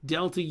find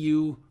delta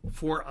U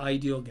for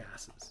ideal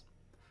gases?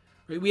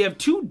 Right? We have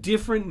two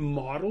different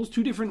models,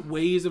 two different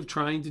ways of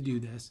trying to do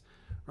this,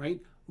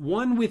 right?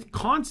 One with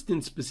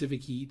constant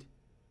specific heat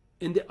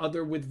and the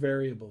other with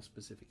variable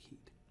specific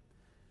heat.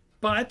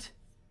 But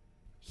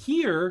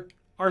here,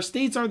 our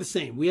states are the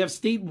same. We have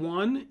state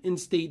 1 and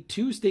state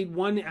 2. State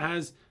 1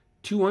 has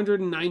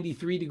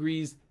 293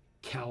 degrees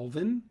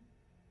Kelvin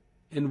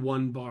and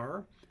 1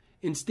 bar.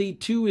 And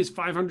state 2 is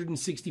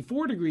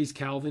 564 degrees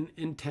Kelvin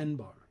and 10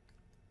 bar.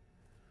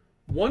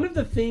 One of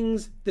the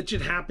things that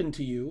should happen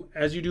to you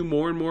as you do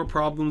more and more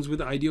problems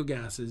with ideal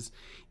gases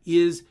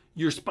is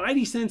your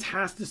spidey sense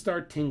has to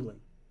start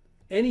tingling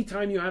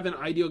anytime you have an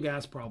ideal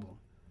gas problem.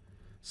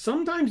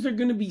 Sometimes they're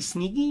going to be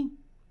sneaky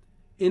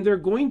and they're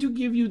going to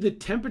give you the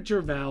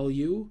temperature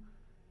value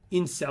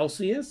in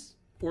Celsius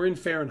or in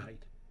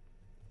Fahrenheit.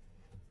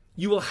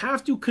 You will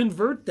have to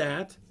convert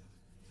that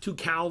to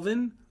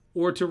Kelvin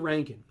or to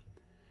Rankine.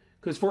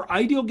 Because for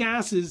ideal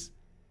gases,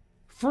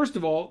 first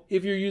of all,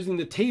 if you're using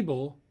the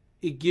table,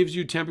 it gives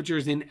you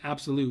temperatures in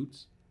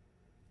absolutes.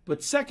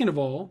 But second of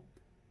all,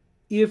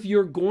 if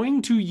you're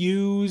going to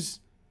use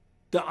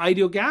the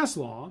ideal gas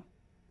law,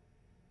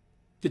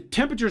 the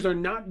temperatures are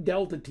not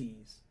delta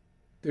T's.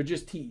 They're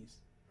just T's,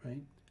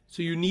 right?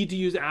 So you need to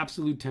use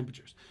absolute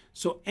temperatures.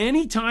 So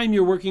anytime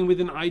you're working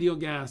with an ideal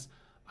gas,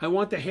 I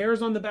want the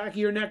hairs on the back of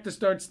your neck to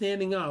start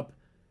standing up,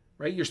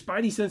 right? Your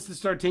spidey sense to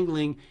start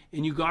tingling,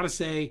 and you got to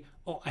say,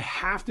 oh, I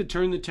have to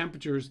turn the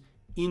temperatures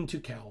into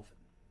Kelvin,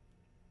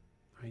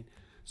 right?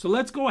 So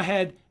let's go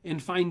ahead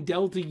and find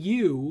delta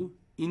U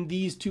in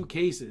these two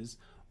cases,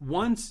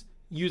 once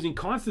using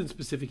constant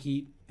specific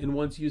heat and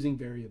once using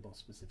variable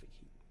specific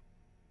heat.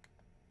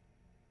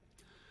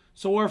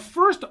 So our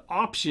first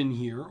option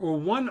here, or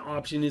one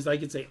option, is I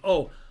could say,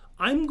 oh,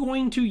 I'm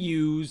going to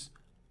use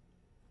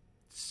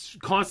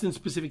constant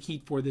specific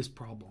heat for this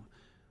problem.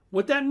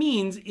 What that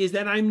means is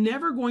that I'm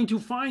never going to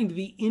find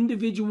the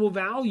individual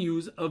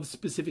values of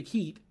specific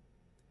heat.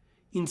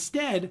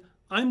 Instead,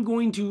 I'm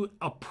going to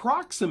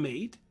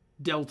approximate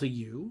delta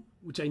U,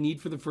 which I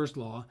need for the first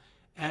law,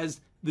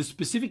 as the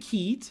specific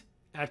heat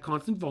at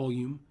constant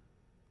volume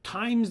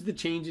times the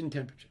change in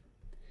temperature.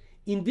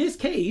 In this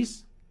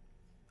case,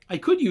 I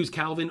could use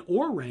Kelvin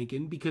or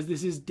Rankine because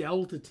this is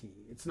delta T.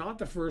 It's not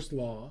the first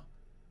law,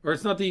 or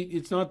it's not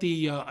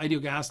the ideal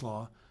gas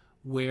law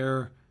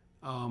where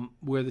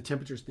the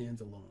temperature stands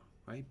alone,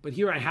 right? But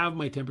here I have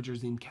my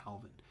temperatures in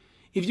Kelvin.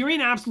 If you're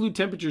in absolute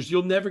temperatures,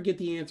 you'll never get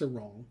the answer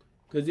wrong,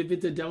 because if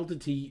it's a delta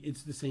T,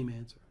 it's the same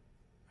answer,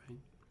 right?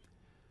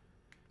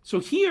 So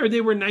here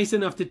they were nice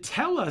enough to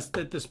tell us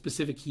that the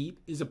specific heat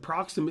is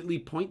approximately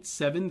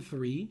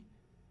 0.73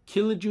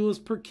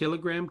 kilojoules per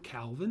kilogram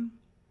Kelvin.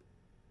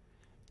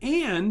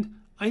 And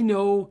I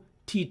know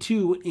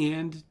T2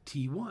 and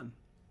T1.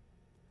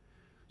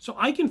 So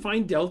I can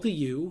find delta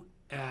U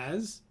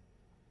as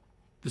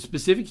the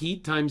specific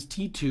heat times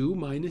T2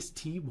 minus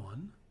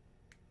T1.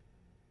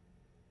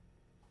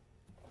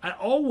 I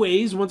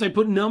always, once I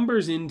put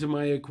numbers into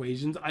my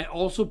equations, I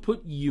also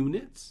put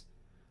units.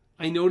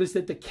 I notice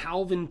that the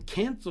Kelvin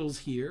cancels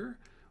here,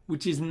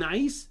 which is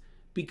nice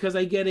because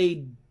I get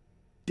a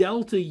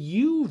delta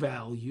U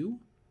value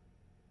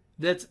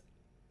that's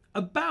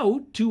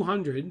about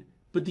 200,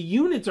 but the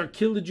units are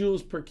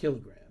kilojoules per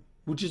kilogram,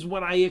 which is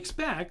what I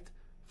expect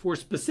for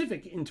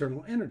specific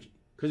internal energy,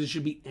 because it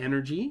should be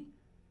energy,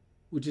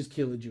 which is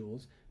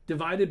kilojoules,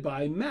 divided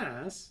by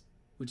mass,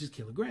 which is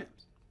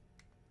kilograms.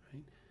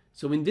 Right?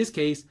 So in this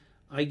case,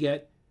 I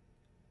get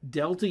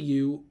delta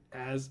U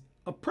as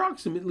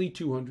approximately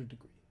 200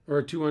 degrees,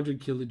 or 200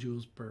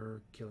 kilojoules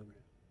per kilogram.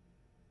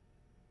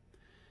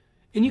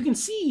 And you can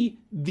see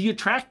the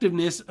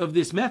attractiveness of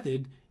this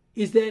method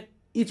is that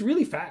it's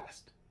really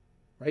fast,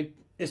 right?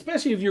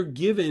 Especially if you're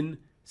given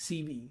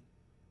CV.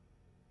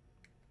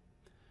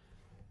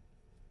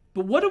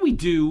 But what do we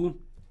do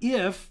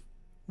if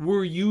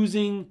we're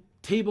using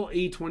table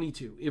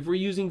A22, if we're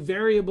using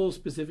variable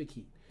specific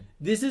heat?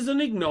 This is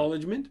an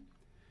acknowledgement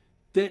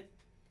that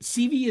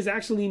CV is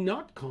actually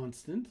not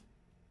constant.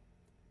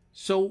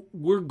 So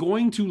we're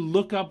going to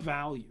look up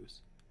values,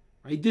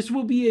 right? This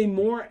will be a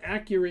more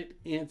accurate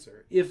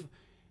answer. If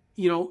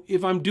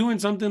I'm doing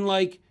something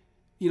like,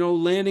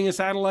 landing a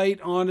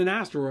satellite on an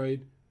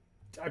asteroid,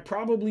 I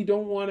probably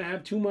don't want to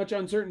have too much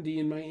uncertainty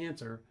in my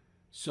answer.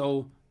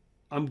 So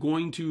I'm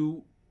going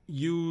to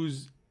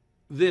use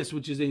this,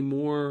 which is a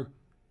more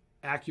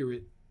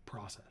accurate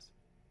process,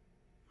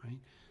 right?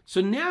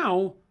 So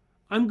now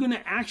I'm going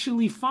to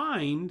actually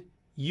find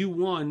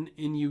U1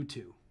 and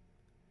U2.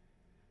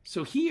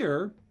 So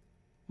here,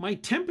 my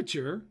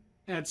temperature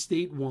at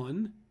state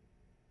 1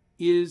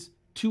 is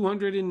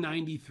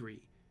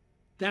 293.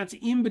 That's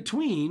in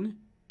between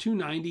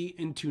 290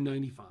 and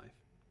 295.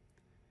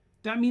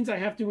 That means I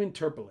have to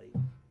interpolate,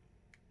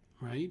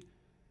 right?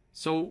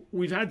 So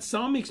we've had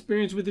some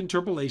experience with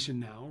interpolation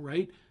now,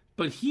 right?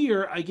 But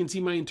here I can see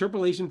my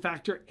interpolation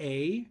factor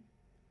A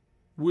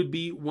would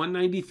be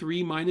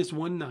 193 minus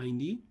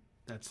 190,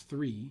 that's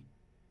 3,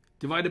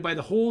 divided by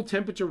the whole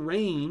temperature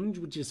range,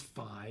 which is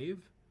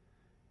 5,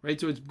 right?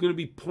 So it's going to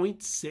be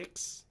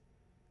 0.6,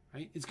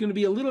 right? It's going to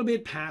be a little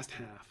bit past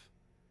half,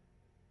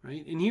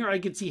 right? And here I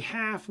could see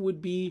half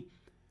would be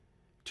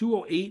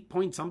 208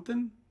 point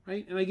something,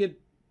 right? And I get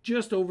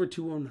just over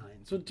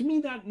 209. So to me,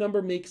 that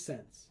number makes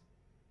sense,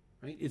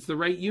 right? It's the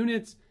right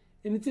units,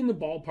 and it's in the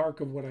ballpark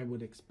of what I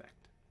would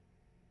expect.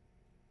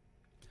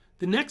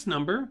 The next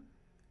number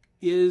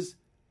is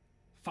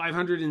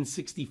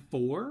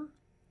 564,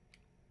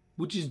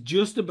 which is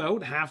just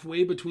about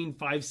halfway between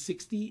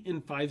 560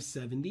 and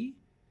 570.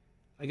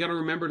 I got to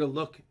remember to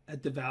look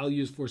at the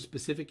values for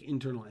specific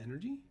internal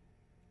energy,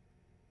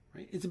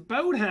 right? It's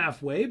about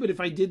halfway, but if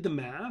I did the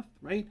math,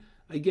 right,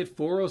 I get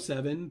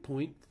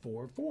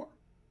 407.44,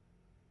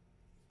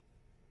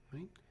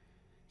 right?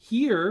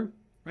 Here,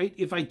 right,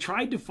 if I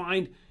tried to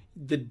find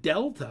the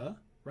delta,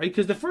 right,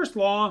 because the first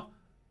law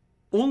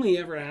only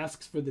ever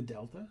asks for the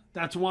delta.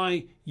 That's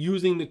why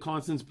using the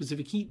constant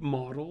specific heat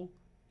model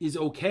is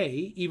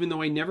okay, even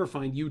though I never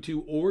find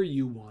U2 or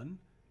U1,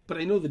 but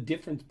I know the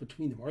difference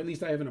between them, or at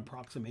least I have an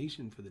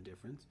approximation for the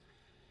difference.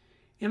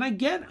 And I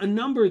get a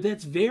number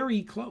that's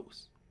very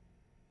close,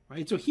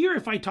 right? So here,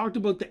 if I talked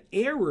about the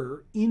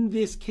error in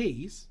this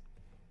case,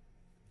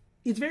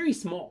 it's very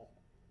small,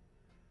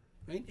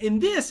 right? And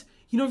this,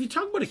 if you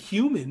talk about a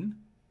human,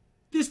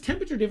 this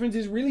temperature difference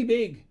is really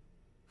big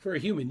for a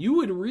human. You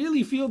would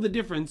really feel the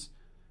difference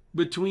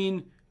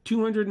between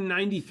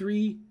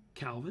 293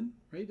 Kelvin,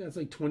 right? That's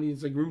like 20,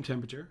 it's like room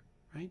temperature,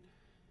 right?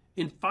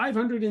 And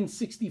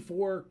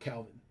 564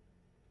 Kelvin.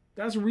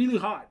 That's really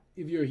hot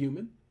if you're a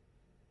human,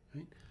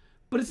 right?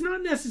 But it's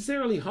not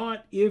necessarily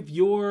hot if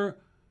you're,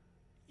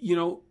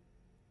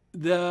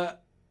 the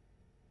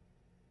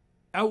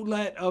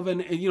outlet of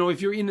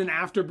if you're in an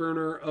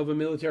afterburner of a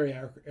military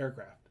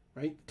aircraft,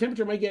 right?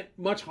 Temperature might get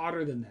much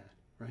hotter than that,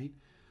 right?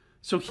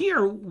 So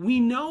here we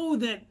know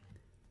that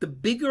the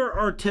bigger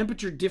our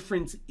temperature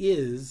difference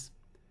is,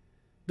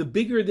 the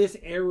bigger this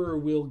error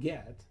will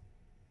get.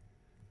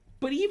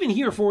 But even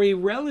here, for a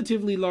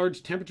relatively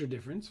large temperature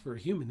difference, for a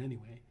human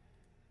anyway,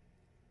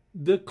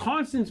 the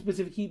constant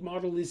specific heat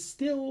model is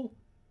still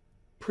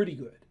pretty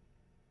good,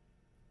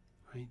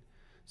 right?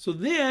 So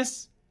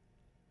this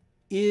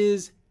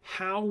is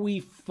how we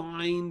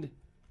find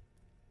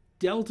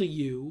delta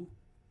U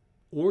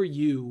or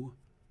U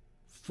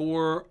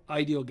for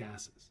ideal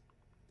gases.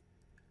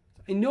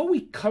 I know we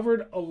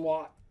covered a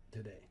lot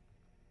today,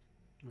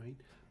 right?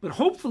 But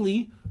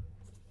hopefully,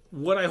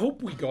 what I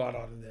hope we got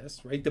out of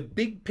this, right, the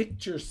big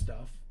picture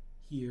stuff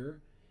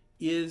here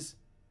is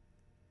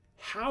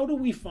how do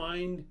we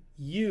find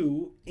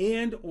U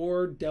and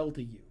or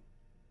delta U,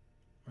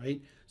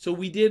 right? So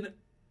we did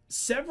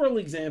several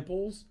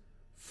examples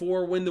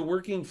for when the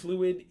working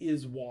fluid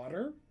is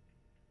water,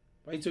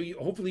 right? So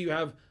hopefully you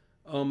have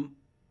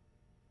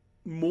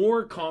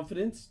more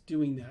confidence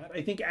doing that.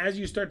 I think as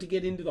you start to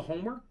get into the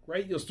homework,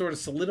 right, you'll sort of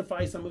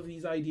solidify some of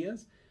these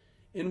ideas.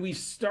 And we've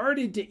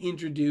started to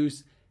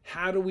introduce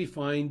how do we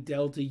find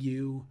delta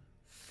U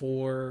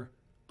for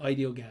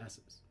ideal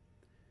gases.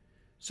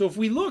 So if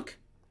we look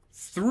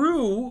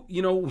through,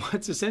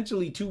 what's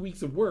essentially 2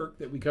 weeks of work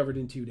that we covered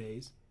in 2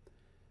 days,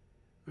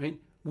 right,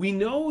 we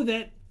know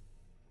that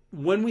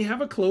when we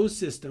have a closed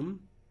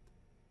system,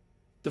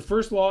 the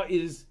first law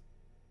is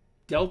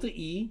delta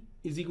E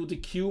is equal to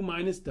Q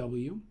minus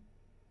W.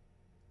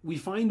 We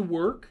find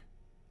work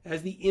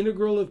as the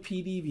integral of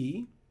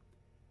PdV,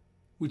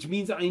 which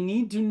means I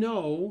need to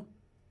know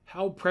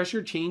how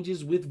pressure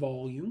changes with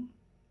volume.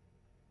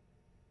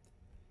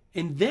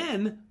 And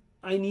then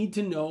I need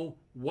to know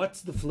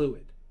what's the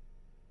fluid.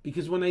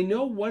 Because when I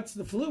know what's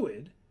the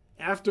fluid,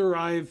 after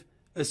I've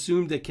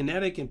assumed that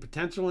kinetic and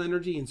potential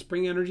energy and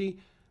spring energy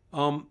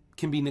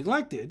can be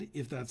neglected,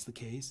 if that's the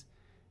case,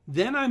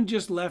 then I'm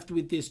just left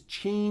with this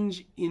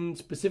change in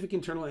specific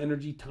internal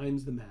energy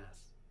times the mass.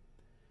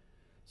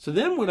 So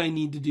then what I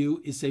need to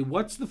do is say,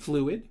 what's the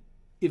fluid?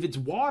 If it's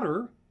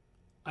water,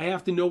 I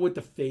have to know what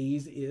the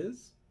phase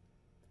is.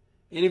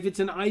 And if it's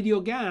an ideal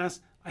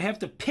gas, I have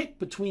to pick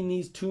between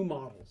these two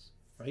models,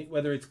 right?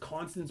 Whether it's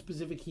constant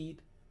specific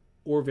heat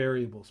or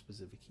variable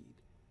specific heat.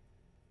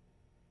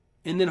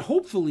 And then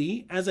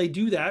hopefully, as I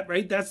do that,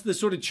 right, that's the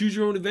sort of choose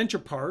your own adventure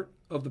part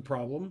of the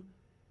problem.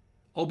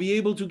 I'll be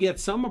able to get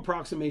some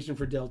approximation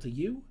for delta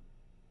U,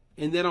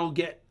 and then I'll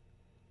get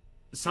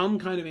some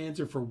kind of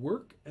answer for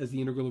work as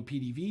the integral of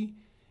PDV.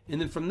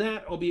 And then from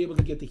that, I'll be able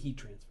to get the heat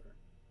transfer.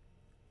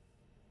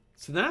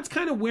 So that's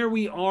kind of where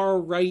we are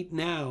right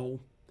now.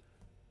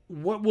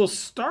 What we'll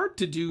start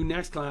to do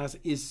next class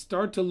is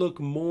start to look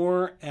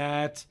more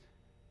at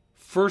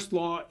first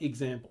law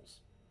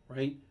examples,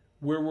 right?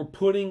 Where we're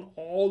putting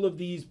all of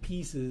these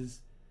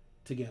pieces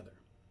together.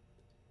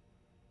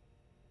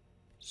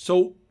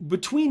 So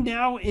between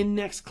now and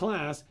next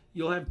class,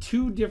 you'll have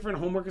two different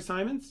homework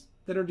assignments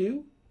that are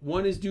due.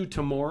 One is due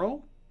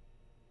tomorrow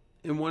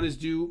and one is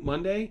due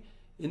Monday.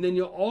 And then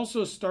you'll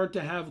also start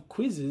to have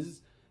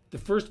quizzes. The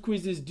first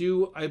quiz is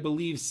due, I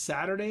believe,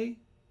 Saturday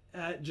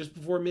at just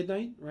before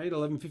midnight, right?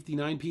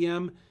 11:59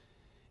 p.m.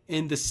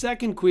 And the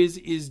second quiz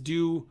is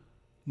due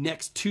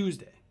next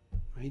Tuesday,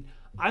 right?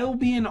 I will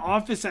be in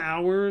office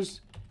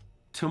hours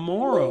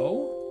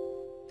tomorrow,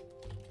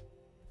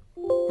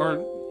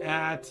 or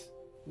at,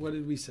 what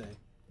did we say?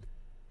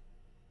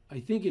 I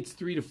think it's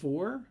 3 to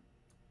 4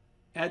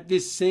 at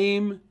this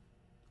same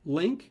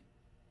link,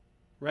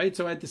 right?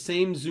 So at the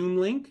same Zoom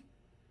link.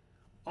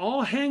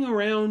 I'll hang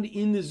around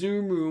in the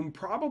Zoom room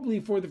probably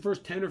for the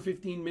first 10 or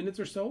 15 minutes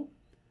or so.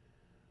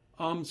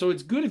 So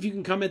it's good if you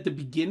can come at the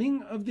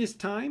beginning of this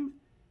time.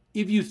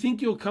 If you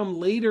think you'll come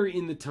later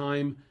in the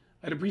time,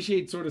 I'd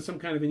appreciate sort of some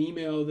kind of an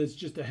email that's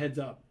just a heads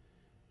up,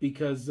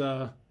 because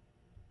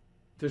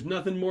there's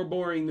nothing more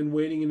boring than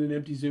waiting in an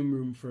empty Zoom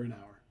room for an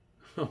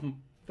hour.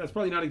 That's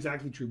probably not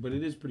exactly true, but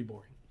it is pretty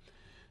boring.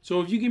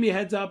 So if you give me a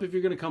heads up if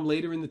you're going to come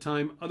later in the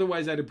time,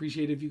 otherwise I'd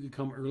appreciate it if you could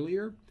come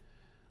earlier.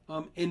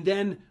 And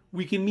then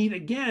we can meet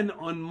again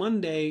on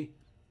Monday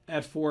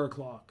at 4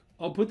 o'clock.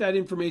 I'll put that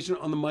information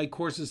on the My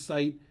Courses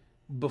site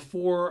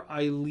before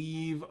I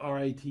leave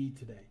RIT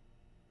today.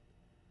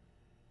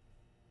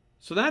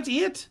 So that's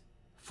it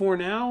for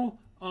now.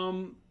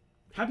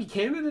 Happy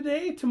Canada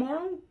Day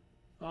tomorrow.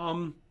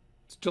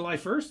 It's July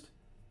 1st,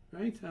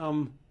 right?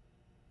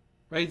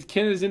 Right.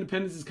 Canada's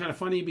independence is kind of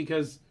funny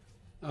because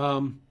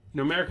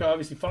America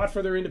obviously fought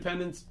for their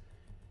independence,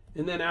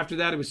 and then after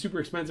that it was super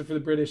expensive for the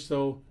British.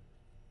 So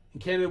in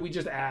Canada we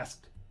just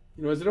asked,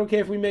 is it okay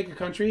if we make a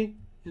country?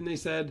 And they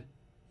said,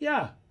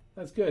 yeah,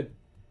 that's good.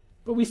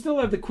 But we still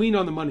have the Queen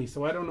on the money,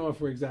 so I don't know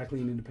if we're exactly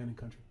an independent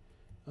country.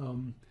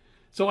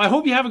 So I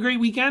hope you have a great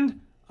weekend.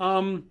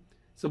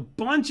 It's a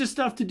bunch of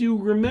stuff to do.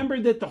 Remember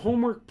that the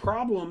homework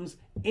problems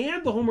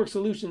and the homework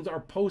solutions are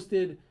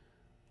posted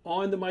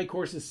on the My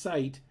Courses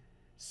site.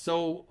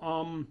 So,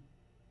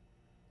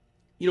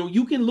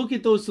 you can look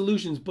at those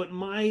solutions, but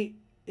my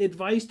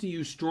advice to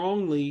you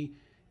strongly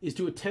is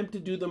to attempt to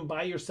do them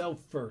by yourself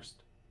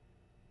first,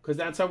 because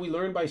that's how we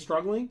learn, by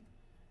struggling.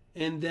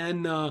 And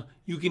then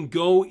you can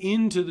go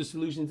into the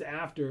solutions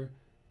after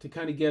to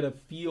kind of get a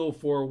feel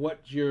for what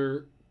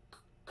you're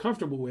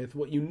comfortable with,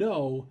 what you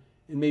know,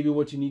 and maybe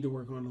what you need to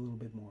work on a little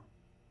bit more.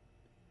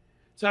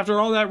 So after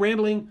all that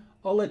rambling,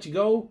 I'll let you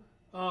go,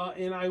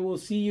 and I will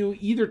see you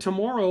either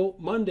tomorrow,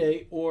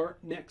 Monday, or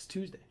next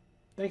Tuesday.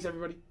 Thanks,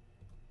 everybody.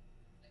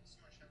 Thanks so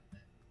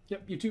much.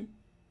 Yep, you too.